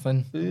or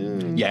something.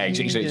 Yeah,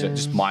 he's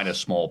just minor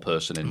small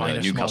person in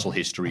Minor Newcastle small.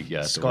 history.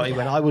 Yeah, Scotty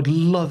went, I would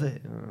love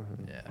it.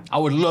 I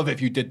would love it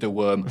if you did the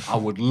worm. I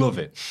would love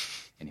it.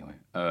 Anyway,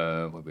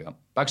 where we are.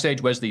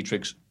 Backstage, Wesley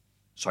tricks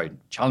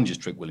challenges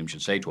Trick Williams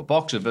should say, to a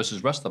boxer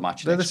versus wrestler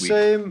match They're next the week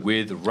same.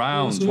 with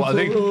rounds. What are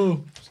they?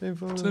 Same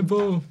photo. Same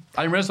photo.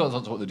 I didn't realise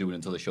that's what they're doing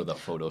until they showed that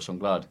photo, so I'm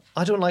glad.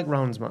 I don't like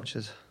rounds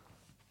matches.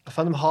 I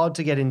find them hard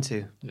to get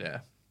into. Yeah.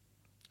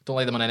 Don't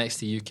like them on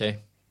NXT UK.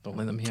 Don't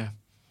like them here.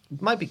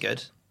 Might be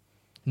good.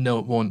 No,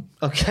 it won't.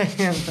 Okay.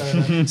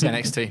 It's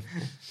NXT.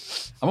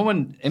 I remember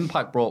when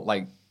Impact brought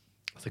like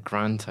The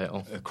grand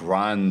title. a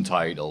grand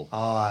title.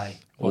 Aye.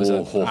 What was it?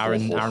 ho, ho,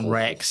 Aaron ho, ho.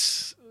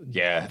 Rex.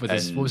 Yeah. With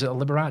his, and what was it, a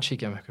Liberace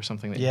gimmick or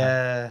something? That he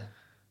had?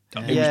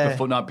 Yeah. It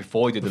was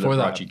before he did the Before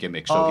that. Liberace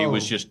gimmick, so he Oh.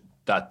 was just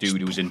that dude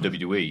who was in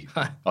WWE.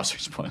 Oh, sorry,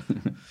 spoil.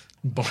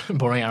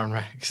 Boring Aaron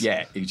Rex.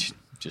 Yeah, he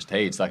just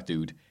hates that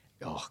dude.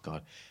 Oh,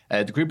 God.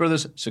 The Creed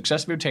brothers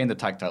successfully retained the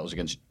tag titles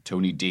against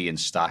Tony D and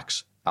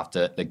Stax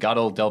after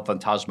Legado del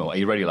Fantasma, are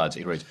you ready, lads?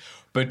 Are you ready?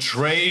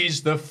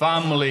 Betrays the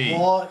family.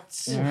 What?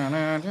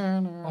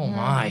 Oh,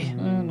 my.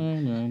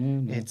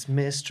 It's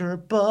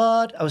Mr.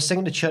 Butt. I was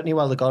singing to Chutney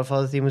while the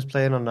Godfather theme was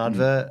playing on an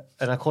advert,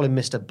 and I call him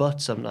Mr. Butt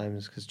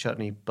sometimes because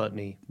Chutney,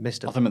 Buttney,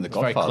 Mr. I thought meant the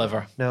Very Godfather.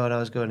 clever. No, and I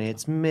was going,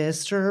 it's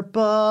Mr.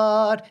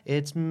 Butt,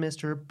 it's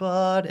Mr.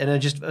 Butt. And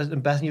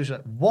and Bethany was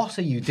like, what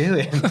are you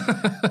doing?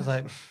 I was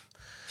like,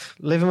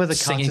 living with the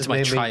cats Singing has to my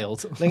made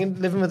child.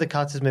 living with the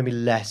cats has made me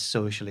less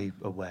socially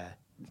aware.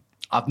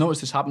 I've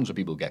noticed this happens when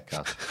people get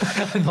cats.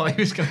 I thought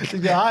he was going to.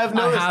 Yeah, I have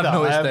noticed that.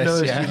 I have this,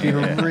 noticed yeah.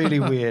 you've been really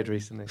weird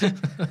recently.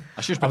 I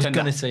should I was pretend.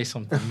 going to say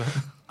something. But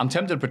I'm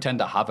tempted to pretend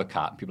to have a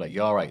cat. People are like,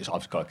 you're all right. So I've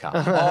just got a cat.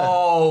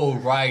 Oh,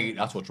 right.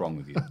 That's what's wrong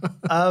with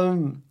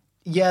you.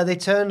 Yeah, they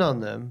turned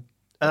on them.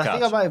 And I think I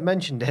Cats. might have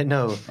mentioned it,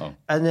 no. Oh.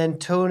 And then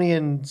Tony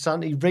and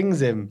Santi rings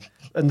him,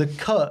 and the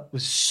cut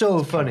was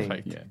so funny.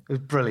 perfect, yeah. It was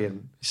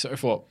brilliant. sort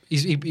of what?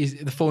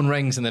 The phone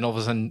rings and then all of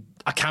a sudden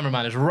a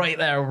cameraman is right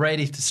there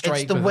ready to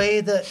strike. It's the with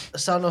way that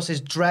Santos is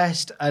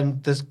dressed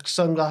and the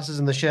sunglasses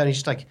and the shirt, and he's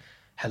just like,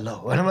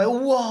 hello. And I'm like,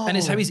 whoa. And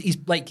it's how he's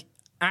like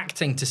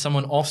acting to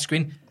someone off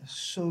screen.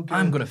 so good.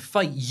 I'm going to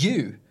fight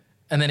you.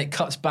 And then it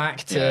cuts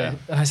back to, Yeah.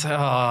 and I was like,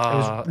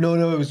 oh.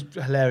 No, it was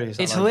hilarious.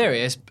 I It's liked it.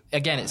 hilarious.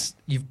 Again,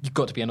 you've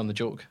got to be in on the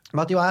joke.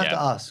 Matthew, I have to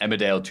ask.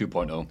 Emmerdale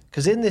 2.0.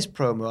 Because in this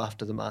promo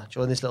after the match,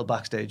 or in this little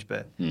backstage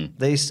bit, Hmm.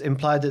 they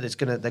implied that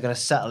they're going to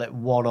settle it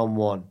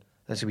one-on-one.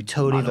 It's going to be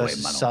Tony Mano a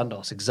versus mano.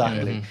 Santos,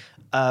 exactly.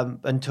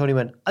 Mm-hmm. And Tony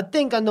went, I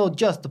think I know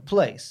just the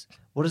place.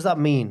 What does that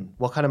mean?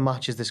 What kind of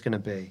match is this going to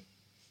be?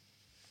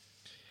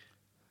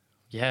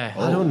 Yeah.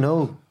 I don't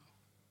know.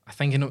 I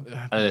think An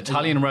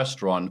Italian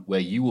restaurant where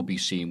you will be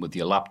seen with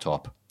your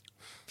laptop.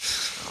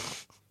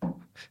 it's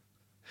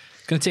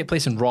going to take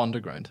place in Raw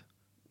Underground.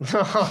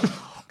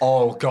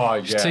 Oh,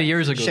 God, yeah. 2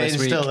 years ago Shane's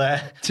this week. still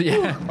there.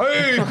 Yeah.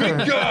 Hey,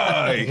 big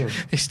guy!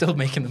 They're still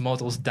making the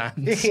models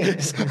dance.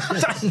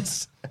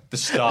 Dance. The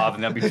starve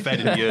and they'll be fed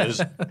in years.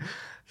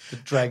 The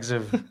dregs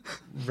of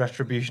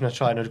retribution are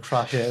trying to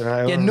crash it.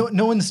 And Yeah,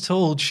 no one's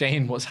told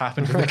Shane what's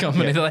happened to the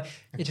company. They're like,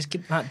 you just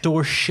keep that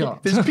door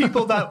shut. There's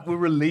people that were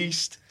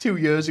released 2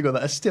 years ago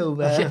that are still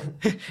there.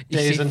 You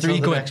Days see until three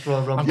the going, next Royal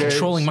Rumble. I'm Yes.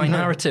 controlling my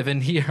narrative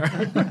in here.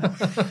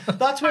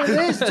 That's what it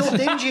is. It's all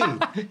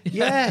dingy.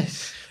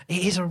 Yes.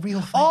 It is a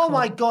real thing. Oh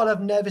my God,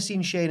 I've never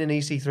seen Shane in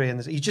EC3 in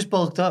this. He's just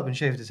bulked up and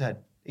shaved his head.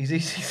 He's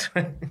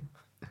EC3.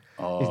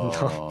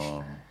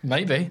 Oh.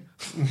 Maybe.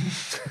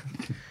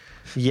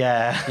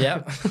 Yeah.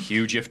 Yeah.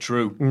 Huge if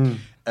true.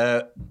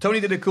 Tony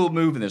did a cool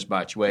move in this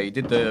match where he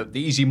did the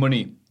easy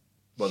money,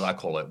 what do I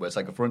call it, where it's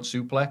like a front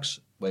suplex.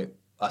 Wait,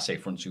 I say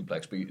front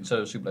suplex, but instead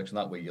of suplexing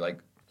that way, you like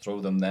throw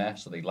them there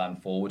so they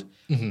land forward.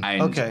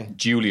 And Okay.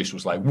 Julius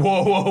was like,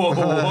 whoa, whoa, whoa,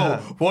 whoa, whoa,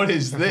 what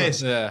is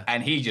this? Yeah.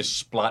 And he just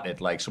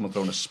splattered like someone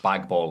throwing a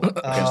spag ball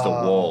against the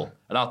wall.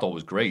 And I thought it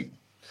was great.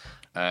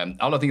 I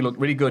think he looked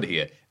really good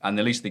here. And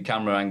at least the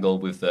camera angle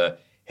with the,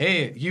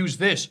 hey, use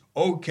this,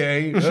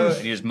 okay. And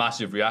his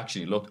massive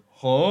reaction, he looked,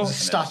 huh? And then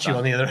Statue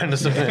on the other end or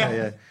something.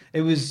 Yeah.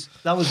 That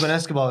was when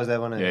Escobar was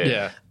there, wasn't it? Yeah.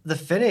 Yeah. The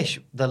finish,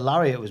 the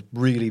lariat was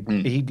really,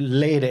 he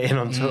laid it in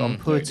on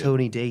poor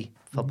Tony D.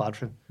 Felt bad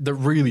for him. They're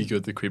really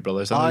good, the Creed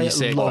brothers. I know I you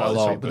say it love quite a the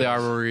lot, Creed but they are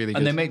really good.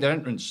 And they make their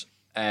entrance,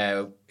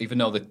 even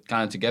though they're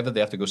kind of together, they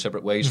have to go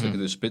separate ways. Look at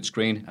the split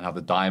screen and have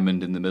the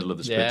diamond in the middle of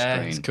the split Yeah,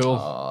 screen. it's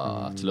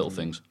cool. It's little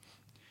things.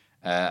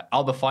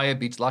 Alba Fire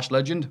beats Lash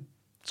Legend.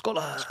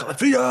 Scotland.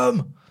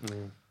 freedom!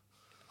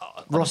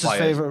 Ross's Fire-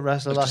 favourite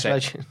wrestler, I was Lash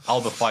gonna say, Legend.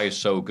 Alba Fire is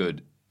so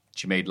good.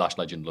 She made Lash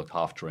Legend look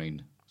half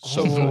trained.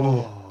 So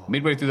good.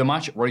 Midway through the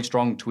match, Roddy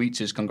Strong tweets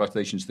his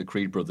congratulations to the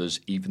Creed brothers,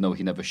 even though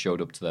he never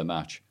showed up to their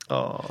match.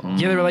 Yeah,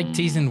 they were like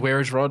teasing,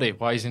 where's Roddy?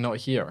 Why is he not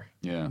here?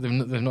 Yeah. They've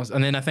not,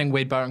 and then I think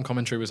Wade Barrett in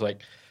commentary was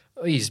like,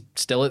 oh, he's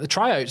still at the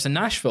tryouts in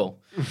Nashville.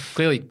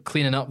 Clearly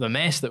cleaning up the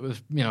mess that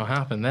was,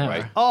 happened there.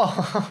 Right.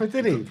 Oh,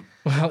 did he?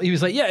 Well, he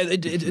was like, yeah.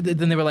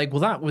 Then they were like,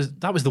 well, that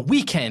was the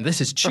weekend.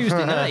 This is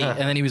Tuesday night. And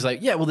then he was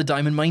like, yeah, well, the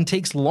Diamond Mine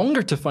takes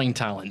longer to find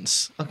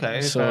talents.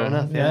 Okay, fair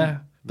enough, yeah.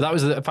 But that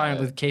was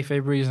apparently the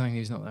kayfabe reason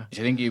he's not there. I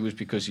think it was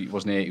because he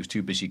wasn't here. He was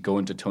too busy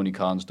going to Tony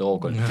Khan's door,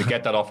 going to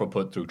get that offer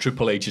put through.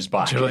 Triple H is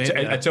back.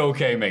 It's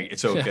okay, mate.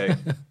 It's okay.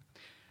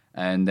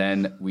 And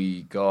then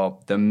we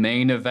got the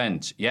main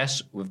event.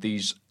 Yes, with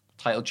these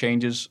title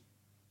changes,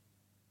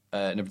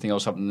 and everything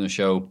else happened in the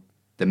show,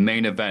 the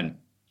main event,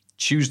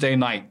 Tuesday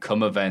night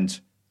come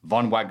event,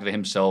 Von Wagner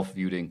himself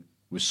feuding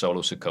with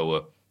Solo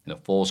Sikoa in a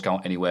Falls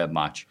Count Anywhere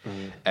match.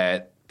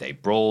 They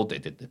brawled, they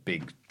did the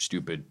big,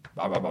 stupid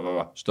blah, blah, blah,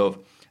 blah, stuff.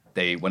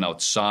 They went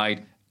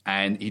outside,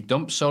 and he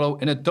dumped Solo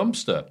in a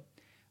dumpster.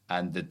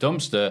 And the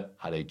dumpster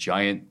had a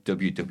giant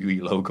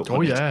WWE logo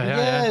on it.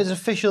 Yeah, it's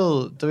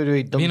official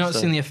WWE dumpster. Have you not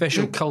seen the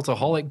official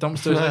Cultaholic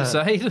dumpsters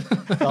outside?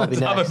 That'll be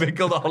Have a next. big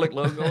Cultaholic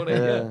logo on it,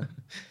 yeah.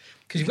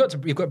 Because you've got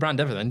to brand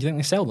everything. Do you think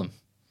they sell them?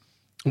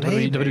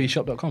 Maybe.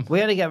 WWEshop.com. We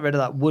had to get rid of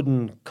that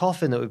wooden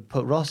coffin that we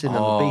put Ross in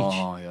on the beach.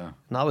 Oh, yeah.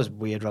 And that was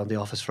weird around the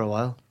office for a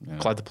while.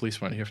 Glad the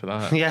police weren't here for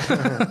that.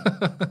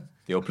 Yeah.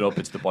 They open up,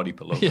 it's the body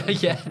pillow.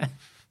 yeah.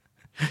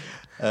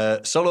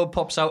 Solo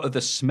pops out of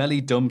the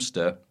smelly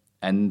dumpster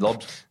and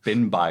lobs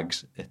bin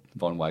bags at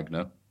Von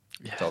Wagner.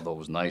 I thought that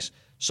was nice.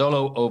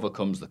 Solo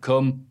overcomes the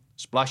cum,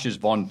 splashes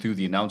Von through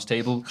the announce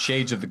table,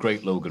 shades of the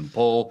great Logan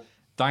Paul.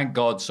 Thank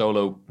God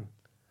Solo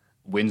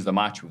wins the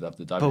match with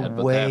after diving But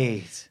headbutt wait.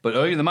 there. But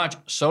earlier in the match,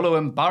 Solo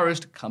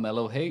embarrassed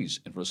Carmelo Hayes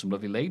in front of some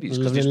lovely ladies.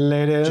 'Cause Lovely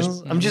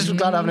ladies. I'm just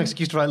glad I have an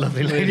excuse to write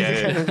lovely ladies.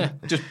 yeah.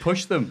 Just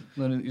push them.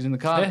 When he's in the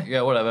car.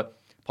 Yeah, whatever.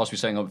 Possibly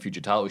setting up a future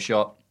title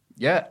shot.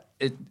 Yeah,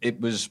 it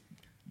was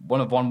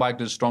one of Von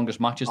Wagner's strongest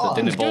matches that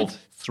didn't involve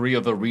three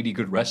other really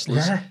good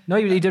wrestlers. Yeah. No,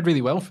 he did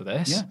really well for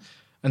this. Yeah.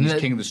 And he's the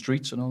king of the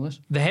streets and all this.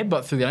 The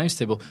headbutt through the announce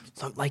table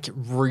looked like it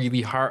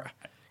really hurt.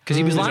 Because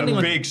he was There's landing a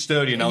on big,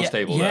 sturdy announce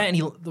table Yeah,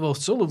 there. and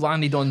Solo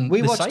landed on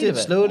We the watched side it of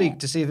it. slowly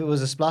to see if it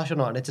was a splash or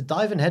not, and it's a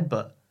diving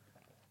headbutt.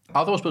 I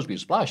thought it was supposed to be a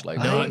splash.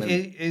 Like,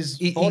 His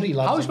body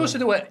how are we supposed to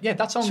do it? Yeah,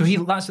 that sounds... So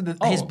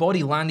his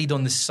body landed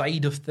on the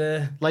side of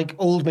the... Like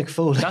old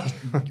McFoley.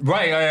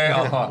 Right,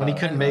 yeah. When he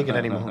couldn't make it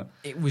anymore.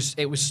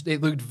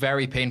 It looked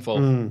very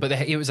painful, but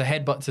it was a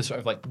headbutt to sort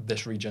of like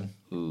this region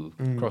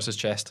across his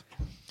chest.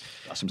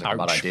 That seems like a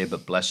bad idea,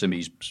 but bless him,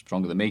 he's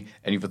stronger than me.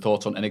 Any other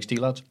thoughts on NXT,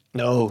 lads?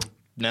 No.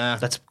 Nah.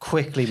 Let's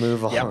quickly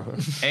move on.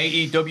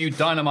 AEW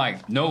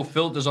Dynamite, no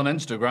filters on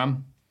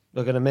Instagram.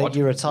 We're going to make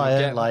you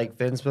retire like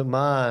Vince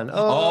McMahon.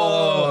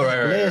 Oh,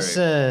 right.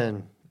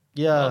 Listen.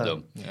 Yeah. Well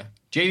done. Yeah.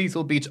 Jay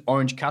Lethal beats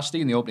Orange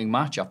Cassidy in the opening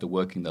match after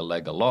working their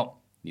leg a lot.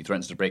 He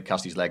threatens to break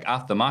Cassidy's leg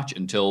after the match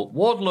until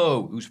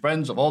Wardlow, who's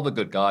friends of all the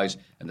good guys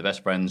and the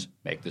best friends,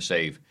 make the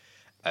save.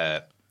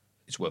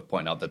 It's worth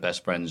pointing out that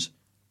best friends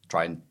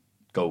try and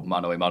go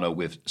mano a mano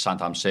with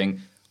Santam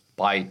Singh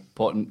by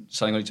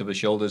standing on each other's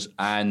shoulders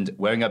and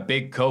wearing a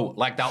big coat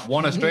like that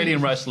one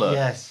Australian wrestler.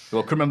 Yes. Who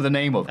I couldn't remember the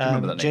name of.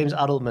 James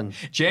Adelman.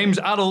 James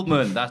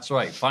Adelman, that's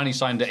right. Finally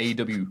signed to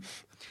AEW.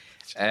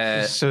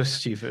 So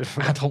stupid.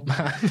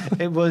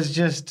 Adelman. It was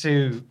just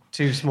too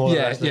small.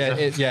 Yeah.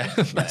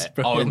 That's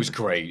it was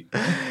great.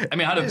 I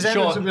mean, I had a His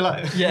entrance would be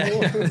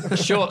like,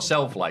 short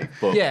shelf life,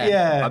 but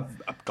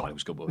God, it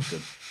was good. It was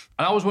good.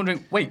 And I was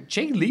wondering, wait,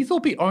 Jay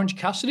Lethal beat Orange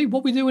Cassidy?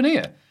 What are we doing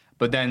here?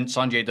 But then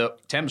Sanjay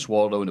Dutt tempts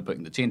Wardlow into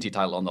putting the TNT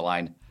title on the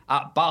line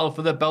at Battle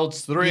for the Belts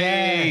 3.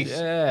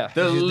 Yeah.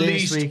 The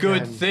least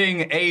good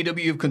thing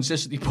AEW have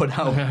consistently put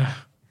out.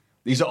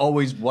 These are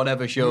always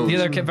whatever shows.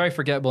 Yeah, they're very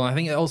forgettable. And I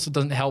think it also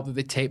doesn't help that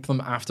they tape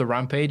them after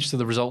Rampage, so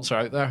the results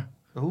are out there.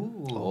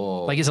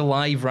 Ooh. Like it's a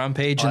live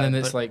Rampage, and then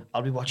it's like...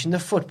 I'll be watching the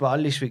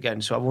football this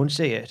weekend, so I won't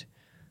see it.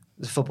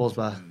 The football's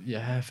back.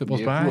 Yeah,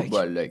 football's back.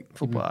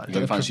 Football.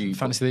 You got fancy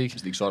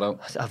league sort out?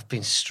 I've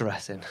been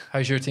stressing.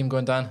 How's your team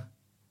going, Dan?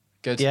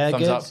 Good? Yeah,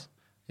 Thumbs good. up?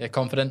 Yeah,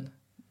 confident?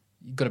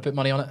 You got to put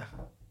money on it?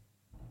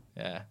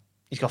 Yeah.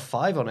 He's got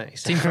 5 on it.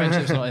 Team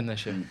Friendship's not in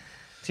this year.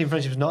 Team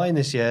Friendship's not in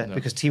this year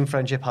because Team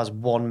Friendship has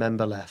 1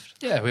 member left.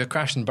 Yeah, we were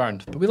crashed and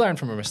burned, but we learned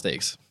from our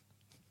mistakes.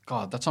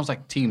 God, that sounds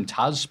like Team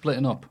Taz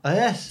splitting up. Oh,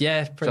 yes.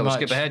 Yeah, So pretty we'll much.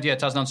 skip ahead. Yeah,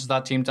 Taz announces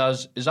that Team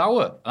Taz is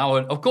our. And I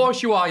went, of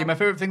course you are. You're my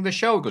favourite thing in the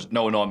show. He goes,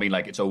 no, I mean,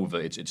 like, it's over.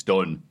 It's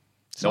done.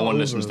 No one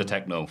listens to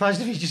techno.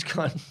 Imagine if he's just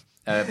gone.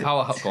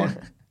 Powerhouse, go on.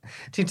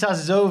 Team Taz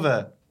is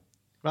over.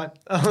 Right.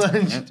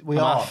 We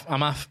are.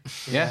 I'm off.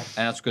 Yeah,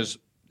 and that's because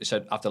they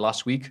said after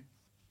last week,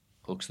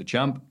 Hulk's the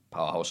champ,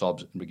 Powerhouse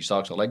Hobbs and Ricky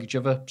Starks don't like each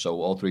other,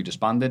 so all 3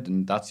 disbanded,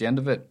 and that's the end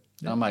of it.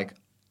 And I'm like,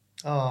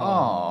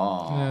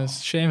 Yeah, it's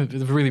a shame. It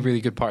was a really, really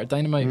good part of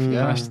Dynamite.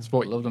 yeah,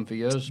 What, loved them for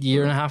years.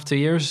 year and a half, 2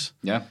 years?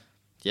 Yeah,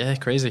 Yeah,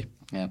 crazy.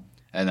 yeah.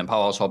 And then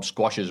Powerhouse Hobbs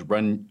squashes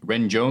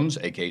Ren Jones,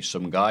 aka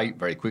Some Guy,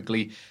 very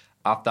quickly.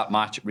 After that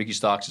match, Ricky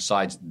Starks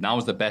decides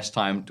now's the best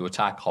time to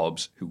attack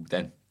Hobbs, who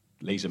then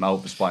lays him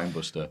out for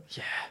Spinebuster.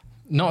 Yeah.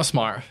 Not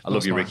smart. I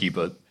love you, Ricky,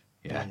 but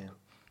yeah.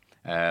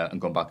 And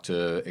going back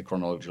to a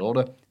chronological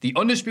order, the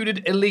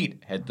Undisputed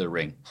Elite head the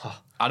ring.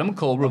 Adam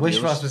Cole I wish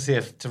reveals... Ross was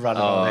here to run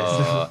about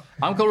this.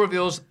 Adam Cole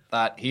reveals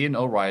that he and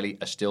O'Reilly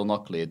are still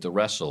not cleared to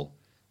wrestle.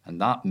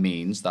 And that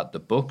means that the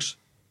Bucks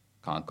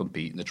can't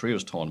compete in the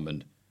Trios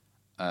tournament.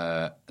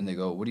 And they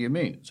go, what do you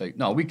mean? It's like,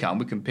 no, we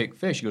can pick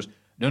fish. He goes,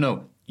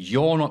 no,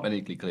 you're not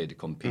medically cleared to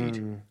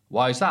compete.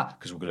 Why is that?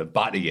 Because we're going to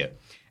batter you.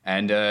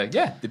 And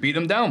they beat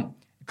them down.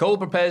 Cole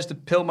prepares to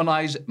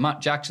Pillmanize Matt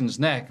Jackson's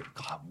neck.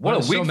 God, what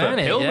a So week for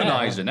many,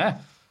 Pillmanizing, eh?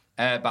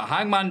 But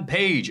Hangman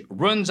Page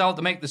runs out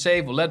to make the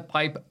save with lead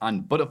pipe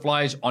and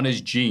butterflies on his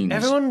jeans.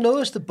 Everyone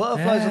noticed the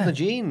butterflies on the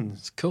jeans.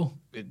 It's cool.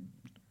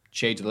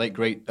 Shade to the late,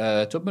 great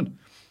Tubman.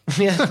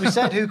 Yes, we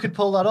said who could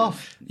pull that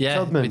off. Yeah,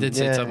 Tubman. we did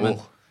say Tubman.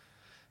 Oh.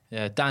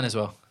 Yeah, Dan as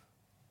well.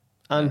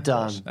 And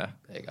Dan. There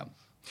you go.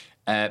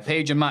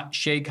 Paige and Matt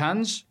shake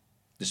hands.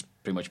 This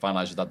pretty much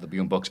finalises that the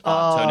Young Bucks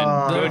are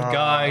turning good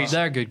guys.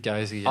 They're good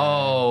guys. Yeah.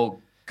 Oh,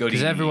 goody.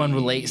 Because everyone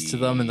relates to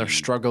them and their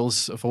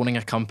struggles of owning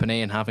a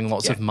company and having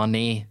lots of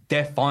money.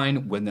 They're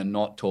fine when they're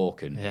not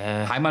talking.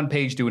 Yeah. Hangman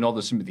Page doing all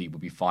the sympathy would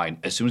be fine.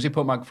 As soon as they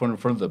put a microphone in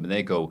front of them and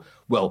they go,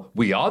 well,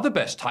 we are the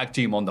best tag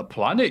team on the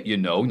planet, you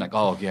know. Like,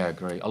 oh, yeah,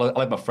 great. I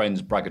like my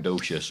friends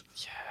braggadocious.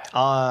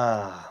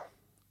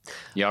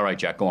 Yeah, all right,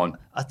 Jack, go on.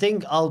 I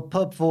think I'll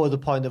put forward the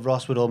point that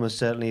Ross would almost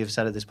certainly have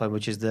said at this point,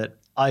 which is that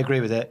I agree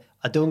with it.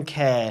 I don't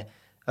care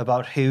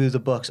about who the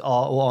Bucks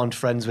are or aren't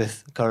friends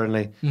with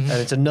currently. And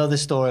it's another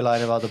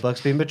storyline about the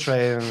Bucks being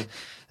betrayed. And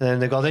then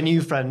they've got their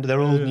new friend, their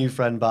old new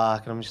friend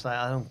back. And I'm just like,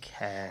 I don't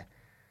care.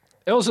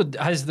 It also,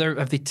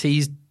 have they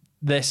teased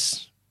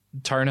this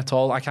turn at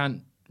all? I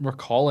can't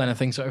recall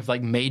anything sort of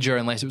like major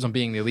unless it was on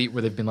Being the Elite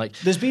where they've been like...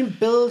 There's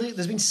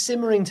been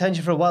simmering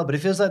tension for a while, but it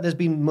feels like there's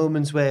been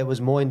moments where it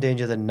was more in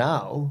danger than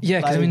now. Yeah,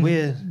 because like, I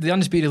mean, the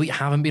Undisputed Elite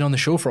haven't been on the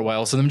show for a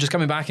while, so them just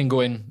coming back and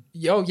going,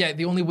 oh yeah,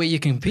 the only way you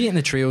can compete in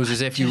the trios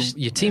is if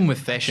you team with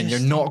Fish, and you're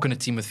not going to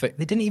team with Fish.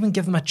 They didn't even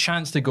give them a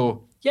chance to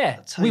go,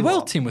 yeah, we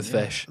will team with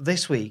Fish.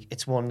 This week,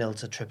 it's 1-0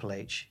 to Triple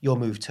H. Your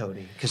move,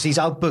 Tony, because he's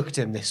outbooked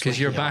him this week. Because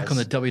you're back on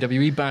the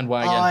WWE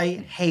bandwagon. I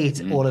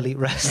hate All Elite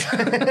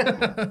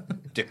Wrestling.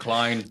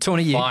 Decline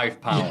Tony,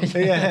 £5.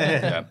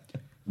 Yeah.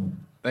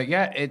 But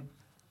yeah,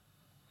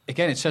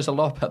 it says a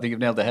lot. I think you've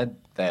nailed the head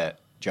there,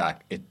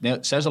 Jack.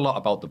 It says a lot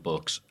about the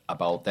Bucks,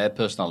 about their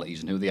personalities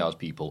and who they are as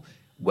people.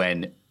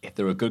 When if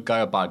they're a good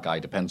guy or bad guy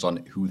depends on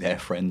who they're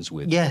friends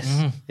with.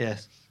 Yes,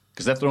 yes.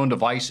 Because they're their own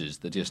devices.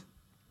 They're just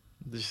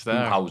poo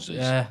houses.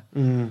 Yeah. I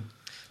almost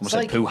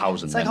said poo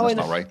housing. It's like then. how That's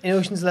not right. in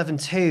Ocean's 11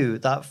 2,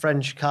 that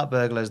French cat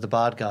burglar is the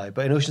bad guy,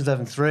 but in Ocean's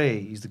 11 3,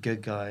 he's the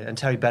good guy, and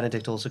Terry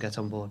Benedict also gets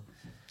on board.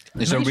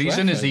 Is there a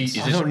reason?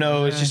 I don't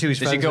know. It's just who he's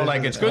Does friends he go with.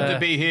 like, it's good to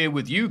be here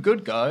with you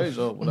good guys,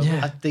 or whatever?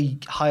 Yeah. They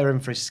hire him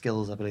for his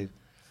skills, I believe.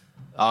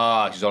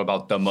 She's all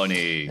about the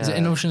money. Is it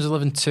in Ocean's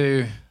 11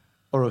 2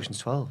 or Ocean's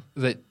 12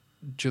 that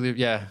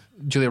Julia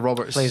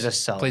Roberts plays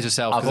herself.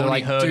 I've they're only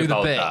like, heard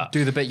about that.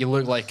 do the bit, you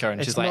look like her,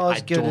 and she's like, I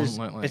don't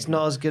look like It's her.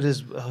 not as good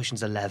as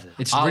Ocean's 11.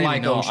 It's I really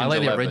like not. I Ocean's like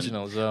the 11.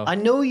 original as well. I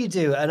know you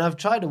do, and I've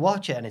tried to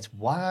watch it, and it's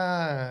really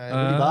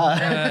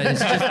bad. It's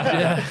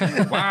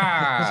just,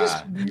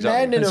 Wow.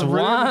 Men in It's a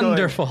room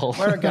wonderful. Going,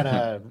 we're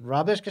gonna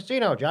rob this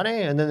casino,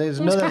 Johnny. And then there's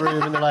another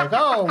room, and they're like,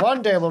 "Oh,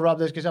 one day we'll rob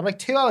this casino." I'm like,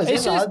 2 hours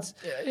It's in, just-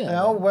 lads.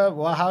 Oh,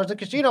 well, how's the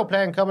casino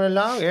plan coming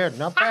along? Here,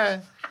 not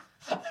bad.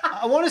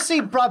 I want to see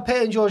Brad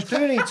Pitt and George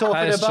Clooney talking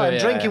That's about true,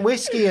 yeah. drinking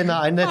whiskey and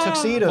that in their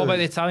tuxedos. What about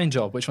the Italian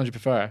Job? Which one do you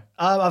prefer?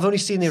 I've only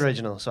seen the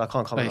original, so I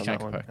can't comment on you can't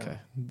that one. compare. Okay.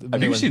 The Have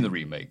new you one- seen the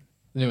remake?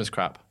 The new one's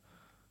crap.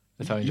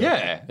 The Italian Job.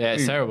 Yeah. Yeah,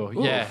 it's terrible.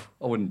 Oof. Yeah.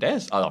 I wouldn't dare.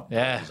 I'd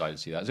Yeah. decide to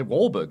see that. Is it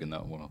Wahlberg in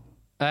that one?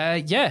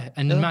 Yeah,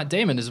 and Matt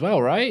Damon as well,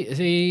 right? Is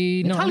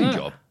he not Italian in that?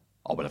 Job?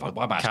 Oh, but if I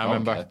can't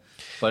remember.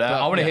 But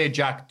I want to yeah. hear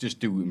Jack just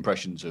do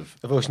impressions of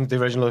The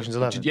original Ocean's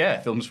 11.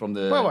 yeah films from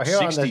the Well, we're here,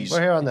 60s.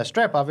 we're here on the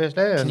strip,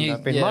 obviously, and you-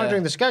 I've been yeah.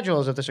 monitoring the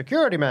schedules of the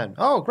security men.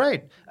 Oh,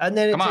 great. And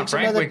then it Come on, takes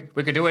Frank, another...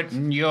 we could do it He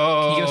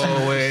your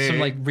goes way. some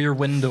like Rear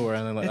Window or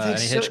anything like that.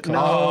 takes Any so- Hitchcock. No,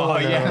 Oh,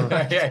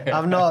 yeah.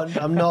 I'm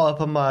not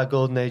up on my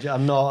golden age.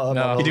 I'm not up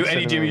No. on You do old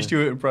any cinema. Jimmy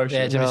Stewart impression?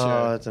 Yeah, Jimmy No, Stewart.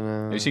 I don't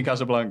know. Have you seen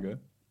Casablanca?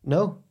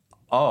 No?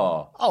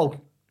 Oh. Oh,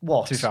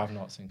 what? Too far, I've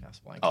not seen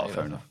Casablanca. Oh, either.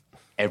 fair enough.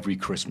 Every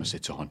Christmas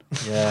it's on.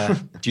 Yeah.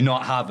 Do you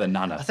not have a I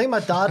nana? think my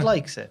dad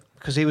likes it,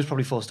 because he was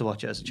probably forced to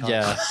watch it as a child.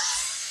 Yeah.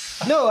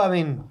 No, I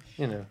mean,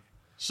 you know.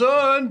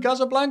 Son,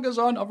 Casablanca's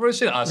on. I've already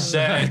seen it. I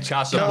said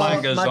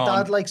Casablanca's my on.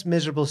 dad likes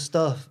miserable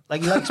stuff.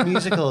 Like, he likes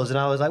musicals, and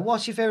I was like,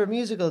 what's your favourite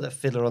musical? The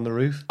Fiddler on the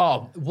Roof.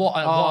 Oh, what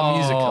a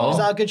musical. Is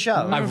that a good show?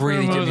 I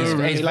really do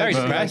musical. It's He very likes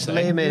depressing.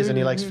 Les Mis, and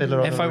he likes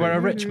Fiddler on If the I Roof. were a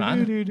rich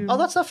man. Oh,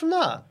 that's not from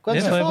that. Gwen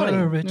If I were a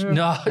Stefani. rich... No.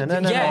 No,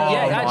 no,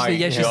 Yeah, no. actually,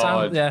 yeah, she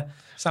God.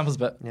 samples a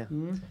bit.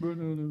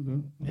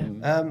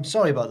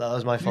 Sorry about that. That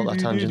was my fault, that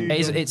tangent.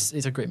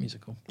 It's a great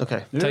musical.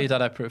 Okay. Tell your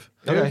dad I approve.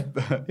 Okay.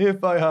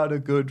 If I had a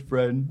good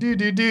friend.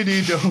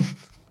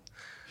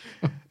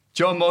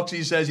 John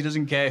Moxley says he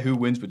doesn't care who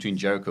wins between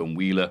Jericho and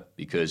Wheeler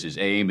because his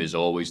aim is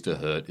always to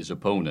hurt his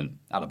opponent.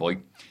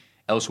 Attaboy.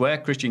 Elsewhere,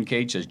 Christian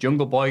Cage says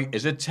Jungle Boy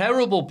is a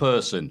terrible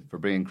person for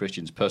bringing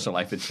Christian's personal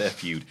life into their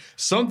feud.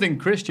 Something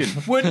Christian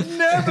would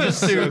never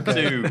stoop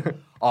to.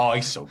 Oh,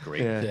 he's so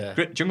great. Yeah.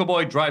 Jungle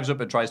Boy drives up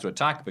and tries to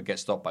attack, but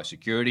gets stopped by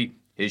security.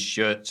 His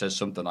shirt says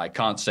something I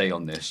can't say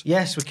on this.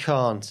 Yes, we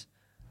can't.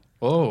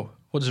 Oh,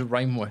 what does it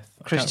rhyme with?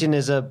 Christian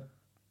is a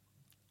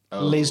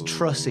Liz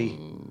Trussy.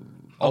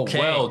 Oh, Okay.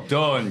 well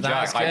done,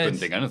 That's Jack. I good. couldn't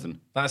think of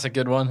anything. That's a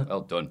good one. Well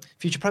done.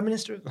 Future Prime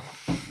Minister.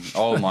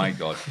 Oh, my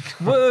God.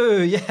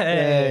 Woo,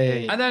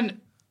 yay. And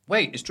then,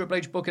 wait, is Triple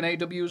H booking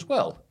AW as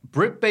well?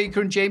 Britt Baker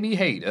and Jamie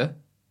Hayter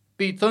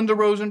beat Thunder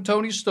Rosa and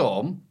Tony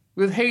Storm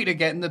with Hater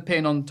getting the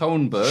pin on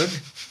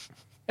Tonberg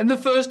in the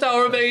first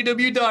hour of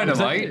AEW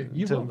Dynamite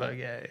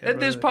in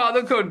this part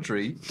of the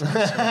country.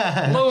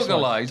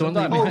 Localized.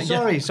 Oh,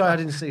 sorry, I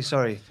didn't say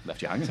sorry.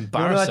 Left you hanging.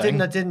 Embarrassing.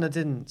 No, I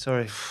didn't.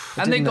 Sorry.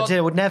 And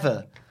I would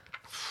never.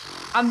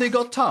 And they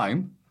got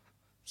time.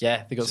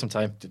 Yeah, they got some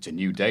time. It's a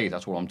new day,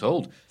 that's what I'm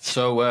told.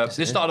 So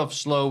this started off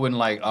slow and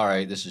like, all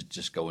right, this is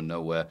just going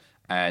nowhere.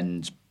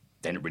 And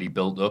then it really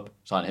built up,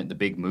 started hitting the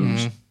big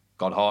moves,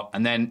 got hot.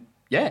 And then,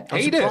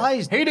 I'm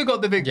surprised. Hater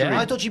got the victory. Yeah,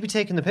 I thought she'd be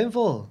taking the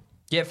pinfall.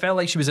 Yeah, it felt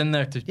like she was in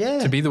there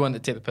to be the one to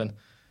take the pin.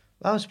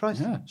 I was surprised.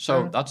 Yeah,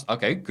 so that's,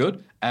 okay,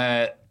 good.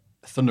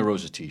 Thunder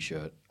Rosa's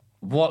t-shirt.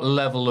 What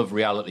level of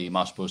reality am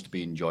I supposed to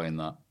be enjoying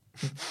that?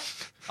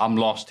 I'm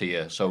lost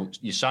here. So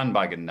you're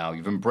sandbagging now,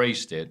 you've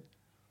embraced it.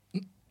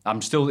 I'm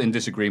still in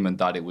disagreement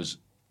that it was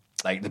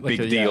like the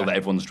big deal that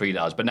everyone's treated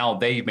as, but now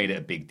they've made it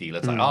a big deal.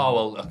 It's like, oh,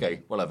 well,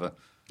 okay, whatever.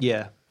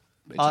 Yeah.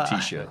 It's a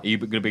t-shirt. Are you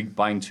going to be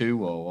buying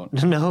two or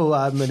what? No,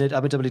 I'm a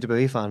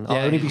WWE fan. I'll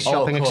only be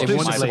shopping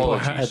exclusively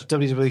at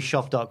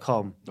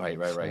www.shop.com.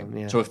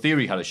 Right. So if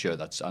Theory had a shirt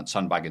that's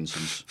sandbagging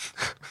since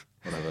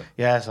whatever.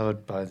 Yes, I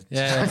would buy it.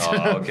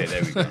 Yeah. Okay,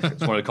 there we go.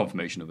 It's one of the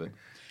confirmation of it.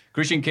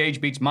 Christian Cage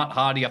beats Matt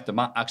Hardy after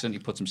Matt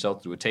accidentally puts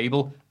himself through a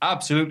table.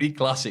 Absolutely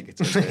classic.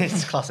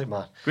 It's classic,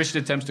 Matt.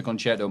 Christian attempts to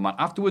concerto Matt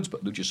afterwards,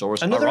 but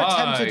Luchasaurus Another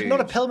arrives. attempted,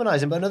 not a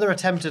Pillmanizing, but another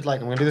attempted, like,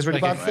 I'm going to do this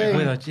really bad thing.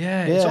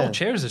 It's all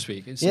chairs this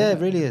week. It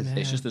really is.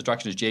 It's just a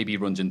distraction as JB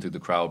runs in through the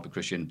crowd, but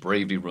Christian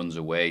bravely runs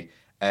away.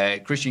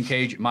 Christian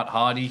Cage, Matt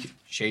Hardy,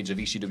 shades of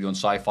ECW on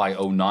Sci-Fi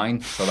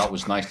 09, so that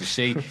was nice to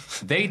see.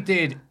 They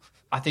did,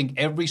 I think,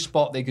 every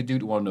spot they could do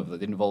to one another that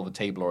didn't involve a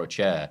table or a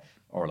chair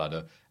or a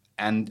ladder.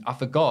 And I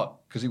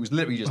forgot, because it was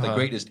literally just the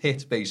greatest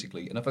hit,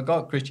 basically. And I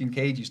forgot Christian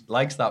Cage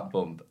likes that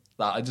bump.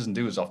 That it doesn't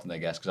do as often, I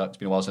guess, because it's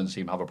been a while since I've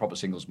seen him have a proper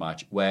singles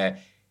match where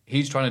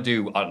he's trying to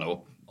do, I don't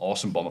know,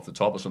 awesome bomb off the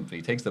top or something.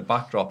 He takes the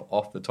backdrop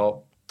off the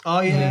top. Oh,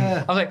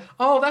 yeah. I was like,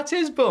 oh, that's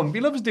his bump.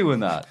 He loves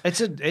doing that.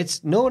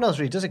 It's no one else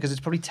really does it because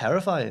it's probably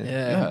terrifying.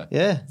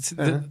 Yeah.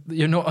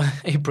 You're not.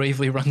 He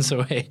bravely runs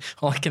away.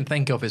 All I can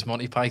think of is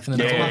Monty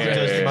Python.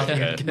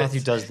 And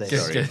Matthew does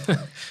this. Sorry.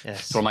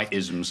 Yes. From my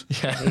isms.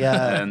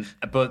 Yeah.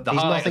 But the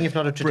he's nothing if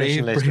not a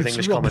traditionalist with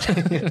English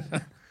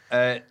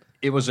comedy.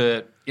 It was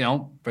a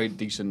very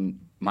decent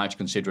match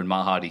considering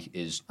Matt Hardy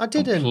is I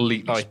didn't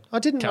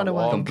run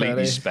away.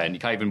 Completely spent. You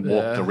can't even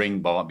walk the ring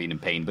without being in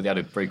pain. But they had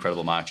a very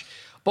credible match.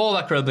 But all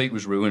that credibility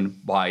was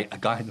ruined by a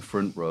guy in the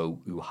front row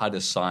who had a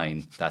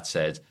sign that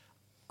said,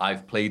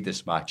 "I've played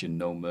this match in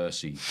No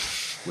Mercy,"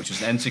 which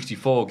was an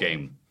N64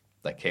 game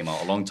that came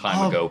out a long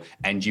time ago,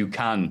 and you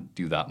can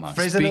do that match.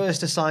 Fraser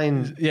noticed a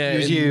sign.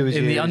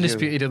 In the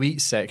Undisputed Elite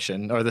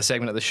section, or the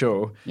segment of the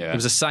show, there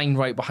was a sign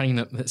right behind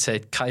it that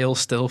said, "Kyle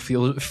still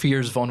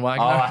fears Von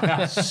Wagner." Oh,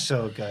 that's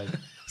so good.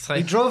 Like,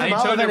 he drove him and he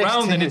out turned of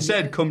around NXT. and it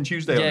said, "Come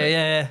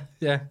Tuesday."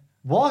 Yeah.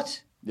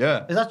 What?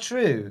 Yeah. Is that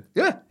true?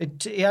 Yeah.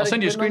 I'll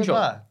send you a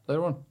screenshot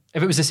later on.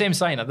 If it was the same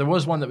sign, there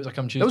was one that was a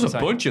Come Tuesday. There was a sign.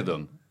 bunch of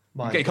them.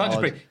 You can't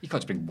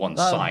just bring one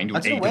sign to I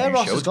an don't know AEW where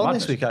Ross show. has gone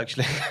this week,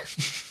 actually.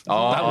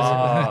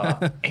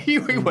 He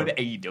went to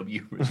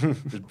AEW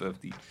for his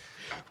birthday.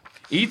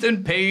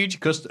 Ethan Page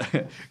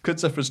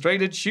cuts a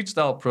frustrated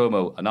shoot-style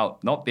promo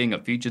about not being a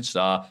featured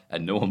star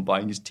and no one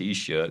buying his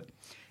T-shirt.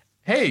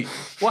 Hey,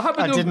 what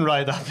happened I didn't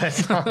write that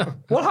bit.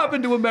 What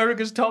happened to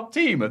America's top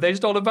team? Have they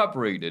just all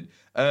evaporated?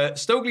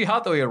 Stokely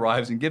Hathaway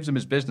arrives and gives him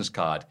his business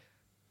card,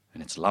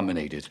 and it's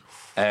laminated.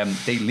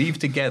 They leave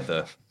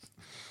together.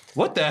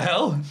 What the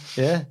hell?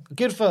 Yeah,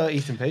 good for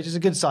Ethan Page. It's a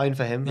good sign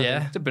for him.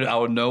 Yeah. It's a bit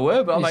out of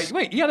nowhere, but I'm like,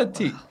 wait, he had a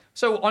team.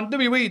 So on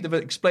WWE, they've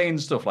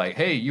explained stuff like,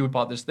 hey, you were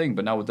part of this thing,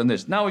 but now we've done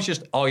this. Now it's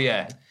just, oh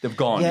yeah, they've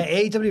gone. Yeah,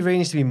 AEW really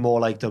needs to be more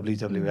like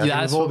WWE. I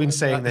think we've all been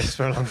saying this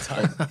for a long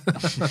time.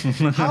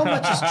 How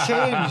much has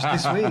changed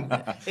this week?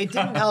 It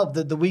didn't help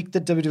that the week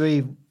that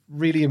WWE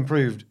really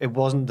improved, it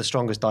wasn't the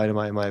strongest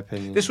Dynamite in my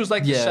opinion. This was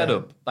like the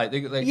setup.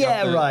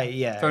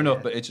 Fair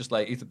enough, but it's just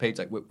like Ethan Page,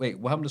 like, wait,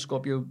 what happened to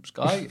Scorpio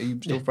Sky? Are you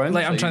still friends?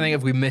 Like, I'm trying to think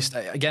if we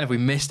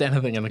missed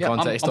anything in the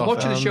context I'm of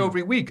watching the show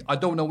every week. I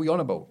don't know what you're on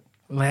about.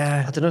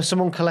 I don't know.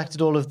 Someone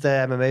collected all of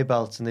their MMA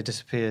belts and they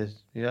disappeared.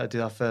 You got to do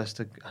that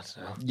first. I don't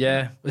know.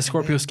 Yeah, has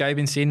Scorpio Sky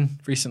been seen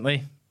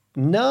recently?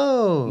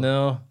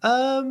 No.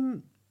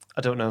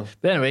 I don't know.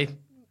 But anyway,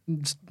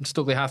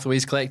 Stokely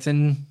Hathaway's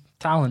collecting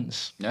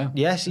talents. Yeah.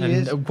 Yes, he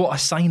is. What a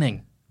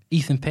signing.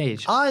 Ethan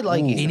Page. I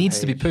like Ethan He needs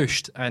to be Page.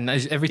 pushed. And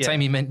every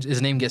time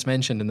his name gets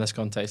mentioned in this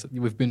context,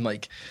 we've been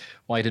like,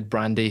 why did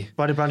Brandy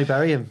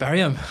bury him? Bury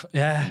him,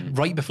 yeah.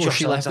 Right before Josh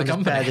she left the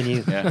Alexander's company. better than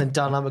you. Yeah. And then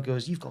Dan Lambert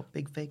goes, you've got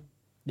big fake.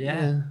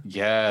 Yeah,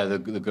 the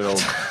good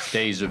old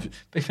days of...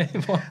 I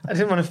didn't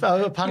want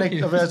to panic. I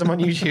realised I'm on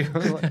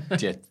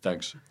YouTube. Yeah,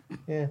 thanks.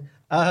 Yeah.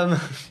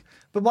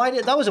 But why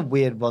that was a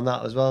weird one,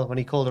 that as well, when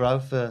he called her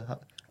out for...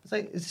 It's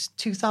like, is this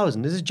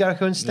 2000? This is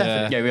Jericho and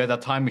Stephanie. Yeah, we had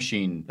that time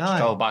machine to Aye.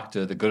 travel back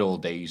to the good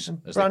old days,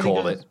 as Brandy they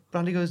call goes, it.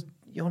 Brandy goes,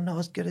 you're not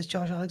as good as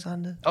Josh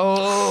Alexander.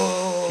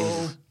 Oh!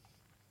 Jesus.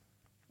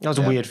 That was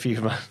a weird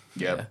feud, man.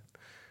 Yeah.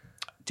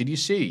 Did you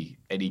see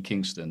Eddie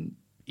Kingston?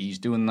 He's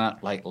doing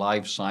that like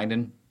live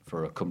signing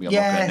for a company I'm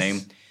not going to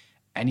name.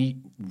 And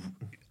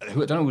I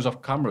don't know who was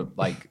off camera,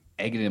 like,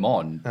 egging him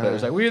on. But it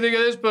was like, what do you think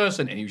of this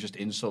person? And he was just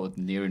insulted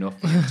near enough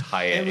the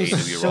entire It was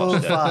AEW so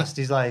roster. fast.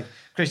 He's like,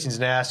 Christian's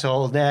an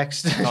asshole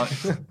next.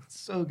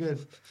 So good.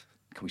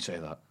 Can we say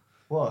that?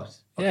 What?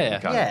 Okay, Yeah.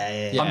 we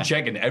can. Yeah. I'm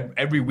checking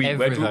every week.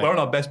 Everything. We're on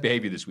our best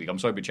behaviour this week. I'm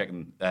sorry for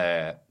checking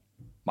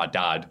my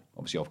dad,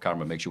 obviously off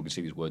camera, make sure we can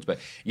see these words. But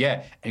yeah,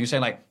 and he was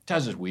saying like,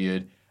 Taz is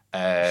weird.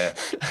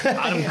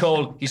 Adam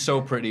Cole, he's so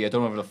pretty. I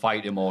don't know whether to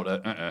fight him or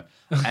to.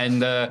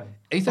 And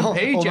Ethan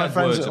Page all my had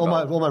friends, words all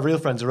about. my real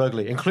friends are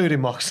ugly, including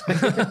Moxley.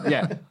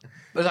 Yeah,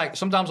 but like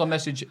sometimes I'll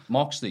message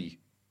Moxley.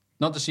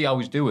 Not to see how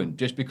he's doing,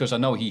 just because I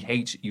know he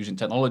hates using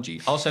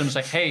technology. I'll send him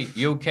like, "Hey,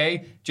 you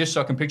okay?" Just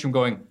so I can picture him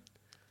going,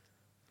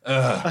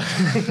 on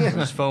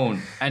his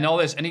phone and all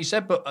this. And he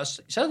said, he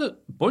said a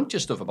bunch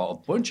of stuff about a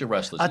bunch of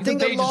wrestlers. I Ethan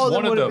think a Page lot is of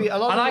them one of would them. be- a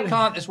lot of And them I would-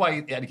 can't. That's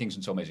why Eddie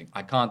Kingston's so amazing.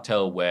 I can't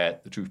tell where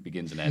the truth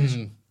begins and ends.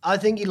 I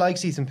think he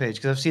likes Ethan Page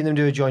because I've seen them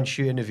do a joint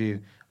shoot interview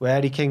where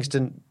Eddie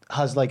Kingston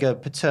has like a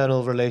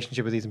paternal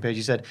relationship with Ethan Page.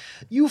 He said,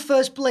 "You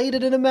first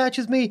bladed in a match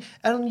with me,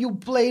 and you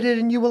bladed,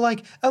 and you were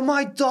like, 'Am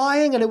I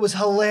dying?' And it was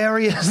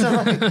hilarious." And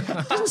I'm like,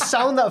 it doesn't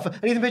sound that.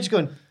 And Ethan Page is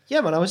going,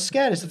 "Yeah, man, I was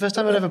scared. It's the first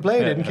time I'd ever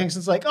bladed." And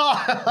Kingston's like,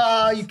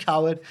 "Oh, you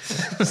coward!"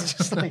 It's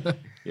just like,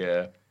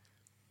 Yeah.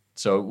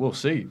 So we'll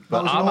see. that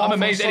But was an I'm awful-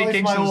 amazed sorry Eddie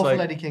for my Kingston's awful like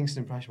Eddie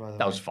Kingston impression. By the way,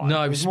 that was fine.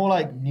 No, it was more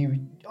like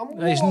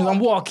I'm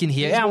walking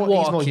here. He's I'm more,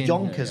 walking. He's more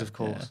yonkers, of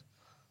course.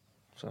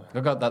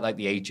 I've got that like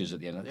the H's at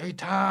the end. Hey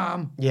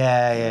Tom.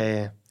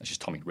 Yeah. That's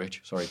just Tommy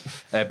Rich, sorry.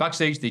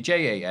 Backstage, the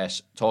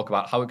JAS talk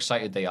about how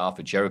excited they are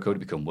for Jericho to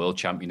become world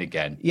champion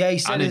again. Yeah, he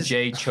said Anna his-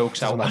 Jay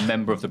chokes out a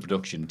member of the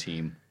production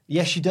team.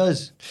 Yes, she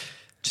does.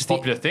 Just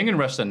popular thing in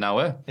wrestling now,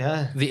 eh?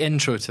 Yeah. The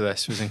intro to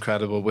this was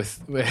incredible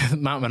with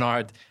Matt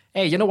Menard.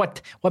 Hey, you know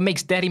what what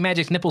makes Daddy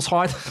Magic's nipples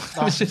hard?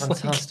 That's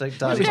fantastic,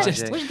 Daddy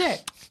Magic. What's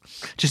that?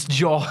 Just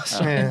jaws.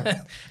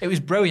 Yeah. It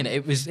was brilliant.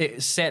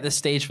 It set the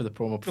stage for the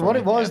promo. What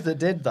it was that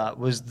did that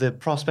was the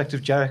prospect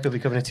of Jericho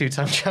becoming a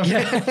two-time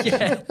champion.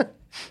 Yeah.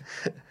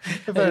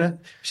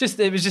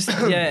 It was just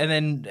yeah, and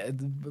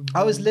then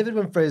I was livid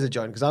when Fraser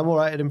joined because I'm all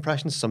right at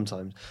impressions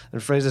sometimes,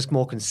 and Fraser's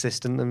more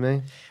consistent than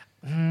me.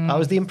 I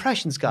was the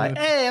impressions guy.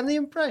 Hey, I'm the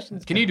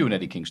impressions. Can you do an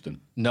Eddie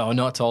Kingston? No,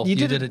 not at all. You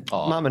did it,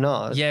 Matt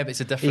Menard. Yeah, but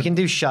it's a He different. can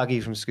do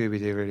Shaggy from Scooby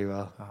Doo really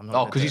well.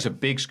 Oh, because he's a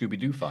big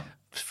Scooby-Doo fan.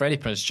 Freddie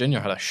Prinze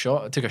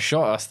Jr. took a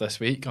shot at us this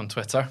week on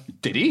Twitter.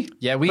 Did he?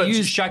 Yeah, we But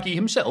used Shaggy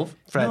himself.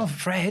 Fred. No,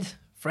 Fred.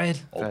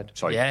 Oh,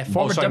 sorry. Yeah,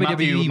 former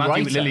WWE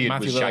Matthew writer. Lilliard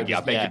Matthew was Lilliard Shaggy. I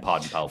was- beg yeah. your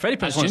pardon, pal. Freddie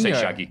I just Prinze want to say Jr.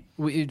 Shaggy.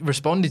 We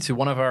responded to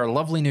one of our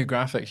lovely new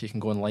graphics. You can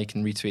go and like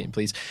and retweet,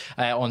 please,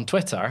 on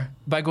Twitter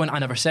by going, "I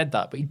never said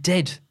that," but he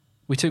did.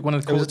 We took one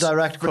of the It was quotes. a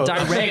direct quote.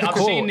 Direct I've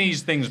quote. seen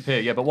these things appear,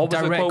 yeah, but what was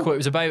Direct the quote. quote? It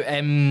was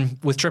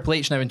about with Triple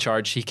H now in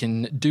charge, he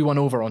can do one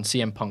over on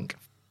CM Punk. And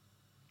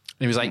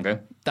he was like, Okay.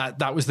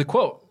 that was the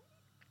quote.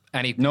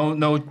 And he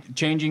No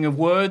changing of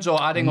words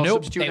or adding or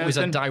nope, substituting it was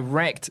a anything?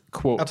 direct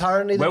quote.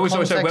 Apparently, the Where was,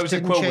 context where was the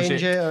didn't quote? Was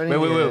change it? it or anything.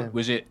 Wait.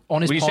 Was it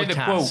On his when you say the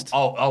quote? podcast.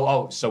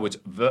 Oh. So it's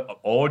the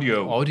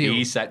audio. Audio.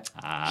 He said.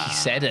 He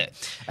said it.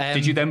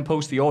 Did you then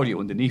post the audio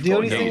underneath? The or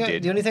only, no, thing you I,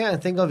 did. the only thing I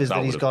can think of is That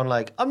that he's would've- gone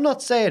like, I'm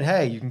not saying,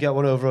 hey, you can get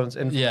one over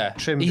and Yeah.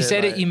 trimmed He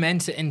said like- it, he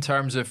meant it in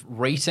terms of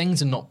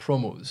ratings and not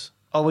promos.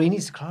 Oh, well, he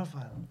needs to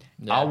clarify.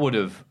 I would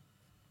have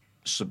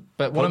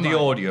But one put of the my-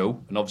 audio,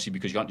 and obviously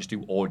because you can't just do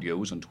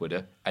audios on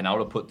Twitter, and I would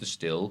have put the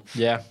still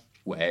Yeah.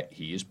 where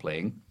he is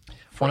playing.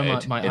 One of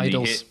Fred my in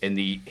idols. in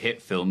the hit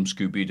film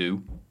Scooby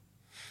Doo.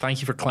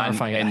 Thank you for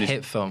clarifying and a this-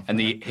 hit film. And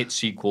the hit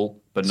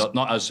sequel, but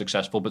not as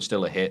successful, but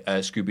still a hit,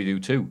 Scooby Doo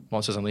 2.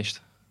 Monsters Unleashed.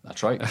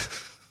 That's right.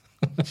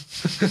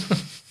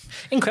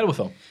 Incredible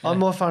film. I'm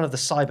more a fan of the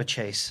Cyber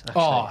Chase.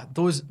 Actually. Oh,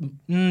 those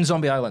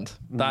Zombie Island.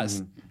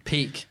 That's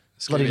peak.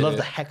 Bloody love Scooby-Doo.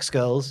 the Hex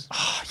Girls.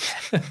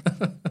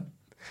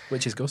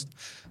 Witch's Ghost.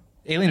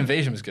 Alien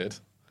Invasion was good.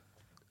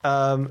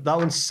 That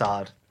one's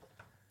sad.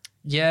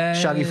 Yeah.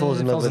 Shaggy falls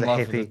in love with a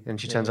with hippie, it.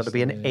 and she turns out to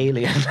be an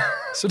alien.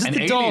 So does An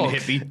the alien dog.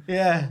 hippie.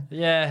 Yeah.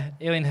 Yeah,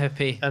 alien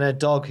hippie. And a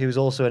dog who's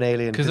also an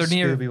alien 'Cause because they're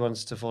near- Scooby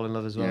wants to fall in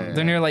love as well.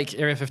 They're near like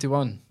Area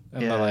 51.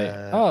 And they're like,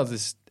 Yeah. oh,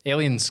 this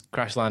aliens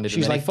crash landed. She's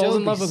and then like, he falls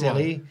don't in love be with one.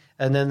 silly.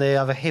 And then they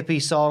have a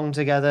hippie song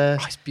together.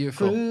 Oh, it's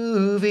beautiful.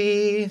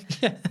 Groovy,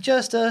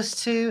 just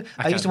us two.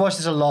 I used to watch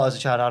this a lot as a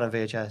child out on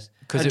VHS.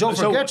 And don't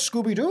forget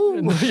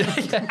Scooby-Doo.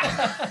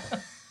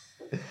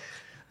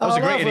 That was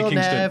a great Eddie will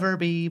Kingston. never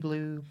be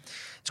blue.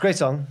 It's a great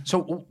song.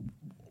 So,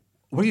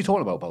 what are you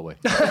talking about, by the way?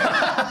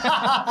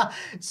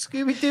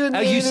 Scooby-Doo and Oh,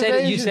 the you said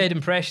it. You Invasion. said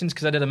impressions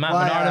because I did a Matt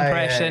Well, Menard yeah,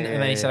 impression, yeah,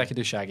 and then he yeah, said yeah. I could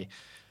do Shaggy.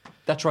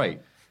 That's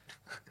right.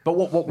 But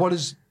what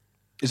is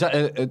that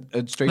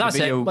a straight That's it.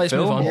 video Let's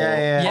film? move on. or-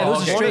 Yeah. Yeah, Oh, those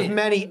are okay. One straight- of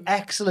many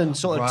excellent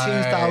sort of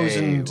Right,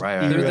 2000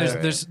 right.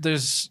 era.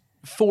 There's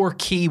four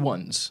key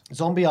ones: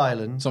 Zombie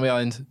Island. Zombie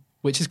Island,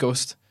 Witch's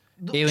Ghost,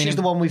 She's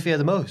the one we fear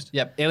the most.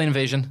 Yep, Alien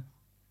Invasion,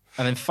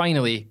 and then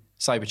finally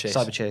Cyber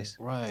Chase.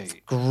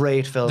 Right.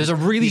 Great film. There's a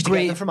really Used to get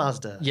great them from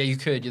Asda. Yeah, you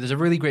could. There's a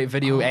really great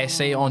video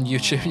essay on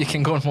YouTube. You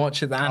can go and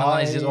watch it that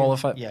analyses all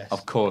of it. Yes.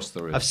 Of course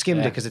there is. I've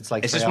skimmed it because it's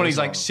like. Is this 3 one of these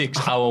hours like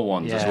long. 6-hour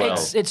ones as well?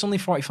 It's only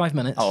 45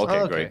 minutes. Oh, okay,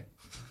 Oh, okay. great.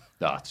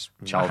 That's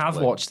I child's have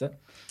play. watched it.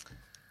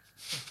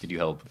 Did you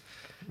help?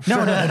 No.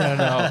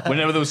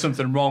 Whenever there was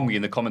something wrong with you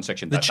in the comment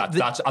section, that's,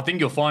 I think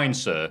you'll find,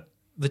 sir.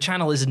 The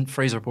channel isn't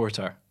Fraser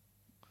Porter.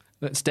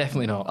 That's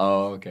definitely not.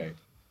 Oh, okay.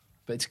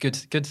 But it's good.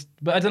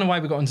 But I don't know why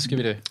we got onto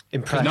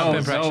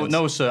Scooby-Doo.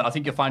 No, sir. I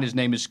think you'll find his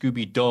name is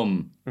Scooby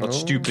Dum, not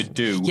Stupid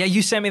Doo. Yeah,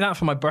 you sent me that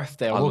for my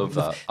birthday. I love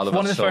that. I love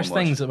one that of the so first much.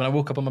 things that when I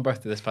woke up on my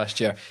birthday this past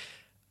year,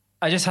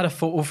 I just had a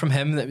photo from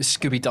him that was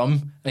Scooby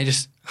Dum, and he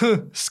just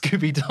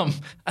Scooby Dum,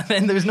 and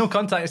then there was no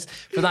context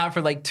for that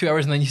for like 2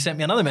 hours, and then you sent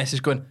me another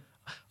message going,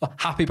 oh,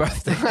 "Happy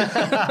birthday."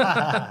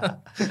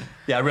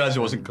 Yeah, I realised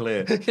it wasn't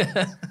clear. I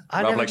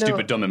Rather never like know-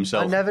 Stupid Dumb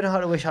himself. I never know how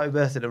to wish happy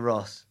birthday to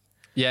Ross,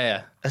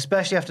 yeah.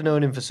 especially after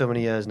knowing him for so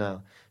many years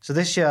now. So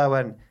this year I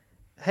went,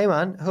 "Hey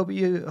man, hope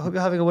you're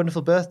having a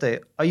wonderful birthday.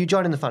 Are you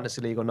joining the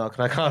fantasy league or not?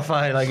 Can I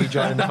clarify? Like, you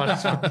joining the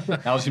fantasy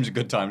league?" Now seems a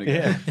good time to go.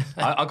 Yeah.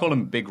 I call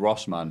him Big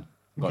Ross Man.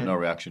 Got no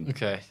reaction.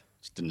 Okay.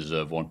 Just didn't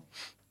deserve one.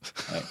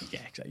 Yeah,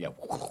 exactly. Yeah.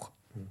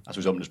 That's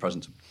his opener's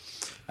present.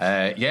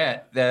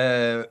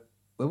 Where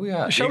we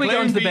at? Shall we get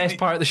on to the best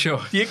part of the show?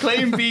 The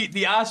Acclaim beat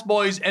the Ass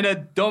Boys in a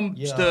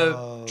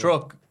dumpster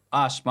truck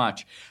ass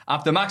match.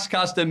 After Max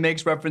Caster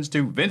makes reference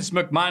to Vince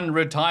McMahon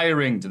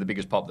retiring to the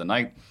biggest pop of the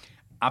night.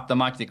 After the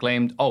match, they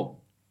claimed,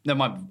 never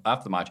mind,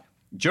 after the match.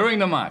 During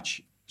the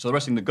match, so they're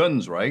wrestling the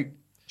Guns, right?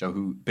 So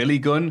who Billy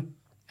Gunn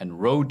and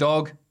Road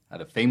Dogg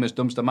had a famous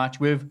dumpster match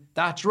with?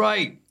 That's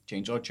right,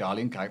 Chainsaw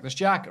Charlie and Cactus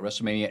Jack at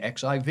WrestleMania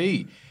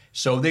XIV.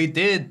 So they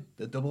did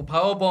the double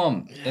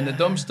powerbomb in the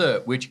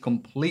dumpster, which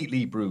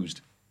completely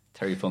bruised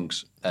Terry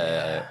Funk's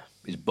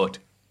his butt,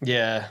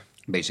 Yeah.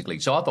 basically.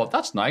 So I thought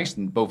that's nice,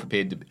 and both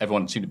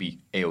everyone seemed to be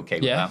a-okay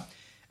with that.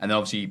 And then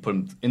obviously he put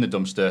him in the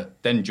dumpster,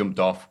 then jumped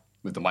off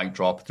with the mic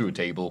drop through a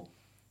table.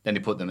 Then they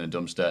put them in a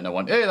dumpster, and I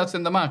went, "Hey, that's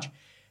in the match."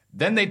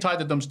 Then they tied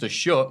the dumpster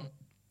shut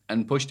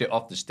and pushed it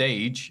off the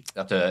stage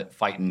after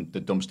fighting the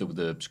dumpster with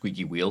the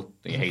squeaky wheel.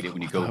 They hate it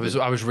when you go.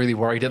 I was really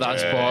worried at that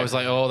spot. I was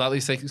like, "Oh, that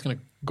looks like it's going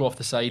to go off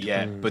the side."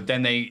 Yeah, but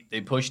then they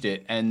pushed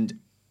it, and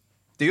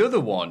the other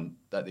one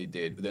that they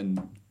did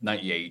within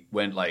 98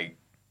 went like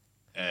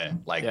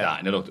that,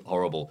 and it looked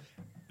horrible.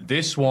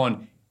 This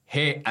one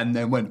hit and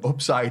then went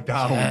upside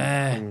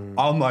down.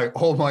 I'm like,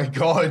 oh my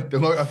god, they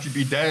might actually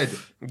be dead.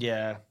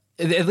 Yeah.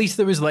 At least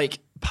there was like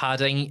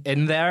padding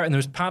in there, and there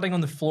was padding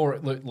on the floor.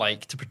 It looked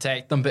like to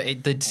protect them, but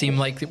it did seem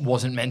like it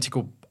wasn't meant to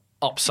go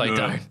upside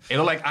down. It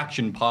looked like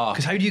Action Park.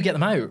 Because how do you get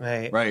them out?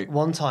 Right.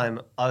 One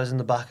time, I was in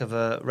the back of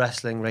a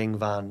wrestling ring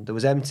van that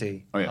was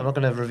empty. Oh, yeah. I'm not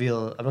going to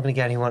reveal. I'm not going to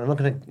get anyone. I'm not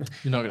going to.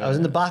 You're not going to. I was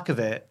in the back of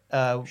it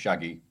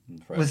Shaggy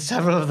and Fred. with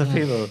several other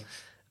people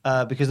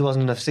because there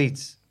wasn't enough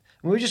seats.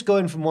 And we were just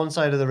going from one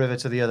side of the river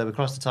to the other. We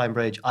crossed the Tyne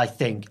Bridge. I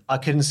think I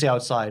couldn't see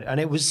outside, and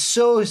it was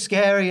so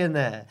scary in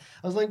there.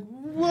 I was like,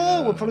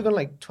 "Whoa!" We're probably going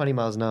like 20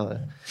 miles an hour,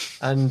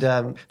 and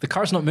The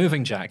car's not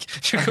moving, Jack.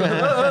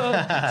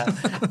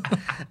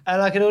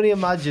 and I can only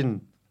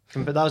imagine.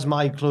 But that was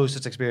my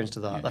closest experience to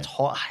that. That's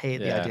hot. I hate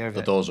the idea of The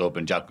it. doors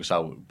open, Jack was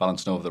out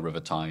balancing over the River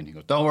Tyne. He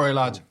goes, "Don't worry,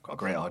 lads, got a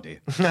great idea."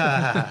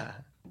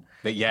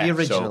 But yeah, The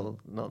original,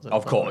 not the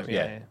of course, one,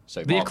 yeah.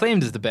 So The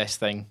Acclaimed is the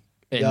best thing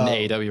in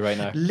AEW right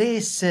now.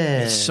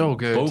 Listen, It's so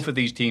good. both of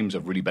these teams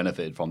have really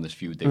benefited from this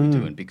feud they were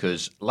doing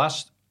because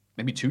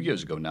maybe 2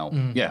 years ago now, I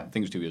think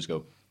it was 2 years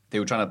ago, they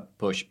were trying to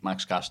push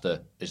Max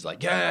Caster as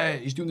like, yeah,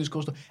 he's doing this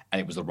cool stuff,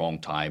 and it was the wrong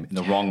time in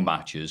the wrong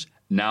matches.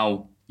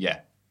 Now,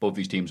 both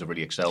these teams have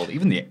really excelled.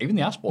 Even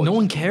the Ass Boys. No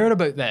one cared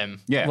about them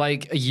Yeah.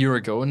 like a year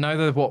ago, and now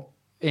they're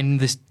in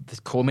this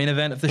co-main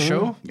event of the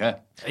show. Yeah,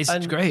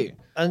 It's great.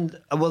 and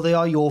well, they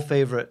are your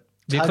favourite.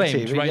 The tag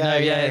Acclaimed team. right now,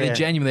 they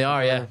genuinely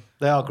are. Yeah,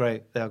 They are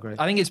great. They are great.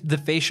 I think it's the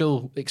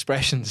facial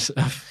expressions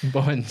of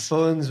Bowens.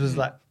 Bones was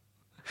like,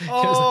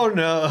 oh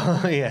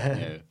no,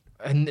 yeah.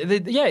 And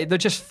they're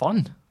just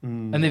fun,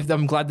 and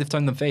I'm glad they've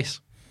turned them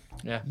face.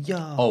 Yeah.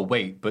 Oh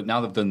wait, but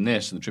now they've done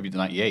this in the tribute to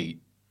 '98.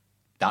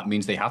 That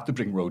means they have to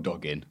bring Road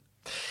Dogg in.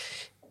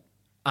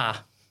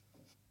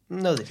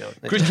 No, they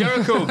don't. Chris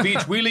Jericho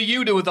beats Wheeler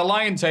Yuta with the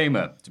Lion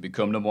Tamer to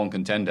become number one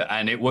contender,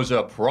 and it was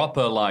a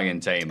proper Lion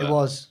Tamer. It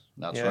was.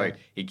 That's right.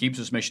 He keeps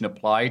the submission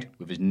applied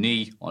with his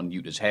knee on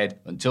Yuta's head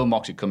until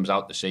Moxie comes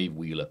out to save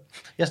Wheeler.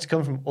 He has to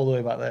come from all the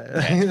way back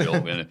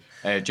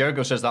there.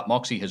 Jericho says that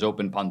Moxie has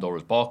opened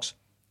Pandora's box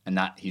and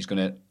that he's going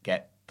to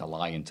get the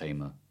Lion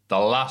Tamer. The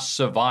last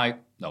survivor...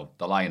 No,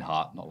 the Lion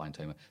Heart, not Lion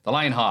Tamer. The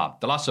Lion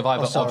Heart, the last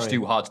survivor of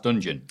Stu Hart's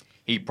dungeon.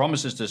 He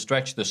promises to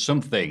stretch the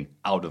something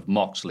out of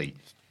Moxley.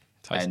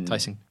 Tyson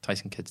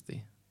Kidd's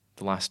the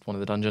last one of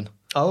the dungeon.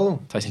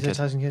 Oh, Tyson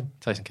Kidd.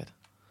 Tyson Kidd.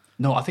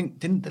 No, I think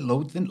didn't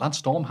Lance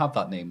Storm have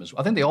that name as well?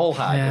 I think they all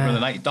had in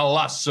the night. The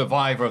last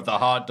survivor of the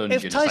Heart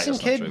dungeon. If Tyson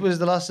Kidd was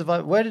the last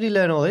survivor, where did he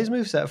learn all his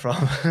moveset from?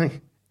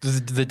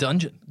 The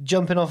dungeon.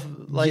 Jumping off,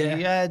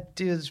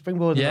 do the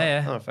springboard.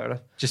 Yeah. Oh, fair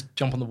enough. Just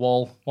jump on the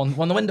wall,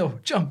 on the window,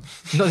 jump.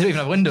 No, they don't even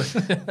have windows.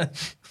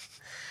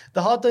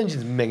 The hard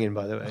dungeon's minging,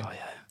 by the way.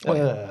 Oh,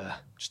 yeah.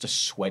 Just a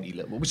sweaty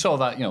little... We saw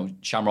that,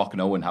 Shamrock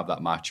and Owen have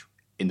that match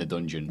in the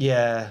dungeon.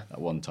 Yeah. At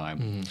one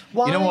time.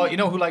 Why? You know what? You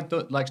know who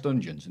likes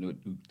dungeons?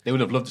 They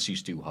would have loved to see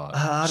Stu Hart.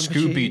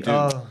 Scooby-Doo.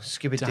 Oh,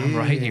 Scooby-Doo. Damn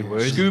right you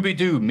would.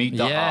 Scooby-Doo, Meet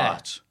the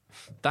Hart.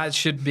 That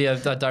should be a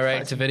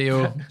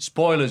direct-to-video.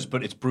 Spoilers,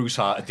 but it's Bruce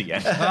Hart at the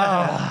end.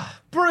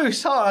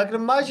 Bruce Hart, I can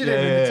imagine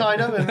him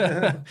tied up in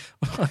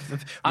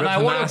And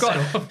I would have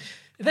got...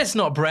 That's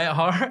not Bret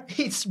Hart.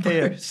 It's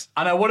Bruce.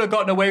 And I would have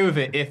gotten away with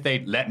it if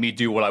they'd let me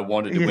do what I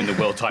wanted to win the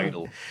world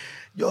title.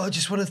 Yo, I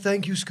just want to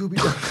thank you,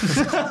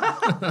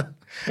 Scooby-Doo.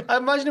 I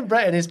imagine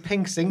Bret in his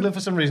pink singlet for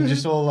some reason,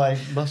 just all like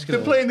muscular.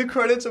 They're playing the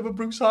credits of a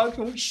Bruce Hart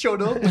going,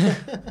 shut up. I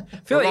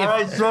feel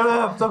like shut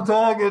up, stop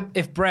talking.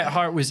 if Bret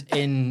Hart was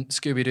in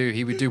Scooby-Doo,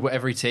 he would do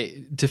whatever he takes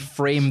to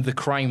frame the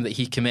crime that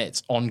he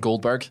commits on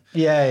Goldberg.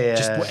 Yeah.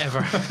 Just whatever.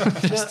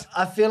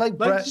 I feel like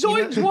Bret...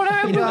 Zoinks, what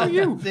happened to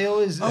you? They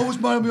always... I was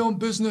minding my own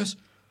business.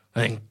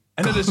 And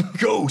then this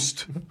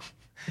ghost.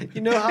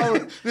 You know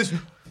how...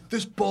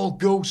 This bald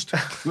ghost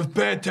with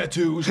bad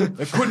tattoos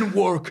that couldn't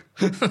work.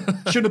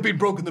 Shouldn't have been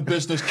broken the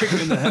business, kicking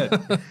in the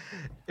head.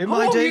 In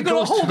my day, you're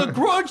going to hold a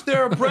grudge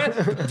there, Bret,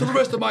 to the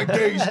rest of my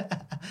days.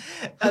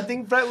 I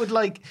think Bret would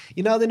like,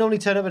 how they normally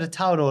turn up at a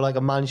town or like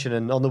a mansion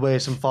and on the way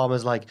some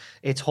farmer's like,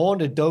 it's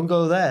haunted, don't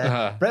go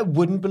there. Bret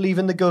wouldn't believe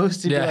in the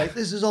ghost. He'd be like,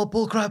 this is all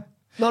bullcrap.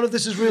 None of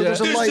this is real.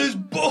 There's a light. This is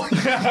bull.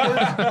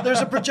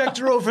 There's a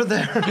projector over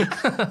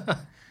there.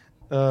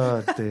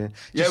 Oh dear.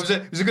 Yeah,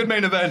 it was a good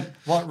main event.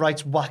 What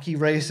writes wacky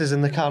races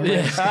in the camera?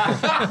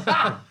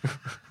 Yeah.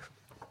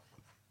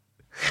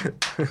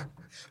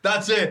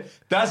 That's it.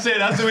 That's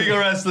the week of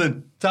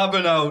wrestling.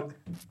 Tapping out.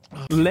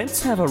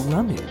 Let's have a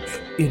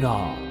rummage in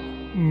our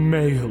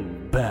mail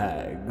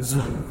bags.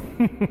 Let's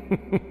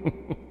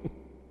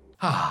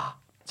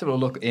have a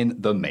look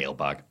in the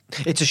mailbag.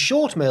 It's a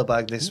short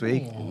mailbag this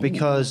week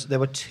because there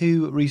were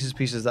 2 Reese's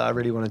Pieces that I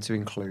really wanted to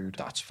include.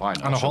 That's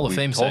fine. And a Hall of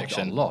Fame talked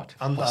section. A lot.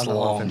 And the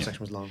Hall of Fame section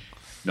was long.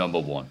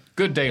 Number 1.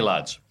 Good day,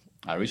 lads.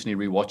 I recently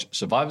rewatched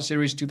Survivor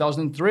Series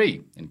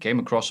 2003 and came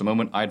across a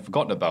moment I'd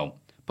forgotten about.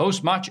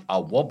 Post-match, a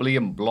wobbly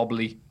and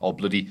bloody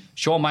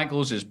Shawn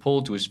Michaels is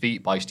pulled to his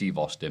feet by Steve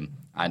Austin.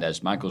 And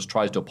as Michaels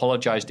tries to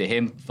apologize to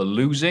him for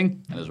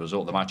losing, and as a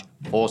result of the match,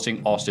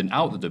 forcing Austin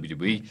out of the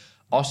WWE,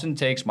 Austin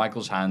takes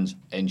Michaels' hands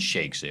and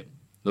shakes it.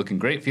 Looking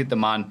great for the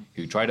man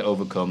who tried to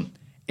overcome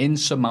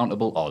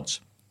insurmountable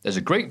odds. There's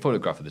a great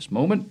photograph of this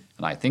moment,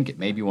 and I think it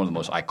may be one of the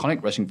most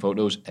iconic wrestling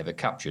photos ever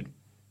captured.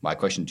 My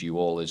question to you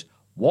all is,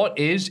 what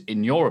is,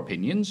 in your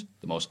opinions,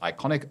 the most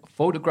iconic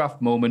photograph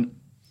moment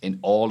in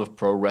all of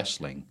pro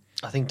wrestling?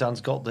 I think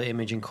Dan's got the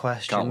image in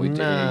question. Can't wait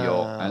to hear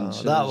your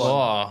answers. That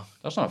one.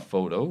 That's not a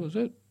photo, is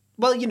it?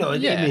 Well, an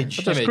image.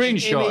 It's a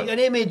screenshot. An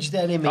image,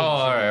 then image. Oh,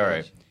 all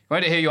right.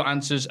 Right to hear your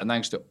answers, and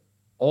thanks to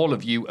all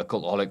of you, a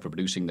Cultaholic, for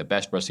producing the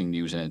best wrestling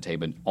news and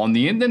entertainment on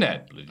the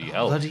internet. Bloody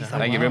hell.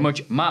 Thank you very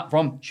much. Matt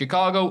from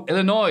Chicago,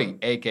 Illinois,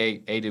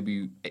 a.k.a.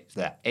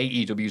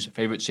 AEW's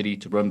favourite city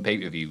to run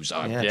pay-per-views.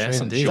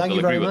 Yes, indeed. Thank you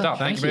agree very with much. that.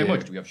 Thank you very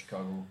much. Do we have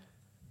Chicago?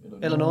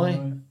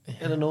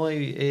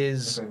 Illinois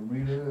is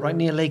right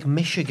near Lake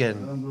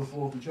Michigan.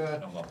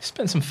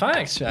 Spend some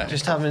facts, Jack.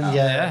 Just having,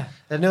 I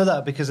know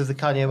that because of the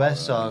Kanye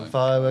West song,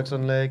 Fireworks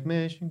on Lake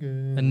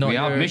Michigan. And We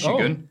have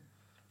Michigan.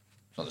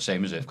 It's not the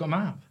same, is it? I've got a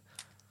map.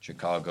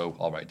 Chicago,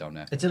 all right down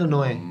there. It's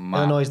Illinois.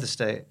 Illinois is the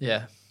state.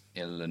 Yeah.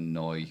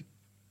 Illinois.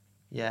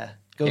 Yeah.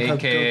 Go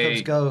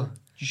Cubs, go.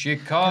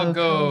 Chicago. Go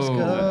Cubs,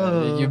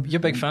 go. You're a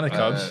big fan of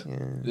Cubs.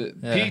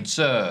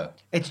 Pizza.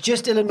 It's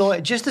just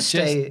Illinois, just the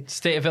state.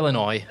 State of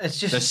Illinois. It's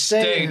just The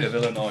state of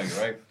Illinois,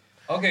 right?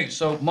 Okay,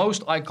 so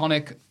most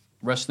iconic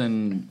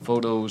wrestling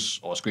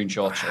photos or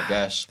screenshots, I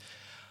guess.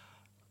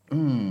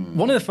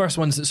 One of the first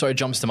ones that sort of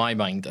jumps to my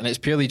mind, and it's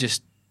purely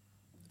just,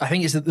 I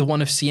think it's the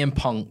one of CM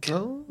Punk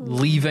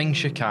leaving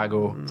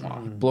Chicago,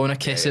 blowing a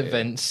kiss at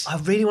Vince. I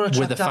really want to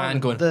track with the fan down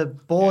going, the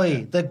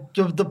boy, the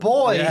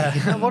boy. Yeah.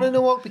 I want to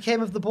know what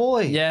became of the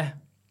boy. Yeah.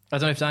 I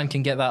don't know if Dan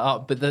can get that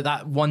up, but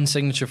that one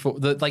signature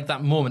photo, like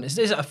that moment, is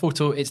it a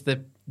photo? It's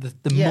the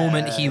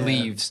moment he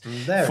leaves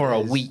There for it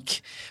a is.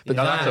 week. But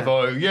Now that's a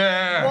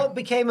photo, What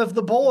became of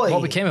the boy?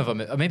 What became of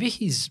him? Maybe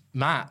he's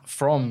Matt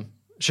from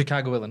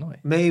Chicago, Illinois.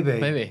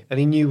 Maybe. And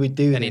he knew we'd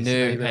do And he this.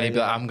 knew, Maybe. and he'd be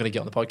like, I'm going to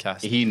get on the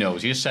podcast. He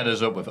knows. He just set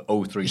us up with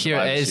 03 Here it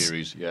Survivor is.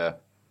 Series. Yeah.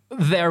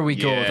 There we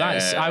go.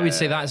 Yeah. I would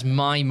say that's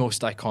my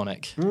most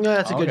iconic. Yeah,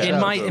 that's a good Okay.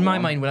 shout. In my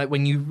mind,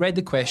 when you read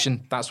the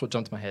question, that's what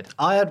jumped to my head.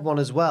 I had one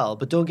as well,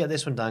 but don't get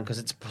this one down because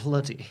it's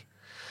bloody.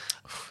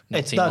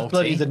 It's Naughty, that's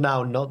bloody naughty. the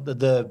noun, not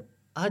the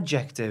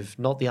adjective,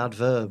 not the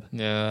adverb.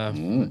 Yeah.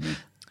 Do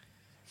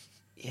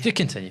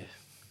continue.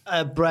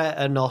 Bret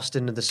and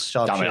Austin and the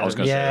Sharpshooter. Damn it, I was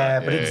gonna say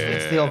that. but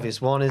it's the obvious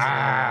one, isn't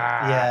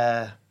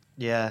it?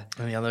 Yeah.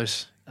 Any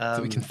others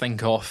that we can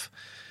think of?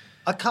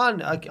 I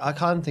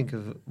can't think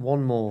of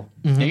one more.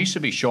 It used to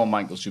be Shawn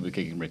Michaels super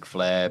kicking Ric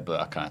Flair, but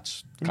I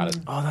can't kind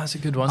of. Oh, that's a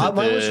good one.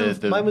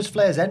 Mine was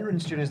Flair's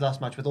entrance during his last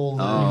match with all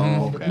the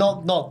okay.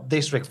 not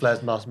this Ric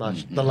Flair's last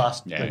match, the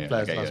last Yeah, Ric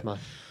Flair's okay, last yeah. match.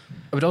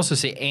 I would also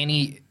say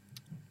any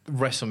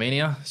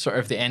WrestleMania, sort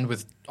of the end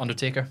with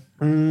Undertaker.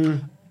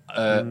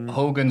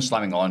 Hogan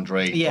slamming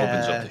Andre Yeah.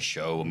 opens up the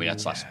show. I mean,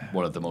 that's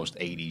one of the most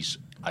 80s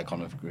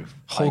iconic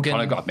Hogan.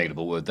 Iconic, I've made up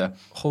a word there.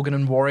 Hogan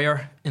and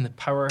Warrior in the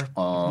power with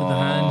the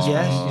hands.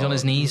 Yes. He's on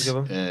his knees. We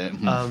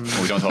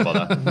don't talk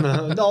about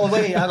that. No,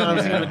 wait, hang on, I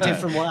was thinking of a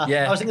different one.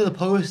 Yeah. I was thinking of the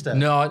poster.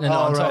 No, I'm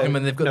right. talking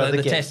when they've got No, the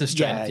gift. test of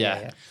strength.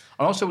 Yeah.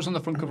 And also, it was on the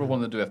front cover of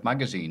one of the WF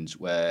magazines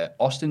where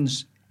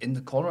Austin's in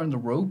the corner in the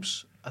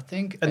ropes, I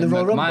think. And the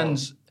Royal Rumble?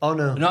 McMahon's. Oh,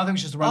 no. No, I think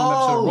it's just a random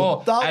episode of Raw.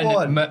 that and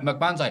one.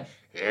 McMahon's like,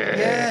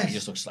 Yes. he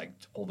just looks like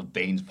all the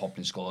veins popping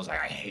in his skull. I was like,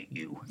 I hate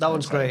you. That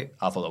one's great.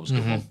 I thought that was a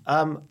good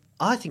one.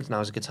 I think now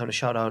is a good time to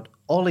shout out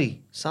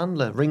Ollie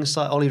Sandler,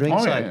 Ollie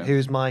Ringside, yeah.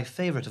 who's my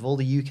favourite of all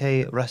the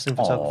UK wrestling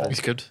photographers. He's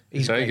good.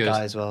 He's a very great good.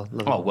 guy as well.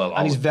 Love him. Oh, well,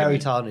 and he's I'll very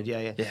give it- talented.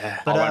 Yeah.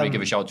 But, I want to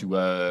give a shout out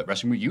to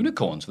Wrestling with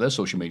Unicorns for their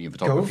social media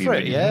photography, for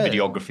it, yeah.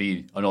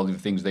 videography, and all the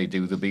things they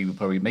do. They'll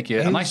probably make you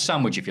a nice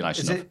sandwich if you're nice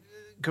Is enough. it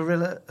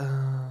Gorilla?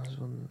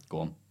 Go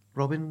on.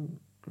 Robin?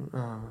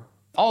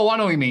 Oh, I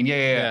know what you mean.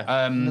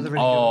 Yeah. Another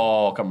really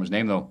I can't remember his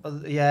name though.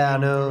 Yeah, I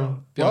know.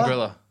 Beyond What?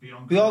 Gorilla.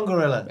 Beyond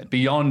Gorilla.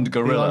 Beyond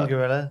Gorilla. Beyond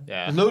Gorilla.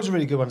 Yeah. There's loads of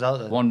really good ones out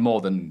there. One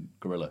more than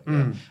Gorilla.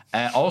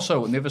 Yeah.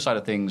 Also, on the other side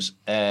of things,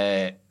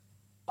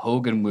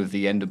 Hogan with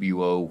the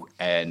NWO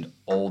and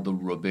all the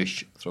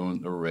rubbish thrown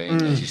at the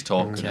ring as he's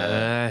talking.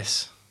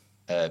 Yes.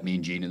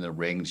 Mean Gene in the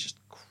ring, there's just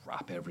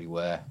crap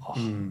everywhere.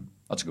 Oh,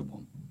 that's a good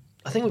one.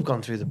 I think we've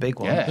gone through the big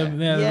one. Yeah. Those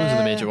are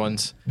the major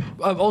ones.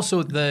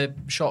 Also, the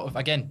shot of,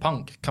 again,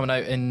 Punk coming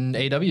out in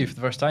AEW for the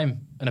first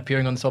time and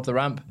appearing on the top of the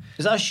ramp.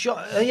 Is that a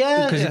shot?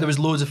 Yeah. Because yeah. there was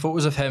loads of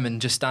photos of him and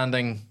just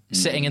standing,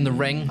 sitting in the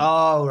ring.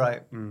 Oh,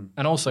 right. And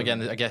also,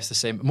 again, I guess the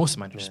same. Most of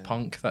mine are just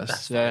Punk.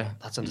 That's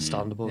That's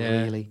understandable,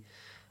 Yeah. really.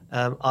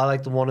 I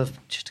like the one of,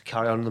 just to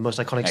carry on the most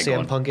iconic Hey, go CM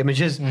on. Punk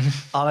images,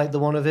 I like the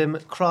one of him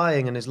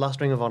crying in his last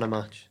Ring of Honor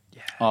match.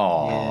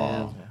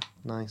 Oh. Yeah.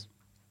 Nice.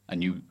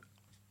 And you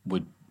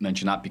would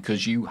mention that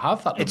because you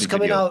have that It's lovely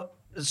coming video. out.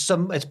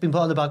 It's been put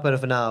on the back burner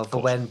for now for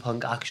when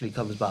Punk actually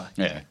comes back.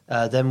 Yeah.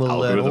 Then we'll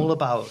learn Algorithm. all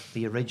about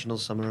the original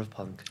Summer of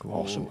Punk.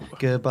 Awesome.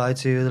 Goodbye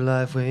to the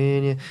life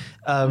when you.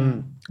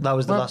 That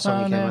was the last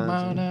song he came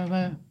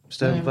out.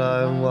 Step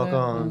by and walk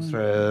on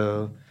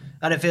through,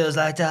 and it feels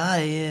like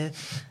dying.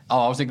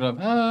 Oh, I was thinking of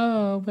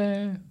I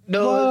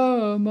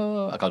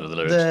can't do the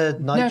lyrics. The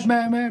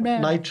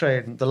Night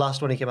Train, the last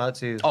one he came out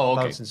to. Oh,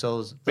 okay. Bouncing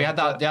Souls. But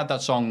they had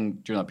that song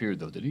during that period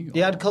though, did he? He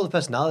had Cult of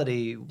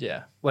Personality.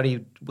 Yeah. When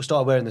he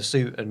started wearing the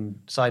suit and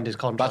signed his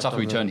contract. That's after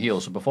he on the- turned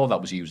heel. So before that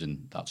was he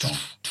using that song.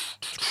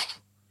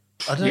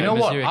 I don't You know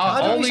what? Missouri All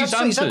I don't know, these he's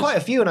answers. had quite a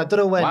few, and I don't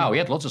know when. Wow, he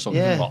had lots of songs.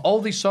 Yeah. But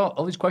all these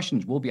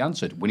questions will be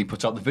answered when he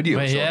puts out the video.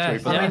 Well, so yeah,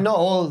 it's very I fun. mean, not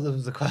all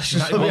of the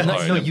questions. Well, Yeah. no,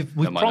 Sorry, we've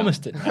never mind.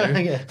 promised it now.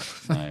 Yeah.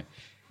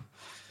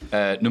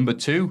 Right. Number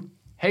 2.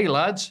 Hey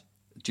lads,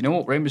 do you know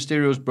what Rey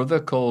Mysterio's brother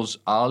calls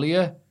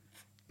Alia?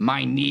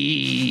 My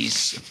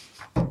knees.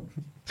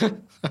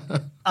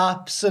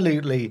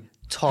 Absolutely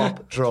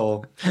top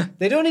draw.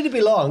 They don't need to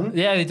be long.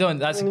 Yeah, they don't.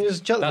 That's You can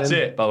just chuck them That's in.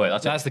 it. By the way,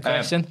 that's the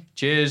question.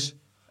 Cheers.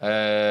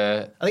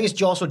 I think it's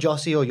Joss or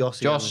Jossie or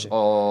Yossi. Joss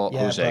or yeah,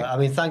 Jose. but, I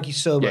mean, thank you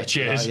so much.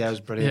 Yeah, for cheers. that. Yeah, it was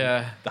brilliant.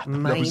 Yeah.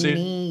 My That was it.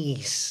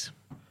 knees.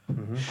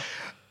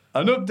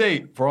 An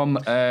update from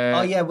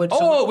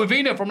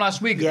Wavina from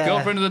last week, Yeah.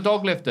 girlfriend of the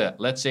dog lifter.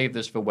 Let's save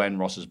this for when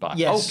Ross is back.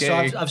 Yes,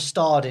 okay. so I've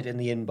started in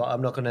the in, but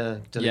I'm not going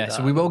to delete Yeah, that.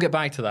 so we will get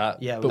back to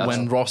that. Yeah, but that's-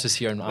 when Ross is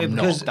here, I'm not.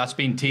 because- That's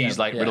been teased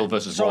like Riddle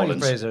versus Sorry,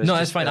 Rollins. Fraser, it's No,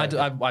 that's just, fine.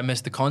 yeah. I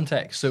missed the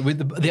context. So with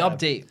the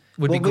update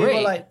would be we great.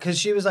 were like, because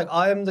she was like,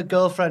 I am the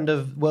girlfriend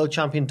of world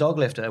champion dog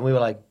lifter, and we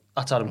were like,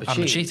 that's Adam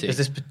Pacitti.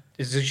 Pacitti.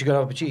 Is she going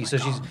to have Pacitti? So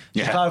she's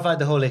Yeah. clarified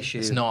the whole issue.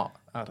 it's not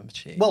Adam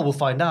Pacitti. Well, we'll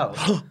find out.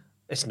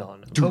 It's not.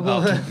 But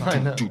we'll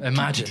find out.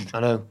 Imagine. I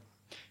know.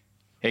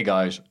 Hey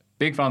guys,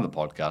 big fan of the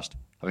podcast.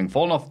 Having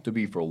fallen off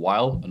WWE for a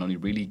while and only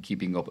really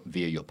keeping up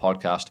via your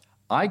podcast,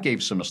 I gave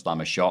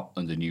SummerSlam a shot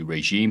under the new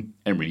regime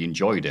and really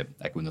enjoyed it,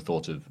 echoing the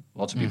thoughts of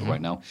lots of people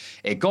right now.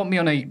 It got me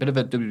on a bit of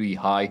a WWE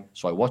high,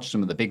 so I watched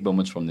some of the big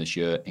moments from this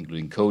year,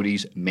 including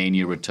Cody's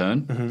Mania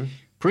return.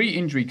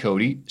 Pre-injury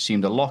Cody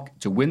seemed a lock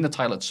to win the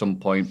title at some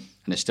point,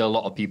 and is still a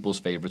lot of people's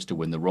favourites to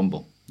win the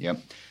Rumble. Yeah.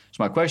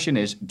 So my question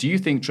is, do you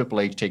think Triple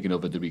H taking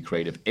over WWE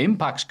Creative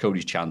impacts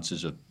Cody's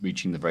chances of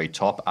reaching the very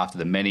top after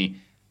the many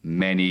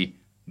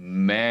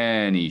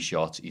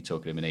shots he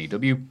took at him in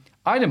AEW?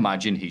 I'd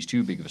imagine he's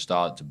too big of a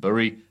star to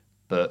bury,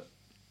 but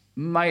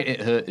might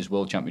it hurt his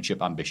World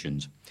Championship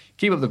ambitions?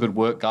 Keep up the good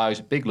work,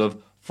 guys. Big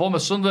love. Former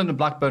Sunderland and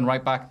Blackburn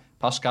right back,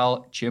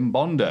 Pascal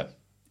Chimbonda,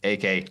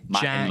 a.k.a.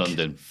 Matt Jack in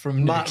London.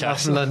 from Matt from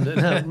Newcastle. London.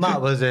 No,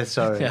 Matt was it,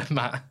 sorry. Yeah,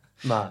 Matt.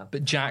 Matt.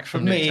 But Jack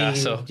from Me,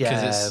 Newcastle. 'cause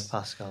yeah, it's,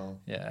 Pascal.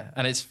 yeah,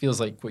 and it feels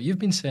like what you've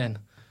been saying.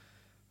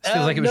 It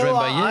feels like it was no, written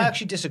by you. I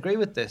actually disagree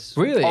with this.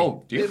 Really?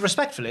 Oh, do you?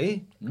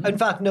 Respectfully. In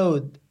fact,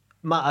 no,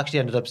 Matt actually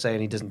ended up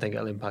saying he doesn't think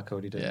it'll impact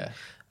Cody, did he?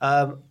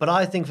 Yeah. But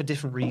I think for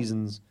different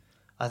reasons.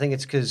 I think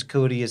it's because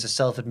Cody is a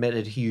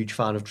self-admitted huge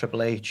fan of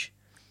Triple H.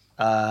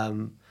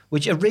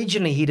 which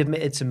originally he'd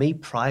admitted to me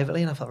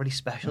privately, and I felt really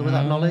special with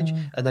that knowledge.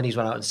 And then he's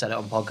went out and said it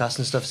on podcasts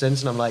and stuff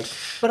since, and I'm like,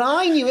 but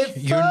I knew it first.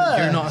 You're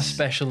not a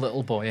special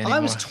little boy anymore. I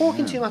was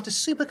talking to him after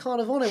Super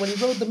Carnivore when he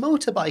rode the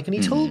motorbike, and he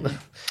told me.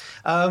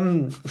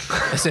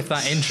 As if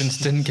that entrance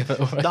didn't give it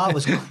away. That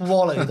was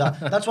quality.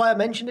 That's why I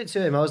mentioned it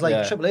to him. I was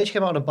like, Triple H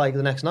came out on a bike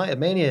the next night at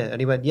Mania, and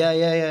he went, yeah.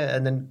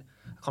 And then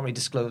I can't really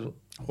disclose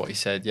what he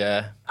said,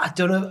 yeah. I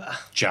don't know.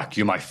 Jack,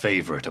 you're my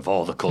favourite of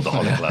all the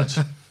Cultaholic lads.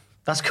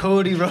 That's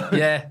Cody Rhodes.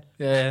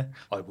 Yeah.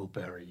 I will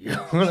bury you.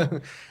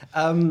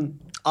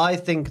 I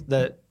think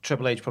that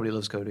Triple H probably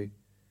loves Cody.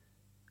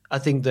 I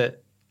think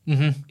that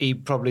they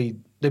probably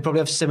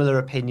have similar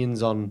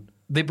opinions on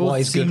why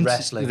he's good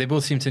wrestling. They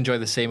both seem to enjoy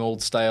the same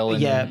old style.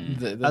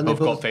 And and both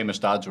got famous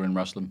dads who are in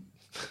wrestling.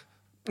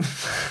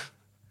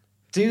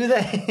 Do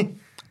they?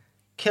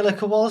 Killer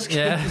Kowalski?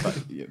 Yeah.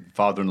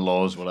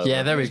 Father-in-laws, whatever.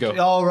 Yeah, there we go.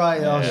 Oh,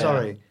 right. Oh,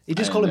 sorry. You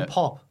just call him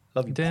Pop.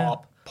 Love you,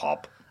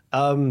 Pop.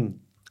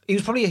 He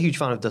was probably a huge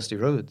fan of Dusty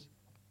Rhodes.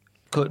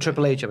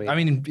 Triple H, I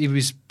mean, he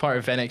was part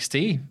of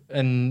NXT,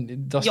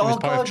 and Dusty was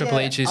part of Triple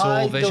H's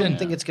whole vision. I don't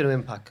think it's going to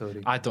impact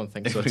Cody. I don't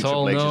think so at Triple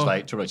all. H is No.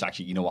 like, Triple H,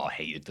 actually, you know what? I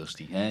hated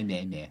Dusty.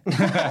 Imagine.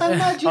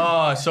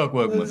 I suck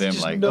working with him.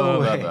 Like,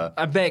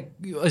 I bet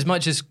as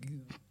much as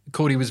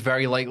Cody was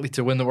very likely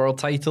to win the world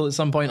title at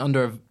some point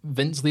under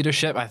Vince's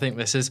leadership, I think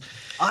this is.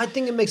 I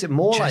think it makes it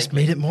more just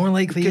made it more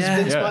likely. Because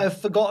Vince might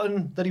have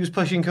forgotten that he was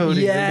pushing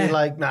Cody and be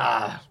like,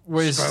 nah,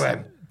 whereas screw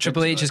him.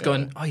 Triple H is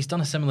going, he's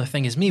done a similar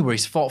thing as me where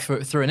he's fought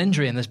through an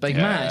injury in this big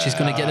match. He's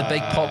going to get the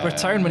big pop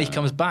return when he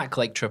comes back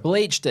like Triple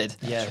H did.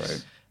 Yeah.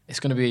 It's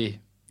going to be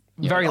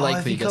very likely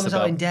if he gets comes the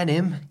out belt. in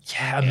denim.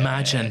 Yeah,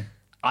 imagine.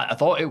 I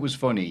thought it was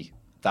funny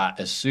that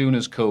as soon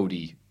as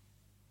Cody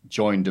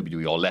joined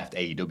WWE, or left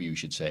AEW, you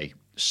should say,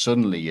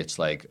 suddenly it's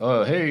like,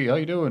 oh, hey, how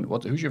you doing?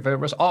 Who's your favorite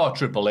wrestler? Oh,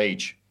 Triple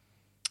H.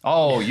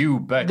 Oh, you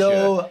betcha.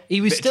 No,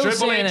 he was still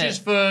Triple saying H it. is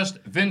first,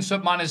 Vince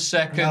McMahon is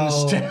second, No,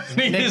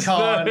 Stephanie Nick is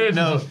Khan, third.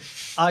 no.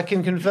 I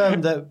can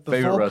confirm that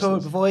Favourite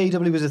wrestlers. before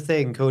AEW was a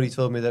thing, Cody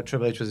told me that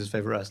Triple H was his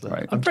favourite wrestler.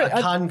 Right. I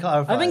can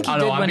clarify. I think he I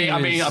did know, when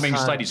I mean,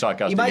 slightly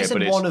sarcastic. He might have yeah, but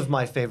said it's, one of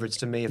my favourites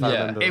to me, if I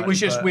remember it right, was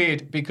just but-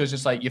 weird because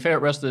it's like your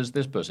favourite wrestler is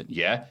this person.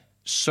 Yeah.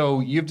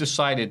 So you've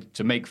decided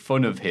to make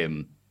fun of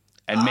him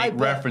and make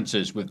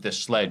references with the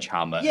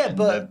sledgehammer. Yeah, and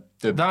but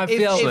the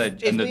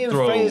if and me the and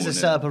throne. Fraser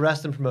set up a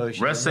wrestling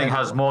promotion, Wrestling and then-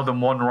 has more than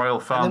one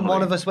royal family. and then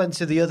one of us went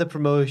to the other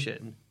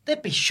promotion,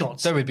 there'd be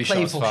shots. There would be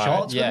playful shots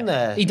shots, fired. wouldn't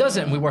there? He does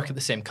it, and we work at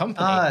the same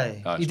company.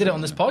 Aye. He did it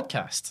on this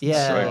podcast.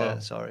 Yeah,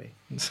 sorry.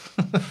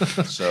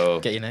 So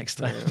Get you next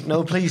time.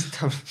 No, please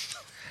don't.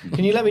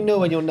 Can you let me know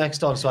when you're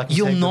next on so I can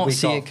You'll take the not week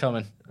see off? it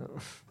coming.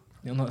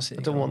 You'll not see it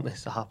I don't coming. want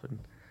this to happen.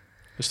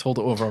 Just hold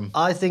it over him.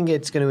 I think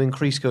it's going to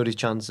increase Cody's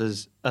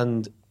chances,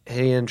 and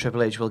he and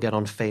Triple H will get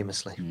on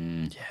famously.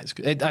 Yeah, it's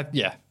good.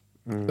 It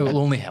will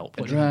only help.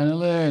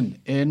 Adrenaline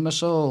in my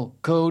soul.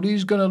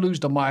 Cody's gonna lose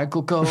to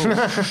Michael Cole.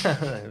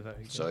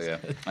 So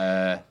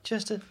yeah.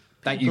 Just a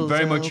Thank you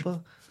very much.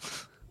 elbow.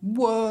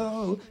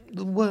 Whoa.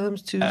 The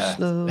worm's too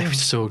slow. It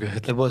was so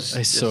good. It was.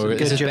 It's so good.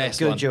 Good, It's his Joe, best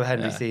good one. Joe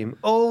Henry Yeah. theme.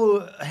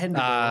 Oh,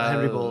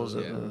 Henry Balls.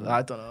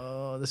 I don't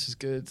know. This is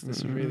good. This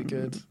is really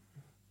good.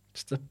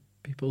 Just a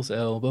people's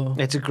elbow.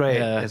 It's a great.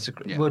 Yeah.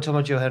 We were talking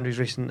about Joe Henry's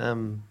recent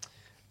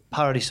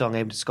parody song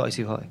aimed at Scotty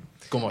Sue High.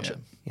 Go and watch it.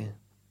 Yeah.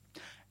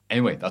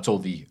 Anyway, that's all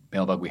the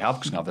mailbag we have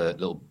because we have a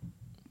little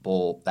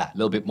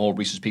bit more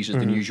Reese's Pieces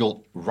than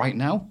usual right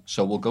now.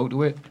 So we'll go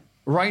to it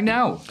right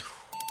now.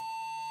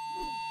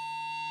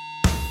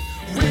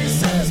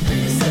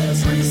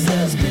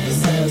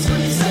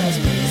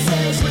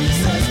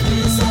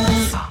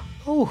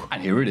 Oh,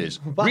 And here it is.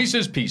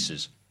 Reese's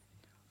Pieces.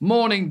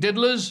 Morning,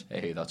 diddlers.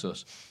 Hey, that's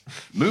us.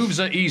 Moves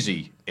are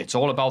easy. It's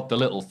all about the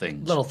little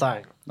things. little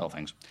thing. No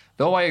thanks.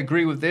 Though I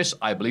agree with this,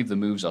 I believe the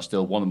moves are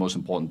still one of the most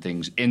important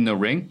things in the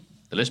ring.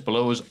 The list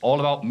below is all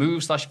about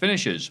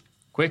moves/finishes.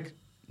 Quick,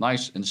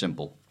 nice, and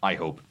simple, I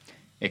hope.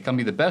 It can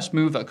be the best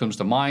move that comes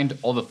to mind,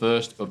 or the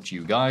first, up to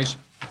you guys.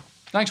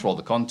 Thanks for all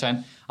the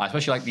content. I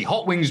especially like the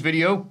Hot Wings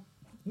video.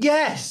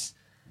 Yes!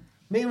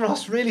 Me and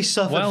Ross really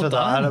suffered Well for that,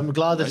 done. and I'm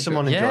glad that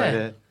someone enjoyed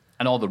Yeah. it.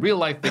 And all the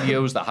real-life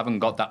videos that haven't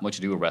got that much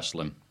to do with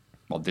wrestling.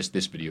 Well, this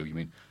video, you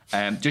mean.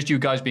 Just you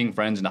guys being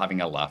friends and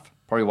having a laugh.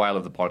 Probably why I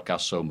love the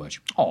podcast so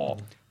much. Aw.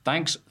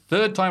 Thanks,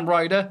 third-time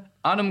writer,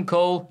 Adam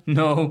Cole.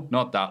 No,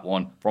 not that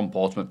one. From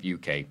Portsmouth,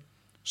 UK.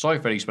 Sorry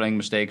for any spelling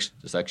mistakes.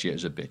 Dyslexia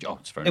is a bitch. Oh,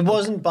 it's fair It enough.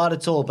 wasn't bad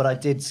at all, but I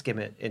did skim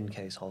it in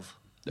case of.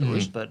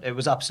 But it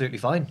was absolutely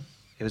fine.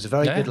 It was a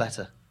very good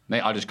letter.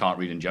 Mate, I just can't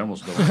read in general.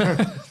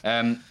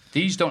 So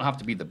these don't have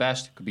to be the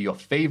best. It could be your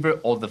favourite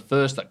or the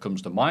first that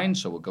comes to mind.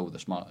 So we'll go with the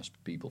smartest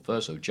people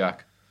first. So,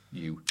 Jack,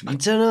 you. I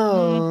don't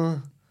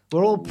know.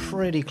 We're all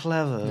pretty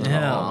clever.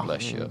 Yeah. Oh,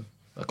 bless you.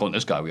 According to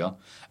this guy, we are.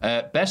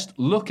 Best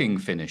looking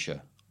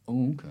finisher.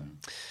 Oh, okay.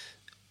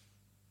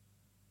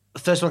 The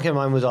first one came to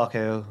mind was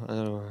RKO. I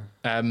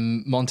don't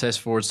know. Montez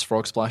Ford's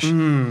Frog Splash.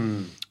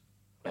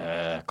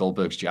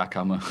 Goldberg's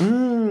jackhammer.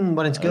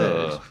 When it's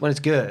good. When it's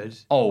good.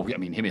 Oh, I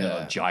mean, him in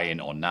a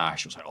Giant or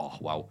Nash. I was like, oh,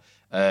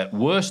 wow.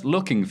 Worst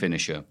looking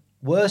finisher.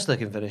 Worst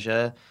looking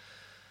finisher.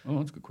 Oh,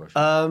 that's a good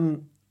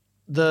question.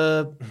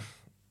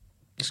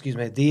 Excuse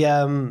me.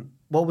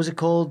 What was it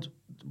called?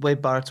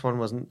 Wade Barrett's one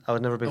wasn't. I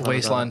was never a big fan of that.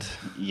 Wasteland.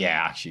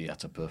 Yeah, actually,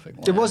 that's a perfect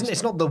one. It wasn't.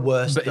 It's not the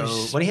worst But though.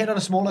 it's- When he hit on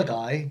a smaller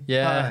guy.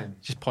 Yeah, fine.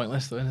 just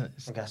pointless though, isn't it?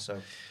 I guess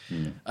so.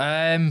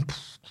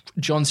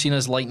 John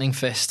Cena's lightning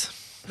fist.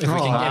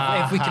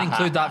 If we can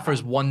include that for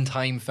his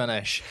one-time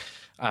finish.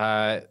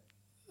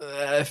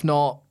 If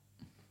not,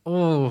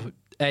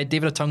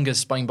 David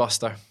Otunga's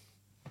spinebuster.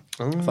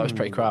 I thought it was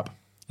pretty crap.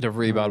 He did a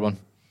really bad one.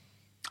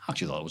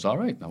 Actually, thought it was all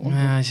right. That one.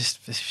 Yeah, it just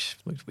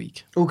looked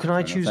weak. Oh, can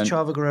I choose then.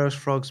 Chavo Guerrero's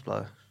frog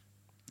splash?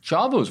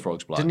 Chavo's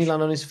frog splash. Didn't he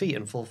land on his feet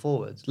and fall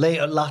forwards?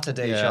 Latter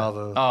day Yeah.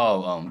 Chavo.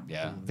 Oh,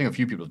 yeah. I think a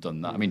few people have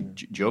done that. I mean,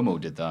 Jomo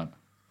did that.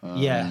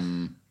 Yeah.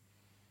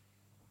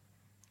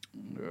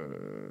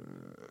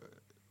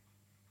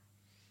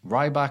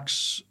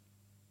 Ryback's.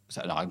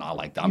 No, I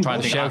like that. I'm trying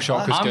to think. Shell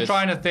Shock was I'm good.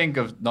 trying to think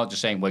of not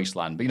just saying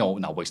Wasteland, but no,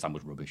 Wasteland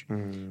was rubbish.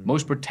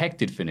 Most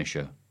protected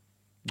finisher.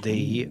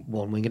 The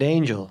one-winged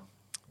angel,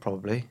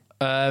 probably.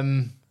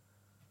 End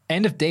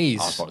of Days.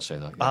 I was about to say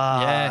that.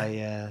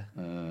 Yeah.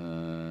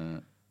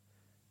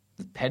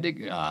 The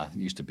pedigree. It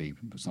used to be,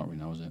 but it's not really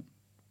now, is it?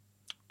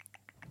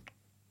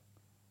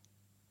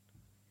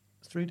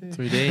 3D.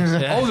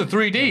 3D. Yeah. Oh, the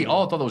 3D.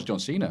 Oh, I thought that was John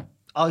Cena.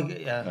 Oh,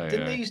 yeah. Oh, Didn't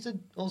yeah. they used to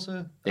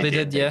also... They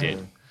did, yeah. They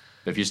did.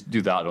 But if you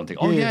do that, I don't think,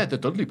 oh, yeah, the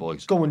Dudley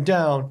Boys. Going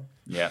down.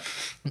 Yeah.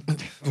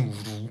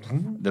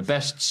 The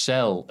best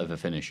sell of a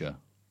finisher.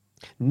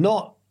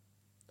 Not...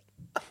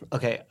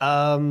 Okay,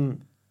 I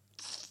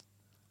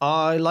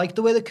like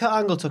the way that Kurt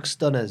Angle took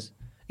stunners.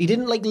 He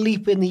didn't,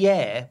 leap in the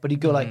air, but he'd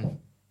go,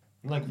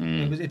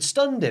 it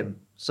stunned him.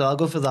 So I'll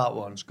go for that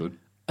one. It's good.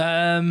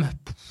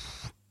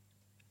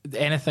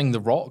 Anything The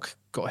Rock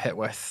got hit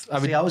with. I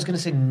was going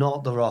to say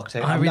not The Rock.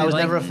 I really was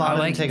like- never a fan I of him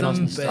like taking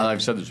them, Austin. but-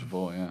 I've said this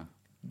before, yeah.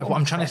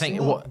 I'm trying to think.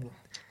 What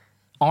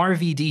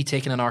RVD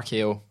taking an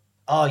RKO.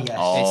 Oh, yes.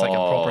 It's like a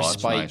proper that's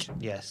spike. nice.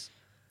 Yes.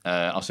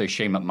 I'll say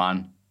Shane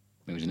McMahon.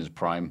 He was in his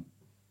prime.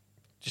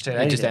 Just take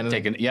anything.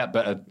 Taking, yeah,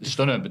 but a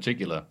stunner in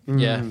particular.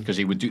 Yeah. Because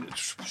he would do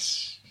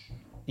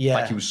Yeah.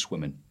 like he was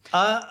swimming.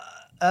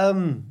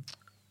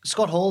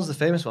 Scott Hall's the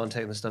famous one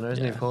taking the stunner,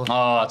 isn't he, of course?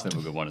 Oh, that's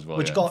another good one as well.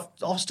 Which yeah. got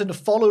Austin to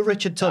follow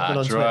Richard Tubman on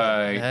That's Twitter.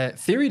 right.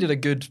 Theory did a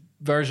good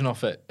version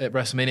of it at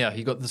WrestleMania.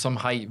 He got some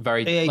height,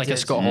 very Yeah, he like a did.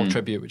 Scott Hall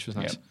tribute, which was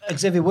nice.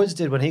 Xavier Woods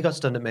did when he got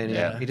stunned at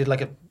Mania. Yeah. He did like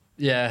a...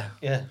 Yeah.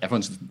 Yeah.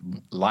 Everyone's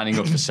lining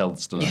up to sell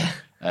the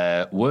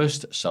stunner.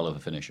 Worst sell of a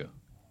finisher.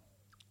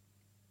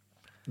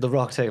 The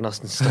Rock taking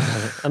Austin's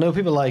stunner. I know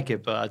people like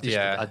it, but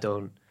I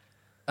don't.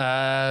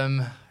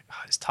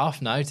 It's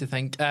tough now to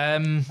think.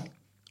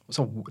 What's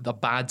a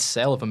bad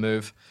sell of a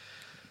move?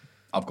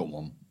 I've got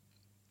one.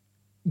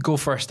 Go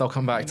first. I'll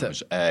come back to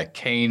it.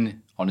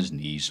 Kane on his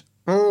knees.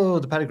 Oh,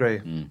 the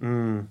pedigree.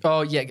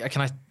 Oh yeah.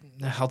 Can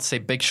I'll say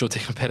Big Show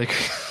taking a pedigree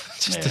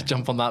just to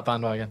jump on that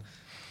bandwagon.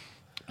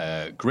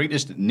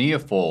 Greatest near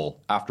fall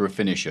after a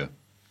finisher.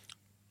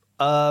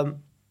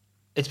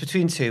 It's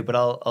between two, but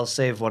I'll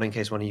save one in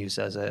case one of you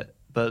says it.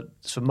 But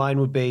so mine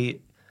would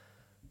be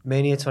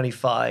Mania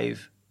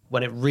 25,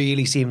 when it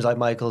really seems like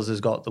Michaels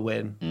has got the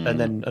win, and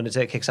then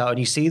Undertaker kicks out, and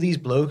you see these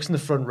blokes in the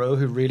front row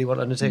who really want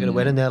Undertaker to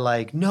win, and they're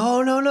like,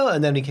 no,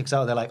 and then he kicks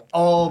out, and they're like,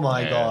 oh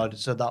my god.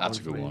 So that's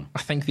a good one.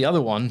 I think the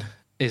other one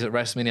is at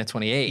WrestleMania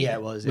 28. Yeah,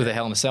 it was, with yeah. a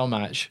Hell in a Cell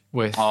match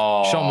with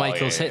Oh, Shawn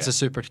Michaels yeah, hits a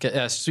super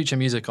switch of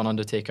music on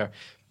Undertaker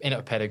in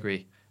a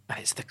pedigree, and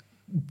it's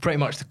pretty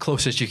much the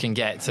closest you can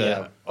get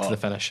to the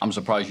finish. I'm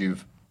surprised you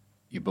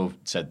both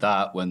said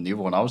that, when the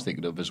other one I was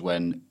thinking of is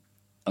when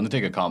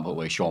Undertaker can't put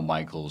away Shawn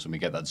Michaels and we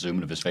get that zoom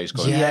in of his face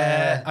going,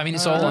 Yeah. I mean,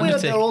 it's all They're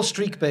Undertaker. all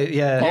streak based.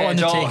 Yeah. All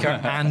it's all-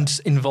 Undertaker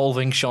and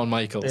involving Shawn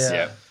Michaels.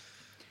 Yeah.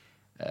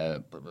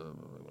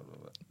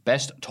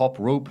 Best top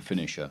rope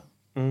finisher.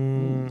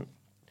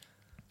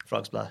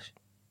 Frog splash.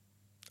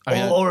 I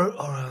mean,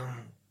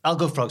 I'll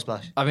go frog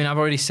splash. I mean, I've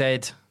already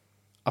said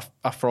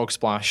a frog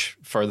splash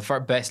for the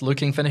best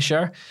looking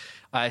finisher,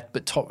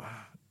 but top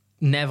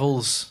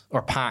Neville's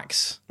or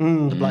Pac's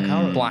The Black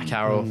Arrow. Black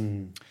Arrow.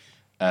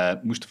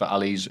 Mustafa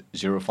Ali's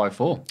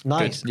 054.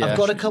 Nice. Good, yeah. I've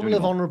got a She's couple doing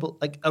of well. honorable,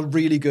 like a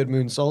really good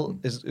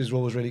moonsault is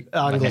always really.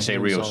 Angles I say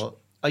Rios.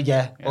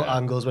 moonsault. Or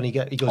angles when he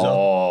goes up.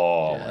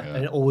 Oh,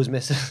 And it always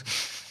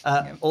misses.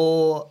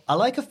 Or I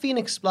like a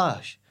Phoenix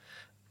splash.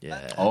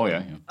 Oh,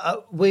 yeah.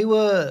 We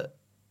were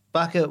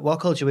back at What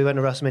Culture. We went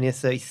to WrestleMania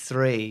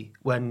 33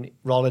 when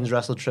Rollins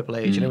wrestled Triple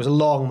H, and it was a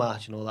long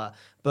match and all that.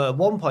 But at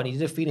one point, he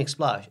did a Phoenix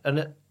splash,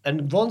 and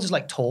Rollins is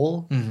like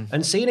tall,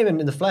 and seeing him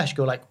in the flesh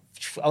go like,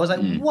 I was like,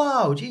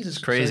 wow, Jesus,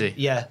 crazy.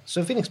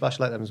 So Phoenix splash,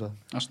 I like them as well.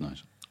 That's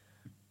nice.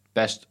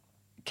 Best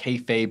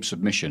kayfabe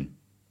submission.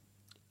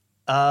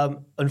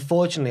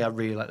 Unfortunately, I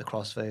really like the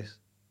crossface.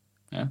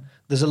 Yeah.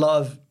 There's a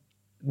lot of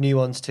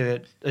nuance to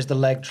it. There's the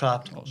leg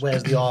trapped.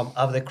 Where's the arm?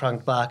 Have they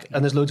cranked back?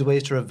 And there's loads of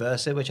ways to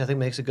reverse it, which I think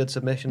makes a good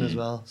submission as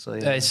well. So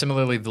yeah.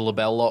 Similarly, the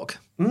label lock.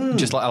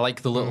 Just like I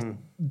like the little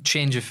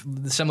change of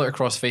similar to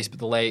crossface,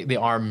 but the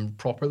arm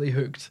properly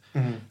hooked.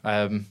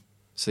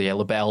 So yeah,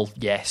 LaBelle,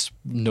 yes.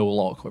 No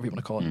lock, whatever you want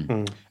to call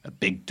it. A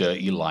big,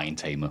 dirty lion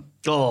tamer.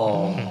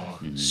 Oh,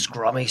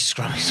 scrummy.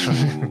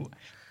 Ooh.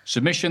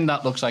 Submission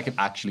that looks like it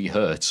actually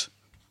hurts.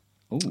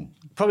 Ooh.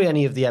 Probably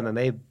any of the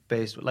MMA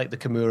based, like the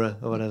Kimura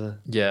or whatever.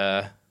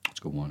 Yeah. That's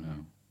a good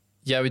one.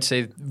 Yeah, I would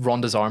say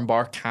Ronda's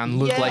armbar can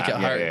look like it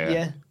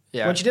hurt.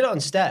 Yeah. When she did it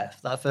on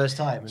Steph that first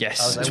time. Yes,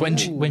 I was it's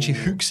like, when she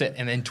hooks it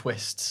and then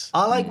twists.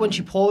 I like when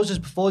she pauses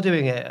before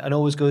doing it and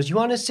always goes, "You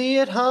want to see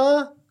it,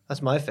 huh?"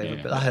 That's my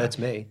favourite, but that hurts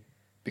me.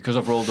 Because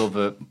I've rolled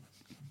over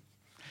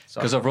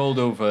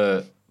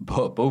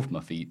both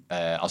my feet.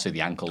 I'll say the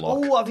ankle lock.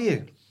 Oh, have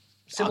you?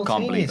 I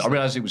can't believe it. I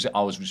realised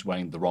I was just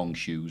wearing the wrong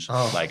shoes.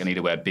 Like I need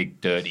to wear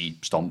big, dirty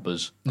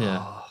stompers.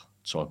 Yeah.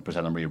 So I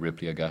pretend I'm Rhea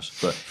Ripley, I guess.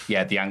 But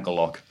yeah, the ankle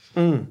lock.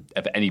 Of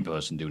any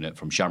person doing it,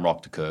 from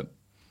Shamrock to Kurt.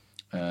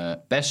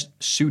 Best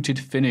suited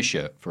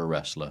finisher for a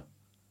wrestler.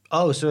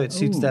 Oh, so it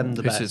suits them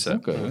the best.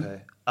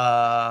 Okay.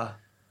 I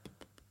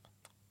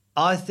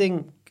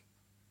think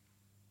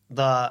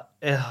that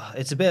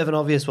it's a bit of an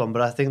obvious one,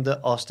 but I think that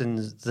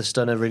Austin's the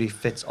Stunner really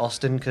fits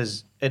Austin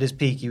because at his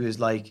peak he was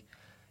like,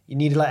 you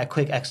needed like a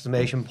quick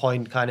exclamation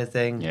point kind of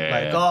thing.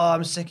 Oh,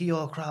 I'm sick of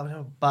your crap.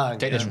 Bang.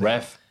 Take this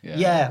ref.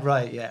 Yeah,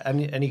 right, yeah.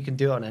 And he can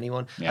do it on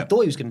anyone. I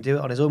thought he was going to do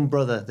it on his own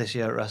brother this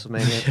year at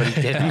WrestleMania, but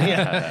he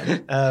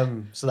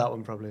didn't. So that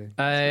one probably.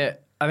 I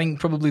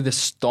think probably the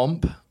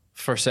stomp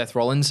for Seth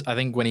Rollins. I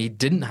think when he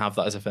didn't have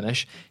that as a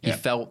finish, he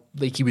felt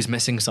like he was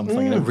missing something,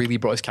 and it really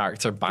brought his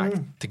character back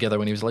together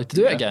when he was allowed to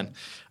do it again.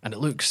 And it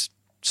looks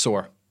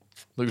sore.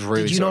 Looks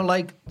really Did you sore. not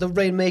like the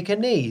Rainmaker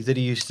knee that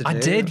he used to do? I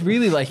did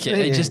really like it.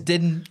 It just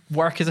didn't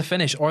work as a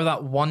finish. Or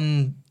that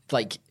one,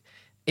 like,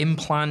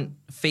 implant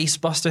face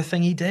buster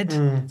thing he did.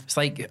 It's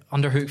like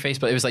underhook face,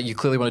 but it was like you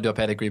clearly want to do a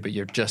pedigree, but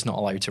you're just not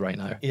allowed to right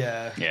now.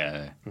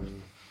 Yeah.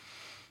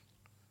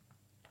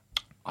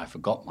 I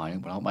forgot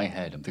mine, went out my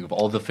head. I'm thinking of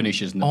all the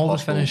finishes in the All the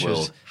possible finishes.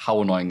 world.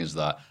 How annoying is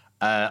that?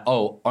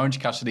 Orange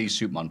Cassidy's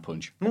Superman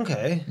Punch.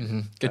 Okay.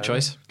 Good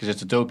choice. Because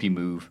it's a dopey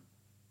move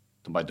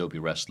done by a dopey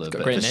wrestler. got a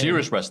But great if a name.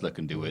 serious wrestler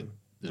can do it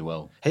as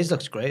well. His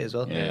looks great as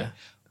well. Yeah.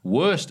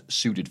 Worst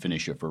suited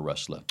finisher for a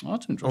wrestler. Oh,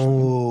 that's interesting.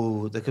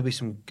 Oh, there could be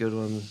some good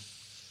ones.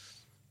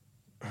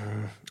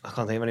 I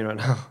can't think of any right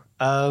now.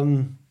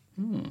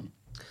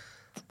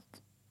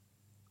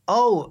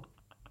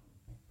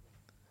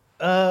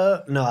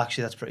 No,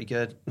 actually, that's pretty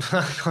good.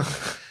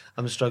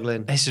 I'm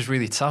struggling. This is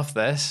really tough,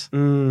 this.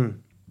 I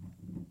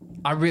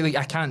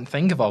can't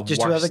think of a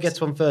Just worst, whoever gets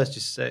one first,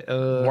 just say.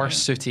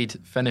 worst suited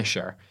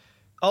finisher.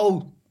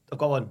 Oh, I've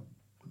got one.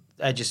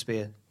 Edge's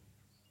Spear.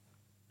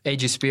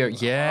 AJ Spear,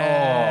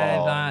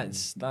 yeah,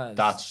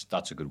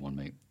 That's a good one,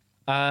 mate.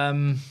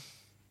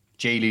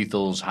 Jay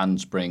Lethal's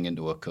handspring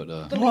into a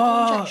cutter. The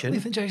lethal injection.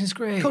 Lethal injection's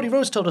great. Cody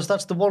Rhodes told us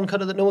that's the one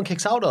cutter that no one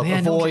kicks out of. Yeah,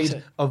 no one kicks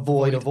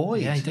avoid.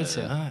 Yeah, he did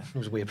say that. It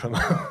was a weird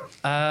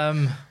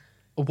promo.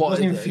 What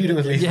wasn't even feuding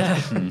with Lethal. Yeah,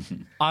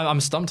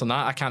 I'm stumped on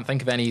that. I can't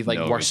think of any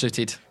No, worst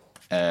suited.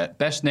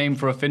 Best name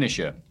for a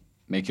finisher.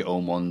 Make your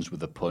own ones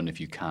with a pun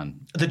if you can.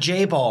 The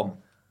J-Bomb.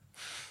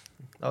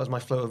 That was my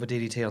float over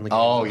DDT on the game.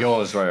 Oh,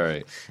 yours,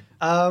 right.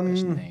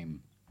 Best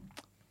name.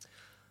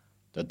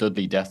 The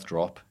Dudley Death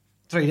Drop.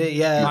 3D,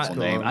 yeah. That's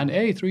name. And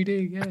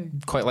 3D, yeah.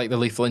 Quite like the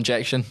lethal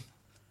injection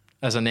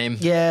as a name.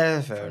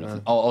 Yeah, fair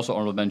enough. Oh, also,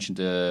 honorable mention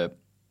to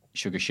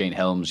Sugar Shane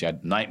Helms. He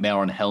had Nightmare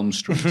on Helm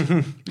Street.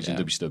 He's in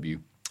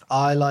WCW.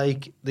 I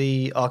like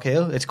the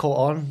RKO. It's caught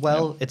on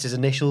well. It's his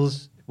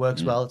initials.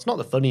 Works well. It's not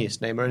the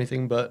funniest name or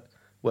anything, but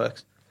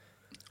works.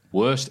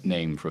 Worst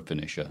name for a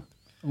finisher.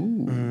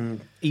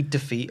 Eat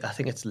defeat. I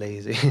think it's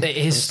lazy. It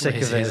is I'm sick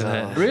lazy, of it. isn't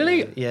it?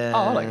 Really? Yeah. Oh,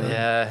 I like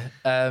that.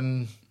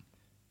 Yeah.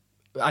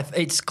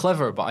 It's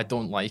clever, but I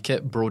don't like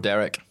it. Bro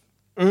Derek.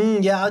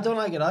 Yeah, I don't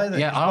like it either.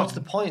 Yeah, What's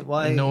the point?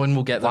 Why? No one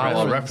will get the Wow, a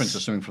reference. reference to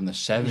something from the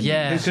 70s.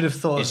 Yeah. Who could have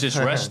thought? Is this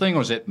wrestling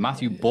or is it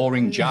Matthew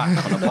Boring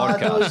Jack on a No, I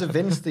thought it was podcast? a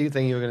Vince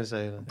thing you were going to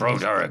say. Bro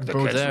Derek, the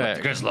Bro kids, Derek.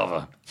 the kids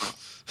lover.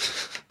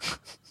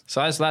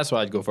 So that's what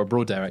I'd go for.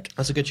 Bro Derek.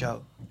 That's a good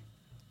shout.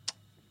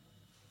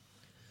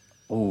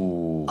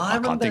 Oh, I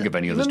can't think of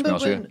any others to be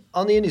honest with you.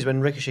 On the Indies, when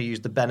Ricochet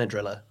used the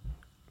Benadryller,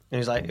 and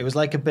it was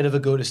like a bit of a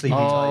go to sleepy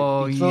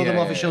type. He'd throw them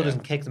off his shoulders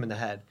and kick them in the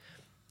head.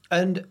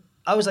 And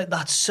I was like,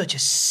 that's such a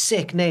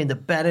sick name, the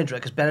Benadryl,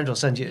 because Benadryl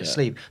sends you to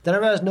sleep. Then I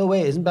realized, no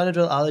way, isn't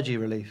Benadryl allergy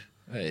relief?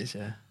 It is,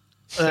 yeah.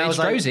 And I It's was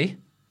like, drowsy.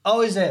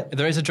 oh, is it?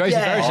 There is a drowsy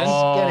Yes, version.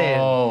 get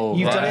Oh, in.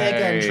 You've done it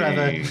again,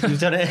 right. Trevor. You've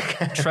done it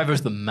again.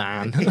 Trevor's the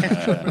man.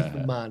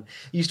 Man,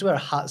 he used to wear a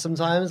hat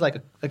sometimes, like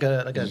a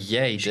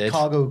Yeah, he did.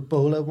 Chicago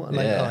bowler one.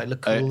 Like, Yeah. oh, I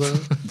look cool though.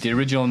 The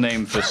original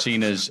name for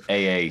Cena's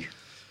AA,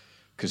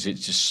 because it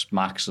just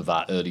smacks of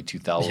that early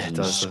 2000s. Yeah, it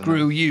does, doesn't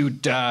Screw you,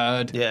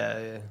 Dad.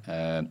 Yeah,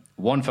 yeah.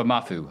 One for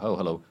Mafu. Oh,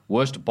 hello.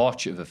 Worst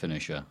botch of a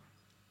finisher.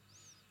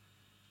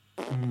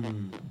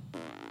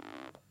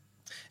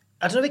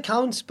 I don't know if it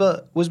counts,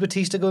 but was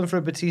Batista going for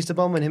a Batista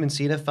bomb when him and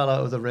Cena fell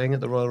out of the ring at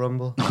the Royal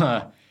Rumble?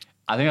 I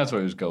think that's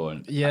where it was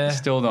going. Yeah. I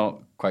still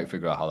not quite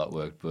figure out how that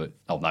worked, but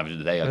neither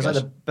did they, It I was guess.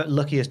 like the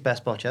luckiest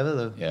best botch ever,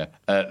 though.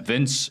 Yeah.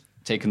 Vince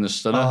taking the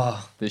stunner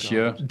this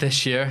year.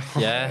 This year,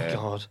 yeah.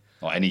 God.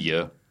 Or any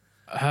year.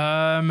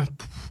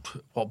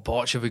 What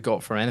botch have we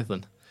got for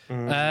anything?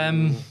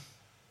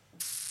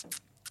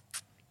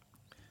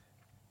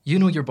 You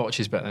know your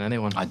botches better than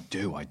anyone. I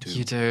do.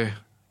 You do.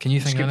 Can you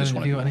think of anything?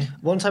 Have you got any?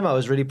 One time I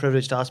was really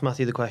privileged to ask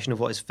Matthew the question of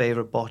what his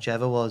favourite botch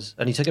ever was,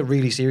 and he took it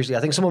really seriously. I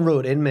think someone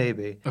wrote in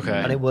maybe, Okay.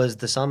 and it was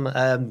the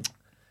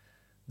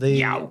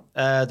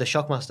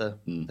Shockmaster,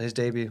 his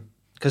debut,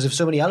 because of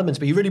so many elements.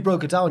 But you really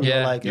broke it down. You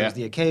were like, it was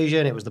the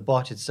occasion, it was the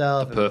botch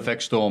itself, The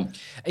perfect storm.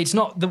 It's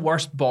not the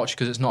worst botch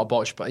because it's not a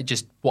botch, but it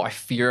just what I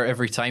fear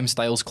every time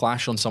styles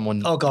clash on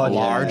someone Oh god,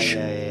 large.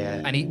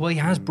 yeah. And he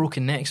has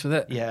broken necks with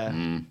it.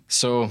 Yeah.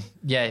 So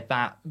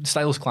that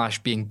styles clash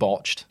being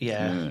botched.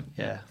 Yeah.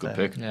 Good fair.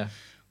 pick. Yeah.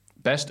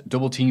 Best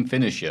double team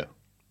finisher.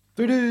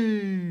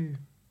 3D.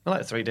 I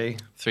like 3D.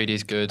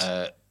 3D's good.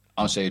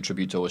 I'll say a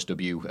tribute to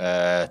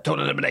OSW.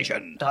 Total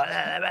Elimination.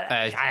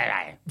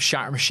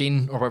 Shatter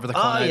Machine or whatever they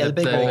call it. yeah, the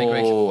big rig.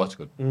 Oh, that's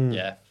good.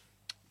 Yeah.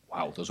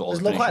 Wow, those are all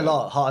There's quite a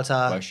lot. Heart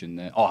Attack, question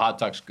there. Oh, Heart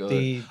Attack's good.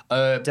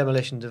 the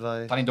Demolition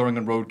Device. Danny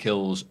Doringan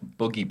Roadkill's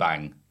Boogie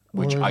Bang,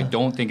 which I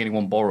don't think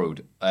anyone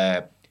borrowed.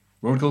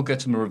 Roadkill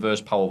gets him a reverse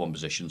powerbomb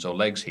position, so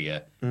legs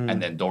here, and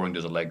then Doring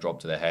does a leg drop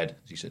to the head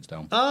as he sits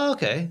down. Oh,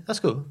 okay. That's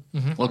cool.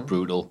 Looked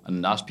brutal,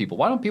 and asked people,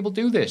 why don't people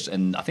do this?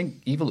 And I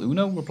think Evil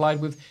Uno replied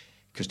with,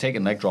 because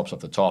taking leg drops off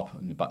the top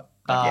and the back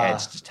of your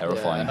head's just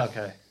terrifying. Yeah,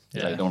 okay.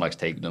 It's like, no one likes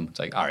taking them. It's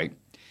like, all right.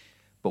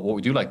 But what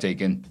we do like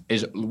taking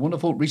is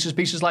wonderful Reese's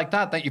Pieces like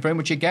that. Thank you very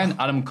much again.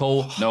 Adam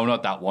Cole. No,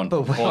 not that one.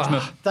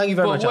 Portsmouth. Thank you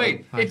very much, But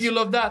wait, Adam. if you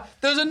love that,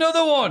 there's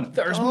another one.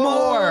 There's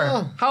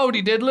more.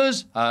 Howdy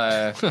diddlers.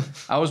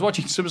 I was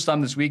watching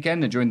SummerSlam this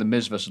weekend and during the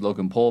Miz versus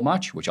Logan Paul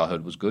match, which I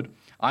heard was good.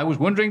 I was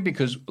wondering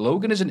because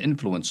Logan is an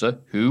influencer,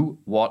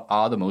 what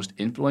are the most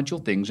influential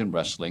things in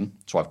wrestling?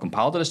 So I've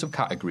compiled a list of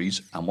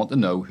categories and want to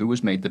know who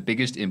has made the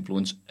biggest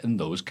influence in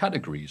those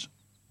categories.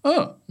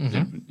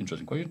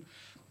 Interesting question.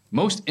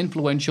 Most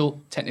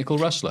influential technical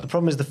wrestler. The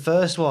problem is the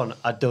first one,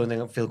 I don't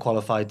think I feel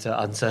qualified to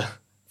answer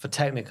for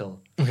technical.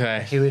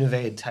 Okay. Who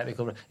innovated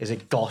technical? Is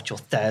it Gotch or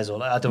Thez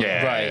or I don't know.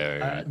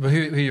 Yeah. But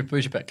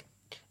who's your pick?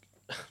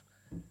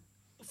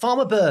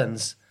 Farmer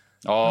Burns.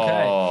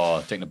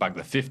 Oh, taking it back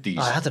to the 50s.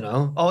 I don't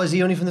know. Oh, is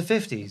he only from the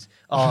 50s?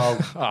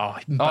 Oh,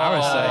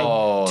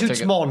 Embarrassing.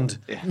 Toots Mond,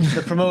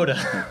 the promoter.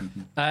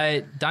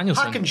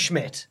 Danielson.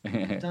 Hackenschmidt.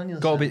 Danielson.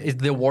 Got to be, is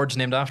the award's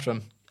named after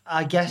him.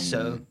 I guess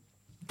so.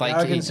 Like, The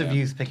arrogance of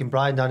youth picking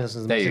Brian Danielson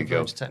as the There most you go.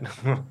 influential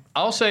technical.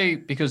 I'll say,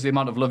 because the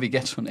amount of love he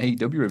gets on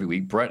AEW every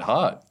week, Bret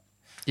Hart.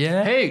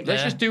 Yeah. Hey,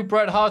 let's just do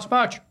Bret Hart's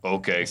match.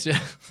 Okay.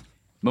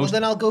 Well,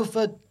 then I'll go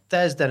for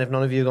Thez then, if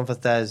none of you have gone for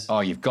Thez. Oh,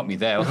 you've got me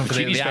there. I'll go for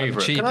Cheaty's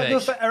favourite. Can I go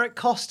for Eric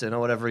Costin or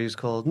whatever he was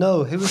called?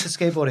 No, who was the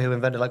skateboarder who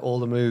invented like all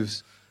the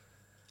moves?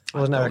 It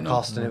wasn't Eric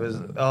Costin. It was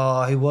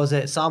who was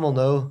it? Sam will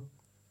know.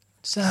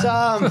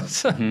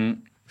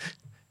 Sam.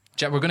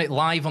 Jack, we're going to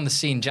live on the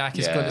scene. Jack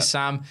is going to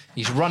Sam.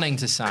 He's running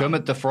to Sam.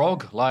 Kermit the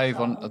Frog live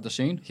at the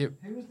scene. Here.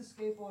 Who was the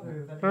skateboarder who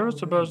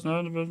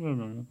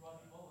invented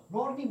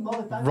Rodney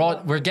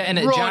Mullet. We're getting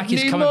it. Jack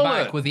is coming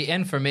back with the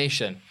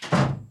information.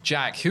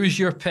 Jack, who's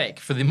your pick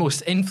for the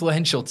most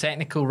influential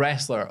technical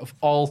wrestler of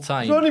all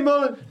time? Rodney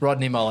Mullen.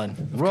 Rodney Mullen.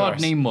 of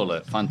Rodney course.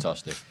 Mullet.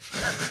 Fantastic.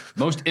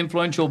 Most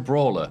influential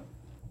brawler.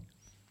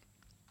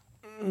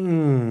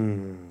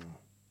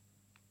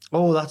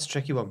 Oh, that's a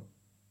tricky one.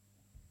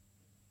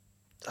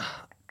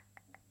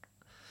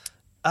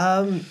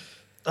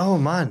 Oh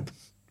man,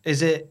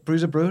 is it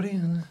Bruiser Brody?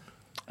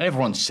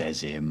 Everyone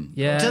says him.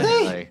 Yeah. Do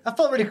they? Like- I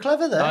felt really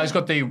clever there. He's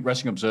got the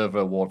Wrestling Observer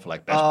Award for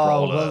like best Oh,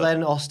 brawler. well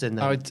then Austin.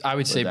 Then. I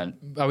would say then-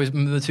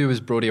 the two was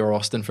Brody or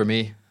Austin for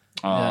me.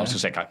 I was going to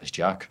say Cactus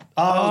Jack.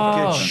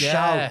 Oh, good yeah.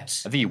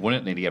 shout. I think he won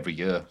it nearly every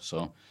year.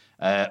 So,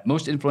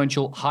 most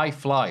influential high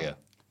flyer.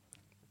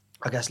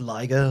 I guess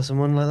Liger or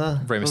someone like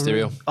that. Rey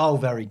Mysterio. Oh,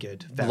 very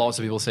good. Very Lots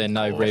of people saying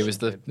now Ray was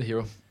the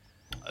hero.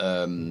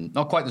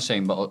 Not quite the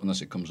same, but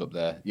unless it comes up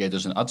there. Yeah, it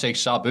doesn't. I'd say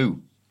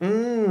Sabu.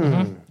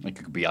 Like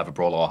it could be either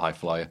brawler or high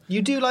flyer.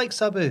 You do like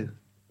Sabu?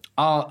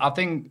 I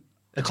think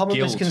A common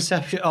guilt.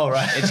 misconception. Oh,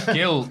 right. It's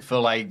guilt for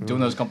like doing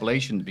those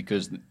compilations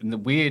because in the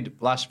weird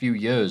last few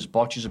years,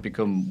 botches have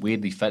become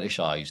weirdly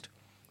fetishized.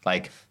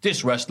 Like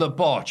this wrestler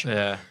botch.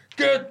 Yeah.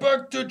 Get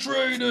back to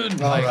training.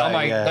 right, I'm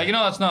like, yeah. you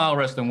know, that's not how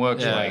wrestling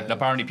works. Yeah. Like,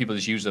 apparently, people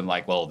just use them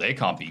like, well, they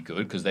can't be good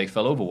because they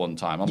fell over one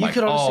time. I'm You like,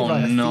 could honestly oh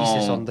write a no.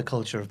 thesis on the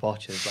culture of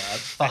botches. Like, that's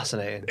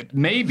fascinating.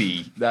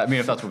 Maybe. I mean,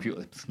 if that's what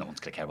people, no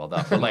one's gonna care about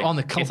that. But like, On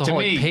the to Cultaholic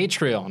me,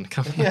 Patreon.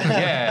 Come on.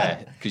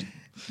 yeah, because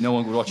no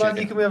one would watch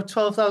Maggie, it. can we have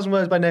 12,000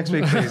 words by next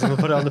week, please? And we'll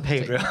put it on the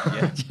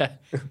Patreon. Yeah.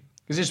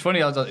 Because it's funny,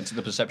 it's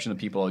the perception of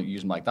people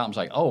using like that. I'm just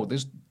like, oh,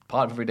 this is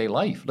part of everyday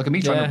life. Look at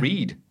me trying Yeah. to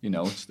read. You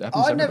know, it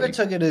happens I to never everybody.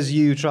 took it as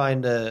you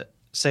trying to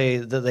say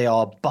that they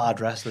are bad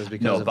wrestlers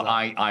because No, of but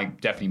that. I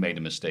definitely made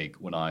a mistake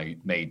when I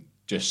made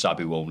just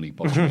Sabu only.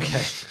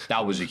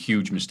 That was a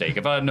huge mistake.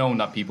 If I had known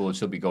that people would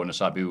still be going to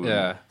Sabu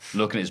and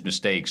looking at his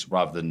mistakes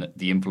rather than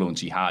the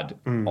influence he had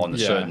on a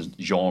certain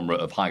genre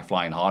of high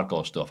flying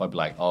hardcore stuff, I'd be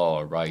like,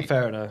 oh, right.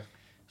 Fair enough.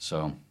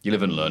 So you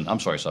live and learn. I'm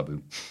sorry, Sabu.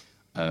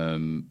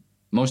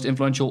 Most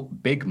influential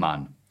big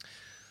man.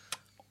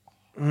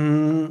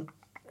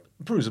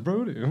 Bruiser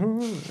Brody.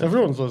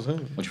 Everyone says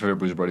him. What's your favourite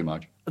Bruiser Brody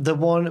match? The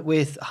one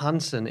with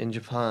Hansen in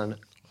Japan.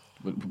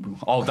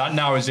 Oh, that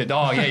narrows it.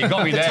 Oh, yeah, you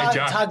got me The there,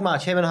 Jack. tag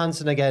match, him and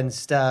Hansen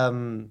against 2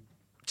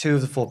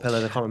 of the 4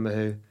 pillars. I can't remember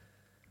who.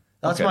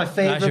 That's Okay. my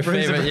favourite That's your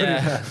Bruiser favourite,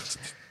 Brody yeah. match.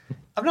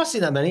 I've not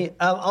seen that many.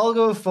 I'll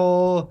go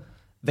for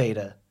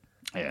Vader.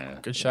 Yeah.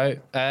 Good shout.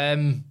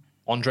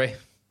 Andre.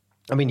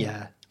 I mean,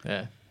 yeah.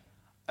 Yeah.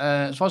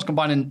 As far as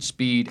combining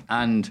speed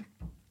and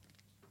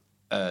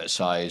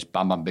size,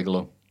 Bam Bam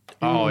Bigelow.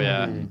 Oh,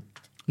 yeah.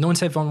 No one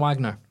said Von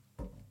Wagner.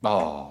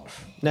 Oh.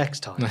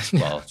 Next time.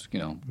 Well, you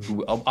know,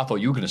 I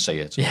thought you were going to say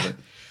it. So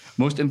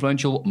Most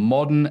influential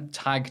modern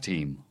tag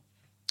team.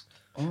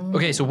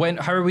 Okay, so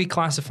how are we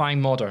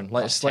classifying modern?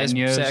 Let's 10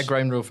 years. set a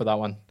ground rule for that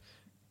one.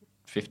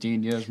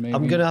 15 years, maybe.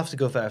 I'm going to have to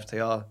go for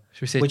FTR.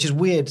 Should we say which is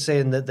weird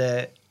saying that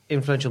they're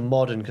influential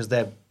modern because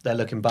they're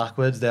looking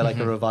backwards. They're like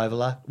a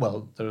revival act.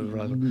 Well, they're a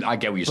revival. I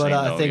get what you're But saying,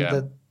 I though, think yeah.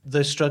 that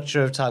the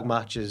structure of tag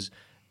matches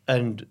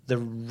and the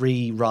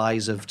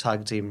rise of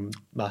tag team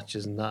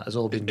matches and that has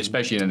all been...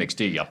 Especially in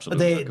NXT,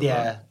 absolutely.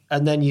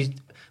 And then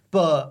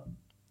but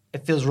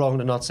it feels wrong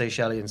to not say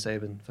Shelley and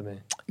Sabin for me.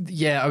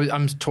 Yeah,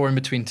 I'm torn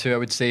between two. I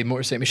would say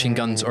Motor City Machine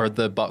Guns or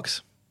the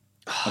Bucks.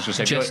 I was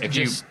going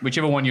to say,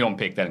 whichever one you don't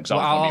pick then, because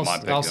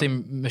I'll say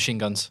Machine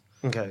Guns.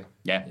 Okay.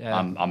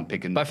 Yeah. I'm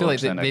picking But I feel like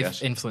Bucks then, I they've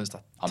guess. influenced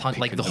a I'm ton.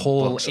 Like picking the the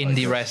whole Bucks, I indie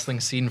guess. wrestling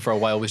scene for a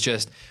while was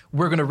just,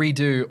 we're going to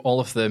redo all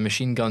of the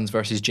Machine Guns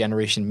versus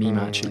Generation Me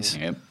matches.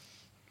 Yeah.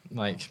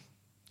 Like,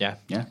 yeah.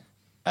 Yeah.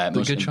 But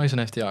good choice on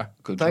FTR.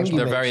 Good Thank choice. you,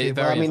 They're Mitchie. very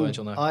Well,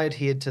 influential now. I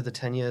adhered to the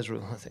 10 years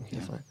rule, I think.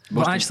 You're fine.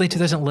 Well, actually,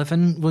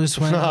 2011 was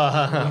when...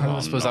 I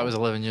suppose that was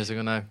 11 years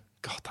ago now.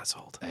 God, that's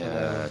old.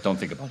 Don't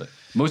think about it.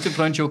 Most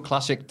influential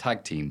classic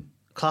tag team.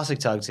 Classic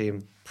tag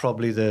team,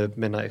 probably the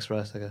Midnight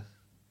Express, I guess.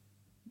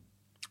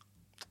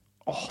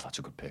 Oh, that's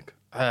a good pick.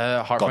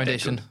 Heart God,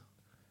 Foundation.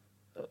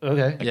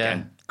 Okay.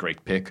 Again,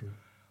 great pick.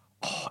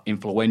 Oh,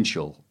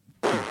 influential.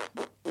 Rock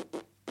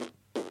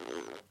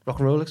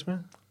and Roll Express?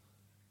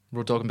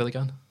 Road Dogg and Billy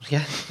Gunn.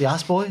 Yeah, the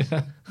Ass Boys.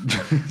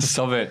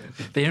 Stop it.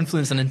 They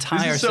influenced an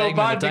entire This is so segment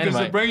bad of because the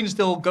Dynamite. brain's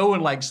still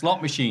going like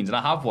slot machines, and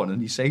I have one,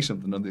 and you say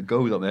something, and it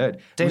goes on the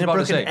head. Dana What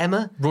was I Brooke about to and say?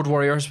 Emma. Road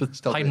Warriors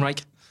with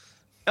Heidenreich.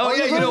 Oh,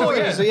 yeah, you know what?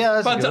 Yeah, So, yeah,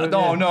 that's Fanta- good,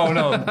 no, yeah.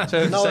 no.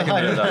 Second No, of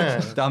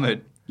that. yeah. Damn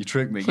it. You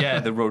tricked me. Yeah,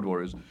 the Road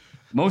Warriors.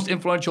 Most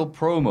influential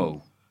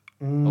promo.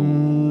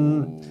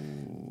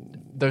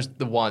 There's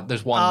one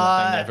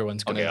thing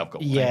everyone's going Okay, to... I've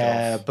got one.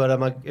 Yeah,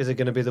 but is it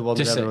going to be the one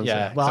Just that say- everyone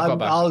yeah, said? Well, I've got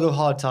back. I'll go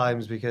Hard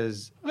Times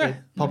because it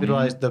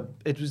popularized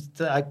it was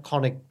the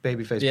iconic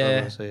babyface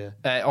Yeah. promo, so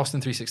yeah. Austin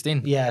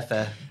 316. Yeah,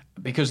 fair.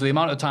 Because the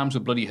amount of times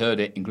we bloody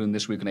heard it, including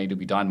this week on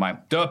AW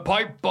Dynamite, the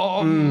pipe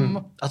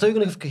bomb. I thought you were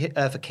going to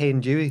go for Kane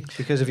and Dewey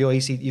because of your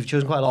you've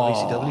chosen quite a lot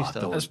of ECW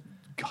stuff.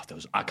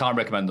 Those, I can't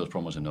recommend those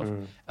promos enough.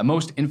 A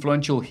most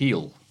influential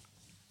heel.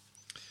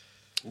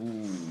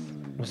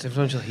 Most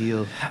influential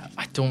heel.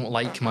 I don't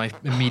like my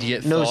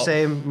immediate No, thought.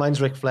 same. Mine's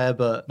Ric Flair,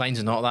 but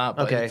Mine's not that,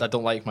 but Okay. I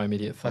don't like my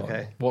immediate thought.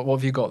 Okay. What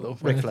have you got, though?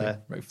 Ric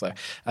Flair. Ric Flair.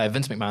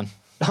 Vince McMahon.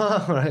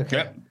 right, okay.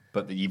 Yeah,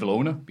 but the evil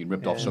owner, been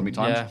ripped off so many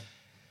times. Yeah.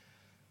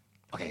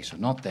 Okay, so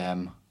not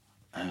them.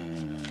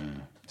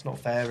 It's not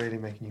fair, really,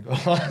 making you go.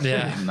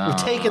 Yeah. We've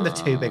taken the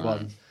two big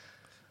ones.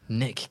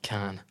 Nick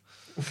Khan.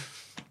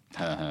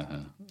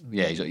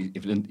 Yeah,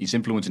 he's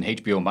influencing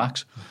HBO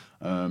Max.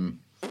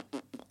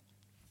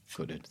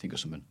 Good, think of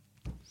something.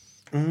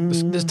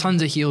 There's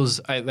tons of heels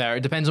out there.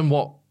 It depends on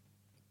what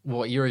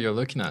era you're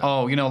looking at.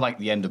 Oh, you know, like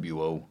the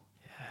NWO.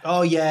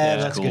 Oh, yeah,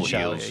 that's a cool good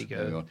shout. heels.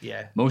 There you go.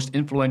 Yeah. Most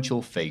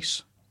influential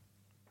face.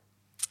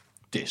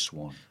 This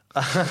one.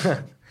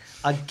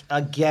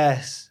 I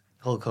guess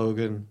Hulk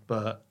Hogan,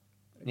 but,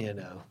 yeah.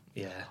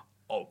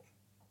 Oh,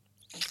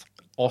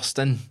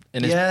 Austin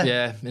in his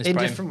in his in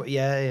prime. different,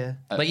 yeah.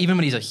 Like even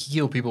when he's a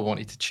heel, people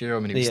wanted to cheer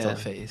him, and he was still a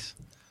face.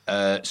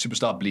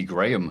 Superstar Billy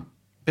Graham.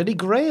 Billy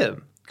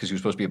Graham? Because he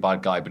was supposed to be a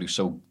bad guy, but he was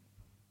so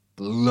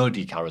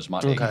bloody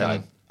charismatic Okay.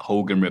 that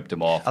Hogan ripped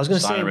him off. I was gonna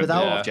say, Steiner ripped him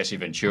without- off. Jesse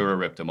Ventura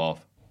ripped him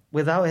off.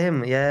 Without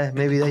him, yeah,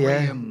 maybe yeah.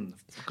 Graham.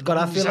 God,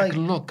 I feel like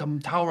look, I'm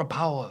Tower of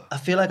Power. I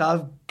feel like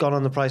I've gone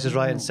on the Price is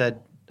Right and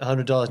said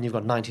 $100 and you've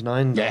got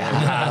 $99.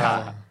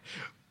 Yeah.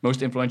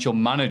 Most influential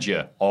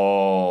manager.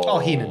 Oh,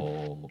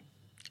 Heenan.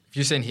 If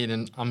you're saying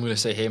Heenan, I'm going to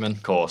say Heyman.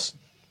 Of course.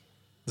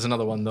 There's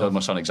another one though. Those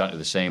must sound exactly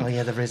the same. Oh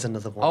yeah, there is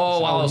another one.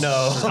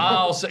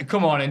 I'll say,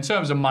 come on, in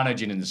terms of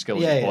managing and the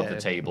skills Yeah, you brought to yeah.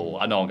 the table,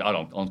 I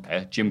don't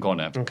care. Jim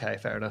Cornette. Okay,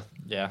 fair enough.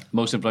 Yeah.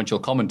 Most influential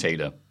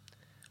commentator.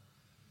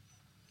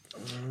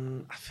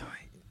 I feel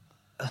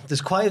like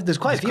there's quite a few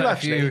quite a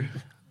actually. few.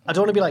 I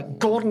don't want to be like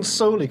Gordon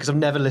Soley because I've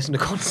never listened to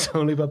Gordon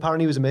Soley, but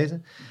apparently he was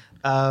amazing.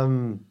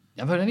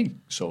 I've heard any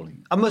Solely.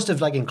 I must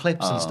have like in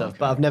clips and stuff, okay.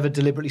 but I've never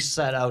deliberately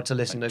set out to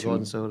listen to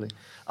Gordon Soley.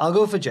 I'll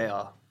go for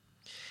JR.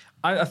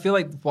 I feel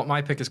like what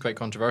my pick is quite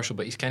controversial,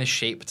 but he's kind of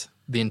shaped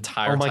the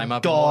entire Oh my time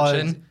I've God.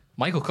 been watching.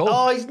 Michael Cole.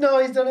 Oh, he's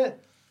done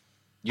it.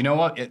 You know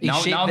what? He's Now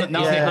shaped that he's the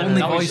now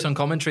only he's- voice on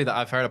commentary that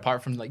I've heard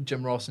apart from like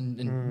Jim Ross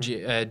and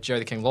Jerry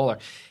the King Lawler.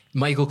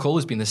 Michael Cole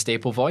has been the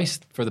staple voice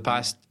for the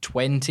past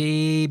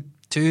 20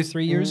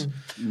 2-3 years.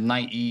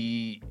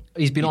 90.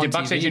 He's been he on did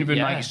backstage TV, interview in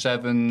yeah.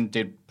 97,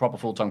 did proper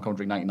full-time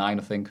commentary in 99,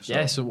 I think. So.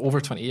 Yeah, so over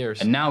 20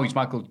 years. And now he's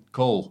Michael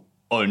Cole,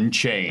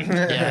 Unchained.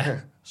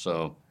 Yeah.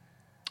 So,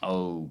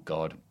 oh,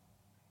 God.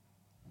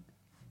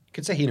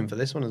 Could say Heenan for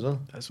this one as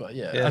well. That's what,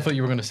 I thought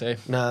you were going to say.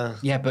 Nah.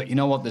 Yeah, but you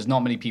know what? There's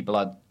not many people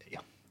that...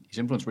 He's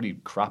influenced really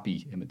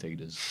crappy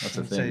imitators. That's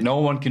the thing. say- No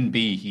one can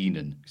be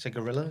Heenan. It's a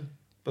gorilla.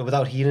 But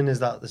without Heenan, is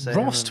that the same?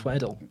 Ross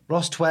Tweddle.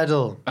 Ross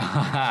Tweddle.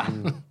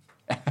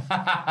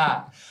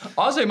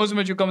 I'll say most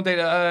influential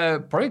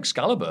commentator, probably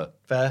Excalibur.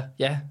 Fair.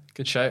 Yeah,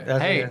 good shout.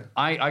 Hey, yeah.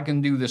 I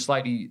can do the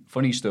slightly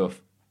funny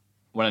stuff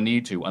when I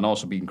need to, and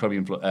also be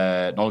incredibly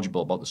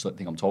knowledgeable about the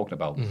thing I'm talking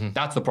about.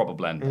 That's the proper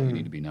blend that you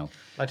need to be now.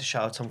 I'd like to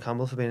shout out Tom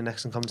Campbell for being an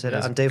excellent commentator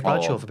Yes. and Dave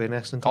Bradshaw Oh. for being an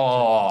excellent Oh,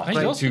 commentator. He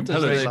great also two does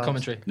pillars. the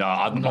commentary. No,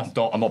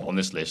 I'm up on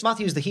this list.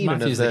 Matthew's the Heenan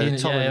Matthew's of the the Heenan,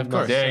 Tom yeah, and of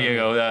course. There you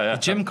go. Yeah.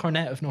 Jim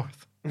Cornette of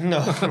North. No.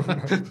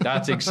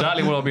 That's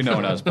exactly what I'll be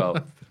known as, pal.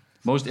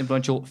 Most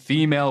influential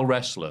female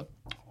wrestler.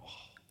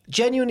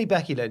 Genuinely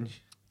Becky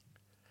Lynch.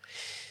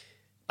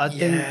 I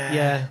think,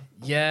 yeah.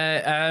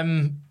 Yeah,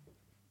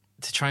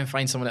 to try and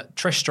find someone that...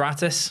 Trish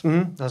Stratus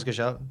That's a good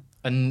shout.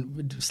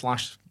 and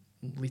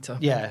 / Lita.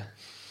 Yeah.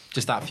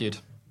 Just that feud.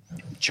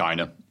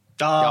 China.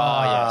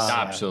 Ah, yes.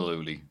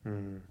 Absolutely.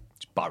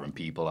 It's barren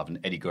people having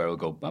Eddie Guerrero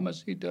go,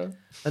 Mamacita.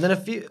 And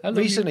then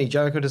recently,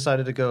 Jericho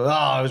decided to go,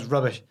 it was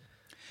rubbish.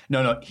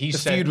 No, he The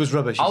said... feud was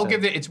rubbish, he I'll said.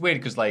 give it... It's weird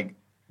because, like,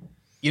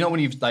 you know when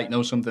you like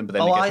know something, but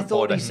then Oh, it I gets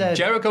thought reported. he said-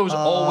 Jericho's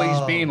always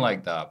been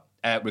like that,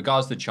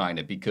 regards to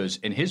China, because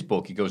in his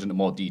book he goes into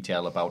more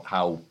detail about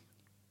how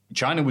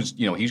China was,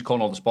 he's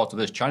calling all the spots of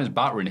this. China's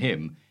battering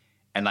him,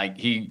 and like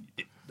he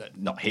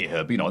not hit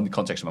her, but in the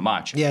context of a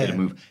match, Yeah. did a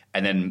move,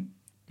 and then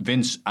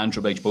Vince and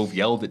Triple H both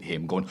yelled at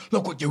him, going,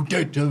 "Look what you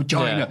did to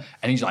China!" Yeah.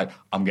 And he's like,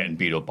 "I'm getting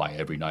beat up by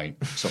every night,"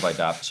 stuff like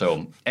that.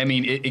 So I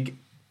mean,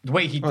 the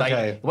way he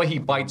the way he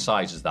bite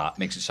sizes that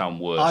makes it sound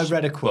worse. I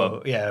read a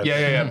quote, But- yeah.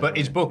 yeah. But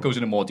his book goes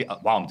into more detail.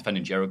 Wow, I'm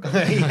defending Jericho.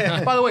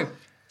 By the way,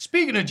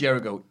 speaking of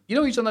Jericho,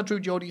 he's on that True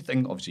Jody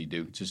thing. Obviously, you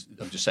do.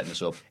 I'm just setting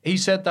this up. He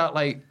said that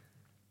like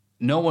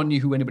no one knew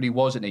who anybody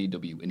was in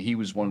AEW, and he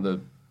was one of the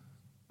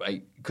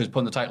because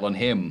putting the title on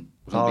him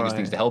was one of the biggest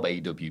things to help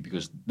AEW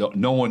because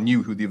no one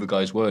knew who the other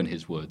guys were in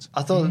his words.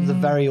 I thought the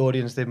very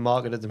audience they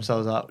marketed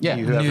themselves out Yeah,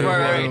 knew whoever it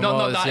right. was.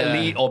 Not that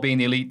elite or being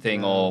the elite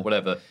thing or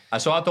whatever.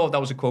 And so I thought that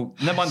was a quote.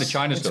 Never mind the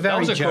China stuff. That very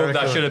was a quote that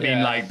Jericho. should have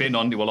been like bitten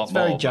onto a lot It's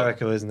more. very but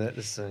Jericho, isn't it?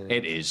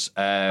 It is.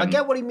 I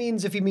get what he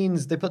means if he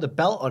means they put the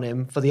belt on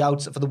him for the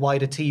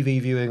wider TV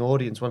viewing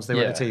audience once they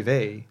went to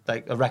TV,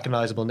 like a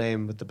recognisable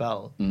name with the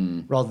belt,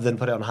 rather than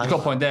put it on a You've hang. got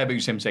a point there, but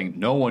him saying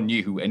no one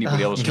knew who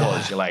anybody else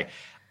was. You're like,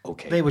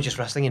 okay. They were just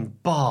wrestling in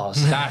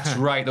bars. That's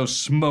right, those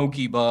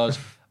smoky bars.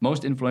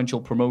 Most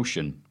influential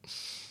promotion.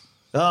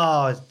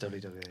 Oh, it's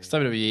WWE. It's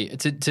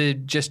WWE. To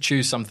just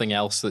choose something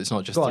else that's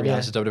not just Go the on, yeah.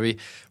 reality WWE.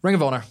 Ring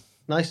of Honor.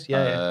 Nice,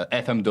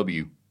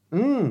 FMW.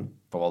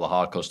 For all the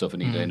hardcore stuff,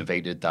 and he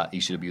innovated that.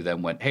 ECW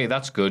then went, hey,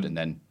 that's good. And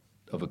then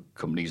other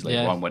companies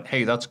later on went,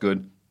 hey, that's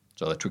good.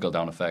 So the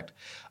trickle-down effect.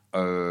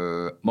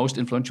 Most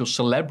influential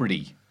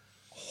celebrity.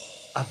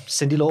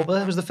 Cyndi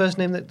Lauper was the first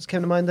name that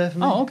came to mind there for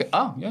me. Oh, okay.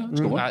 Oh, yeah, that's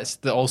a good one. That's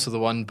also the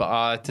one,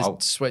 but to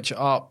switch it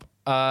up,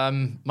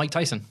 Mike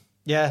Tyson.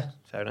 Yeah,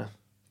 fair enough.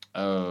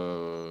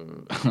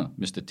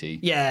 Mr. T.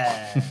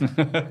 Yeah.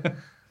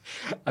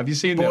 Have you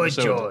seen the Boy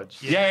episode? George.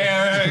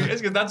 Yeah.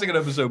 That's a good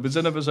episode. But it's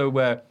an episode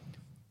where,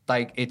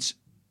 like, it's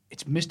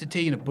Mr.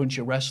 T and a bunch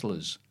of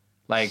wrestlers.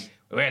 Like,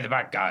 we're the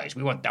bad guys.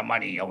 We want the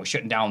money. Or we're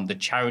shutting down the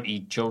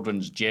charity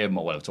children's gym.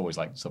 Or well, it's always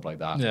like stuff like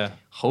that. Yeah.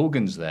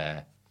 Hogan's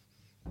there.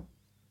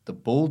 The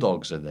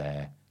Bulldogs are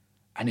there.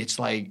 And it's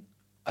like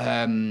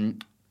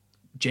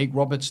Jake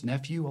Roberts'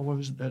 nephew, or what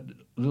was it, the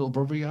little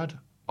brother he had?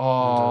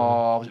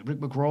 Oh, was it Rick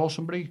McGraw or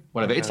somebody?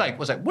 Whatever. It's like,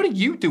 what are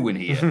you doing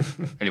here?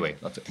 Anyway,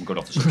 that's it. I'm going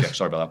off the subject.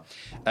 Sorry about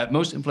that.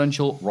 Most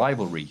influential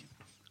rivalry.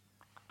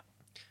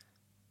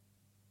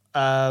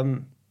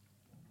 I'll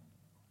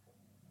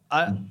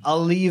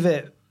leave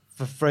it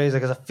for Fraser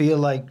because I feel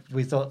like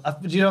we thought.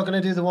 You're not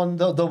going to do the one.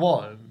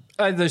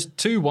 There's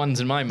two ones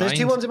in my mind. There's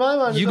two ones in my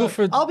mind. You go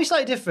for. I'll be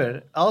slightly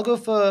different. I'll go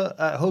for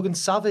Hogan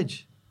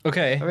Savage.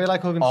 Okay. I really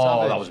like Hogan Oh,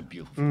 Savage. that was a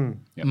beautiful.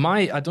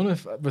 I don't know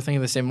if we're thinking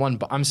of the same one,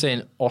 but I'm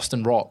saying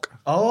Austin Rock.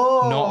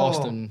 Oh, Not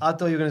Austin. I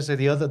thought you were going to say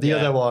the other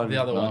one. The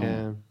other one.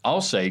 Yeah. I'll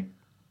say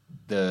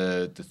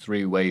the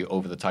three-way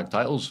over the tag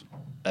titles.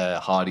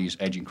 Hardys,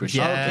 Edge, and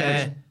Christian.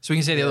 Yeah. So we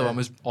can say the other one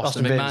was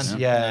Austin McMahon. Vince.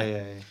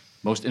 Yeah.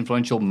 Most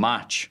influential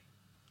match.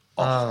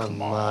 Oh,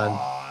 come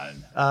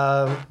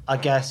on. I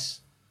guess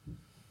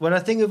when I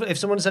think of if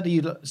someone said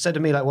to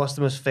me like, "What's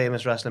the most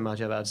famous wrestling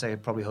match ever?" I'd say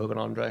probably Hogan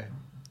Andre.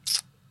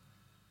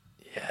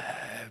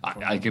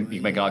 You can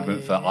make an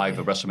argument for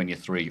either WrestleMania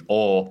 3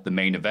 or the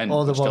main event.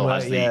 Or the which still one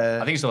has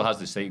where- I think it still has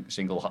the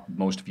single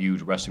most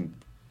viewed wrestling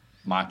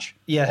match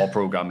Yeah. or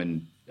program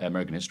in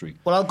American history.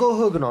 Well, I'll go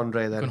Hogan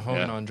Andre then.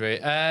 Hogan Andre.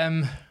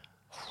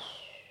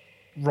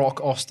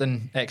 Rock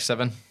Austin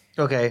X7.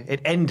 Okay,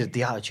 it ended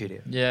the Attitude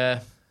Era. Yeah.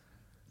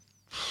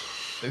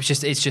 It's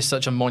just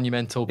such a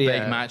monumental big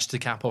Yeah. match to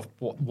cap off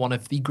one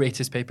of the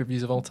greatest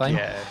pay-per-views of all time.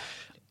 Yeah.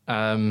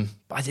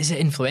 But is it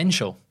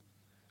influential?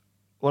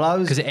 Well, I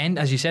was Because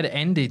as you said, it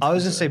ended. I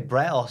was gonna say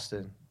Bret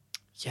Austin.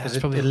 Yeah, Because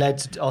it's probably it led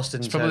to Austin.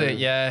 It's probably saying-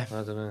 yeah. I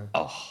don't know.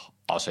 Oh,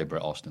 I'll say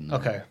Bret Austin. Then.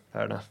 Okay,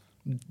 fair enough.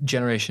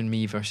 Generation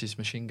Me versus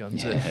Machine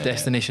Guns at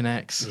Destination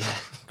X. Yeah,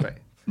 great.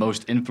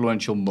 Most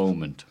influential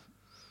moment.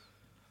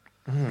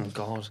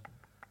 God.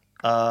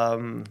 Are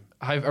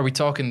we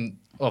talking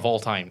of all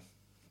time,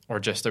 or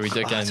just are we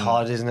doing? It's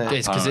hard, isn't it?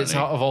 It's because it's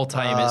Apparently. of all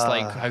time. It's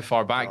like how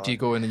far back do you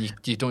go, and then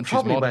you don't choose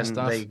Probably modern when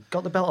stuff. they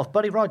got the belt off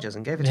Buddy Rogers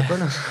and gave it to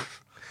Bruno.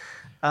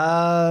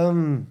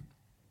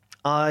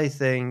 I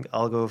think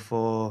I'll go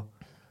for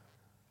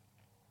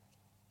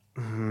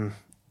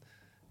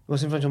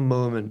most influential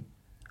moment.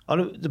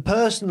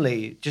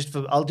 Personally,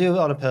 I'll do it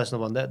on a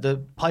personal one.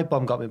 The pipe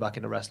bomb got me back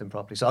into wrestling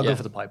properly, so I'll go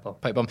for the pipe bomb.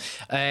 Pipe bomb.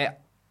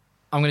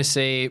 I'm going to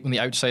say when the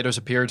Outsiders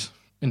appeared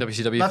in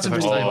WCW That's for a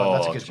the good first time. one.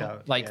 That's a good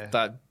shout. Like Yeah.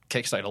 that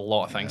kickstarted a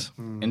lot of things.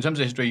 In terms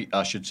of history,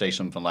 I should say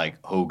something like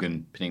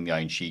Hogan pinning the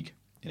Iron Sheik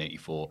in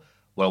 '84.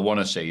 What I want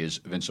to say is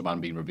Vince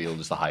McMahon being revealed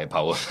as the higher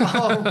power.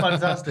 Oh,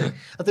 fantastic!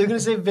 I thought you were going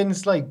to say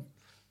Vince like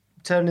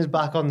turning his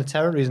back on the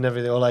territories and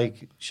everything, or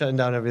like shutting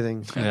down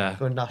everything. Yeah.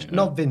 Going national.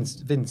 Not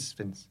Vince.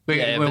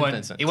 Yeah,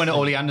 He went to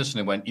Ole Anderson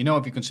and went,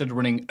 if you consider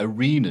running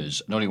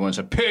arenas, and Ole one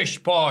said,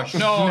 pish, posh,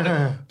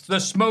 no, the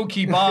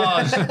smoky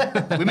bars.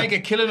 We make a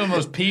killing on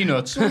those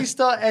peanuts. Should we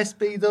start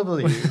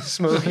SBW?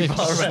 Smoky Bar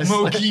Wrestling.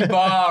 Smoky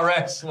bar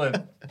wrestling.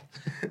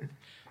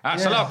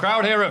 That's a lot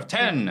crowd here of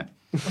 10.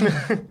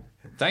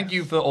 Thank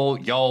you for all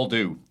y'all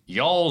do.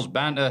 Y'all's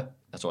banter,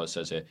 that's what it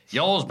says here.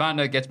 Y'all's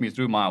banter gets me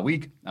through my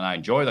week, and I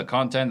enjoy the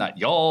content that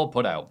y'all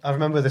put out. I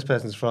remember where this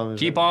person's from.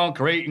 Keep on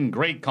creating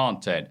great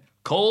content.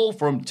 Cole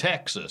from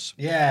Texas.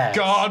 Yes.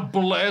 God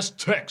bless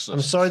Texas.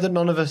 I'm sorry that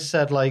none of us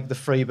said like the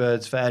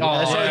Freebirds for any.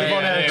 Sorry, the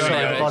Von Erich.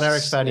 Sorry, Von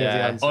Erich for any of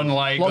the answers.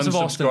 Unlike, Lots of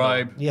Austin,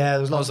 unsubscribe. Yeah,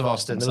 there was lots of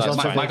Austin. There was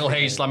lots of Michael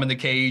Hayes slamming the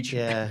cage.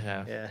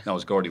 Yeah. No, it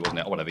was Gordy, wasn't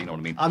it? Or whatever, you know what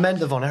I mean? I meant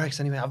the Von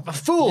Erichs anyway. I'm a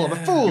fool. I'm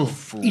a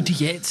fool.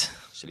 Idiot.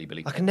 Silly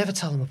Billy. I can never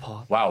tell them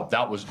apart. Wow,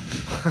 that was...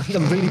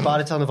 I'm really bad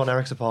at telling the Von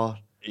Erichs apart.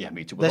 Yeah,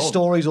 me too. Their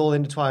stories all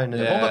intertwined.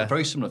 They've all got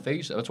very similar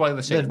faces. That's why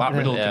they say Yeah, Matt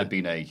Riddle yeah. could have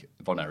been a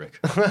Von Erich.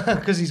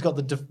 Because he's got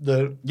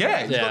the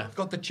Yeah, he's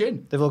got the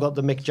chin. They've all got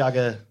the Mick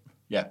Jagger.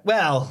 Yeah.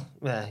 Well,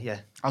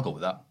 yeah. I'll go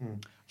with that.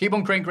 Keep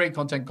on creating great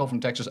content, Cole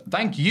from Texas.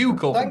 Thank you,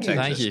 Cole from Texas.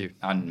 Thank you.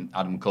 And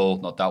Adam Cole,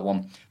 not that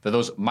one, for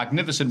those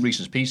magnificent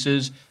Reese's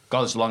Pieces.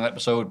 God, it's a long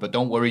episode, but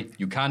don't worry.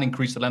 You can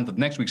increase the length of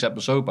next week's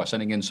episode by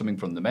sending in something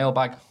from the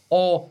mailbag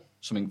or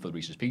something for the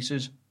Reese's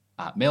Pieces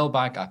at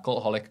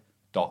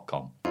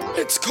mailbag@cultaholic.com.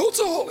 It's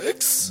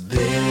Cultaholics.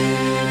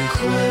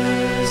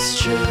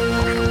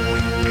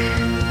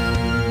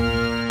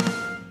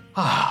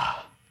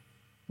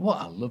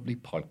 What a lovely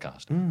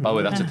podcast. By the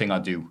way, that's the thing I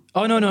do.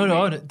 Oh, no.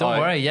 Don't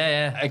worry.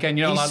 Yeah. Again,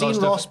 you know, He's like seen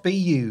those Ross Be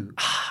You.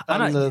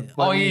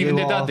 Oh, he even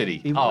did that, did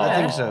he? I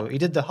think so. He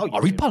did the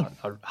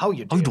how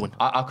you doing?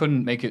 I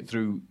couldn't make it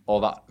through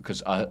all that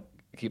because I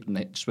keep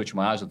switching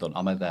my eyes. I thought,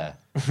 am I there?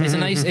 It's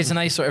a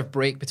nice sort of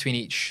break between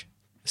each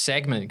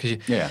segment because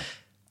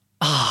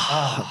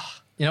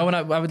you know when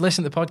I would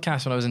listen to the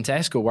podcast when I was in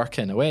Tesco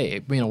working away,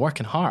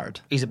 working hard.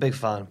 He's a big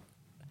fan.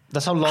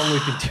 That's how long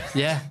we've been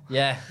doing.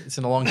 Yeah, it's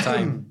in a long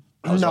time.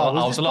 I was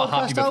this a lot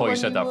happy podcast before out you when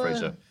said that,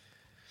 Fraser.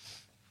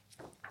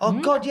 Oh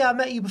God, yeah, I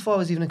met you before I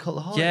was even in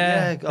Cultaholic.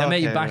 Yeah, I met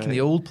you okay, back right. in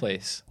the old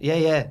place.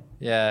 Yeah.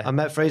 Yeah. I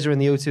met Fraser in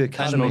the O2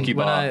 Academy. Smoky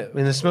Bar.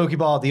 In the Smoky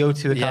Bar, the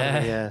O2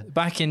 Academy, yeah.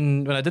 Back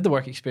in when I did the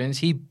work experience,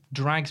 he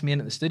drags me in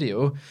at the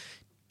studio,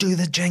 do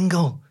the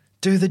jingle,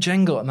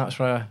 and that's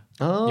where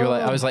you were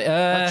like, I was like,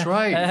 That's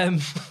right.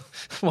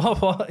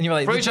 what? And you were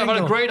like, Fraser, I've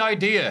had a great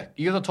idea.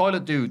 You're the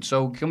toilet dude,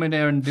 so come in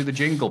here and do the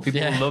jingle.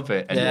 People will love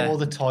it. And You're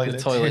the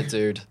toilet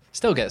dude.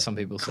 Still get some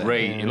people saying.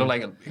 Great. You look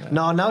like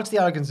No, now it's the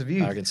arrogance of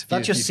youth. Arrogance of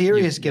That's youth. your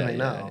serious Yeah, gimmick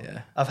yeah, now.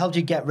 yeah. I've helped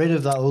you get rid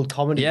of that old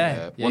comedy.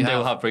 Yeah. One day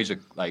we'll have Fraser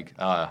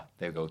there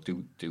we go,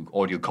 do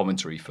audio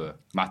commentary for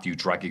Matthew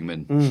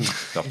Draggingman,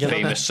 that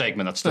famous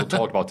segment that's still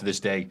talked about to this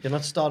day. You're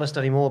not Stardust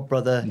anymore,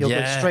 brother. You'll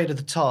go straight to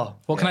the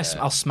top. What can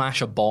I'll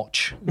smash a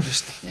botch.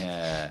 Just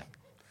Yeah.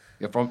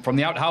 You're from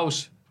the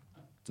outhouse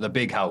to the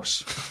big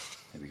house.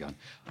 There we go.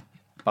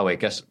 By the way,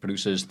 guest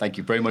producers, thank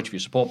you very much for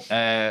your support.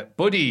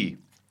 Buddy.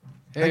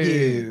 Thank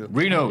you.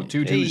 Reno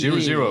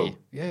 2200.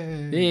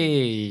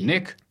 Hey.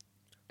 Nick.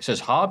 It says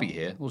Harvey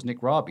here. It was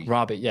Nick Robbie.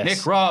 Robbie, yes.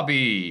 Nick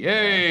Robbie.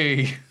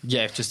 Yay.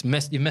 Yeah,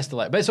 you missed the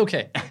letter, but it's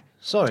okay.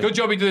 Sorry. Good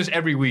job you do this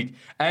every week.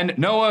 And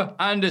Noah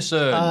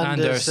Anderson.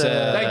 Anderson.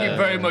 Thank you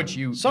very much,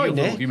 you Sorry,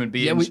 beautiful Nick. human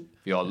beings, Yeah,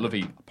 for your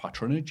lovely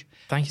patronage.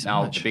 Thank you so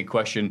now, much. the big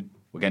question,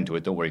 we'll get into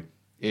it, don't worry,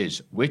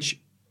 is which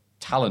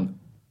talent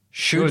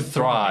Should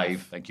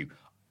thrive, thank you,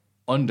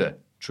 under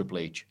Triple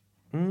H?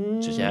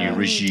 It's a new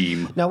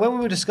regime. Now, when we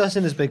were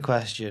discussing this big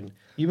question,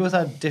 you both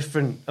had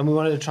different, and we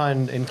wanted to try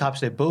and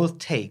encapsulate both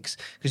takes,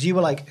 because you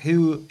were like,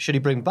 who should he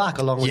bring back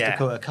along with Yeah.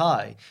 Dakota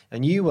Kai?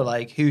 And you were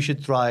like, who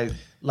should thrive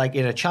like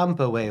in a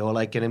Ciampa way or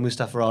like in a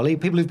Mustafa Ali.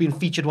 People who've been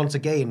featured once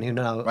again who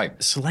now.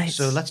 Right. So let's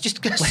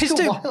just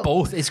do wild.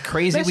 both. It's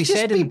crazy. Let's we just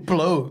said be in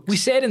blokes. We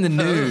said in the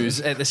news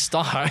at the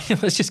start,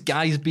 it's just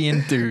guys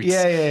being dudes.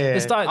 Yeah.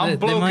 I'm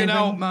bloking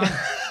out, man.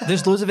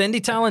 There's loads of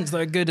indie talents that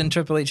are good, and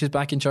Triple H is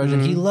back in charge,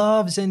 and he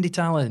loves indie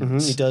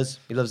talents. He does.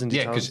 He loves indie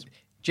Yeah, talents. because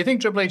do you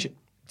think Triple H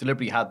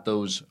deliberately had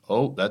those,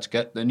 let's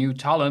get the new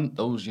talent,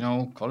 those,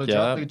 college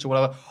athletes or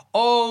whatever.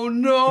 Oh,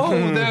 no,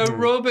 they're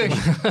rubbish.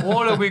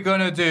 What are we going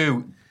to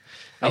do?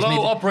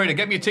 Hello, operator,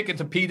 get me a ticket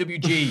to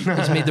PWG.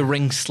 He's made the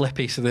ring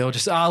slippy, so they all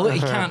just, look, he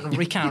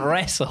can't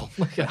wrestle.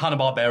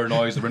 Hanna-Barbera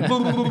noise, the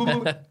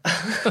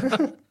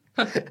ring.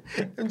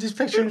 I'm just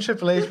picturing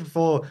Triple H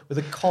before with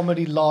a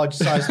comedy large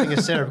size thing of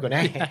syrup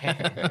going,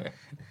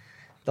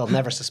 they'll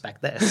never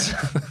suspect this.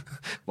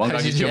 One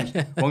guy just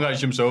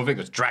jumps over,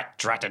 goes,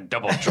 drat, and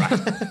double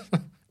drat.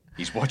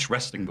 He's watched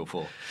wrestling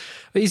before.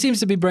 But he seems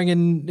to be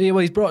bringing,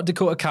 he's brought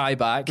Dakota Kai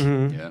back,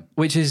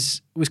 which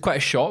was quite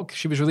a shock.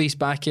 She was released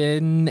back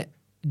in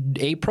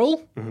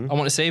April, I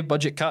want to say,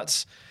 budget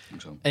cuts.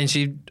 So. And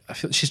I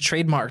feel she's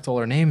trademarked all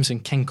her names in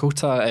King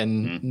Kota,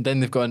 and then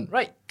they've gone,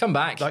 right, come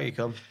back. Back you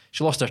come.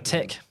 She lost her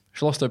tick.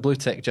 She lost her blue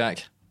tick,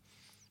 Jack.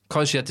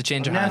 Because she had to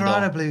change her Never handle.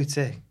 had a blue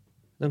tick.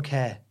 Don't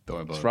care. Don't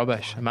worry about It's it.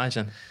 rubbish,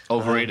 imagine.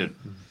 Overrated.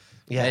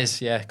 Yeah. It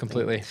is, yeah,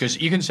 completely. Because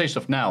you can say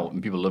stuff now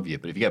and people love you,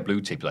 but if you get blue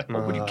tick, you're like,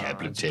 what would you get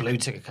blue It's a tick? blue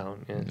tick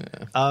account,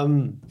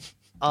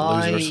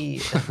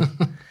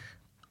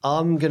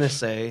 I'm going to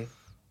say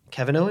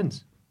Kevin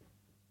Owens.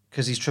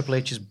 Because he's Triple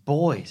H's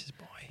boy.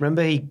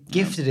 Remember, he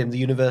gifted him the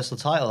Universal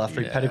title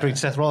after he pedigreed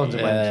Seth Rollins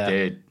and went,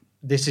 Did.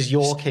 this is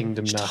your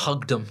kingdom Just now.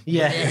 hugged him.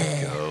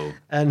 Yeah. Go.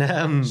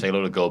 And Say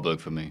hello to Goldberg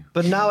for me.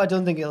 but now I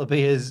don't think it'll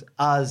be as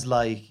I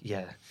don't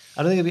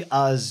think it'll be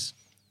as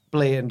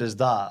blatant as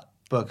that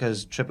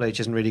because Triple H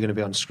isn't really going to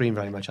be on screen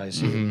very much, I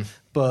assume.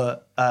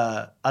 But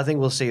I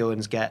think we'll see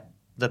Owens get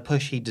the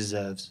push he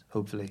deserves,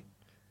 hopefully.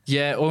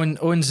 Yeah,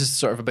 Owens is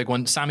sort of a big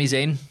one. Sami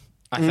Zayn,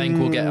 I think,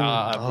 will get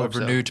a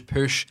renewed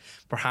push,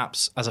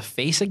 perhaps as a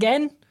face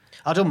again.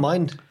 I don't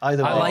mind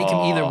either way. I like him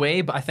either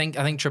way, but I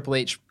think Triple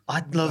H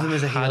I'd love him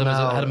as a heel had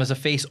now. him as a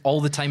face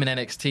all the time in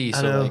NXT. I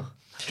So know. like, Do you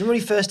remember when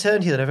he first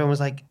turned heel and everyone was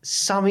like,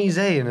 Sami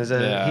Zayn as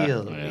a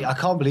heel? Yeah. I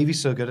can't believe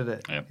he's so good at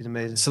it. Yeah. He's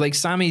amazing. so like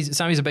Sami's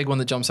a big one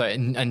that jumps out,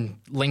 and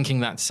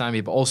linking that to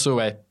Sami, but also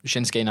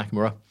Shinsuke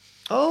Nakamura.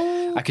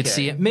 Oh, I could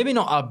see it. Maybe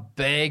not a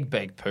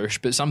big push,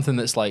 but something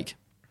that's like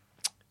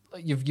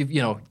you've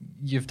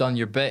done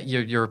your bit.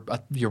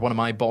 You're one of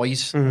my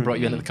boys. I brought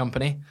you into the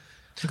company.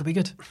 I think it'll be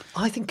good.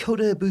 I think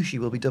Kota Ibushi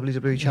will be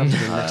WWE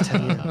champion in the next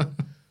 10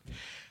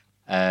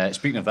 years.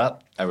 Speaking of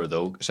that era,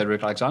 though,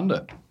 Cedric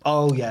Alexander.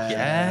 Oh, yeah.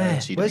 Yeah.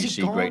 Where's he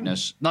CWC gone?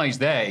 greatness. No, he's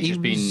there. He's He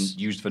just been was-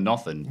 used for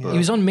nothing. But He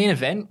was on Main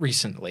Event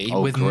recently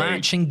with great.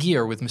 matching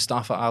gear with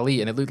Mustafa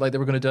Ali, and it looked like they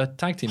were going to do a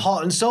tag team.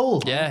 Heart and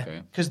Soul. Yeah.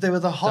 Okay. Because they were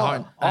the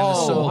Heart. and the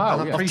Soul. wow,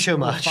 on a yeah. pre-show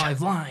match.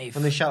 5 Live.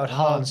 When they shouted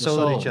Heart and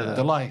Soul at each other.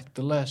 The light,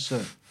 the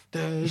lesser.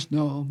 There's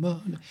no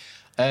money.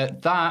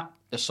 That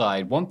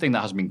aside, one thing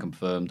that hasn't been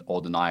confirmed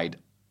or denied,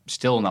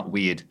 still in that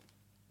weird,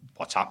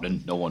 what's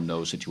happening, no one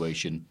knows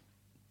situation,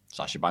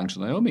 Sasha Banks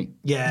and Naomi.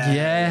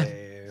 Yeah.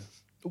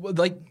 Well,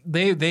 like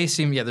they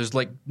seem there's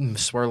like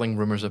swirling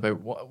rumors about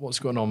what's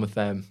going on with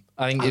them.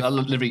 I think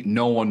Literally,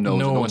 no one knows.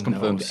 No No one's one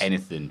confirmed knows.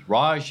 anything.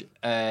 Raj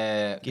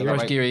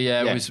Giri,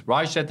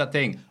 Raj said that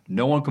thing.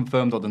 No one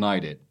confirmed or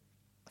denied it.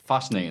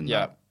 Fascinating. yeah.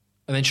 that.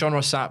 And then Sean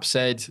Ross Sapp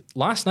said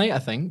last night, I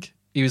think,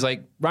 he was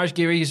like, Raj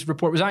Giri's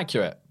report was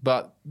accurate,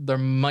 but there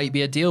might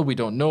be a deal. We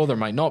don't know. There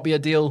might not be a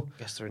deal.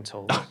 Guess they're in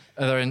told.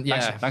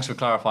 Thanks for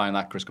clarifying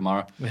that, Chris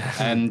Kamara.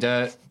 And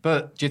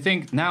but do you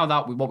think now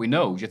that what we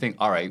know, do you think,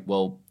 all right,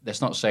 well, let's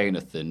not say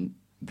anything.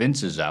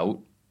 Vince is out.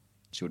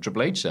 See what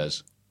Triple H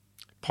says.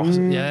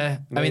 Possibly, yeah.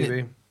 Maybe. I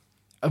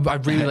mean,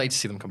 I'd really like to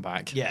see them come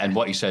back. Yeah. And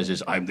what he says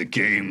is, "I'm the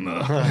game."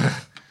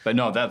 But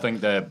no, I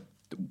think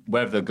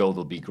wherever they go,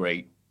 they'll be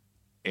great.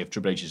 If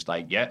Triple H is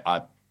like, "Yeah,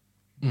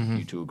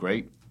 you two are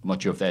great." I'm not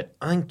sure if they're.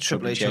 I think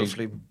Triple H changed.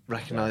 hopefully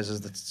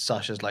recognises that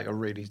Sasha's like a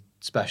really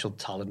special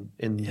talent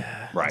in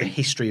Right. the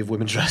history of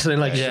women's wrestling.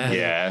 Like,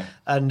 Yeah.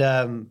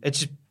 and it's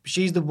just,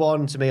 she's the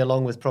one to me,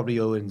 along with probably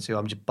Owens, who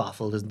I'm just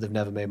baffled as they've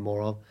never made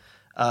more of.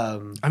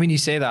 I mean, you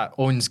say that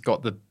Owens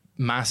got the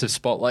massive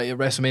spotlight at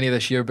WrestleMania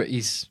this year, but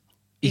he's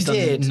done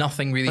did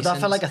nothing really. But that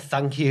since. felt like a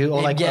thank you,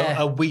 or like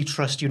Yeah. a we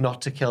trust you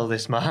not to kill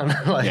this man.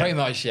 Like, Pretty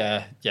much,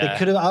 yeah. It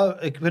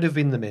could have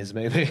been The Miz,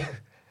 maybe.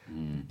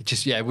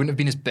 It wouldn't have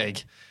been as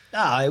big.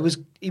 it was.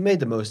 He made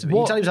the most of it. You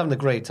What- can tell he was having a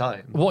great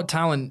time. What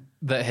talent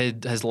that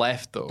has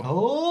left though?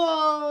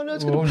 Oh no,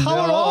 it's going to Oh,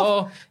 power no.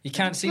 off. You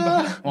can't see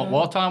behind.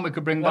 What time we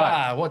could bring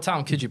back? What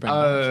talent could you bring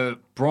back?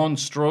 Braun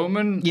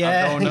Strowman.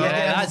 Yeah, I don't know.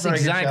 Yeah, that's a very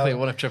good exactly shout.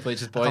 one of Triple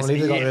H's I boys. can't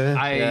believe they got rid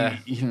of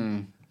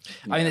him.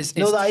 I mean, it's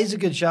No, that is a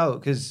good shout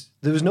because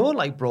there was no one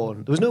like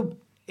Braun. There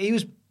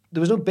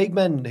was no big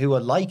men who were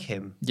like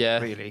him. Yeah.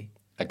 really.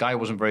 A guy who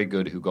wasn't very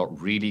good who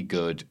got really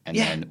good, and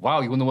Yeah. then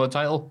wow, you won the world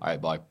title. All right,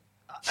 bye.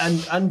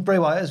 And Bray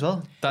Wyatt as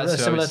well. That's At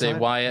a who I would similar say.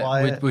 time.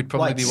 Wyatt would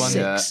probably Wyatt be one.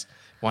 6.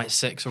 Wyatt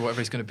 6 or whatever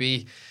he's going to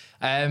be.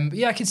 But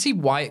yeah, I can see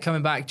Wyatt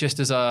coming back just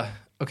as I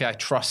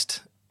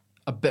trust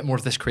a bit more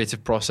of this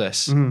creative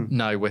process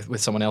now with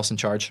someone else in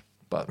charge.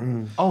 But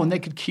Oh, and they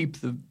could keep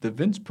the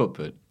Vince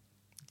puppet.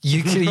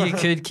 you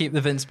could keep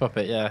the Vince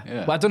puppet, yeah.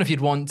 Well, I don't know if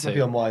you'd want to. Maybe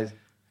unwise.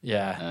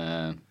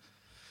 Yeah.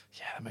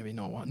 Maybe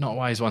not a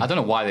wise one. I don't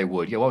know why they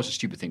would. Yeah, what was a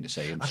stupid thing to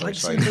say? I'm like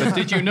sorry. to see But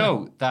did you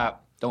know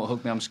that Don't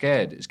Hug Me, I'm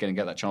Scared is going to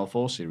get that Channel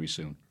 4 series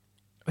soon?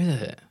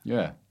 Is it?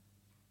 Yeah.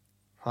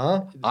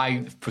 Huh?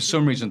 I, for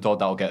some reason, thought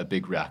that would get a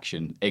big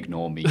reaction.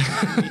 Ignore me.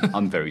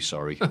 I'm very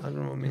sorry. I don't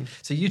know what I mean.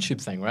 It's a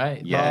YouTube thing,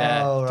 right?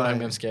 Yeah. Oh, Don't right. Hug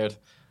Me, I'm Scared.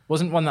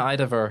 Wasn't one that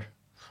I'd ever...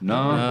 No.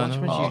 Watch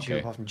my Oh, YouTube okay.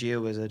 apart from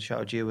GeoWizard.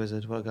 Shout out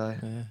GeoWizard. What a guy.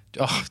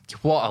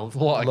 Oh,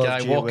 what a Love guy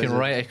Geo walking Wizard.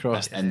 right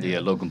across. And the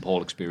Logan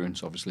Paul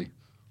experience, obviously.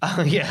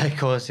 Oh, yeah, of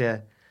course, yeah.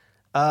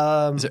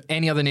 Is there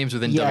any other names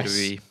within Yes.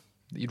 WWE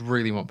that you'd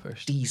really want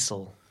pushed?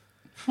 Diesel.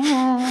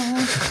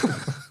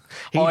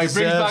 He brings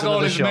deserves back all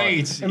another his shot.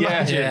 mates.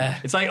 Imagine. Yeah.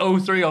 It's like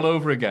 03 all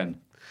over again.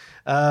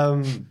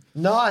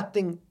 No, I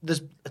think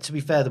there's. To be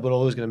fair, we're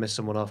always going to miss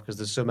someone off because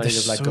there's so many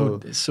that let go.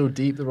 It's so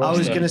deep. The I was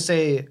roster. going to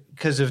say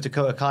because of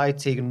Dakota Kai,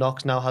 Tegan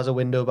Knox now has a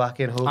window back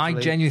in. Hopefully, I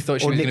genuinely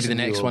thought she Or was going to be Nixon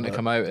the next Duo, one to but-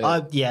 come out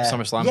at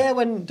SummerSlam. Yeah,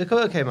 when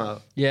Dakota came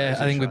out. Yeah,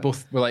 I think we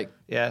both were like,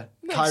 Yeah,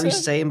 Makes Kyrie's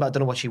sense. same, but I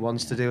don't know what she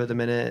wants to do at the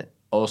minute.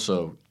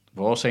 Also,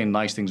 we're all saying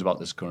nice things about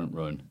this current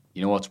run.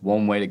 You know what's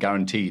one way to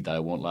guarantee that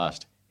it won't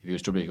last? If he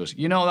was WWE, he goes,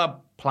 you know that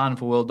plan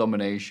for world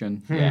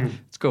domination? Yeah,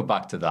 let's go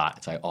back to that.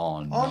 It's like,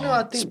 oh no. Oh no,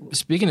 I think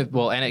speaking of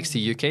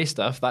NXT UK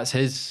stuff, that's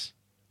his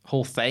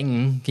whole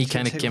thing. He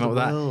kind of Take came the up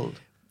with that. world.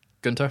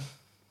 Gunter,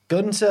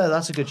 Gunter,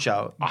 that's a good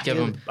shout. give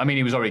him. I mean,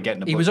 he was already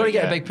getting a He push, was already but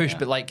getting a yeah, big push, yeah.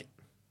 but like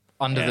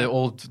under Yeah. the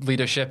old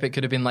leadership, it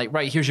could have been like,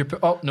 right, here's your.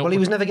 Oh no. Well, he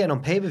was never getting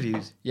on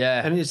pay-per-views.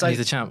 Yeah, and it's and like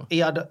he's the champ. He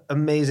had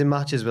amazing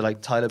matches with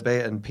like Tyler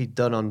Bate and Pete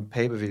Dunne on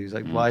pay-per-views.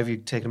 Like, why have you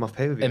taken him off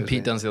pay-per-views? And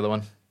Pete Dunne's the other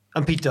one.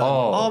 And Pete Dunne.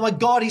 Oh. Oh, my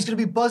God, he's going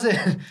to be buzzing.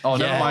 Oh,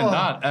 never Yeah. mind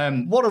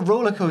that. What a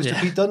roller coaster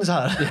Pete Dunne's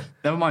had.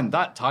 Never mind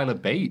that. Tyler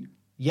Bate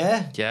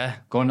Yeah. Yeah.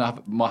 going to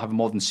have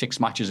more than 6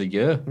 matches a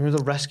year. Remember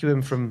they'll rescue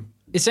him from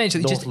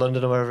Essentially, North just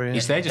London or wherever he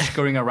He's is. there just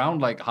scurrying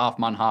around like half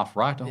man, half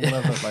rat or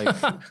whatever.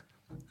 Like,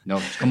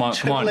 no, come on,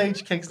 come Triple on.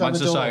 H kicks down Man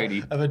the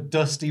society. door of a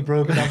dusty,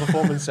 broken down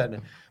performance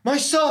centre. My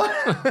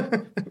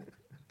son!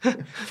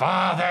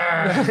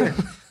 Father!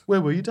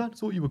 Where were you, Dad?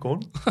 Thought you were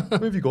gone.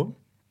 Where have you gone?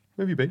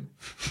 Where have you been?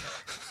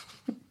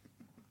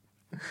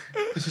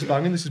 This is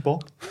banging, this is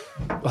Bob.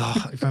 oh,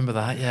 I remember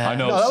that. Yeah, I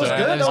know, No, that was sir.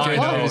 good, that was I good.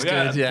 know, That was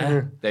good.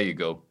 Yeah. There you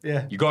go.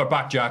 Yeah. You got it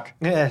back, Jack.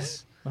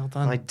 Yes. Well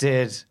done. I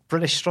did.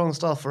 British strong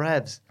style for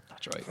Eds.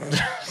 That's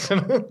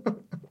right.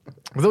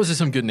 Well, those are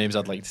some good names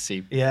I'd like to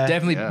see. Yeah.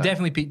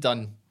 Definitely Pete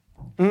Dunne.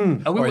 Are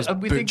Or we, his are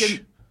we Butch.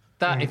 thinking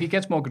that if he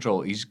gets more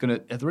control, he's going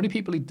to... Are there any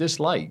people he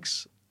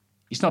dislikes?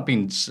 He's not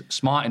been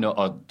smart enough,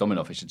 or dumb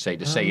enough, I should say,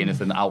 to say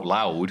anything out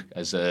loud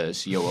as a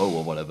COO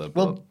or whatever.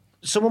 Well,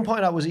 someone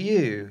pointed out, was it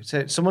you?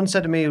 So someone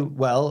said to me,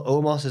 well,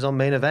 Omos is on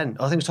main event.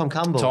 Oh, I think it was Tom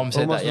Campbell. Tom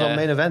said Omos that, was on yeah.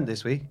 main event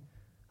this week. I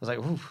was like,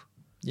 oof.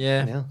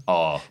 Yeah. Yeah.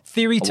 oh,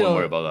 Theory I wouldn't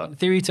worry about that.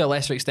 to a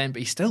lesser extent,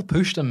 but he still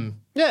pushed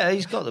him. Yeah,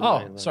 he's got the main Oh,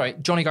 event. sorry,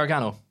 Johnny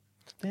Gargano.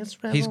 That's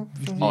He's.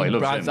 Oh, he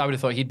loves I him. would have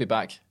thought he'd be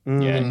back. Yeah,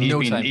 in he's no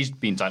been time. he's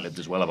been tight-lipped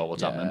as well about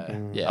what's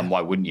happening. yeah. And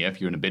why wouldn't you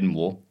if you're in a bidding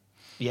war?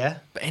 Yeah.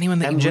 But anyone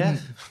that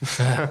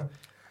MJ?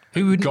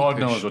 who wouldn't God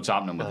push? knows what's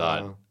happening with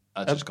that.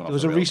 That's just gone There off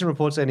was the a rails. recent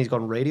report saying he's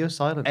gone radio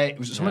silent.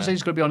 Someone said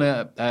he's going to be on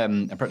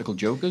a Practical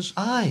Jokers.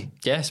 Aye.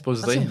 Yeah, That's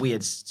supposedly. a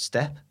weird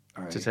step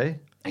to take.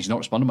 He's not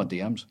responding to my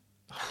DMs.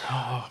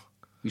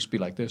 Used to be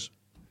like this.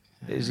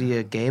 Is he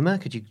a gamer?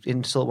 Could you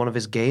insult one of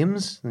his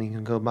games? And you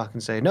can go back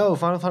and say, no,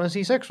 Final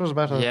Fantasy VI was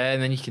better. Yeah,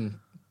 and then you can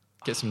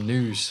get some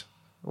news.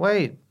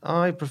 Wait,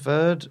 I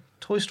preferred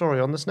Toy Story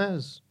on the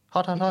SNES.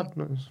 Hot, hot, hot.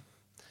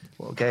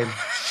 What a game.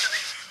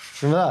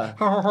 Remember that?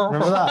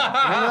 Remember that?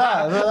 Remember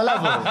that? Remember the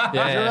level?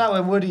 Remember that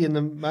when Woody in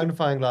the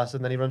magnifying glass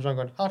and then he runs around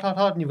going, hot, hot,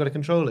 hot, and you've got to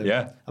control him?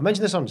 Yeah. I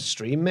mentioned this on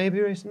stream maybe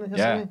recently. Or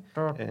Yeah.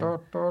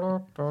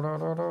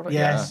 something.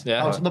 Yes.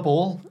 Yeah. Out on the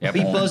ball. Yeah,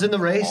 Beat boom, Buzz in the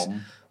race.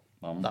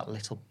 boom. That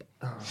little...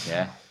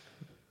 Yeah.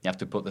 You have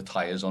to put the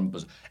tyres on.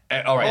 Buzz.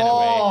 All right,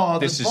 Oh, anyway. the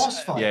This is,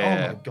 boss fight.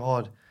 Yeah. Oh, my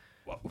God.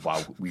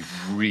 Wow, we've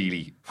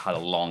really had a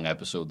long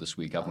episode this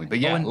week, haven't we? But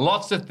yeah,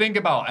 lots to think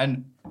about.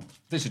 And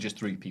this is just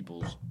three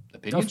people's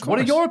opinions. Of What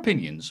are course. your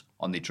opinions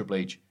on the Triple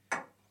H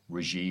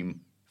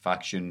regime,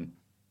 faction,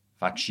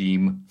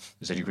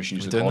 as Eddie Christian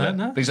used to doing call that it?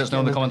 now? Please let us know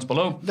in the comments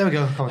below. There we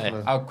go. Comment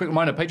below. A quick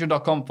reminder,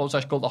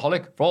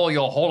 patreon.com/cultaholic for all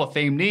your Hall of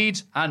Fame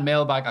needs, and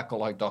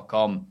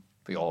mailbag@cultaholic.com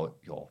for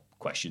your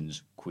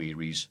questions,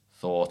 queries,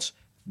 thoughts,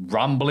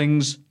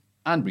 ramblings,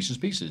 and Reese's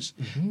Pieces.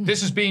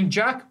 This has been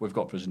Jack. We've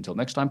got for us until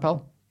next time,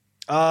 pal.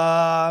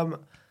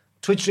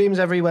 Twitch streams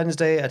every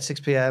Wednesday at 6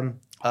 p.m.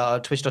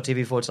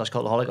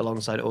 Twitch.tv/cultaholic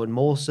alongside Owen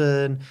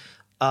Mawson.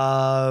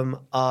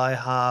 I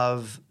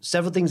have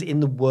several things in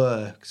the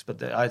works, but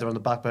they're either on the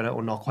back burner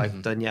or not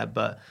quite done yet.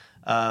 But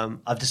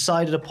I've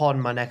decided upon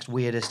my next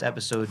weirdest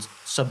episode's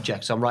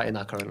subject, so I'm writing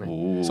that currently.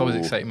 It's always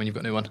exciting when you've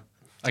got a new one.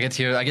 I get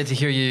to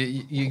hear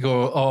you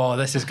go, oh,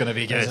 this is going to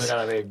be good. This is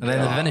gonna be And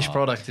then the finished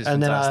product is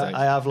And fantastic. then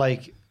I have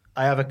like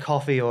I have a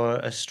coffee or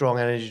a strong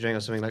energy drink or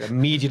something like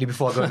immediately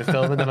before I go into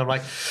film, and then I'm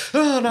like,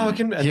 oh, now I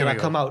can, and then I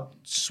come out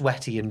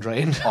sweaty and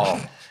drained.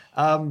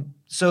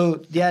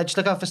 So yeah, just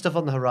look out for stuff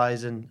on the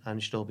horizon, and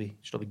it should all be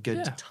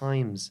good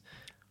times.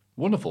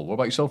 Wonderful. What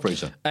about yourself,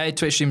 Fraser?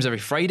 Twitch streams every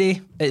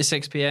Friday at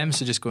 6 p.m,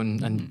 so just go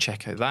and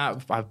check out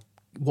that.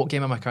 What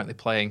game am I currently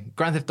playing?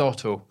 Grand Theft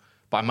Auto,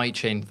 but I might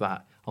change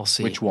that. I'll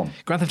see. Which one?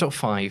 Grand Theft Auto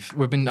 5.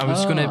 I'm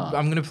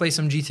gonna play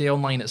some GTA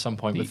Online at some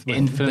point with the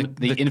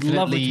lovely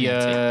infinitely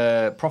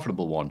community.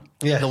 profitable one.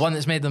 Yeah, the one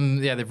that's made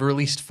them. Yeah, they've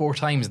released 4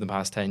 times in the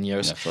past 10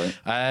 years. That's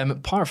right.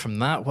 Apart from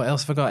that, what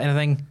else have I got?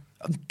 Anything?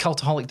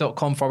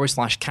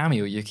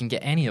 Cultaholic.com/cameo. You can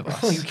get any of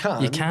us. Oh, you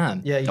can. You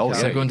can. Yeah, you can.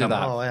 So go and do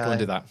that. Oh, yeah, go and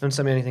do that. Don't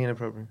send me anything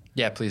inappropriate.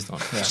 Yeah, please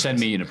don't. Yeah. Send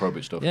me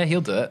inappropriate stuff. Yeah,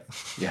 he'll do it.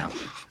 Yeah,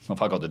 what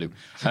have I got to do?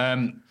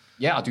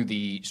 Yeah, I do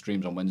the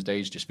streams on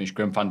Wednesdays. Just finished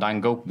Grim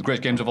Fandango, the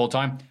greatest games of all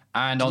time.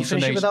 And Did on you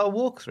finish Sundays, it without a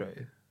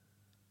walkthrough?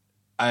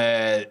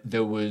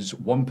 there was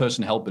one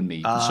person helping me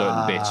in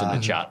certain bits in the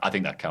chat. I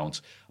think that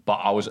counts.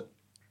 But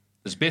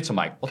there's bits I'm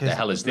like, what the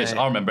hell is this? I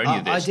don't remember any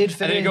of this. I did and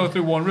then you go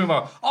through one room,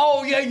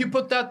 oh yeah, you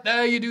put that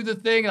there, you do the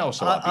thing. And I was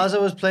so happy. As I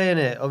was playing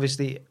it,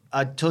 obviously,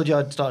 I told you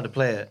I'd started to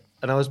play it,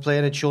 and I was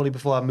playing it shortly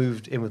before I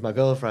moved in with my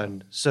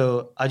girlfriend.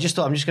 So I just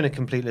thought I'm just going to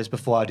complete this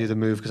before I do the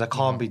move because I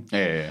can't be.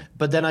 Yeah.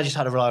 But then I just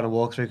had to rely on a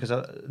walkthrough because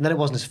then it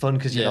wasn't as fun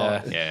because you're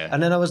not. Yeah.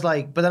 And then I was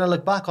like, but then I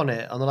looked back on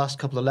it on the last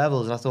couple of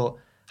levels, and I thought,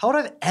 how would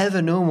I have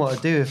ever known what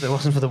to do if it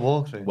wasn't for the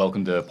walkthrough?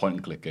 Welcome to point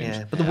and click games.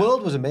 Yeah, but the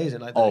world was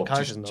amazing. Like the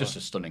characters and all just that.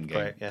 a stunning game.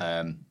 Great,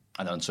 yeah.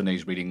 And then on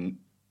Sundays reading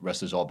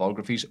wrestlers'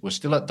 autobiographies. We're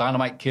still at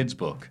Dynamite Kid's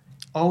book.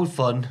 Oh,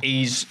 fun.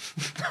 He's,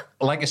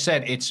 like I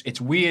said,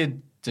 it's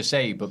weird to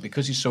say, but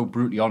because he's so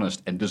brutally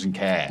honest and doesn't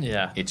care,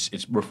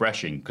 it's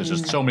refreshing because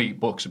there's so many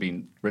books have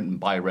been written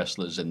by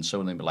wrestlers and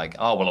so many be like,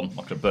 oh, well, I'm not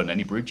going to burn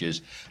any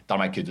bridges.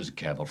 Dynamite Kid doesn't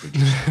care about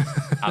bridges.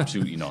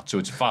 Absolutely not. So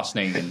it's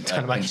fascinating.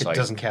 Dynamite Kid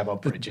doesn't care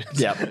about bridges.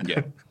 Yeah.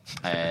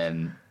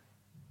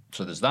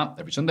 So there's that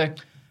every Sunday.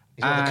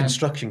 He's not a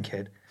construction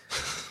kid.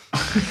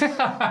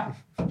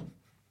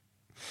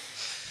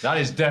 That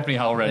is definitely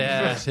how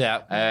Red is.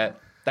 Yeah.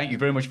 Thank you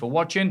very much for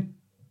watching.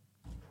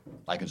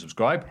 Like and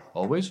subscribe,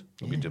 always.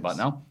 We'll be doing that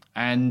now.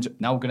 And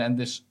now we're going to end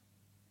this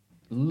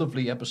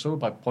lovely episode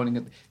by pointing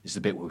at... This is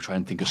the bit where we try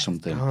and think of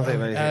something.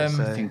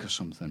 Think of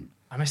something.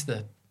 I missed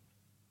in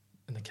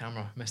the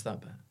camera. I missed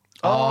that bit.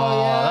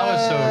 Oh, yeah. That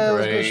was so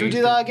great. Should we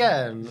do that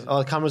again? Oh,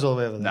 the camera's all the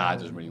way over there. Nah, it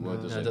doesn't really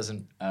work, does it? No, it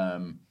doesn't.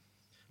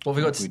 What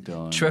have we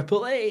got?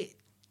 888.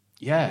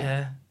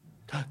 Yeah.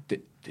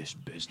 This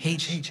business.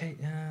 H.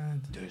 Yeah.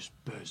 This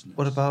business.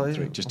 What about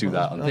it? Just do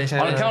that. On a Okay,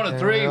 count of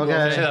three, okay.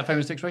 we'll say that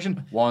famous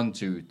expression. 1,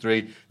 2,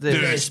 3.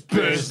 This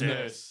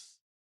business.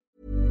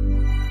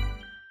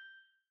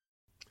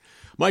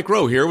 Mike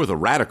Rowe here with a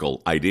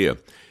radical idea.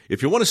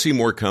 If you want to see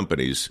more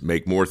companies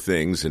make more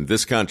things in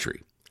this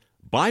country,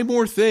 buy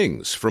more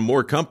things from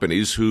more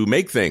companies who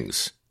make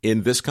things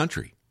in this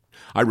country.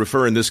 I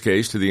refer in this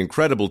case to the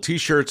incredible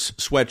T-shirts,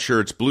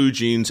 sweatshirts, blue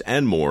jeans,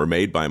 and more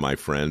made by my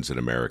friends at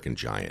American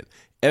Giant.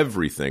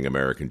 Everything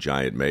American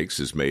Giant makes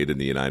is made in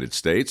the United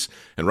States.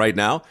 And right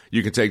now,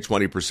 you can take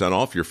 20%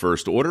 off your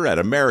first order at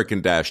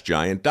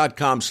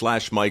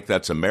american-giant.com/Mike.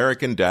 That's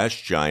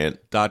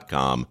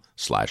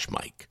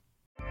american-giant.com/Mike.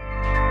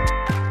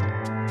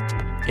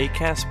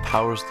 Acast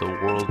powers the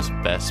world's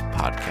best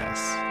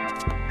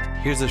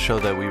podcasts. Here's a show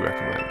that we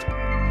recommend.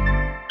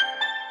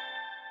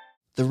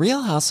 The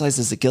Real Housewives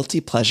is a guilty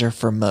pleasure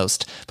for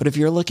most, but if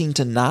you're looking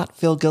to not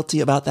feel guilty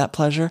about that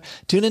pleasure,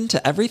 tune in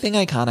to Everything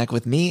Iconic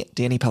with me,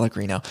 Danny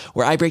Pellegrino,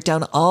 where I break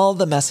down all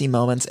the messy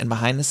moments and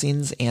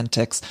behind-the-scenes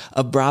antics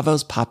of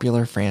Bravo's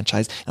popular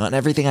franchise. And on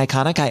Everything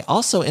Iconic, I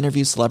also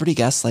interview celebrity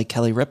guests like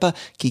Kelly Ripa,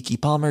 Keke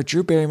Palmer,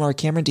 Drew Barrymore,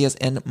 Cameron Diaz,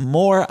 and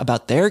more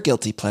about their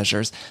guilty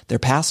pleasures, their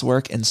past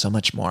work, and so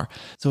much more.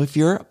 So if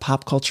you're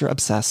pop culture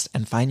obsessed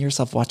and find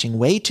yourself watching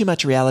way too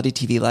much reality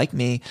TV like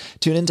me,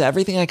 tune into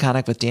Everything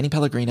Iconic with Danny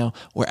Pellegrino,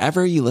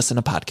 wherever you listen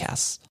to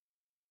podcasts.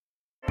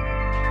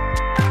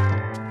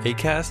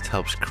 Acast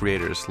helps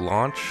creators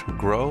launch,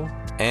 grow,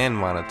 and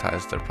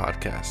monetize their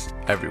podcasts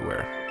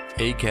everywhere.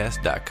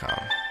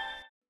 Acast.com.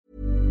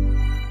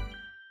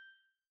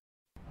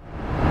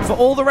 For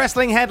all the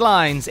wrestling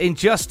headlines in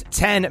just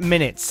 10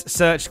 minutes,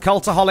 search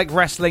Cultaholic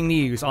Wrestling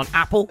News on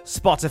Apple,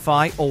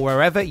 Spotify, or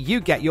wherever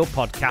you get your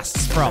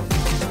podcasts from.